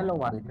ကျိုးစမ်းလောက်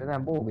ပါလေကျိုးစ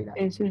မ်းပို့ပေးတာ 誒，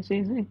先，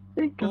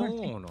ကောင်း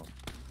တော့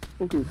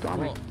OK，သွား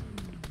မယ်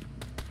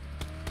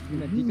ဒီ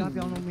မဲ့ဒီကား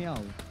ပြောင်းလို့မရ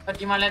ဘူး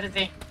ဒီမှာလည်းတစ်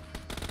သိ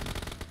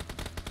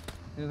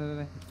ပဲ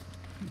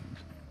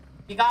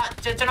ဒီက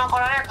ကျွန်တော်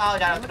ခေါ်ရတဲ့ကားကို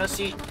ကြတော့သူတို့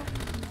စီ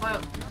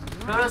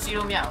တို့စီ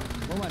လို့မရ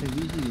ဘူး ဘုံမှာတ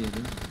ကြီးရှိနေတ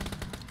ယ်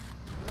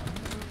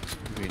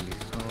really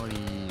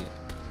sorry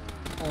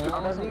နော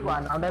က်တစ်စီးကွာ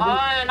နောက်တစ်စီး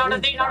နောက်တ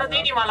စ်သိ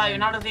ဒီမှာလာယူ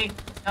နောက်တစ်သိ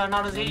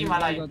ဒီမှာ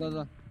လာယူ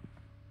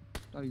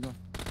တော်ပြီ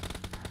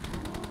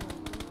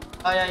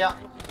တော့ ရ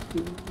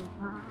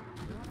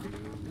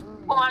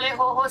ဟိုမှာလေ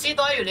ဟိုစီး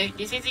သွားယူလေ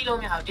ဒီစီးလို့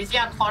မရဘူးဒီစီး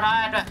ကခေါ်ရ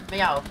တဲ့အတွက်မ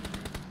ရဘူး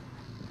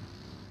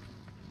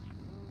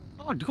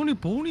အော်ဒီကောင်နေ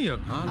ဘုံနေရ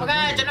ငါ โอเค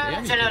ကျွန်တော်လ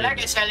ည်း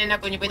share လေးနဲ့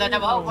ကိုကြီးပေးတော့ကြ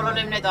ပါဦး follow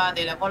လေးနဲ့သွား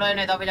သေးတယ် follow လေး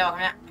နဲ့သွားပြကြပါခ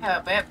င်ဗျ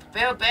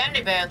ဘယ်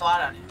နေပဲသွား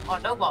တာလဲဟော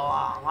တော့ပါ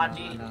ငါ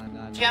ဒီ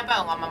ချမ်းပ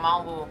တ်ငါမမော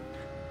င်းဘူး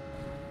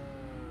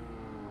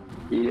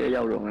ဒီလေ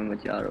ရောက်တော့မှမ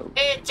ကြတော့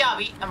အေးကြ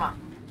ပြီအမ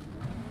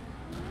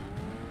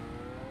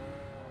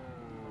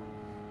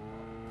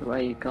ဘူးဝို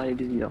င်းကားလေး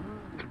တစ်စီးတော့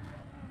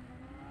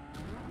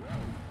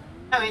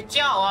အဲ့ပဲ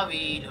ကြောက်သွား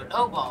ပြီလို့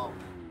တော့ပါ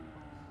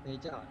နေ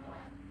ကြ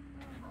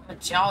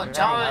ကြော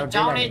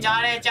င်းနေ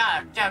ကြားတယ်ကြ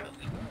အဲ့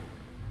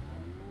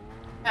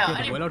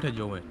ဝဲလောက်ထက်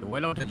ကြုံမယ်ဝဲ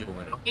လောက်ထက်ကြုံမ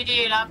ယ်နော် ဒီ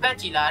လာပက်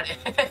ကြည်လာတယ်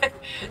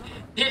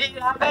ဒီ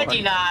လာပက်ကြ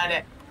ည်လာတ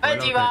ယ်ပက်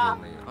ကြည်ပါ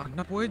အာ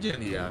နှစ်ပွဲကျင်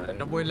နေရတယ်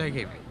နှစ်ပွဲလိုက်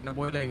ခဲ့ပြီ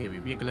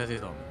ပြီးကလပ်စ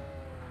စ်ဆောင်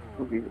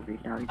OK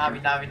လာ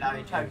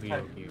ပြီချက်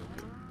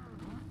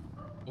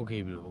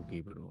Okay bro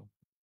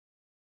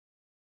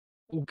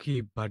Okay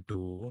but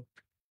do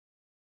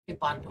ဒီ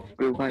ပါတော့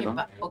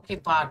โอเค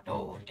ပါ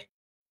တော့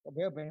ဘ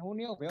ယ်ဟို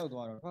နေရောက်ဘယ်ရောက်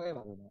သွားတော့ထွက်ခဲ့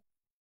ပါဦးနော်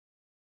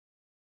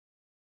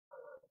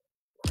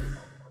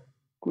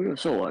ကိုရ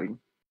ဆော့ပါပြီ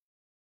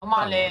အမ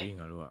လည်း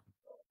ငါတို့က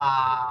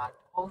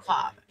ဟုတ်ခါ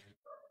ပဲ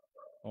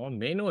အော်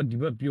မင်းတို့ဒီ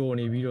ဘက်ပျော်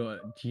နေပြီးတော့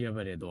ကြီးရဘ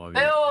က်တွေသွားပြီ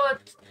အေး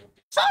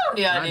စောင့်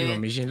နေရတယ် ဒီ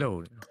မရှင်လို့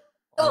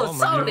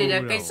စောင့်နေ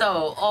တဲ့ကိစ္စ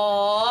ကို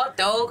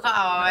ဒုက္ခ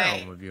ပဲ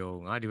မပြော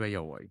ငါဒီဘက်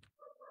ရောက်သွားပြီ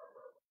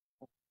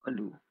အဲ့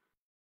လို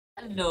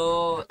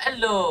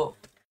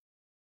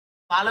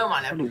ဘာလို့မှ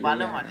လဲဘာဟု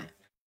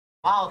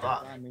တ်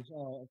သွား မင်း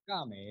ရှော့က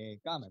မယ်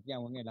ပြန်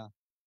ဝင်ခဲ့လား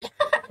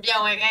ပြန်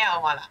ဝင်ခဲ့အော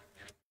င်ပါလား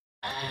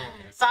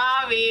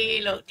စားပြီ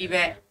လို့ဒီဘ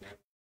က်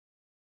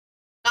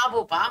ကောက်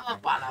ဖို့ဘာမှ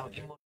ပါလာဘူးဒီ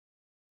မို့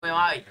ဝင်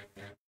သွားပြီ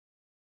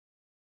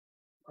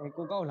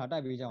ကိုကောက်လာတို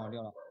က်ပေးကြအောင်တ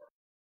ယောက်တော့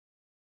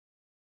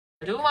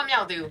ဘယ်သူမှမ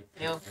ရောက်သေးဘူး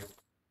မျိုး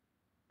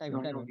တိုက်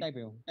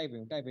ပေး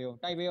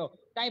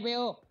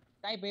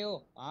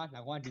အာလာ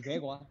ကွာဒီဘဲ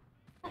ကွာ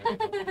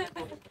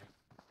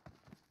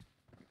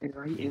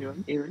အေးလို့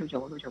ကြော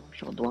က်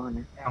ရှော့သွား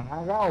နေ ငါ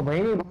ကောက်ဘ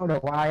ယ်လို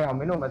တော့ကွာရအောင်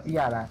မင်းတို့မသိရ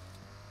လား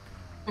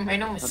မင်း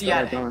တို့မစီရ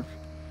တယ်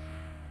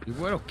ဒီ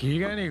ပွဲတော့ဂေး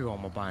ကန်းတွေကော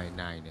င်မပိုင်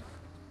နိုင်တယ်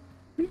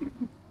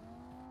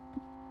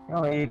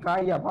ဟောအေး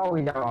ကားရဖောက်ဝ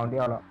င်ကြအောင်တ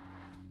ယောက်တော့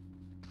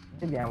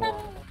ပြပြန်ပေါ့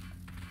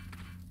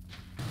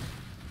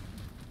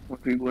ဟို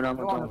ဒီဘောနာမ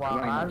တော့ တော့ ကွာ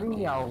အားစီ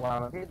ရအောင်ကွာ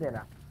မဖြစ်တဲ့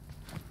လား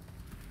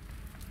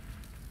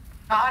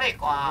ကားတွေ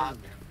ကွာ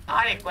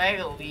ကားတွေကွဲ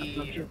ကုန်ပြီ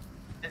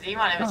အစည်း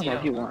မှလည်းမရှိတော့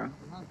ဖြစ်သွား အဲ့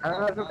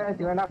ဒါဆိုကဲ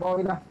ဒီမှာပေါ်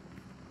ပြီလား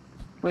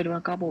ဝယ်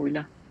တော့ကားပေါ်ပြီ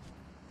လား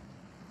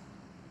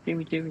တေး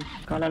မီ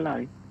ကားလာလာ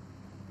တေး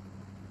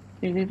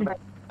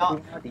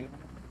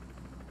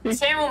တော့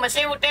ဆေးမှုမ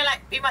ရှိဘူးတင်းလို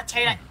က်ပြီးမှချိ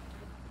န်လိုက်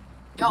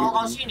ကြောက်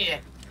အောင်ရှိနေတ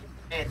ယ်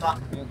သွား ခ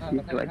ဏ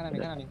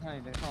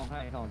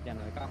ထောင်ပြန်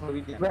လာကာ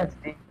ခွေးပြန် ဘက်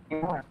ဒီ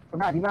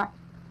မှာဒီမှာ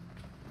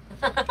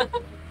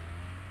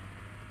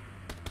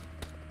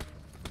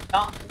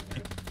တော့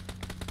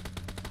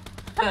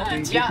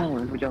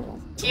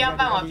ချီယာပ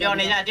တ်မှာပြော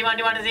နေကြဒီမှာတ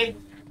စ်စီ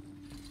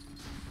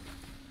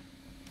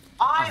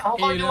အိုင်ဟော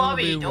ကောယူပါ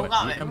ပြီဒုက္ခ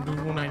ပဲ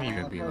M249 နေ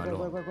ပဲပေးပါတော့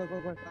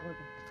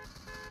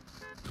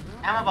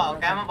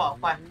ကမ်းမပေါ့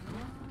ခွဲ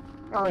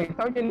ဟော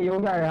စောက်ချင်နေ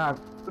ရုံးကြရဟာ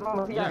သူတို့မ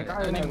သိရကား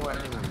နေကွာ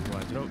ဟို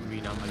ကျွန်တော်ဗီ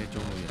နာမှာလည်း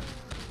ကျုံးလို့ရ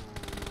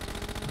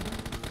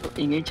အ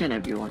င်္ဂလိပ်ချက်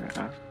နဲ့ပြောနေ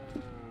တာ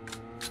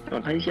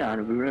တော့ထိုင်းရှာ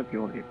တော့ဘယ်လို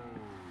ပြောလဲ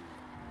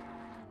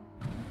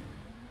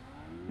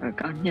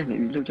ကားညက်နေ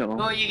ပြီလောက်ကြပါ ဘ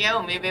ရိုရီကဲ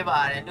ကိုမေးပေးပါ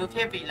တယ်လူဖြ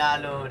စ်ပြီလား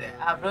လို့တဲ့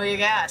ဘရိုရီ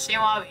ကရှင်း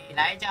သွားပြီ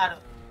နိုင်ကြ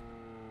တော့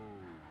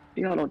ဒီ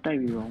တော့တိုက်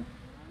ပြီပေါ့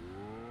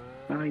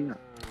ကားကြီးက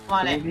ဟော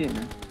လေ ပြည့်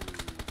နေ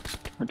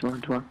တော့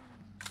ဟော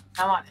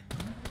လေ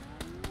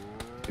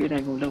ပြေးတို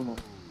င်းကိုလုံး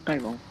တို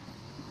က်ပါ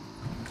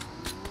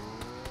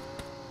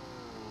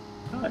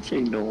အချိ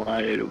န်တော့ရ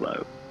တယ်လို့ပါ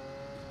တော့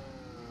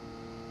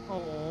ဟော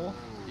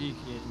ဒီ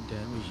ခင်ဒ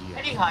မ်းမီရ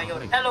အဲ့ဒီခါရော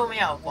တက်လို့မ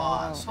ရဘူးကွာ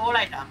ဆိုး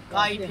လိုက်တာ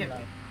ကာကြီးဖြစ်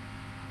ပြီ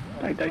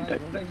တိုက် တိုက်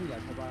ရှိတာ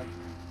ဆက်ပါ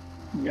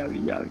ရပြီ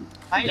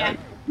ဟိုင်းလေ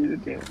ဒီလို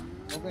တယ်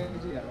โอเค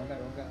ရှိတာတော့တို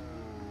က် အေး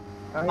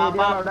ဒီ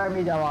တော့တိုက်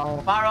မိကြပါအောင်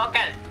ဘာရော့က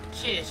က်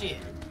ရှိ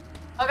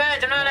โอเค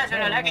ကျွန်တော်လည်းဆို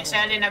တော့ like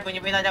share လေးနဲ့ကို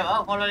ကြီးပေးသားကြပါဦး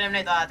follow လေး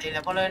နဲ့သွားသေးတ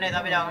ယ် follow လေးနဲ့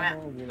သွားပြကြအောင်ခင်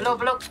ဗျဘ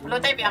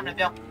လို့တိတ်ပြရမလဲ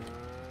ပြော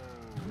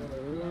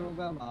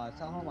ဘကမှာ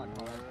စောင်းဟောင်းမှာ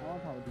ထော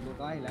င်ဒီလို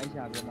ကားကြီးလိုက်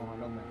ရှာပြီးမှမ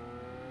လုပ်မယ်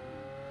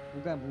ဘူ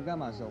က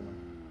မှာစုံမယ်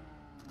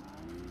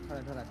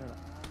ထွက်လာ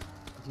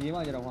ဒီ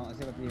မှာကျတော့ဟောအစ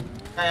စ်မပြေဘူး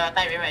ရော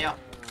တိုက်ပေးမယ်ရော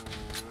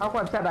ဟောက်က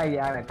ဖြတ်တိုက်ရ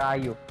တယ်ကား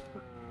ကြီးကို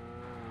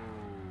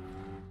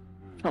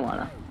ဟုတ်ပါ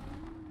လား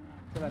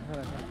ဟ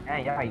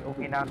哎呀，OK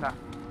那啥，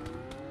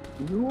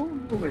哟，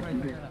不会机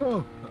会。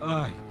哦，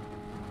哎，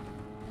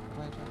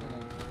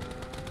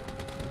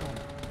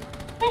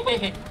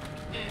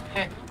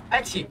အ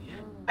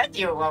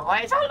ချီကွာဘာ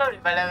ချလို့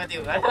မလဲမသိ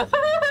ဘူးကွာ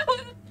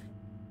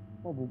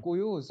ဟုတ်ဘူးကို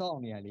ရိုးကိုစောင့်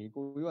နေရလေ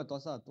ကိုရိုးက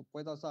တော့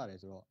ပွဲတော့စတယ်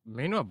ဆိုတော့ မ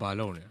င်းတို့ကဘာ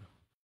လုပ်နေလဲ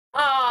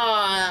အာ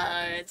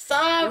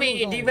စားပြီ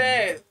ဒီဘ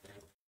က်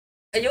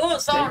အယိုး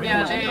စောင့်နေရ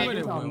တယ် ဝင်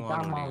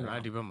သွားတ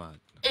ယ်ဒီဘက်မှာ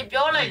အေး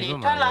ပြောလိုက်လေ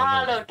ထွက်လာ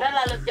လို့ပြော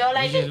လို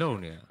က်လေ လုပ်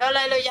နေ ပြော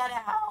လိုက်လို့ရ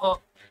တဲ့ဟာဟုတ်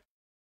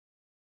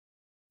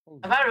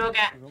အဖရိုက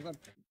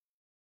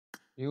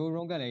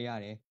ရိုးကလည်းရ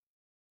တယ်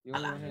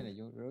ရိုးနဲ့လည်း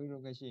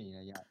ရိုးကရှိရင်လ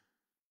ည်းရတယ်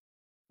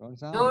ရော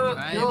စား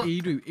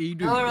အေးတွေအေး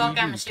ကန်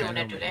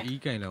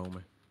လောက်မ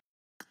ယ်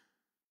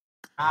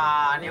အာ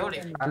နေဟုတ်လေ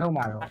အလုံး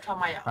မှာတော့ အထောက်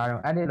မရ ဘာ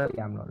တော့အဲ့ဒီလောက်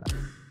ရမလို့လား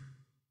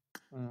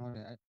ဟုတ်တ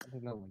ယ်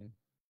အဲ့လောက်ဝင်လေ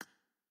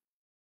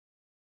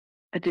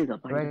အဲ့ဒီတော့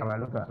ဘာ ဘယ်ကမှ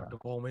လောက်တာ တ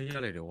ကောင်မဲရ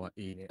လိုက်တယ်ကွာ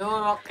အေးနဲ့ တို့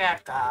ရောကက်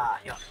က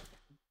ရော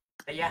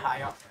တရားဟာ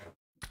ရော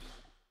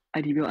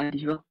ID ပြော ID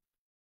ပြော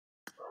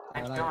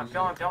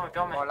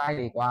ပြောမယ် ဟောလိုက်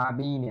လေကွာ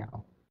ပြီးနေအော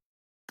င်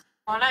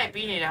ဟောလိုက်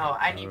ပြီးနေတယ်ဟော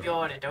ID ပြော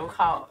တယ်ဒုက္ခ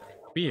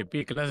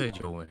ပြီးကလပ်စ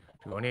ချုံဝင်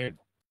ဒီကောင်နဲ့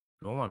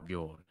လုံးဝ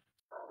ပြော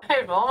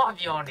ဟဲ့ဘောမ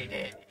ပြောနေတ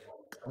ယ်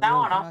တောင်း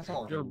အောင်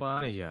နော် ပြောပါ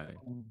နေရတယ်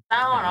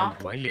တောင်းအောင်နော်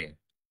ဝိုင်းလေ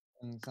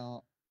ဆောင်း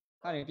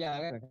အဲ့ဒီပြ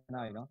ခဲ့ခဏ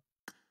လေးနော်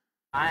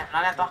လာ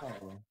လဲတော့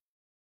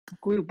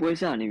ကိုယ်ပွဲ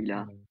စားနေပြီ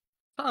လား စ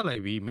လို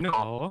က်ပြီမင်းတို့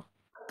ဟော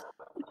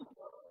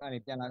အဲ့ဒီ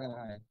ပြန်လာခဲ့ခ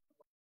ဏလေး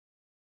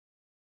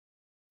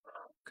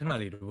ခဏ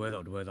လေးဒွဲ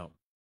တော့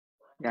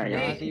ရရ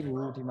တီး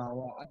ဘူးဒီမှာ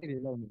ဟိုအတိတွေ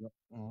လောက်နေတော့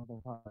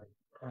တော့ဖား အဲ့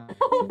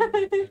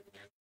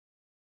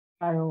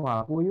တော့ဟာ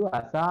ကိုယူအ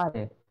စားတ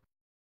ယ်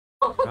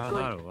ကား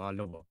တော့ဟာ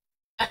လို့ပေါ့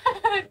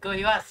ကို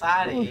ရွာ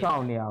စားတယ် သူ့ဆော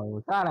င်နေအောင်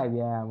စားလိုက်ပြ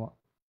န်ရမို့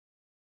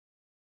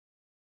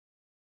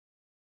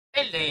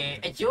အဲ့လေ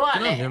အကျိုးက ကျွ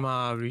န် လ တော် ည်း မြန်မာ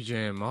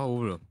region မဟုတ်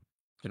ဘူးလို့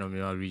ကျွန်တော်မြ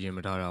န်မာ region မ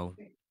ထားတာဘူး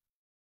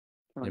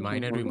မြန်မာ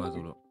နဲ့တွေ့မှာ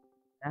ဆိုလို့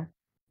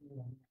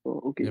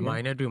โอเค မြန်မာ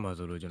နဲ့တွေ့မှာ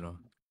ဆိုလို့ကျွန်တော်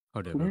ဟု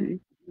တ်တယ်ဗျ ဖို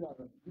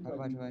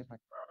င် မြ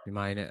န်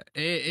မာနဲ့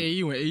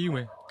အေးဝ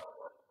င်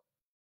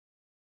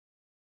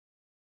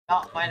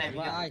တော့ဝိုင်းလိုက်ပြီ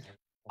ဖိုင်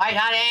ဝိုင်း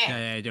ထားတယ်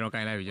ကျွန်တော်က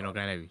င်လိုက်ပြီကျွန်တော်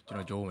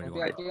ဂျိုးဝင်ဒီကောင်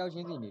တယောက်ချ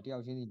င်းစီနေ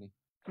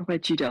ဘယ်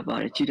ချီတာပါ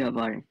တယ်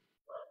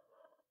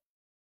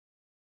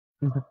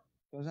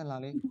ကျော်စံလာ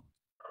လေ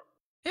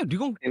အဲ့ဒီ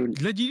ကောင်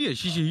လက်ကြီးတွေ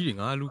ရှိကြီးတွေ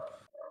ငါလူ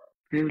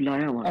ဘယ်လာ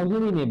ရမှာ အဲ့ဒီ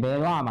နေဘယ်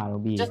သွားမှာ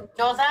တော့ပြီး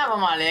ကျော်ဆန်းပါ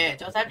မလဲ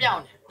ကျော်ဆန်းပြော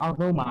င်းတယ် အောက်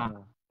ဆုံးမှာ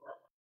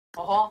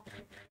ဟော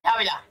ရ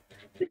ပြီလား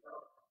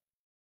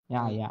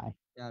ရ ရ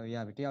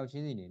ပြီတယောက်ချ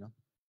င်းစီနေနော်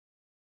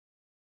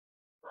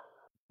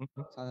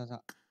ဆာ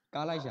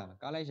ကားလိုက်ရှာ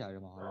တ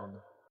ယ်မှာဟောလုံး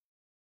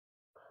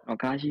အော်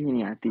ကားရှိ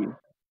နေရတီး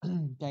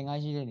တိုင်ကား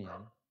ရှိတဲ့နေရာ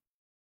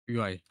ပြီး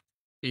သွား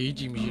အေး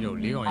ကြီးမရှိတော့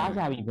၄ကောင် အား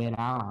စားပြီးဘယ်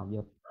လားမှာ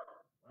ပြော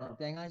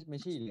တိုင်ကားမ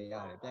ရှိလေရ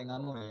တယ်တိုင်ကား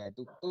မဟုတ်ရ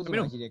သူ့စီ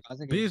မရှိတဲ့ကားစ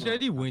က ဘေးစတက်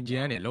တီဝင်ကျ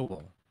န်းတယ်လောက်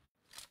ပေါ့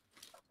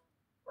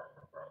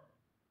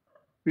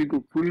ပြီး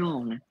ကိုပူရအော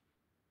င်လေ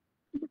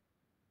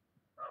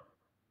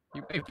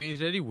ဒီဘေးစ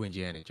တက်တီဝင်ကျ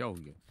န်းတယ်ကြောက်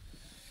ပြီ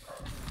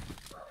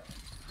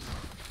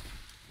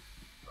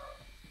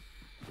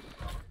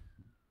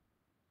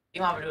ဒီ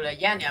မှာဘယ်လိုလဲ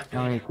ရန်နေရ ။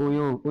နော်ကို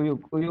ယို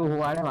ဟို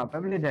ဟာထဲမှာ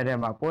public ထဲ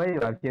မှာပွဲ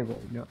ရွာဖြစ်ကု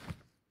န်ပြီနော်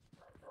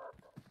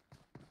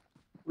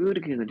ပူရ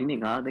တဲ့ဆိုဒီနေ့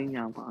9သိန်းည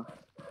ပါ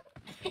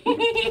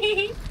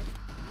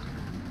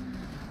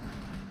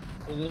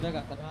သူတို့က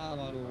တထား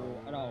ပါလို့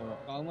အဲ့ဒါကို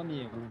အကောင်းမမြ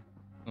င်ဘူး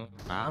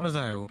ဘာမ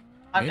ဆိုင်ဘူး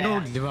မင်းတို့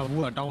လီဗာ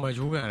ပူးကတောင်းမှ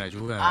ဂျိုးကန်တယ်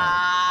ကိုဘာ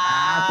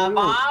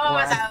မှမ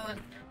ဆိုင်ဘူး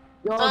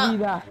 ။ပြောပြီး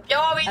သား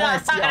ပြောပြီးသား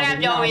စကားရ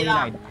ပြောပြီး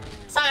သား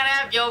စကားရ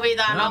ပြောပြီး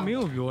သား ငါ နော် မင်း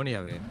ကိုပြောနေရ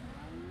ပဲ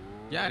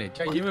ရတယ်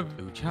ကြိုက်ချင်းပဲ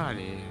ဘူးချ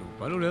တယ်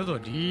ဘာလို့လဲဆို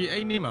တော့ဒီ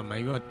အဲ့နေ့မှာမို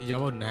င်းကတရား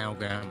ပေါ်နိုင်အောင်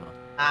ကန်မှာ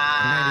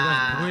နိုင်ဒီက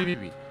ဘွေး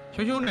ပြီ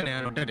ချုံနိုင်နို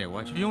င်တော့တက်တယ်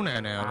ကွာချုံနို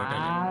င်နိုင်တော့တက်တ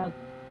ယ်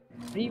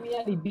ပရီးမီး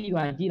ယားလိပြီး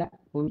သွားကြည့်လိုက်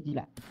ဟိုကြည့်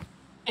လိုက်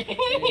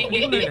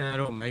ချုံနိုင်နိုင်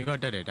တော့မိုင်းက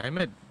တက်တယ်ဒါပေ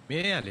မဲ့မ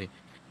င်းရလေ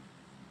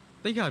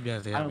တိတ်ခါပြန်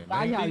စေရမယ်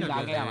ကား ကား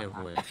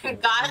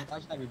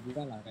ရှာပြီးဘူက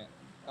န်လာခဲ့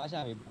ကားရှာ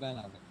ပြီးဘူကန်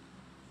လာခဲ့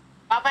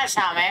ဘာပဲ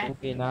ရှာမယ် โอ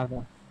เคနားပါ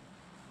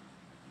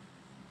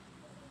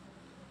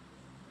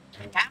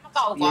ဒါမ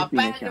ကောက်ကွာပ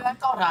န်းတွေ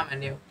ကောက်ထားမယ်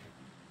နေ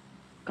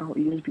ကောက်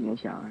ESP နဲ့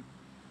ရှာတယ်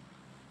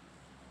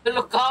ဘယ်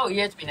လိုကောက်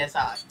ESP နဲ့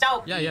စာကြောက်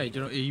ရကျွ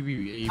န်တော် AEB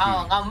ဟော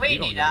ငါမေ့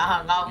နေတာ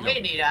ငါမေ့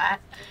နေတာ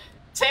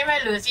ချင်းမဲ့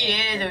လူရှိတ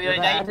ယ်ဆိုပြီးတော့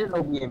ဒါ အဲ့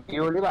လိုပြီးဗီဒီ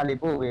ယိုလေးပါလေး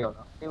ပို့ပေးရော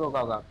နော်ဒီဘော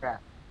ကောက်ကဖရက်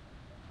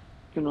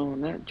ကျွန်တော်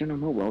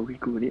မဟုတ်ပါဘူးရီ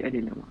ကိုလေးအဲ့ဒီ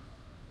လည်းမှာ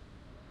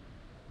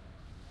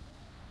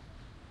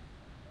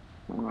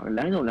လ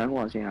မ်းဆောင်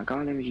ဆင်တာ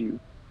ကားလည်းမရှိ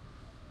ဘူး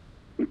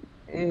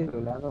အေး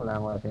လိုလမ်း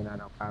တော့ဆင်းတာ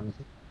တော့ပါမ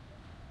ရှိ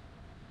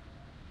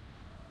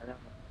အဲ့ဒါ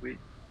ဝေး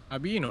အ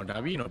ပြီးတော့ဒါ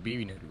ပြီးတော့ပြီး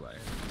ပြီနေတူပါတ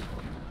ယ်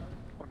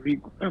ရီ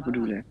ကိုအဲ့ဘာ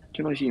လို့လဲကျွ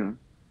န်တော်ရှိ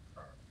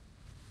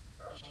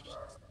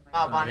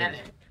မှာ ဘာနဲ့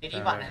လဲဒီ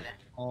ပါနဲ့လဲ ဩ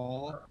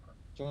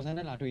ကျော်စံ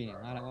နဲ့လာတွေ့နေ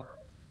ငါလည်းဟော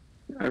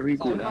ရီ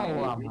ကို ဟော လည်း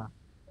ပါမှာ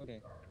ဟုတ်တယ်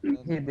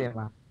ဖြစ်တယ်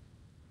မှာ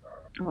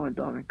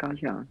တော့ကား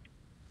ရှာ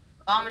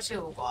ဘာမှမရှိ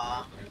ဘူးကွာ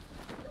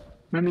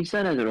မမီဆ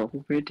က်နေဆိုတော့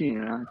ဟိုဖေးတင်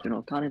နေတာကျွန်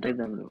တော်ကားနဲ့တိုက်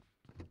တယ်မလို့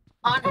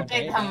အားနဲ့တိ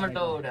တ်ထမ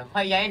လို့တဲ့မ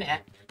ရိုင်းနဲ့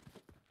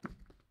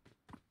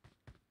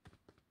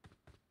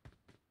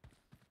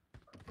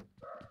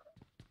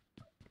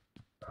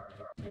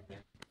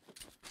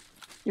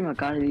ဒီမှာ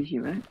ကားလေးရှိ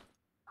မယ်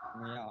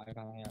မရအောင်အဲ့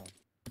ကောင်မရအောင်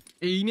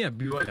အေးနဲ့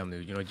ပြီးသွားတယ်မသိ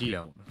ဘူးကျွန်တော်ကြည့်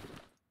လိုက်အောင်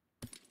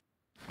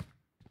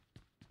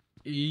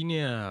အေး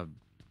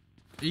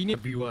နဲ့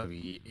ပြီးသွားပြီ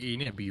အေး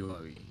နဲ့ပြီး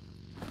သွားပြီ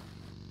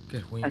ကဲ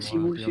ဝင်သွား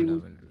ပြောတာ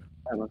ပဲ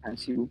အဲ့ဘာခံ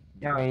စီဘူး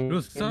ကြောက်ရင်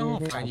တို့စောင်း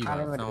ဖိုင်ကြည့်ပါ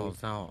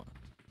စောင်း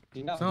ဒီ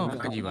နောက် စောင်း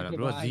ဖိုင်ကြည့်ပါလား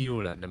တို့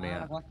0လားတမန်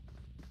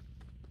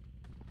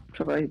ထွ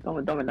က်ပါ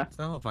တော့မလား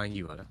စောင်းဖိုင်ကြ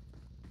ည့်ပါလား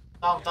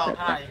တော့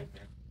ထားတယ်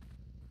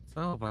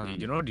စောင်းဖိုင်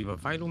ကျွန်တော်ဒီမှာ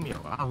ဖိုင်လို့မရ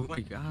ဘူးအာ oh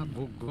my god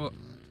ဘုကော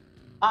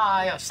အာ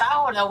ရောစား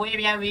ဟောလည်းဝေး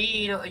ပြန်ပြီ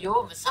လို့အ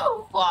ယိုးမဆောက်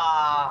ကွာ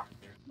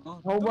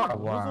ဟုတ်ပါ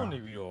ကွာ စောင်းနေ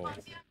ပြီးတော့ ဟု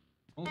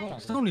တ်ကဲ့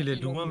စောင်းနေလေ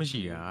လုံးဝမရှိ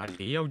တာ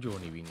4ယောက်ကျော်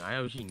နေပြီ9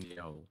ယောက်ရှိနေ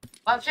တော့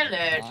ဘာဖြစ်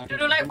လဲတူ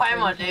တူလိုက်ပိုင်း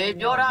မှာလေ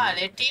ပြောတာ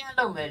လေတင်း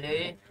လုံးမယ်လေ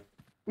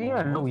ပြီးရ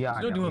လို့ရ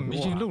ကျွန်တော်ဒီမှာမ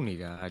ရှင်လုပ်နေ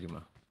တာဒီ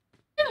မှာ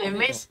လေ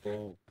မစ်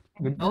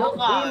ဟုတ်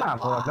ကဲ့မှာ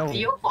ပေါ့တော့ အ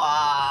ယိုးကွာ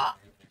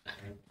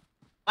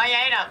မ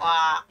ရိုက်တာကွာ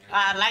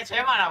လိုက်ချဲ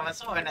မှာတော့မ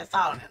စော့ဘဲနဲ့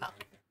စောင့်နေတော့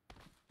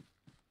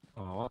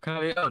အော်ခါ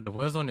လေးတော့တ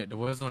ပွဲစောနဲ့တော့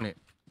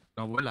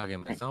ပွဲလာခဲ့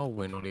မှာစောင်းဝ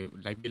င်တော့လေ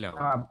လိုက်ပြလိုက် ဟာ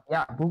ရ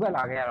ဘူးက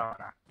လာခဲ့ရတော့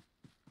လား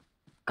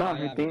ကား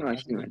လေးတင်းမှ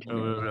ရှိမယ် ဟု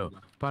တ်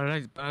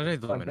paradise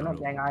တော့မယ် ကျွန်တော် နော်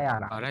ပြန်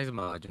900လား paradise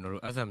မှာကျွန်တော်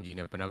တို့ SMG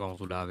နဲ့ဘယ်နှကောင်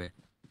ဆိုလားပဲ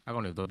အကော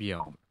င်တွေတော့ပြရ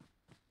အောင်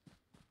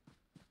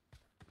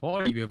ဘော်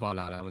ဒီပဲပါ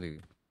လာလားမသိ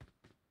ဘူး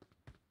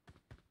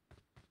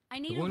I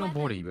ဒီ need ကု a န်းတော့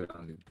ဘော် weapon. ဒီပဲ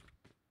လားမသိဘူး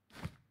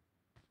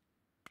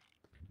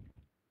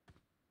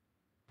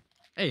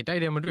အေးတို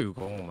က်တယ်မတွေ့ဘူး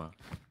ကောင်းမှာ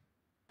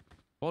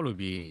ဘော်လို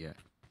ပြေးရ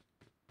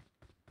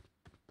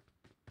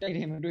တိုက်တ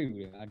ယ်မတွေ့ဘူး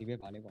လေဒီဘက်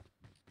ပါလေကွာ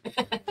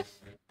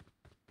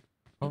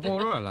ဘော်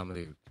တော့လားမ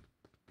သိဘူး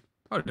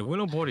ဟုတ်ဒီကုန်း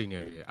လုံးဘော်ဒီနေ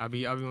တယ်အာဘီ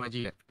မကြ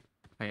ည့်လိုက်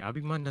အဲအာဘီ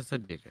မ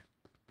21တယ်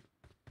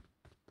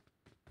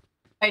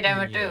အဲ့တိုင်း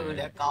မတွေ့ဘူး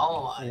လေကောင်း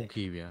ပါ โอเค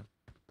ဗျာ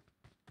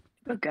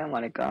ကမ်းမှာ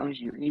လည်းကားမ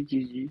ရှိဘူး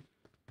AGG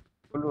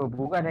ဘလို့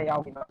ဘူးကတည်းရော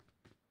က်ပြီတော့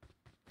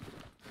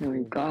ဟို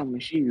ကားမ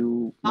ရှိ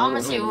ဘူး ကောင်းမ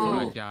ရှိဘူး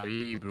ကြာပြီ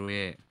bro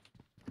ရဲ့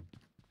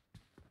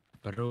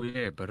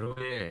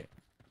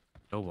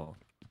လောက်ပါ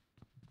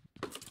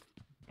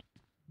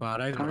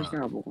paradise ကား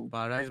ရှာဖို့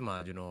paradise မှာ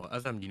ကျွန်တော်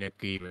SMG နဲ့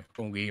K ပဲ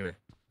ပုံ K ပဲ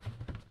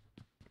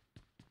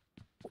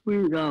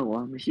ခွေးကားကွာ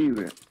မရှိ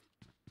ဘူးလေ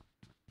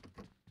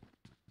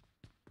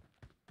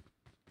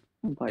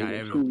ဘာလဲ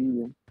သူကြီး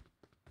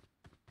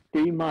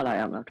တေးမလာ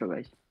ရမလားထွက်ပဲ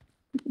တ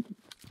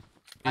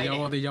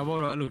ရားပေါ်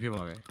တော့အဲ့လိုဖြစ်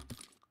မှာပဲ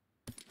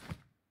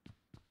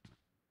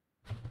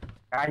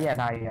ကားရ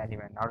ထားရဒီ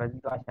မှာနောက်တစ်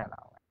စီးသွားချက်လာ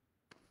အောင်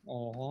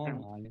အော်ဟော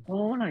ပါလေ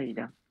ဟောလိုက်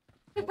တာ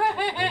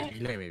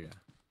ကြီးလိုက်မယ်ဗျာ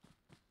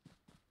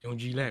ယုံ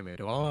ကြည်လိုက်မယ်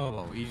တော့မ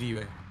ဟုတ် easy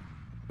ပဲ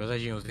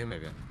possession ကိုစင်းမ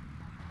ယ်ဗျာ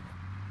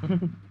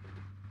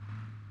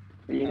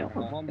ဒီတော့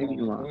ဟောမှာ အဲ့ဒီ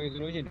မှာ ဟိုဆို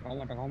လို့ရှိရင်တကောင်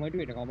မ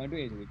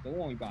တွေ့ဆိုပြီးသုံး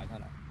အောင်ပါ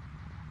ထားတာ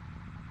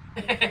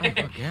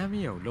ဂမ်းမ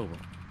ရဘူးလို့ပါ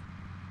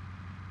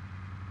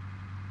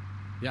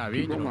ရပြီ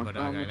ကျွန်တော်ဗ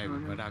ဒါကိုင်လိုက်ပြီ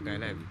ဗ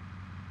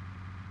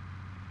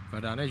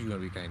ဒါနဲ့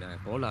UAV ကိုင်တာ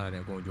ဘောလာတ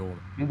ယ်အကုန်ကျိုး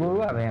ဒီကို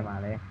ကပဲမှာ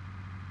လဲ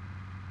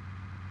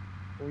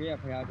ကိုရ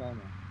ဖျားကြောင်း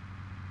တယ်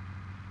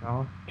နော်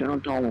ကျွန်တော်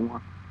တောင်းပါမှာ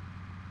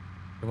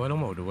တပွဲလုံး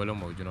မဟုတ်ကျွ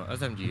န်တော်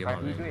SMG ထဲမှာ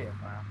ပဲ တွေ့ရ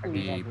မှာ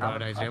ဒီ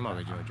paradise ထဲမှာ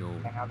ပဲကျွန်တော်ကျိုး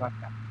ငါတော့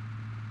ချက်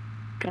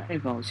ကဲ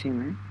ပေါ့ရှင်း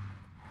မယ်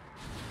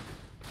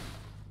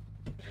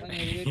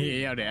ဟေး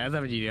ရောက်တယ်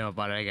SMG ထဲမှာ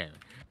paradise ကိုင်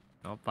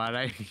နော်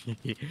paradise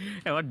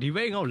အဲ့တော့ဒီ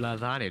ဘိတ်ငေါ့လာ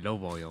စားနေလို့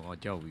ပေါ့ရောငေါ့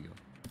ကြောက်ပြီးရော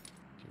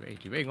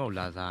ဒီဘိတ်ငေါ့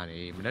လာစားနေ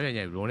မနေ့ည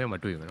ရုံးထဲမှာ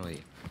တွေ့မယ်နော်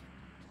ဟေး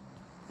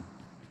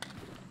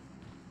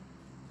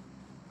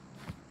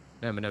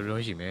မနေ့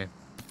ရုံးရှိမယ်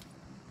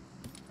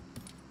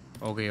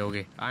โอเค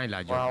အိုင်းလာ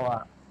ကြ ဝါဝါ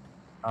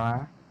ဟာ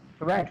ထ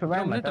ဘို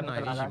င်းမှာ တနာ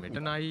ရီရှိမယ်တ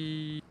နာရီ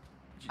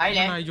ဟိုင်း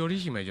လေ တနာရီကျော်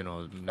ရှိမယ်ကျွန်တော်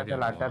တက်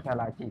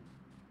လာကြည့်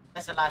ဆ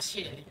က်စလာရှိ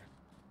တယ်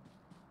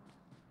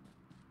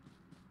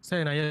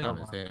 10နာရီရမ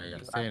ယ်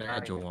10နာရီအ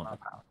ကျုံးပါ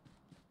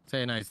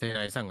10နာရီ15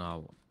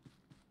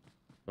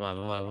ပေါ့ဘာ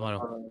တော့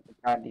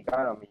ဒီက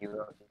တော့မယူ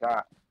တော့ဒီက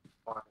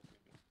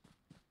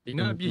ဒီ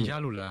နေ့ပြည့်ရ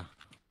လို့လား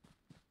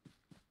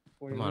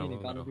ကိုရင်းနေ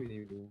ကားမတွေ့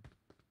သေးဘူး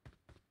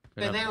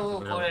တွေ့သေးဘူး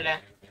ကိုရလေ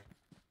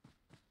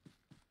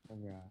ဟုတ်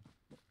ကဲ့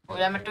ကို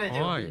ရမတွေ့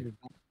သေးဘူး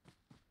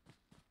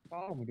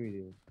ကားမတွေ့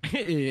သေးဘူး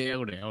အေး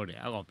ဟုတ်တယ်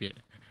အကောင်ပြည့်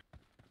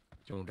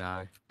ကျုံတာ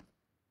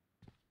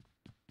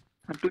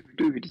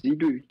တွေ့ပြီဒီ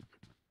တွေ့ပြီ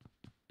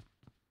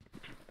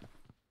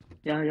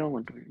ရောက်မှ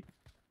တွေ့ပြီ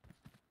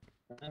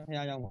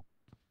ဖျားကြောင်းပါ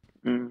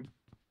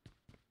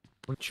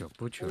ဘုချော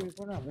ကိုက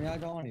ဖျား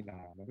ကြောင်းကနေလာ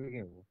မတွေ့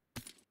ခဲ့ဘူး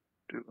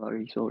တွေ့ပါ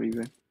ပြီ sorry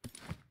ပဲ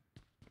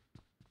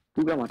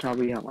ဘူးကမှထား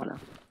ပေးရမှာ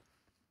လား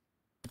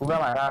ဘူးက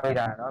မှထားပေး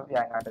တာနော်ပြ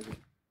န်ငါတပြီ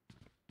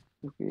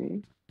okay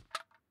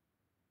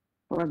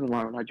ဘာမှမ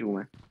လာကြုံမ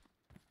ယ်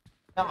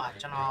ကမှ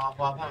ကျွန်တော်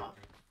ဟွာဖတ်မှာ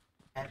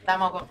တမ်း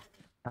မောက်က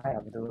အဲ့ဒါ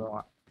ဘယ်လိုတော့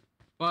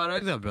ပါရို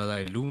က်တာ brother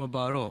လူမ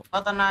ပါတော့ ပ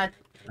တနာ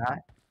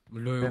မ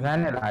လွယ် ဒီ ဘူး ကန်း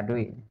နဲ့လာ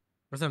တွေ့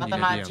ပတ်စံ ပ ကြီး တ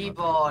နာ နဲ့ ကြီး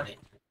ပေါ်တယ်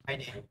ဟုတ်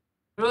တယ်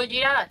ဘရို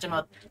ကြီးတာကျွန်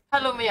တော်ဖ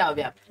တ်လို့မရဘူး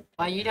ဗျ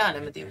ဘာကြီးတာလ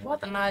ည်းမသိဘူးပ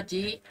တနာ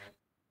ကြီး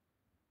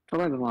ထွက်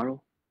ပါမှာတော့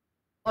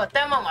ဟောတ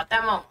မ်းမောက်တ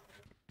က်မု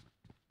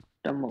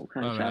တ်ခံ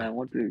ရှာတယ်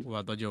ဟောတွေ့ ဟိုက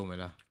တော့ကြုံမယ်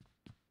လား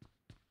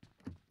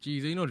ကြည်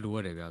စိမ့်တော့လိုရ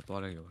တယ်ဗျာ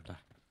သွားလိုက်ရောလာ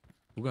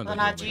ဘူးကန် သ တော့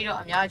နာကြီးတော့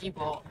အများကြီး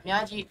ပေါ့အ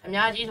များကြီး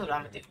ဆိုတာ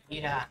မသိဘူး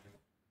ရေးတာ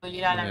ကို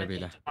ရေးတာလည်းမသိဘူး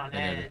ကျွန်တော်လ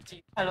ည်းကြ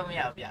ည့်ဖတ်လို့မ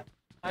ရဘူးဗျ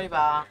ဟုတ်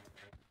ပါ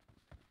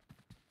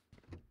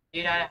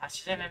ရေးတာလည်းဟာစ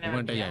စ်စစ်နဲ့ ဘူးက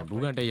န်တက်ရိုက်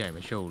ဘူးကန်တက်ရိုက်မ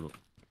ရှုပ်လို့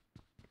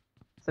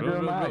စတူဒီ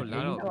ယိုမှာ လာ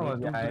တော့ တော့မ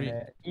ပြရဲနဲ့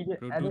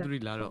 2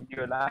 3လာတော့ ဒီ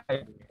လိုလာ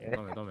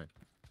တော့မယ်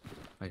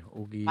အေး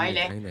okay နို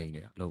င်နေတ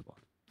ယ်လောက်ပါ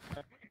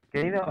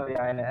ဂိမ်းတော့မပြ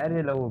ရဲနဲ့အဲ့ဒီ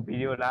လောက်ဗီ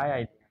ဒီယိုလာရို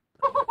က်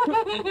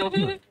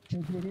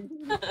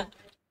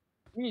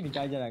မိဒီကြ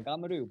ကြတာကား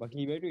မတွေ့ဘူးဘ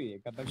ကီပဲတွေ့တ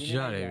ယ်ဘကီ ရ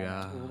တယ်ဗျာ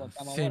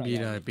စင်ပြေ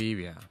တာပေး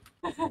ဗျာ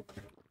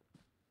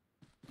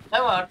ဟု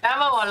တ်ပါတမ်း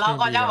မပေါ်လောက်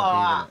ကြပါ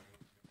ပါ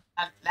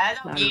လာ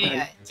တော့ကြီးနေ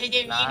ချင်းချ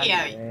င်းကြီးနေရ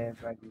ပြီ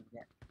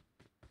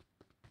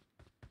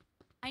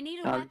I need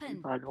a ဘာ weapon.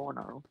 ဘာလို့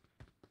နာတော့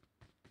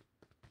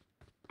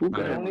ဘူးက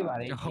လုံးလေးပါ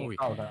လေအော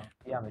က်တော့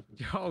ပြရမယ်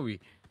ကြောက်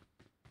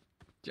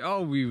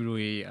ပြီဘလို့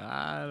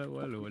အား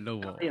လို့လော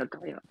က်ပါ အဲ့ရ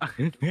ကားရ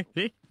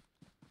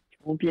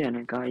ဘုံပြန်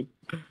နေကား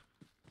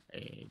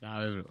အေးဒါ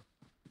ပဲဘလို့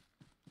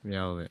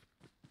မြောက်ပဲ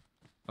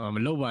မ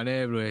လောက်ပါ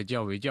နဲ့ဘလို့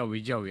ကြောက်ပြီအဲ့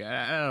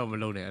တော့မ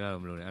လုံးနဲ့အဲ့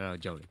တော့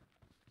ကြောက်တယ်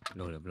မ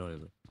လို့ဘ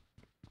လို့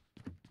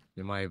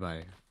ညီမရေးပါတ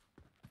ယ်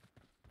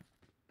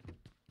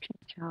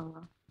ချာ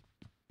ပါ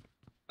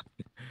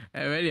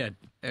အဲ့ဘဲ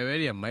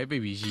ဒီကမိုက်ပိ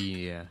တ်ပြီးရှိ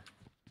နေတာ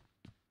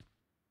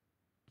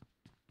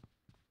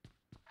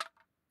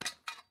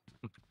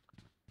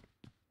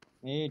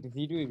အေးတစ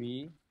ည်းတွေ့ပြီ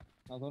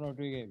နောက်ဆုံးတော့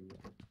တွေ့ခဲ့ပြီ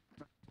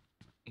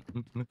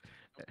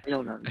ရော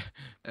က်လာ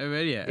အဲ့ဘဲ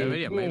ဒီကမို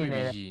က်ပိတ်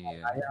ပြီးရှိနေ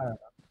တာ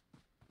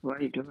ဝို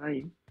င်းတော့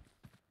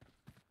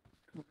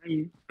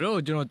ဘလို့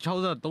ကျွန်တော်6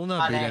စား3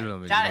စားပေးလိုက်လို့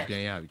မပြ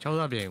န်ရပြီ6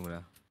စားပြန်ရင်မ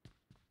လား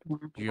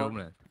ယူရမ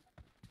လား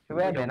သူ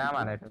ပဲဘယ်နာ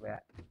မှာလဲသူပဲ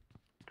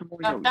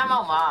တမ်းမော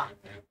က်မှာ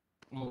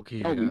โอเค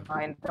ဖို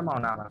င်တက်မော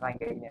င်နာမှာဆိုင်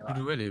ကိန်းနေပါ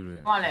တူပဲလေဘလို့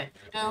ဟောလေ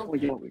တူ ဟို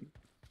ရောက်ပြီ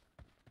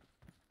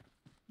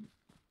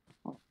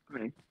ဟုတ်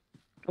ကဲ့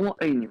တော့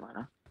အိမ်နေမှာ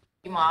လား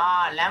ဒီမှာ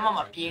လမ်း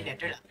မှာပြေးနေ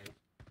တွေ့လား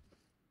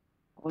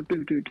ဟောတွေ့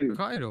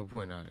ခါရတော့ဖွ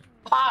င့်လာတယ်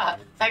ဟာ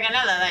စက္ကန့်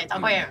နဲ့လာလိုက်တော့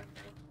ခွဲ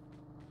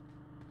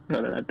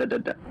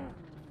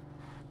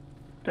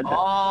တက်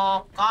အော်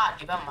ကား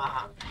ဒီဘက်မှာ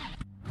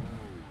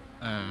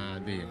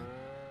ဒီ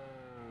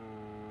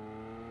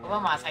ဘ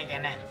က်မှာဆိုင်က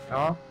နဲ့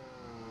နော်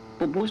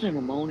ပို့ဆိုင်မ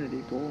မောင်းနေ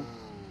လေပေါ့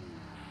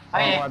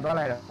ဟဲ့ ဟောတော့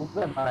လိုက်တော့ဥ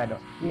ပ္ပပါလိုက်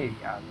တော့ပြေး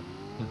ရအောင်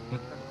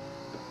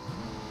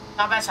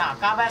ကားဘက်ချာ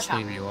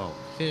ဆေးပြီးရော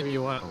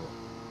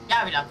ရ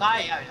ပြီလားကား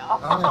ရပြီလား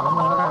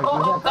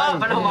ကား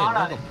ဘယ်လိုမောင်း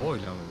လာလဲ ဘိုး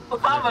လောင်း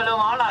ကားဘယ်လို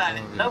မောင်းလာလဲ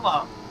လောက်ပါ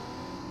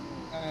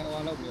ဟော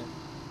လောက်ပြီး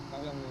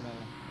ကားကြောင်လို့လာ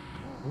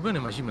ဘူးကနေ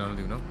မှရှိမလားမ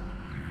သိဘူးနော်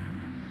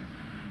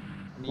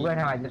ဘယ်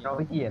ထားကျွန်တော်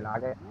ကြည့်ရလာ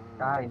ခဲ့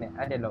ကားရင်းနဲ့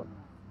အဲ့ဒီလို့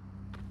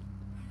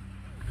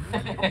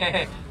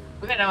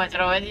ဘယ်ကတော့ကျွ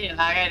န်တော်ပဲကြည့်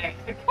လာခဲ့တယ်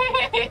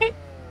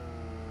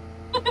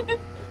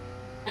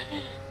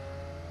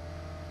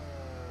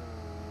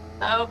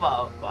တော့ပါ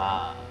ကွာ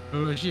ဘ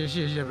လို့ရှေ့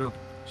ဘလို့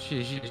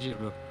ရှေ့ဘ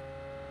လို့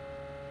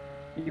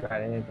ပြီးပါ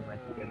တယ်ဒီမှာ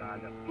ကြည့်ရလာ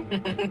တော့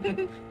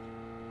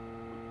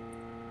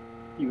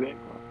ဒီဝဲ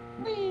ကွာ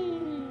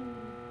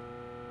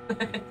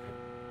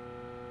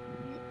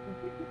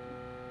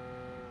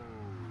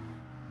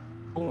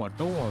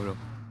တော့ဘလို့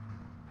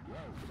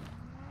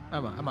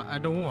အ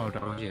တုံးတော့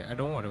တော်ရှိတယ်အ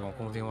တုံးတော့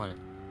ခုံစင်းသွားတယ်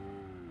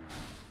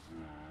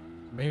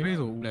မေးပေး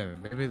ဆိုဦးလဲပဲ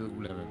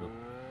လို့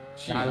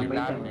ရှေ့ပဲ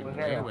တာခဲ့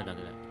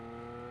တယ်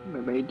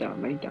မိတ်တာ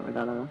မ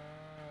တာလား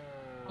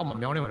အော်မ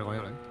မြောင်းနေမှာတော့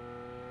ရောက်လာ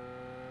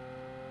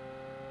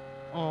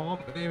အော်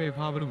မေး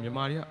ဖားဘလို့မြန်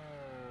မာတွေက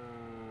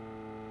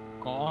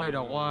ကောင်းလိုက်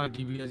တော့ကွာ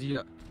DBS ကြီးက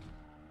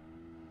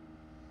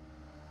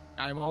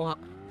အိုင်မောင်းက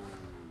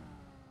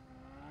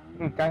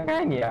ကို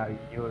င်းနေရပြီ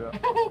ရိုးတော့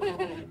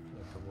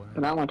ခ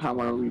ဏမှထားမ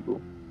လို့ပြီပေါ့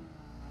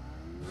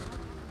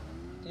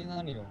စဉ်း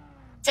စားနေတော့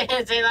စ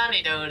ဉ်းစားနေ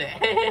တော့လေ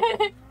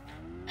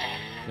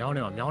မြောင်းနေ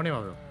မှာ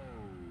ဘလို့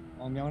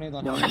အော်မြောင်းနေ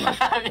သွား မြောင်း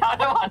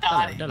တော့တာ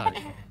လေ တက်လာတ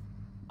ယ်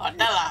ဟော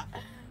တက်လာ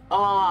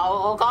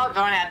ဟိုကောင်း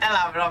ပြောနေတက်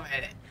လာဘလို့ပဲ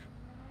တဲ့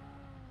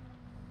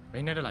မ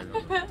င်းနဲ့တက်လာပြီ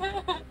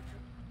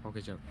ဟုတ်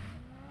ကဲ့ကျော်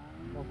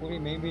ဟိုကိုကြီး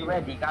main ဒီ page ဘ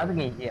က်ဒီကားစက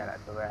င်ရှိရလား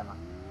ဆိုရဲမှာ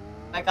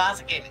မကားစ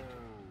ကေးလေ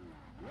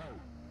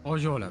အော်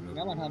ရောလာဘလို့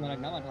နားမှာထားမယ်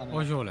နားမှာထားမယ်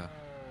အော်ရောလာ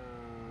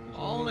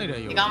အောင်းလိုက်တယ်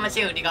ရော ဒီကောင်မ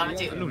ရှိဘူး အဲ့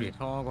လိုတွေ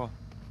ထောင်းကော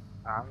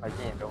မ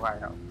ကြည့်ရင်တော့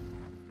ရောက်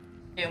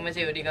ဒီမ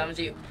ရှိဘူးဒီကောင်မ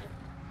ရှိဘူး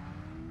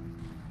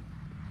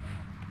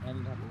အဲ့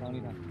ဒီထားကောင်း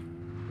လေးထား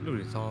အဲ့လို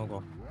တွေဆောင်း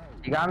ကော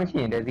ဒီကားမရှိ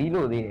ရင်တစည်း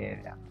လို့သေးတယ်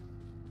ဗျာ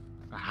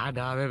ဟာ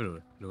ဒါပဲဘလို့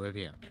လိုပဲ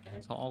ဖြစ်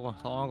ဆောင်း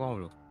ကောဘ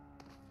လို့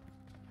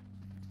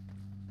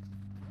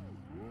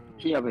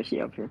ရှေ့ရပဲ ဟာ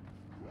ယော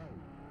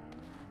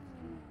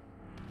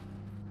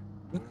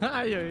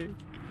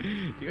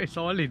ဒီက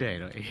ဆောင်းလေးတဲ့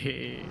တော့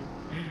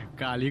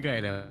ကာလေးကြို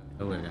က်တယ်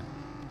ဟုတ်ကဲ့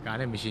ကာ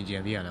နဲ့မရှင်ကျ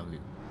န်သေးရလားမသိ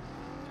ဘူး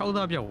6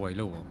သားပြောက်ဝယ်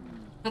လို့ပေါ့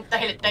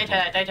တိုက်ထလိုက်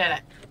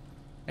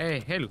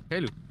ဟဲ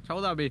လူ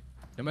6သားပေး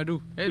နံပါတ်2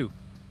ဟဲလူ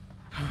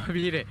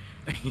ပြေးတယ်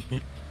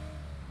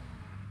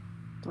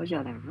တော့ရ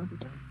တယ်နော်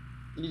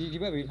ဒီ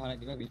ဘက်ဘေးထားလိုက်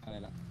လားဒီဘက်ဘေးထားလို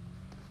က်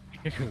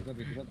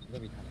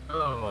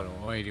ဟုတ်တော့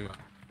ဟိုဒီ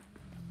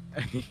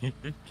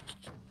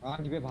မှာ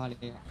ဒီဘက်ဘာလဲ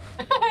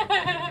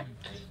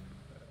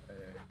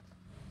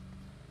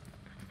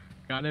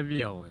က ကားနဲ့ပြ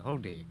အောင်ဟု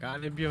တ်တယ်ကား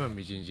နဲ့ပြမှမ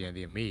ရှင်ရှင်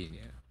သေးမေး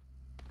နေ ရ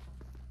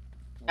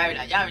ပြီ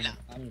လား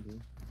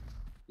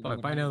ဟုတ်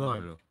ပိုင်းနေတော့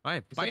လို့ပို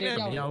င်းနေ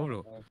မရဘူး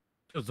လို့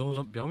ဇုံ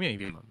ပြောင်းမြန်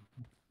ပြီမှာ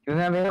ကျွန်း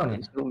စမ်းမဲတော့နေ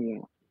ဆုံးရ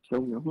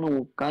ဟို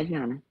ကားရ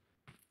နေ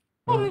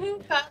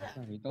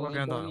ဝက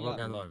န်တော့ပြီ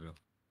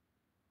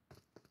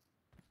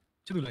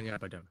ချစ်သူလည်းညာ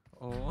ပတ်တယ်ဩ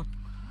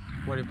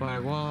ဝယ်ပါ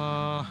ကွာ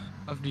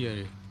FDA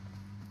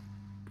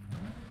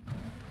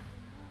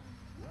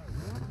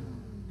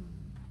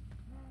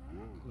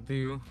ဒီ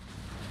ဘ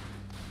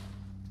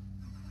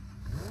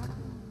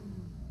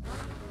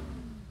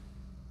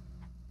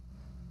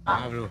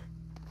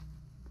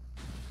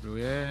လို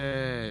ရဲ့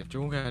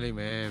ကျုံးခံလိုက်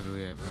မယ်ဘလို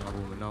ရဲ့မ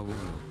နောက်ဘူး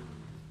လို့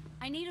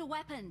I need a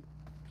weapon.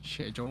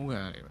 ရှေ့ကျုံးခံ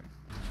လိုက်မယ်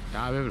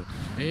ဒါပဲဘလို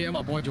အေးအမ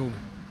ပေါ်ကျုံး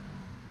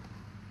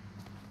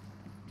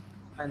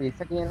အဲ့ဒီစ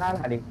ကင်လာ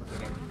လာလေး ပြ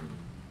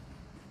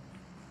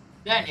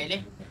ည့်နေလေ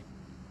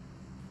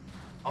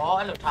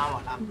အဲ့လိုထားပါ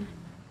လား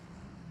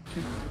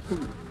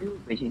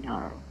ဘယ်ချင်းထား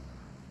တော့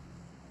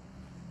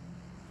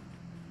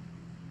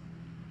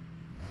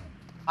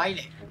ဘာကြီး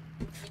လဲ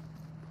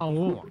ခေါင်းဝ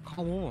န်း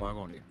မှာ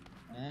ကောင်းနေ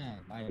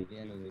ဘာရည်လဲ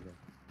လို့ပြော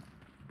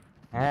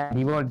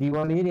ဒီ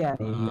ဘောလေးတွေက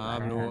နေ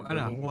ဘလိုအဲ့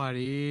ဒါဟိုဟာ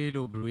လေး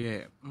လို့ဘလို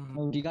ရဲ့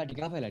ဒီ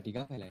ကားဖက်လိုက်ဒီ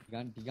ကားနဲ့ဒီ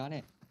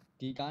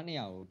ကားနေ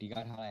ရာကိုဒီ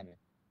ကားထားလိုက်မယ်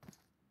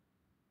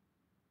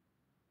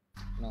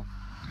နော်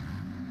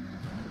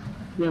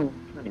ပြောင်း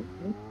တယ်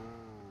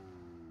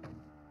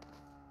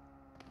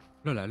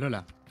လွတ်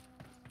လာ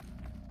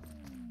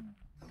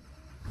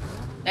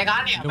တဲ့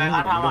ကားနေပဲ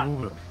အားထားပါ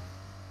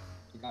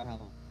ဒီကားထား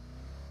မှာ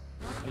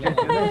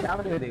ရှားမ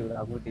တွေ့သေးဘူး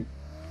လားအခုတိ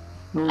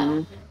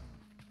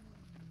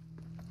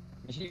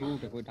မရှိဘူး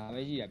တကူဒါပဲ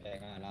ရှိရပြန်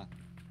ခါလား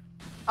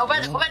ဟိုဘ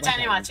က်ချမ်း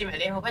နေမှာချိမယ်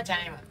လေဟိုဘက်ချမ်း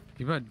နေမှာ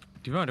ဒီဘက်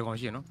တကောင်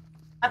ရှိရနော်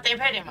အတင်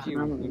ဖက်နေမှာ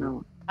နားမနား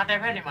အတင်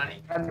ဖက်နေမှာလေ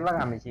အတင်းဘက်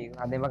ကမရှိဘူး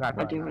အတင်းဘက်က အတ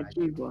င်းကြ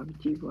ည့်ပေါ်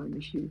မ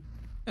ရှိ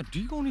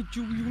ဒီကောင်ကြီး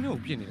ကျူယူနဲ့ကို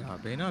ပြစ်နေတာ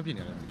ဘယ်နာပြစ်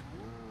နေလဲ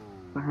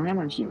ဘာမှ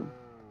မရှိဘူး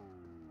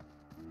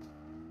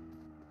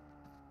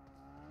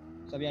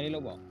စပြားလေးလု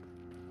ပ်ပေါ့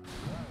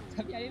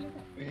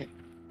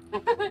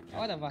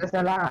ဟုတ်တယ်ပါ တက်ဆ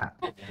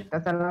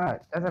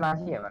လာ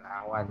ရှိရမ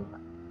လားဟိုကဒီမှာ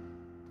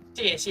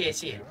ရှိရ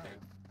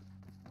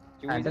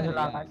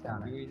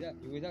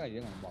ယူဝေးစားကဒီ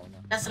ထဲမှာပေါ့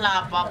နော် တက်စလာ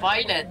ဘာ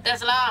ကြီးလဲတက်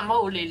စလာမ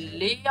ဟုတ်လေ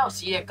၄ယောက်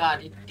စီးရဲ့ကား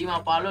ဒီမှာ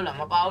ပါလို့လား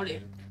မပါဘူးလေ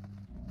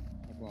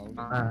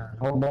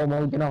ဟုတ် ဟို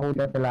ဘောကျွန်တော်ဟို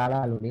တက်ဆလာ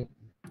လားလို့လေ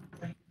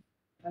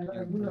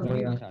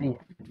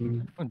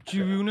ကျူ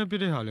ယူနဲ့ပြ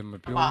စ်တဲ့ဟာလည်းမ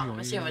ပြော ပါ ဘူး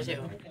မရှိဘူး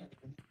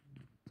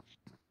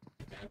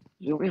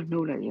ရုံးရနှု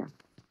တ်လိုက်ရ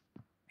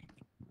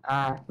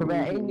သူပဲ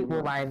အဲ့ဒီ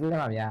ကိုပိုင်းပြရ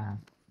မှာဗျာ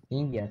ရ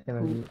င်းကြီးဆက်မ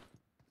ပြီး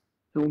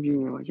ရုံးပြ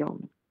င်းရောရောက်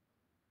နေ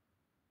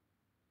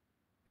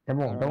တ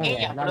မုံတော့ အေး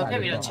ရဘလို့ဖြ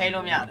စ်ပြီးတော့ချိန်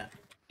လို့မရဘူး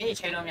အေး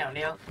ချိန်လို့မရဘူး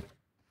နေရော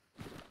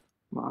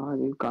မာ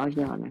ဒီကားရ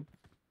နေ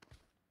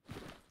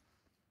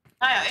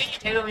အေး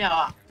ချိန်လို့မရ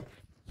ဘူး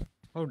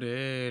ဟုတ်တ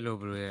ယ်လို့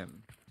ဘလိုရဲ့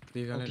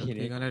တေကန်လိုက်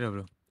တော့ဘ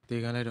လိုတေ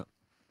ကန်လိုက်တော့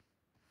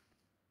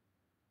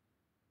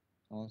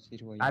စီ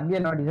ထွေး အပြ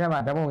ည့်တော့ဒီထဲမှာ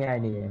တမုံရို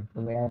က်နေတယ်သူ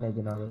ပဲရတယ်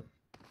ကျွန်တော်တို့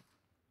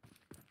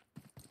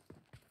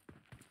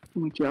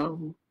မကြောက်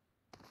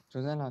ကျ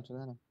စမ်းလားဘ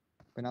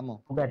ယ်နာမော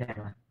ဟုတ်တယ်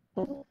မှာ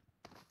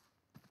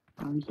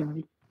အားရ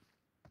ပြီ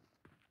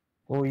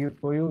ကို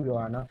ယူပြော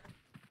တာနော်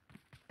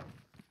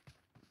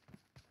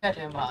ဖက်တ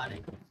ယ်ပါလေ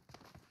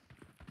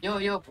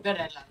ရိုးဖက်တ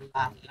ယ်လာ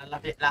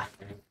ပြလာ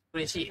ဘ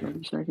ယ်ရှိ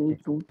ဆိုင်က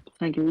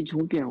လေး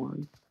ဂျုံပြောင်းသွား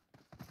ပြီ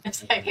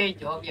ဆိုင်ကေ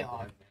ကြောပြော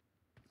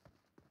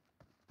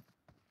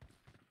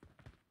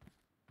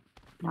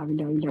လာပြီ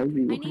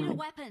I need a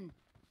weapon.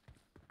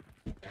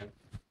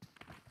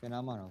 ဘယ်နာ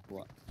မှာတော့ကို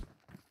က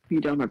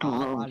ပြီးတော့တော့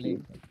အားလေး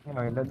ဟဲ့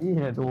တော့ဒီ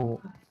ဟဲ့တော့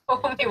ဟု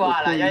တ်ပြီပါ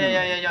လားရ ရတ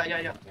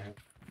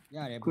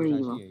ယ်ပူ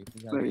စာရှိရပူ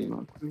စာ ပြေး ရှိ မှာ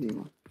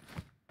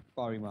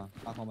ကော်ရီမှာ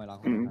လာခေါ်မယ် လာ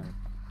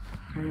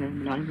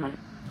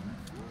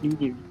ဒီ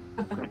ဒီ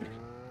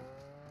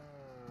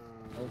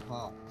ဟုတ်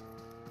ပါ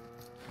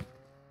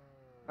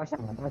တော့ဆက်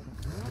မှာတော့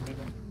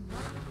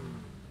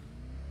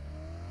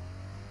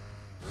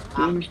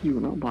မရှိ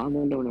ဘူးနော်ဘာမှ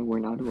မလုပ်နဲ့ဝ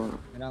င်လာတော့ ဘ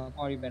ယ်နာ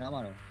ကော်ရီဘယ်နာမှာ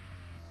တော့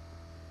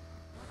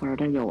ဘာ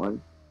တိုင်းရောက်သွားပြီ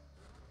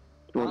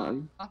တော်လာပြီ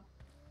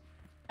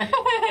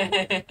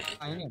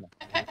အိုင်းနေပါ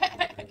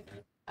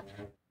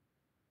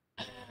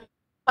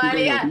ပါ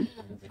လေ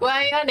ကွာ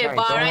ရနေ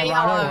ပါရ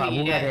ရောက်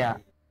ပြီ တဲ့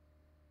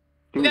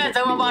ကဲ怎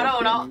么ပါ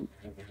တော့နော်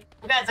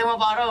ကဲ怎么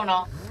ပါတော့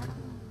နော်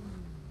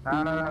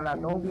လာ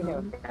တော့ပြီးနေ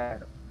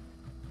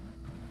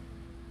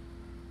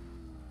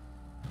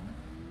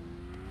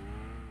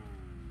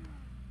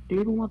ဒီ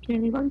ဘုံမှာပြင်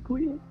နေပါပြီကို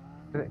ကြီး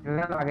ကျွ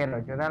န်းလာခဲ့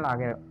တော့ ရော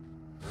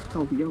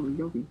က်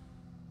ပြီ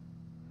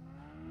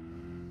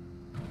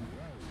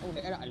ဟုတ်တ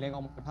ယ်အဲ့ဒါအလဲကော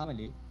င်ထားမယ်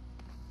လေ တ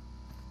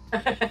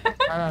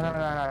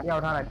ယော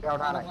က်ထားလိုက်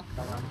ထားတ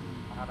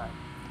ယ်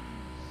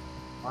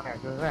ဟောတယ်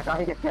ကျွန်းကကား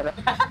ကြီးခဲ့တယ်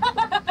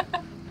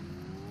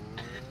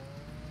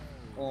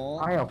ဩ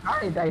အားရောကား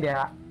ကြီးတိုက်တယ်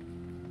ဟာ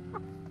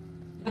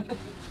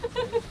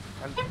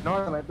တော့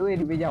မသူ့ရည်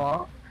ပြကြပါ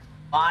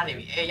ပါနေ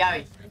ပြီအေးရ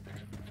ပြီ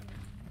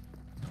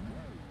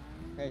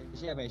ဟဲ့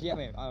ရှိရမယ်တိုက်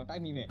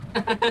မိမယ်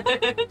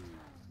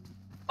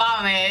ပါ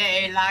မယ်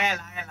လာခဲ့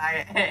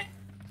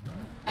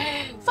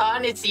ဆော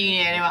င်းနေစီ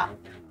နေတယ်ပါ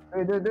对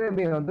别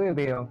用对别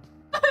用，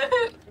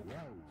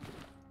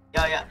ရ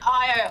အာ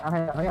ရ哎，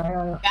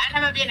ကန်းန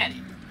မပြင်းနေတ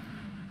ယ်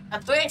အ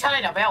သွေးချလို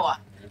က်တာဘယ်ဟော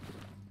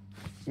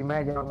你买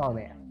这个搞没？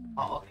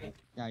ဟောโอเค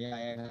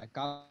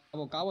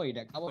ကားပေါ်ရ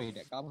တဲ့ကားပေါ်ရ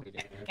တဲ့က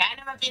န်းန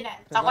မပြင်းနေ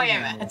စောက်ခွဲရ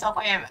မယ်စောက်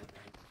ခွဲရမယ်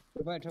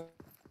ဘယ်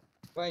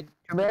ဘယ်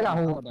准备了后，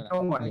中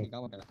国的。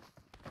 ကားပေါ်တက်လာ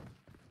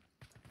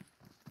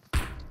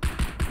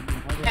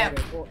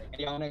ကို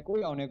ရောင်နဲ့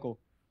ကို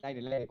လိုက်တ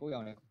ယ်လေကိုရော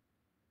င်နဲ့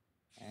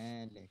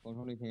လေကွန်ထ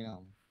ရိုးလေးထိန်းအော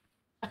င်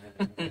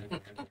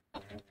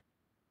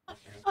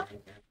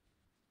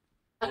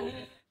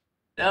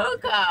ဒုက္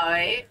ခ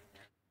ပဲ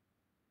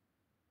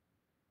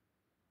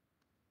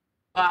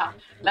ပါ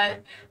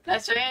လာ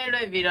ဆွဲလွှ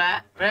တ်ပြီးတော့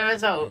ဘယ်မ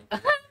ဆို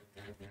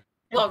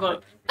ဘောက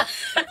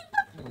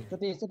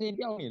စတင်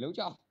ပြောင်းနေလို့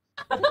ကြောက်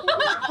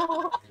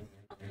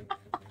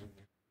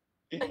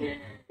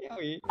ပြောင်း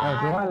ပြီ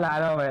我来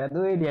了呗，对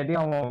点掉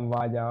我们吧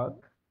就。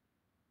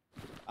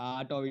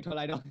တော်ပြီထွက်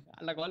လိုက်တော့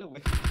အလက်ကွာလို့ပဲ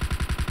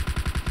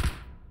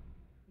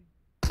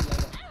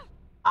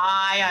အာ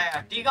ရ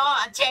ဒီကောင်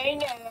အချိန်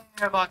နဲ့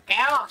ဘောကဲ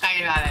တော့ခိုင်း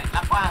လာတယ်လ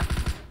က်ကွာ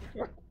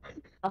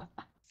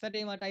စတ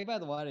င်မှာတိုင်ပတ်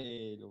သွားတယ်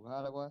လို့ဟာ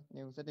လက်ကွာ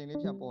နေစတင်လေး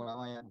ဖြတ်ပေါ်လာ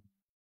မှရ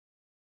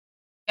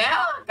ကဲ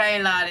တော့ခို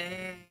င်းလာတယ်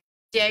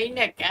ချိန်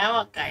နဲ့ကဲ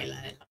တော့ခိုင်းလာ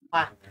တယ်လက်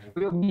ကွာ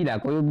ကိုရုပ်ပြီးလား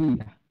ကိုရုပ်ပြီး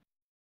လား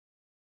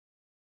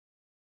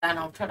တန်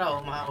အောင်ထွက်တော့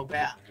မှာဟုတ်ပဲ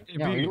အေး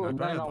ပြီးတော့လ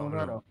ည်းတော့မ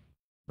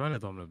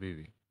လို့ပြီး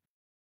ပြီ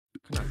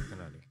ခဏ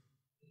လေး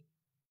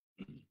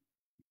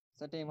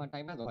စတင်မှာတို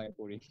င်ပတ်သွားတယ်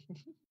ပိုရီ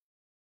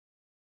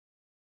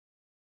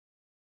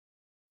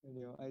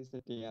ဒီအဲ့စ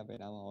တင်ရပဲ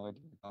တော့ဟော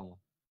ဒီကောင်းပါ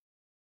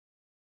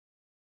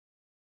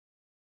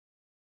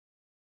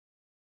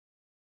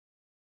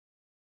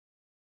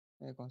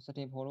ကွာစတ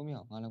င်ဖော်လို့မရ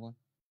ငါလည်းကွာ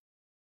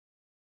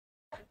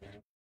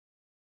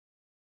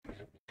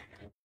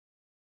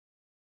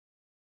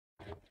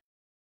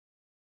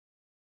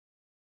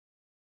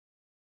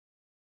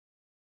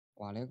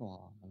ကွာလဲကွာ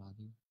မလာ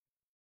ဘူး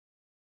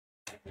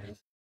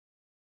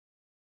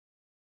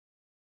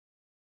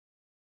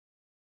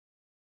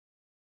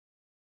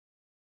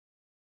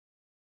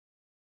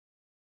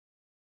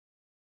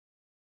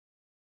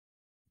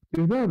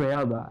ဒီဘက်ပဲ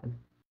ရောက်သွား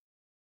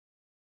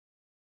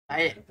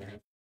အဲ့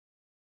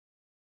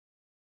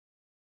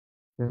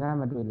ဒီက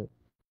မတွေ့လို့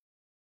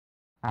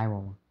အိုင်ပါ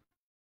မ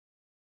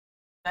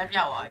လက်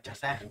ပြောက်သွားကျ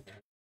ဆန်း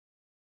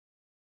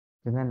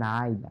ဒီက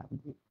နားအိတာ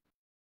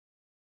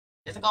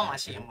ဒီစကောက်မှ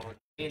ရှိမို့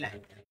ပြေးလိုက်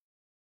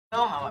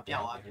တော့မှပြော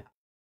က်သွားပြီ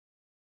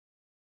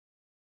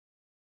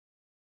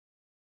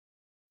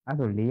အဲ့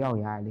ဆို၄ယောက်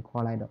ရတယ်လေ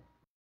ခေါ်လိုက်တော့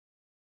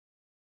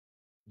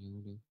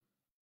မျိုးလေး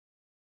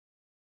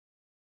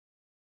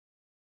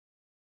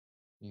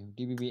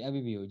TPP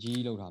FPP ကိုအ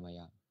ကြီးလောက်ထားမှရ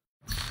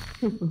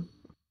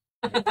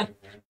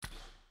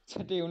စ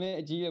တေုံလေး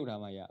အကြီးလောက်ထား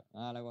မှရ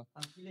ငါလည်းကွာ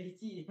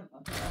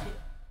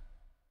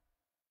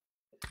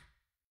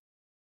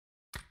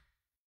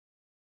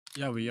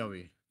ရောက်ပြီ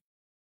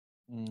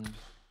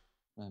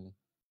ဟဲ့လေ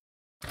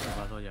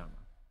ဘာတော့ရမှာ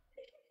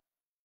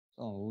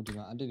စောင့်ဦးဒီ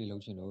မှာ update တွေလု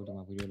ပ်ချင်လို့ဒီ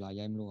မှာဗီဒီယိုလာ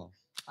ရိုက်မလို့အောင်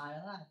ပါ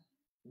လား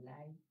လို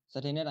က်စ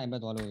တင်နဲ့တိုင်ပ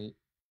တ်သွားလို့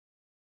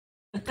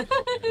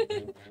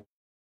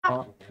ဟော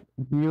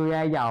ဗီဒီယို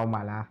ရိုက်ကြအောင်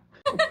ပါလား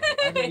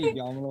FPP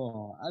ပြောင်းမလို့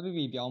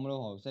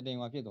ဟောစတင်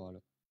ကဖြစ်သွား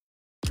လို့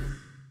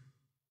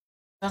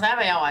ကျဆန်း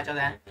ပဲရောက်သွားကျ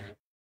ဆန်း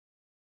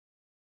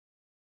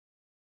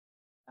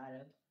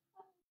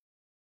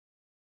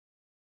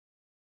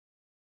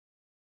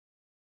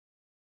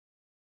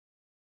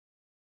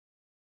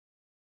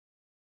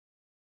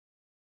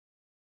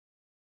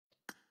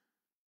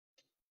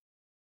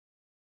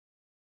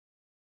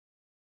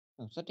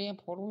စတင်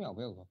ဖော်လို့ရ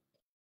ပဲကွာ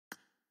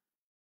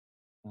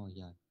ဟောရ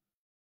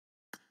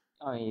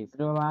အော်စ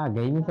တိုမာ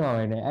ဂိမ်းဆော့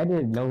ပဲနဲ့အဲ့ဒီ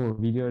လုံးကို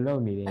ဗီဒီယိုလု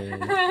ပ်နေတယ်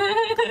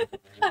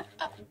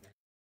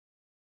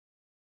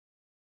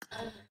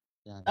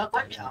တော့ခွ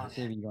က်ပြောင်း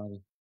စေပြီးသွားပြီ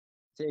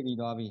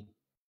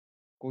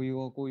ကို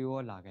ရော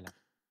လာခဲ့လား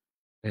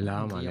ဘယ်လာ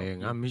မှာလဲ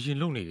ငါမရှင်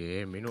လုပ်နေတယ်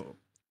မင်းတို့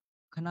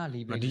ခဏ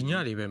လေးပဲ ဒီည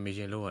လေးပဲမ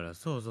ရှင်လုပ်ရတာ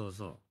ဆော့အဲ့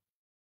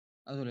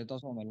ဆိုလေ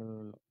တော့ဆောင်မယ်လို့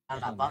ဟာ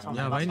လာပါဆောင် ည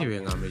ပိုင်းနေပဲ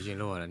ငါမရှင်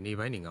လုပ်ရတာနေ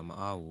ပိုင်းနေငါမ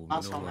အားဘူးမ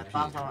င်းတို့ကဖြ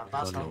စ်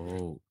တော့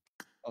လို့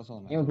တော့ဆောင်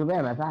မယ် ညသူပဲ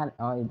မစား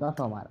အော်တော့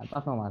ဆော့မှာ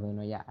တော့ဆော့မှာဆိုရင်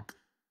တော့ရ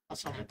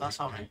တော့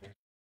ဆောင်မယ်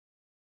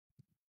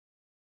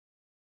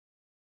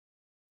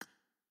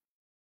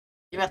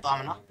ဒီဘက်သွား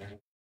မနော်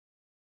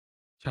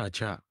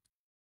ချ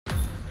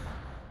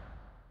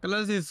ကလ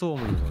စစ်ဆော့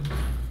မလို့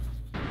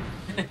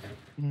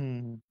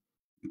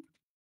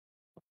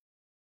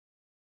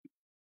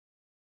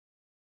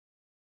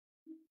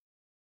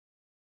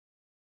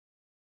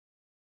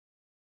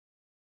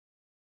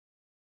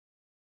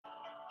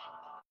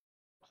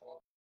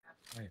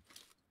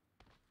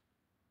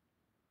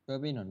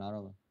ပြောပြီးတော့နား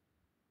တော့မယ်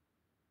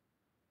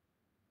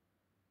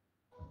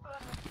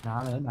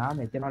နားမ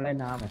ယ်ကျွန်တော်လည်း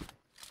နားမယ်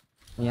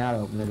မရ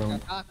တော့ဘယ်လို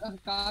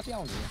ကားပြော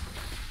င်းနေ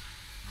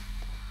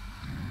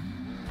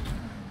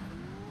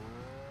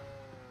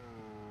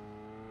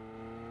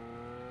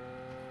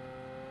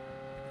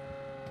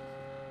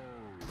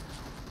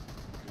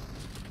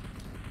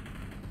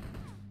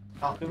ဟ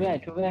出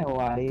来好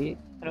啊你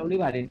เราလေး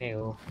ပါလေးနေ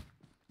ကို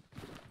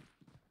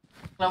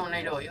လောက်မနေ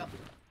တော့ရော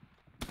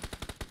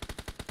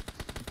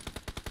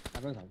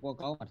အဲ့တော့ကို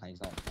ကောင်းမှထိုင်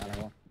ဆောင်ဒါလည်း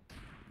ဟော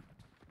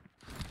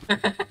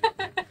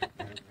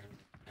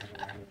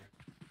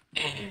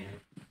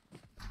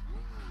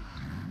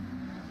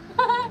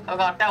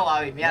တော့တက်သွား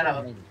ပြီမရတော့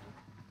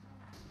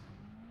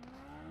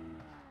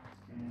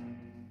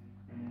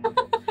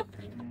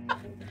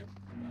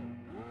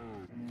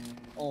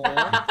โอ้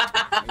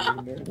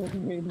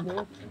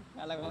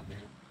อะไรวะ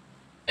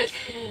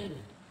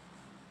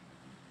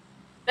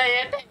တဲ့ရ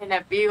တဲ့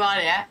နဲ့ပြီးသွား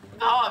တယ်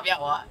ကောင်းပါပြော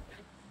က်သွား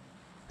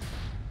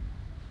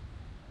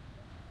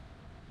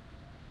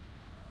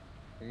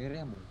ဒီ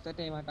ရဲမို့စက်တ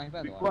င်မှာတိုင်ဖ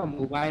က်သွား ကိုက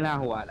မိုဘိုင်းလား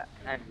ဟိုကလား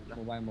အဲ့ဒါ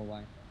မိုဘိုင်းမိုဘို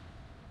င်း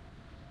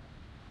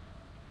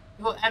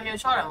ဟိုအမျိုး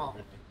ချော့တယ်မဟုတ်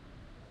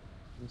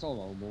မစော့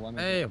ပါဘူးမိုဘိုင်း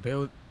အေးဘယ်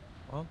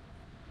ဟော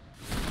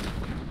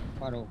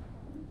ဘာတော့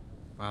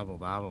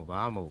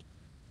ဘာမို့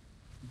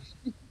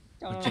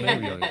ကျောင်း ကျ တော့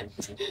င်းလို့ပြောတယ်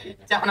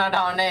ကျောင်းတော်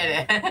တောင်းနေတ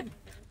ယ်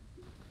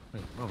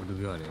ဘာလို့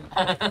ပြောလဲ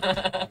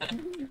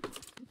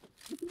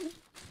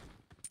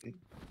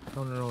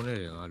တော့နေ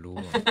တယ်ငါလိုး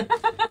မှာ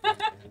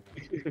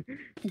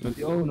မ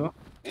ပြောဘူးနော်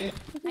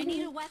I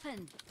need a weapon.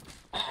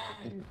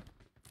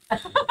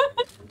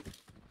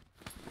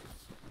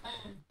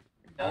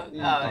 အောင်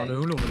နေ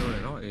ဦးလို့မလုံး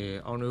နဲ့နော်အေး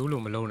အောင်နေဦး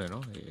လို့မလုံးနဲ့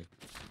နော်အေး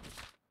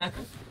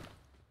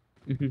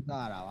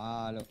စားတာပါ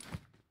လို့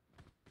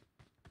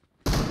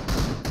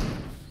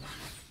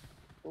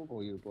ကို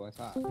ကိုယူကို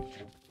စား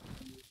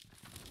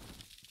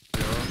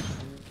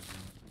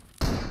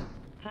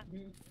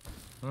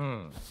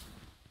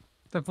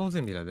တက်ဖုန်းစ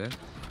င်ပြီလားဗျ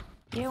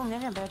ဒီဦးန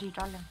ည်းနည်းပဲဒီ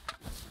တောင်း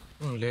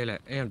လဲ လဲ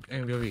အိ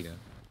မ်ပြောပြီလား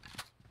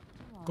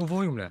ကိုဖု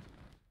န်းယူမလား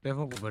တယ်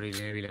ဖုန်းကိုဘယ်လို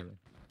လဲပြီလဲ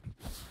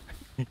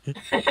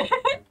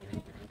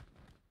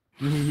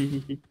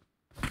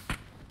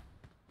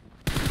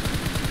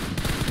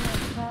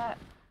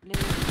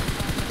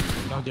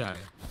နောက်ကြတယ်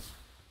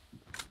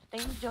တ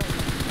င်းကြို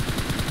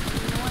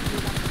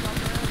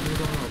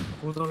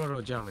ကို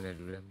တော့ကြာမယ်နဲ့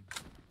တူတယ်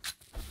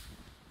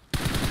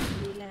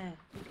လေးလဲ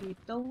ဒီ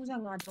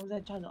35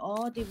 36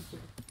အော်တိပြီ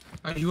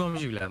အယူမ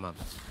ရှိဘူးလားမ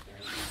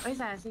ပိတ်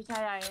ဆိုင်စိတ်ချ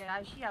ရရဲ့အ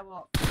ရှိရ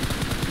ပေါ့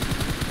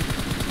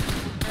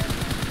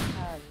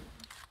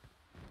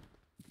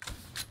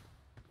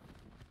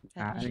အဲ့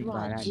ဒါ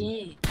ပါလား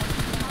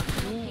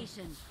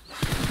Location.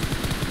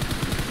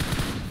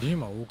 ဒီ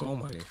မှာဟိုကောင်း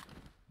ပါလေ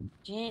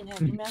ဂျင်းနဲ့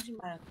ဒီများရှိ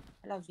မှအဲ့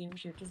လောက်ဈေးမ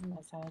ရှိဘူးတစ်စမ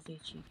စားစေ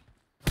ချီ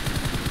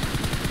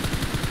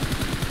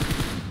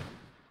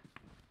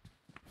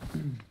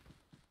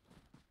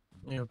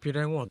ပြ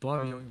တိုင်းကတော့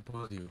ရောင်း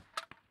ပေါ်တယ်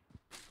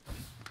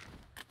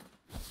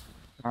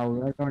ဟော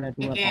တော့လည်း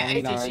သူက ကဲ တောင်း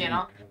အဲ့ လာ ဒီရှင်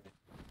နော်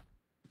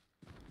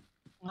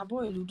ငါ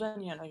ဘိုးလူတက်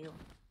နေရတော့ယူ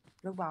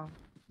လောက်ပါ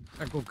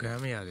အကုတ်ကမ်း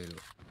မရတယ်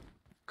လို့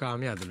ကာ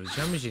မရတယ်လို့ရှ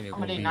မ်းမရှိနေကု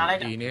န်ပြီ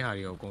ဒီနေ့ဟာ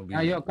တွေရောကုန်ပြီ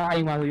အဲ့ရောကားအိ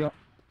မ်မှာဆိုရော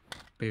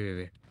ပေး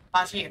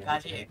ပါရှိကား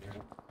ရှိ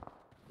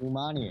ဒူ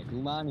မားနေဒီ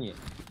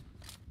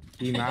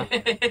မှာ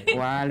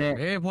ဟွာလေ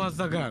ဟေးဖွားစ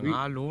က်ကငါ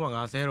လိုးမှာ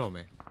ငါဆဲတော့မ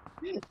ယ်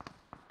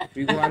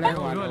ဒီကွာလဲ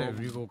ဟွာ ပြော တော့ တယ်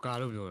ရီကိုကာ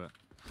လို့ပြောတာ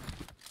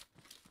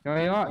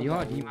ရော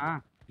ဒီမှာ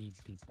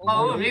ဟု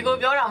တ်ရီကို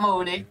ပြောတာမဟု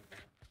တ်ဘူးလေ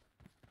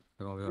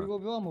ဒါကောင်ပြော ဒီကို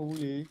ပြောမဟုတ်ဘူး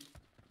လေ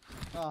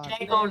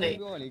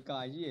ပြောလေကာ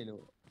ကြီးရ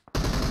လို့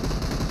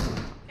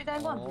ဒီတို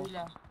င်းပေါ့ဘူး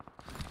လား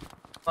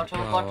ကောတို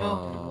ကောတို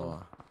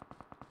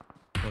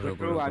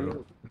ဘရိုဝါ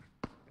လို့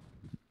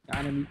အ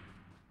န်မီ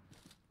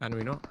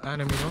enemy နော် နိုင်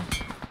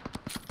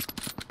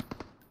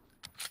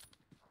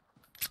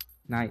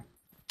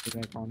ဒီက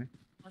ကောင်းနေ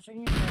မဆိုင်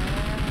နေတယ်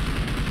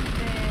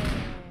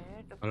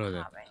ဟုတ်တ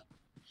ယ်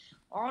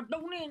အော်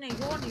တုံးနေ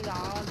ရောနေတာ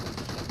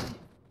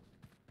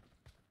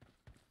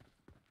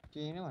ကျ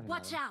င်းနေမှာ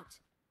Watch out.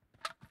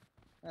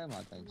 အဲ့မှာ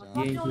တိုင်ချာ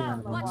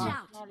Watch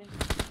out.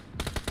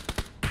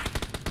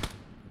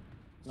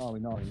 နော်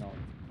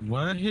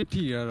one hit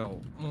ထိရတော့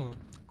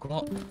ကော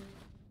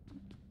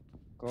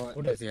ကို ဟု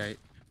တ်တယ်ဆရာကြီး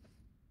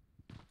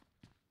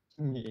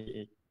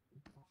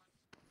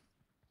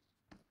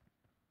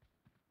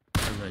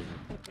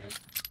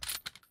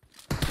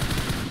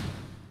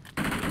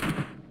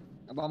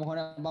ဘာမခေါ်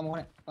နဲ့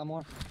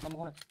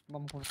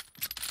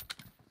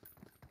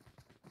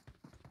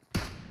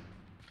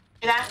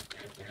ဒီ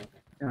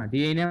လား ဒီ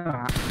အိမ်ထဲ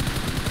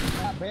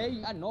မှာ ဘယ်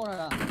အနော်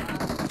လာ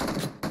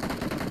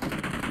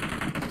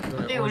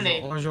ဒီဦးလေ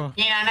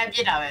ညီလာနဲ့ပြ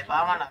စ်တာပဲဘာ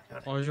မှလာပြော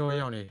တယ် အော်ရော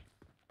ရောက်နေ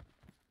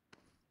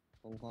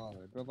ပုံခါ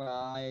ပဲပြပ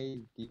လိုက်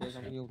ဒီပဲ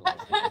ဆောင်ရုပ်တော့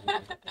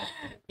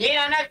ညီ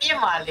လာနဲ့ပြစ်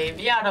မှာလေမ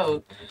ရတော့ဘူး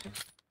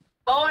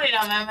ပေါ်နေ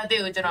တာမှမသိ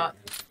ဘူးကျွန်တော်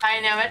ထိုင်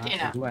နေပဲထင်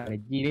တာ သူကလ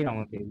ည်းကြီးလေးတောင်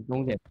မဖြစ်ဘူး30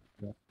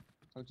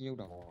 ဆောက်ကြည့်ရုပ်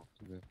တော့ဟော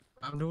ဒီပဲ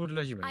အမ်တို့လ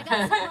က်ရှိမယ် I got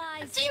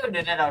supplies. ကြည့်ဦး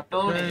နေတော့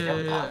တိုးနေတော့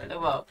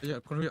လို့ပေါ့ ရ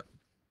ခရ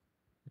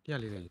ပြ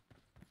လေးလေ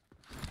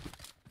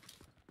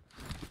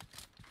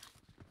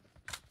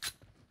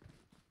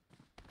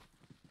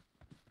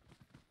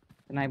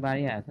စနိုက်ပါ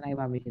တွေကစနိုက်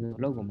ပါမရှင်လို့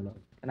လောက်ကုန်မလို့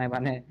စနိုက်ပါ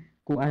နဲ့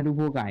ကိုအန်တူ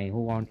ဖို့ကင်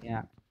ဟိုကောင်တွေက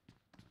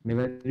မေဘ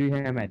ရီဟဲ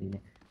မက်ဒီ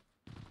နဲ့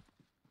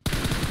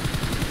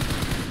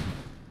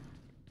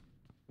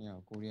မြော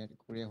က်ကိုရီးယား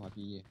ဟော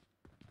ပြီးရဲ့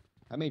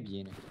အမေပြ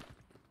င်းနေ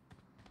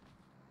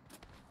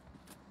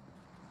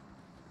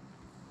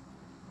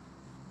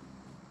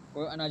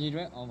ကိုအနာဂျီ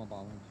တွေအောင်းမပါ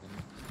ဘူးရှင်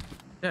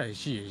အဲ့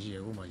ရှိရ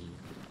ဟိုမှာရှိ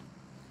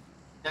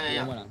ရ ရရ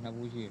မလားနှစ်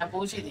ဘူးရှိ အ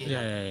ပူးရှိသေး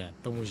ရ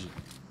သုံးမှုရှိ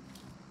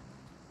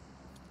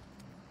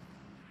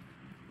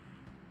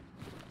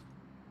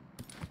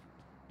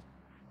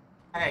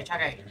ချ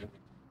ခဲ့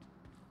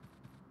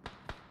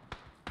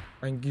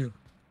thank you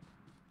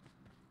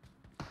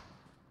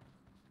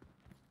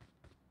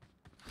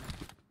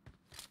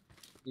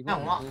ဒီမှာ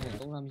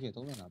သုံးလားမရှိ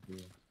သုံးနေတာ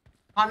ပြေး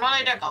ငါနှော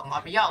လိုက်တဲ့ကောင်ငါ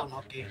မရအောင်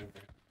တော့ကေ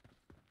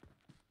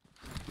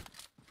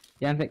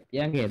ပြ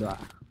န်ခဲ့သွား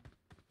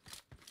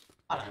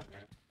ဟုတ်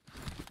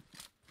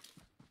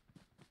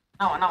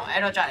လားနောက်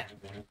အဲ့တော့ကြတယ်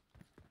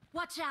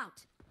Watch out!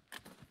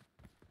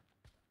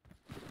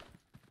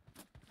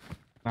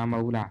 မ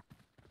ဟုတ်လား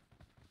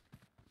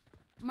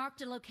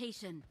Marked a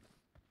location.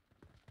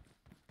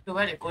 ဒီဘ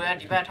က်ကိုရ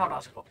ဒီဘက်ထောက်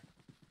တော့ဆိုတော့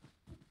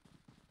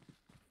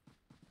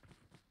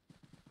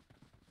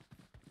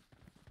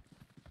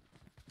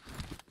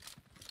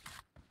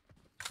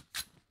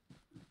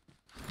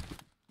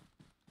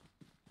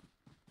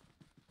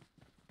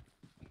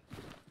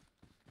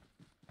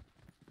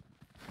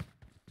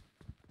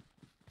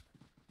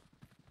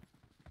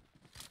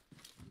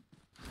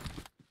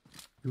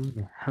တ်တ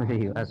ယ်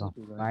အဲ့ဆို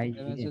ဘိုင်း ဆ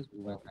က်ကူ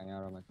ပဲခံရ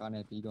တော့မယ်ကား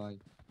နဲ့ပြီးသွားပြီ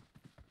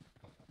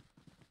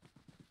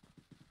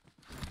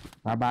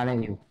ပါလဲ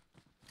ယူ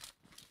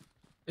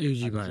အေး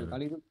ကြီးပါ ကာ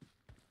လီစု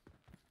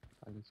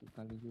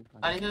ကာလီစုပါ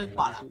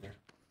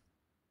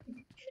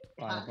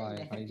လား ပါတ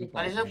ယ်ကာလီစု ကာ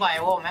လီစုပါ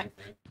ရောမယ်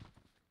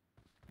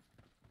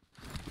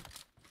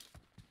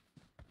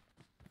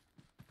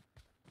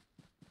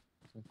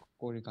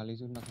ကိုရီကာလီ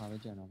စုနှစ်ခါပဲ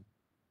ကျန်တော့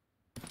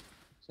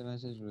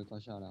7-6တွေ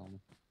တော့ရှာလာအောင်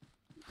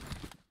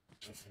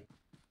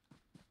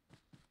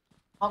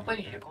ဟောက်ပိ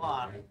တ်ရကွာ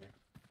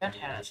ရက်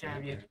ထဲအချင်း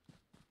ပြေ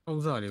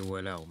 6စားလေးဝ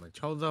ယ်လိုက်အောင်မယ်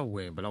6စားဝ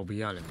ယ်ဘယ်လောက်ပေး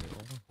ရလဲမသိ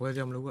ဘူးဝယ်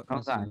ကြမလို့က ဟု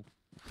တ်စား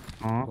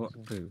ဟော ဟုတ်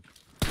ပြီ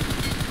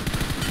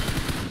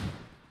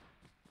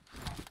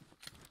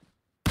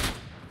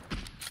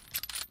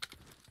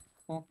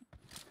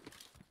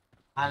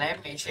အားလည်း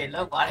မေးရှေ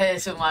လောက်ပါတယ်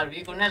ဆိုမှဒီ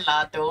ကိုနဲ့လာ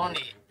တုံး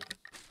နေ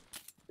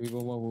ဒီ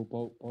ဘောဘောဘော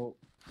ဘော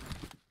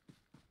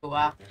ဟိုက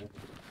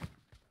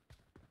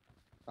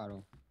ကာ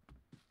တော့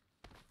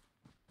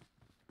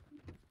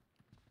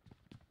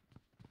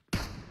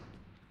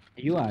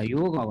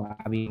ရိုးကောပါ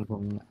အပြင်ပုံ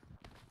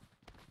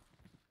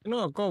ကျွန်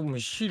တော်ကောက်မ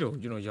ရှိတော့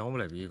ကျွန်တော်ရောင်းမ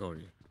လိုက်ပြီကောက်တ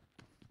ယ်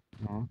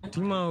နော်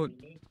ဒီမှာ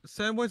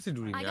ဆဲဘွက်စစ်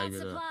တူတွေ I အများ got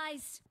ကြီးပဲ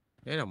supplies.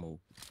 အဲ့ဒါမဟုတ်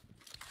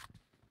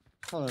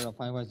ဆောက်တော့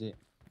5 5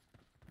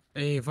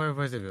 အေး5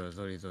ပြော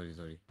sorry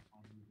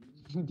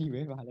ဒီ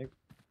ပဲပါလေ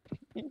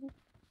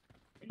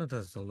那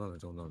他中到了，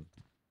中到了。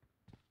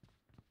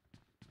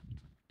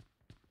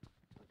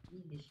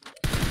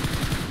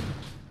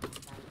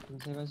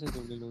7-6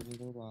တွေလိုနေ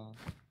တော့ပါ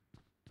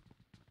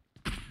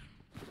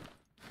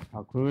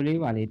ဟောခရိုလေး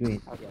ပါလေးတွေ့ရ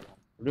င်ဆောက်ပြပါ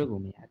ဘုရကို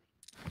မရသေး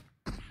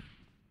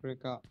ခရစ်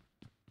က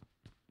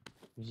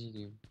မရှိ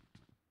သေးဘူး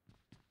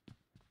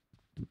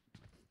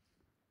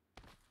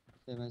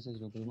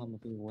7-6လိုဘယ်မှမ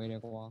ပြေဝဲတ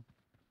ယ်ကွာ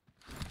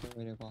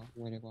ဝဲတယ်ကွာ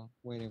ရော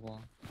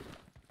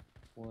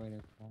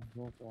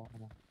ကွာ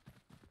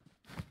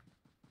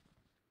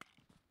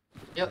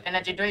ရုပ်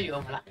energy တွေယူ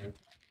မလားဟု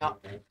တ်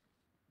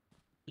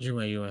ယူမ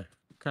ယ်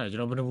ခါကျွန်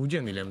တော်ဘယ်နှဘူးကျ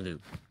န်နေလဲမသိ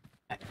ဘူး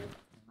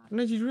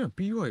နှစ်ကြီးတွေက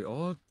ပြီးသွားပြီ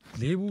အော်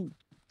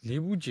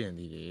လေးဘူးကျန်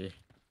နေတယ်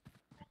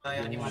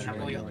ရောဒီမှာနှစ်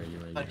ဘူးရော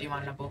ဒီမှာ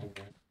နှစ်ဘူး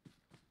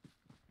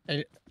အဲ့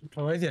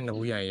ထော်လိုက်စီနှစ်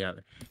ဘူးရရင်ရတ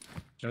ယ်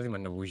ကျွန်တော်ဒီမှာ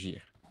နှစ်ဘူးရှိတ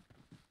ယ်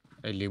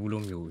အဲ့လေးဘူး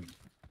လုံးမျိုးကြီး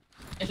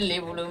အဲ့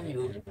လေးဘူးလုံး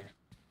မျိုး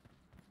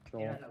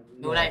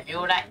မျိုးလိုက်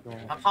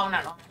မဖောက်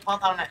နဲ့နော်ဖောက်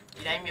ထောက်နဲ့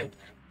ဒီတိုင်းမျိုး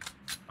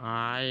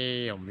အို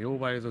င်းမျိုး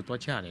ပါလေဆို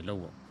တော့ချနေ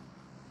လို့ပေါ့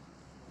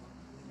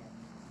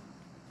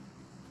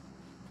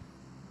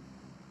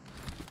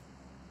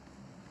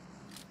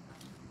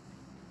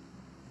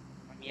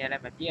မမြင်လ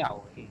ည်းမပြအော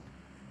င်ဟေး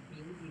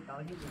ကော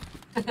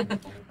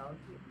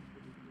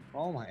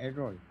င်းပါ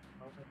Android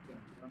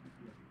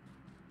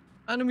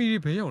enemy တွေ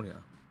ဘယ်ရောက်နေ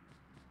တာ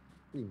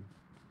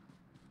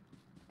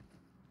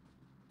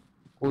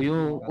ကို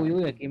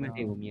ရိုးရဲ့ကိမတ်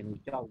တွေကိုမြင်လို့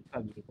ကြောက်ထွ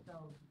က်ပြေးပေါ့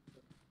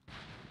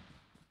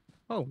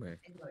ဟုတ်မယ်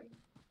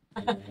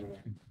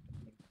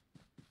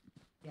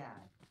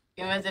က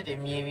င်းမစက်တွေ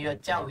မြင်ပြီးတော့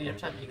ကြောက်ပြီးတော့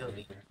ထွက်ပြီးကုန်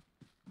ပြီ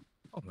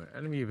ဟုတ်မယ်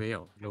enemy ဘယ်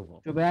ရောက်လို့ပေါ့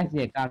ကျပန်းစီ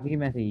ရဲ့ကာကိ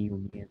မတ်စီကို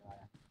မြင်သွား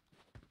တာ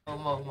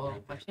မ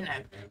ဖြစ်နို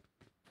င်ဘူး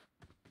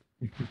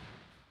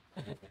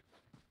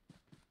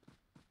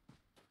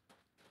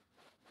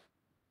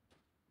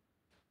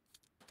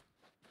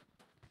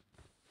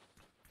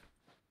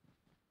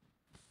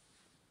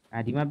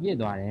ဒီမှာပြည့်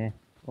သွားတယ်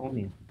ပုံး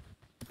နေ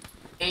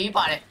အေး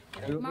ပါတယ်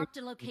Marked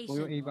a ကို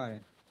ရို location. အေးပါတ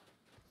ယ်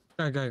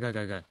ကိုင်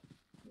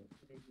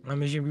ငါ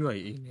မရှင်ပြီးပါ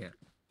အေးနေ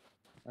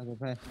အဲ့ဒါ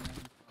ဖဲ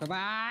စ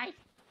ဘိုင်း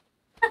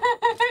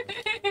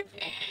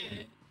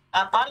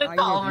ပါလူ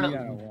ကောင်းမလို့ ရ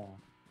တော့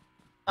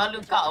ပါလူ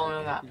ကောင်း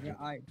လို့က ဒီက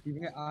အာ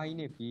ကြီး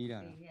နဲ့ပြေးတာ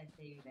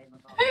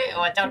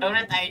ဟိုကြောက်တုံး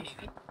နဲ့တိုင်းနေ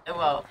ပြီဟုတ်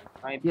ပါ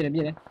ဘူး ပြည့်တယ် ပြ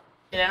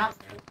န်နော်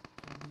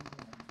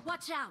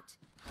Watch out!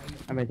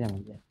 အမေတမ်းပြ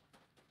ည့်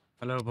ဟ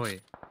ယ်လိုဖော်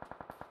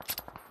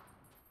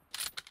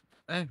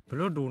ဘ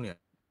လို့တိုးနေ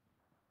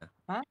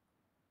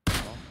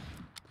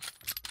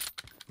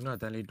那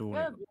咱里多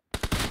呢。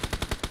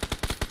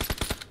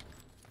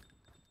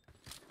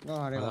ငါ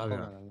ဟာတဲ့ကပေါက်လာ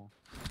လား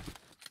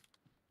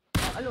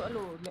အဲ့လို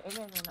လေအဲ့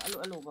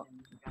လိုပေါ့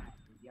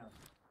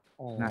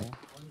အော် နိုင်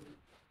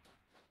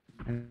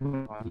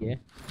ဒီ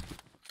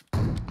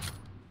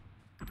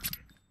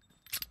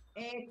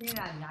အေးပြင်း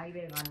လာညာကြီး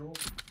ပဲငါလို့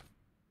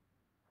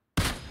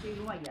ပြေး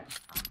လို့ရ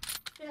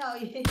တဲ့တော်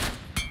ကြီးအဲ့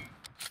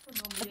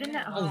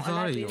ဒါ အော်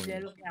စားရ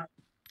ရော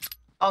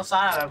အောက်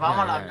စားတာပဲဘာ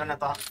မှလာကနေ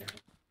တော့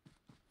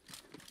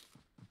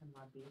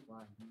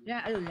ရ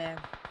အဲ့လိုလဲ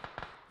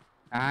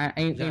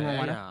အိမ်ပေါ်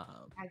မှာနော်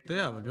တဲ့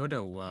ကမပြောတ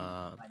တ်ဘူးက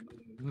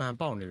မှန်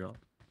ပေါက်နေတော့ ဟ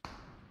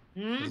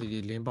မ် စီ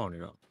လင်းပေါက်နေ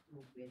တော့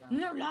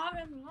no လာ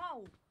ပဲငေါ့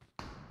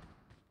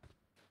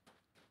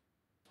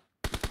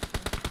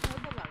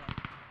ဟုတ်ပါလား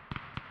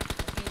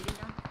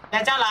ရ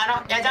ကြလာ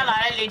တော့ရကြလာ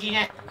တဲ့လေကြီး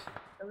နဲ့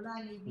တော်လာ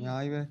နေပြီ အများ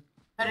ကြီးပဲ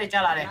အဲ့ဒါကြ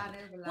လာတယ်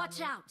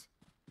Watch out!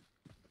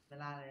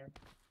 လာတယ်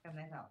ကမ်း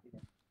နေဆောင်ပြီ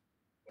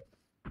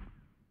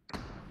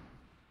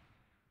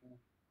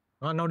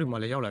ငါနောက်ဒီမှာ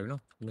လည်းရောက်လာပြီ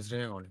နော်မစ္စတ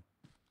င်ရဲ့ကောင်လေး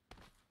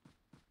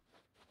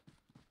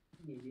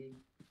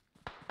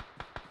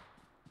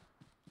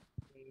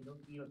ဒီ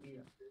လုံးပြီးတော့ပြီး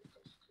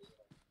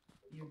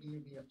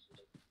တော့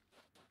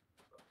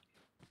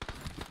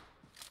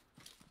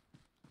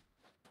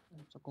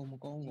စကုံမ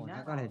ကောင်းဘူးကွာည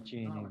ကလည်းကျ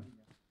င်းနေ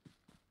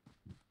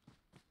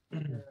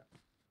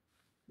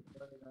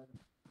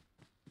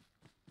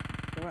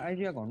တော့အဲ့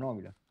ဒီကောင်တော့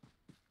ပြီလား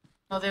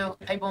တော့သေး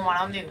အဲ့ပုံမှာ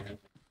တော့မသိဘူး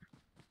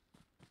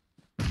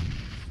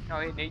ဟော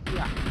နေကြီး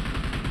อ่ะ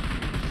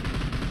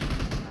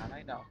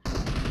လိုက်တော့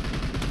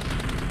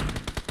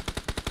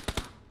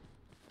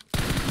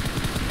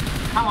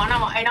နော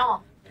က်မှာအဲ့နောက်မှာ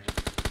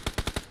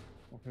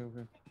โอเคโอเค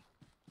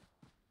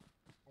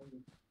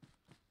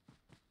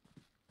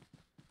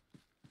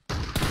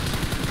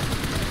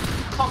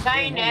ပေါက်တို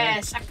င်းနဲ့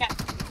စကတ်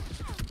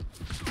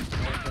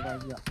ဒါပါ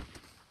ကြီး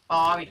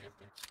ပါပြီ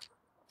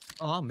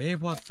အော်မဲ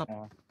ဘွားစ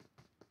ပ်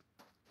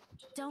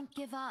Don't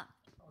give up.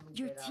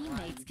 Your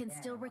teammates can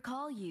still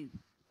recall you.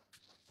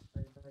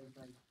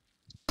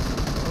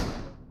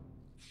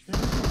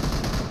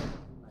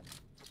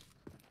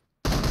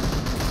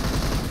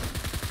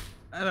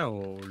 အဲ့တော့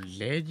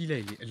လဲကြီးလို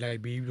က်လေအလိုက်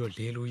ပြီးတော့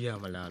လဲလို့ရ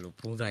မလားလို့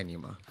ဖုံးဆိုင်နေ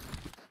မှာ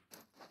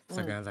စ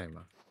ကန်ဆိုင်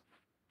မှာ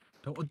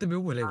တော့အတ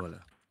မျိုးဝင်လိုက်ပါ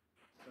လား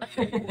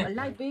အ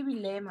လိုက်ပေး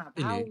ပြီးလဲမှာ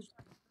ဘာ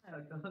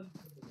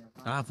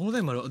အာဖုံး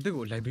ဆိုင်မှာတော့အစ်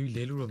ကိုလိုက်ပြီး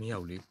လဲလို့တော့မရ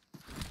ဘူးလေ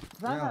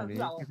ဘာ ရ ဘာ လေ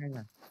ပြော ခက်ခက်ခ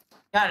က်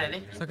ရတယ်လေ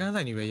စကန်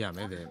ဆိုင်နေပဲရမ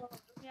ယ်တဲ့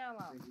ည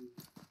မှာ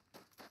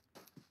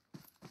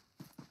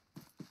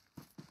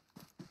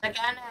စက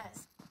န်နဲ့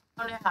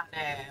ဟိုနဲ့ဟာ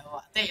နဲ့ဟို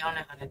အသက်ရောင်း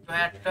တဲ့ဟာနဲ့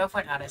တွဲဖွ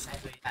က်ထားတဲ့ဆိုင်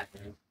တွေရတ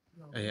ယ်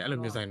အဲ့လို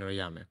မျိုးဆိုင်တော့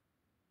ရမယ်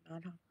အား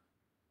တော့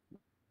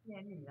ည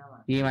နေလာပါ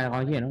ဒီမှာကော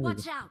င်ရှိရနော်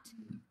Watch out!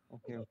 โอ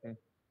เคโอเค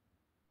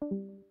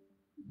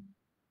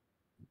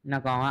နှ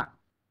စ်ကောင်က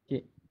ရှ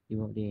စ်ဒီ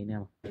ဘုတ်ဒီနေ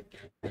မှာ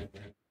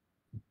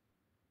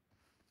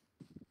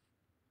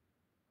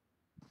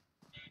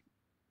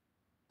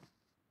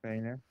ပဲ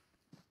နေ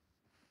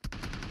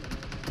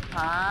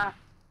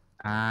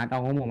ဟာ တော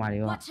င်ကုန်းပေါ်မှာတွေ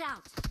က Watch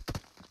out!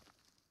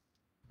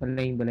 ပ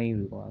လိန်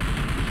လူကွာ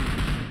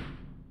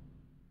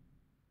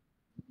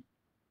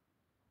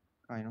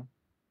ခိုင်းနော်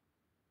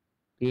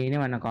ဒီနေ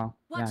မှာနှစ်ကောင်ရ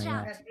Watch ရ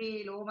out! တေး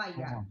လို့မ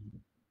ရ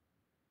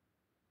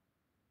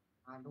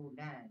အာလို့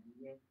တန်းဒီ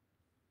ရဲ့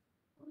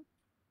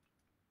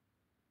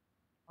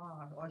အာ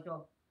အော်ကျော်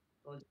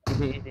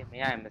ဒီမ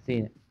ရရင်မ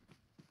စေးနဲ့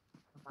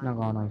နှစ်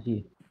ကောင်တော့ရှိ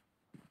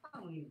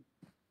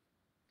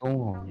သုံး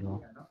ကောင်ရော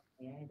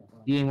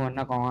ဒီမှာ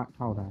နှစ်ကောင်က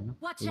ထောက်တာနော်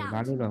Watch ဒီ out! ဘာ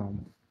လို့လဲ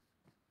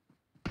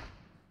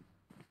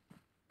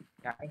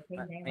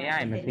မရ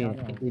ရင်မစေး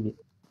နဲ့ဒီ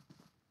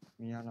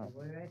မရတော့ ဘ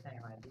ယ်ရဲတိုင်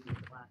မှာဒီ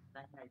မှာ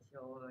တိုင်းတိုင်း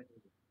ချိုးတယ်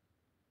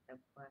တပ်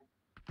ပတ်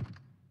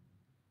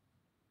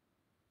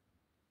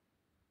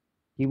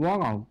ဒီဘော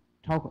ကောင်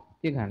ထောက်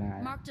ပြစ်ခံလာ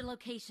Marked a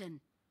location.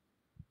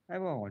 အဲ့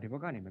ဘောကဒီဘ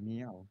က်ကနေမမြင်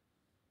ရဘူး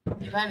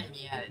ဒီဘက်နေမြ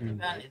င်ရတယ်ဒီ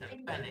ဘက်နေဒီ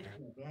ဘက်နေ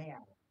ဘယ်ရ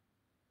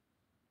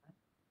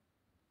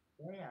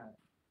ဘယ်ရ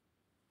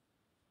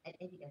အဲ့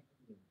ဒီက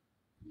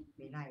ဘ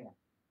ယ်နိုင်ရ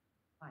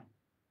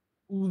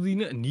ဦးစီး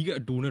နဲ့အနီးက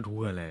အတူနဲ့ထိုး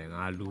ခံလိုက်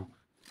ငါလူ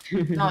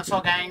တော့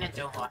စော်ကိုင်းနဲ့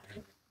ကြုံသွား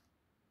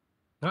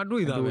ငါ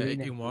တွေ့သားပဲအိ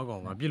မ်မွားကော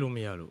င်ငါပြစ်လို့မ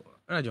ရလို့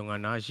အဲ့ဒါကြောင့်ငါ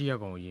နာရှိရ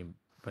ကောင်ရင်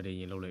ဗတ်တယ်ရ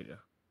င်လောက်လိုက်တာ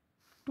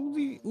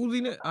ဦး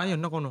စီးနဲ့အားရ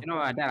နောက်ကောင်တော့ ကျွန်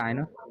တော်ကတက်လာရင်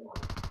နော်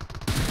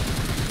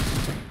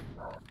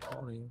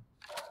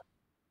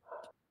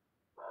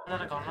အဲ့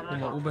ဒါကောင် ဟို တော့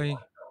မှာဦးပိန်း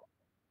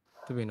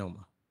တပင်းတော့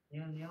မှာ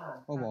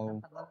ဟုတ်ပါဘူး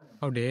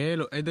ဟုတ်တယ်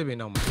လို့အဲ့တပင်း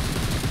တော့မှာ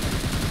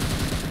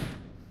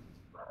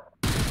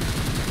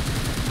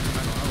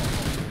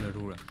အဲ့တော့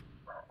ထိုး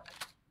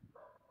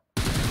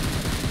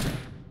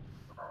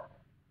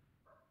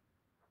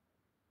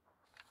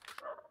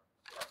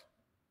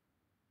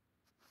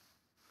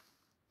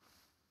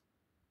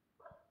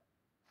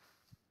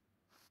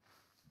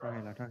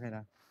ထွက်ခဲ့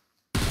လား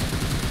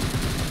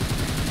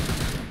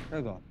ဟု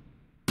တ်ကော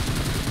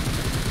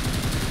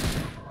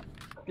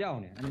ပြောင်း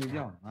နေအန်မီ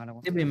ပြောင်းငါတော့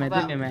တစ်ပင်မယ်ပြ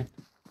ည့်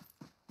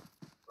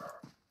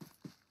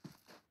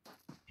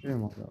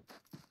မတော့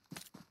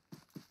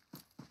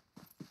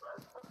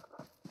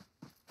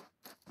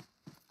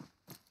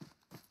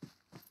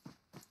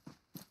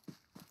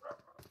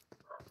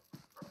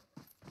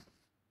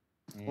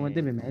ကိုတ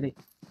က်ပြီမယ်လေ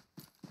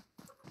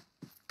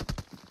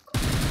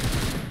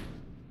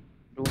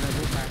ဒိုးနဲ့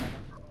ဒိုးခိုင်းတယ်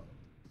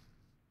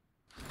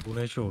ဘူး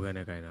နဲ့ရှို့ကန်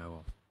နဲ့ခိုင်းတာ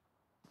ပေါ့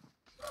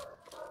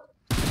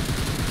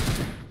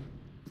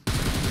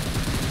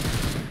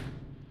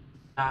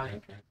ဒါပဲ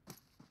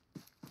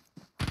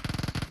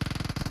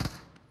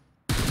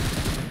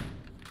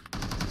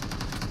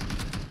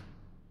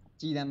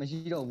ကြည်တယ်မရှိ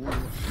တော့ဘူးဟာ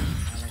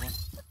လာကွာ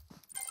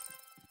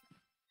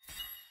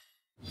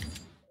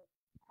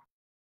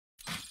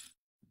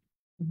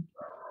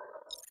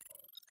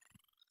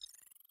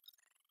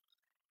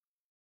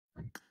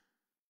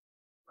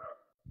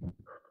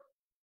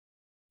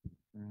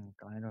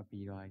ကောင်းရတော့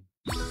ပြီးသွားပြီ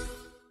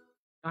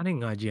အားနဲ့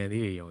ငါကြံ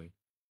သေးရရော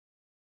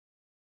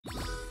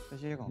တစ်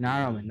ရှဲကောင် နား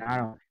တော့မယ်နား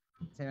တော့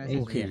 7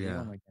 โอเคဗျာ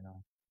โอเคဗျာ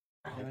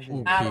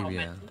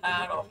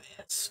အားတော့မ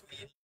ယ်ဆွေ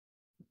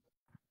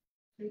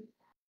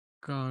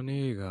ကာ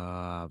နေက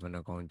ဘယ်နှ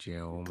ကောင်ကျန်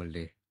အောင်မ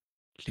လဲ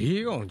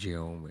4ကောင်ကျန်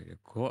အောင်ပဲ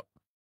ကော့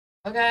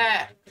โอเค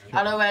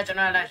အားလုံးပဲကျွန်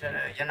တော်လိုက်ဆို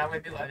တော့ကျွန်တော်ဝေ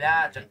ပြပါဗျာ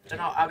ကျွန်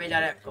တော်အားပေးကြ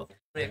တဲ့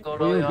ကို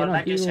လိုရော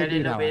like share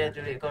လေးလုပ်ပေးတဲ့သူ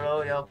တွေကိုလို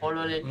ရော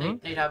follow လေးနှိ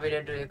ပ်ထားပေး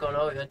တဲ့သူတွေကို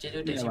လိုရောကျေး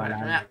ဇူးတင်ပါတယ်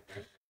ခင်ဗျာ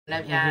လ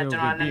က်ပြန်ကျွ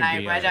န်တော်နှစ်နိုင်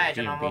ပွဲကြရင်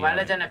ကျွန်တော် mobile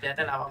legend နဲ့ပြန်တ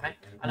က်လာပါမယ်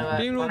အားလုံးပဲ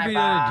တင်းလို့ပြရ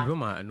ဒီဘက်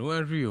မှာ no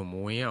entry ကိုမ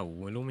ဝင်ရဘူး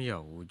ဝင်လို့မရ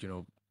ဘူးကျွန်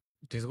တော်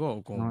Discord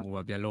အကုန်ဟို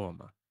ပြန်လောက်အောင်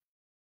ပါ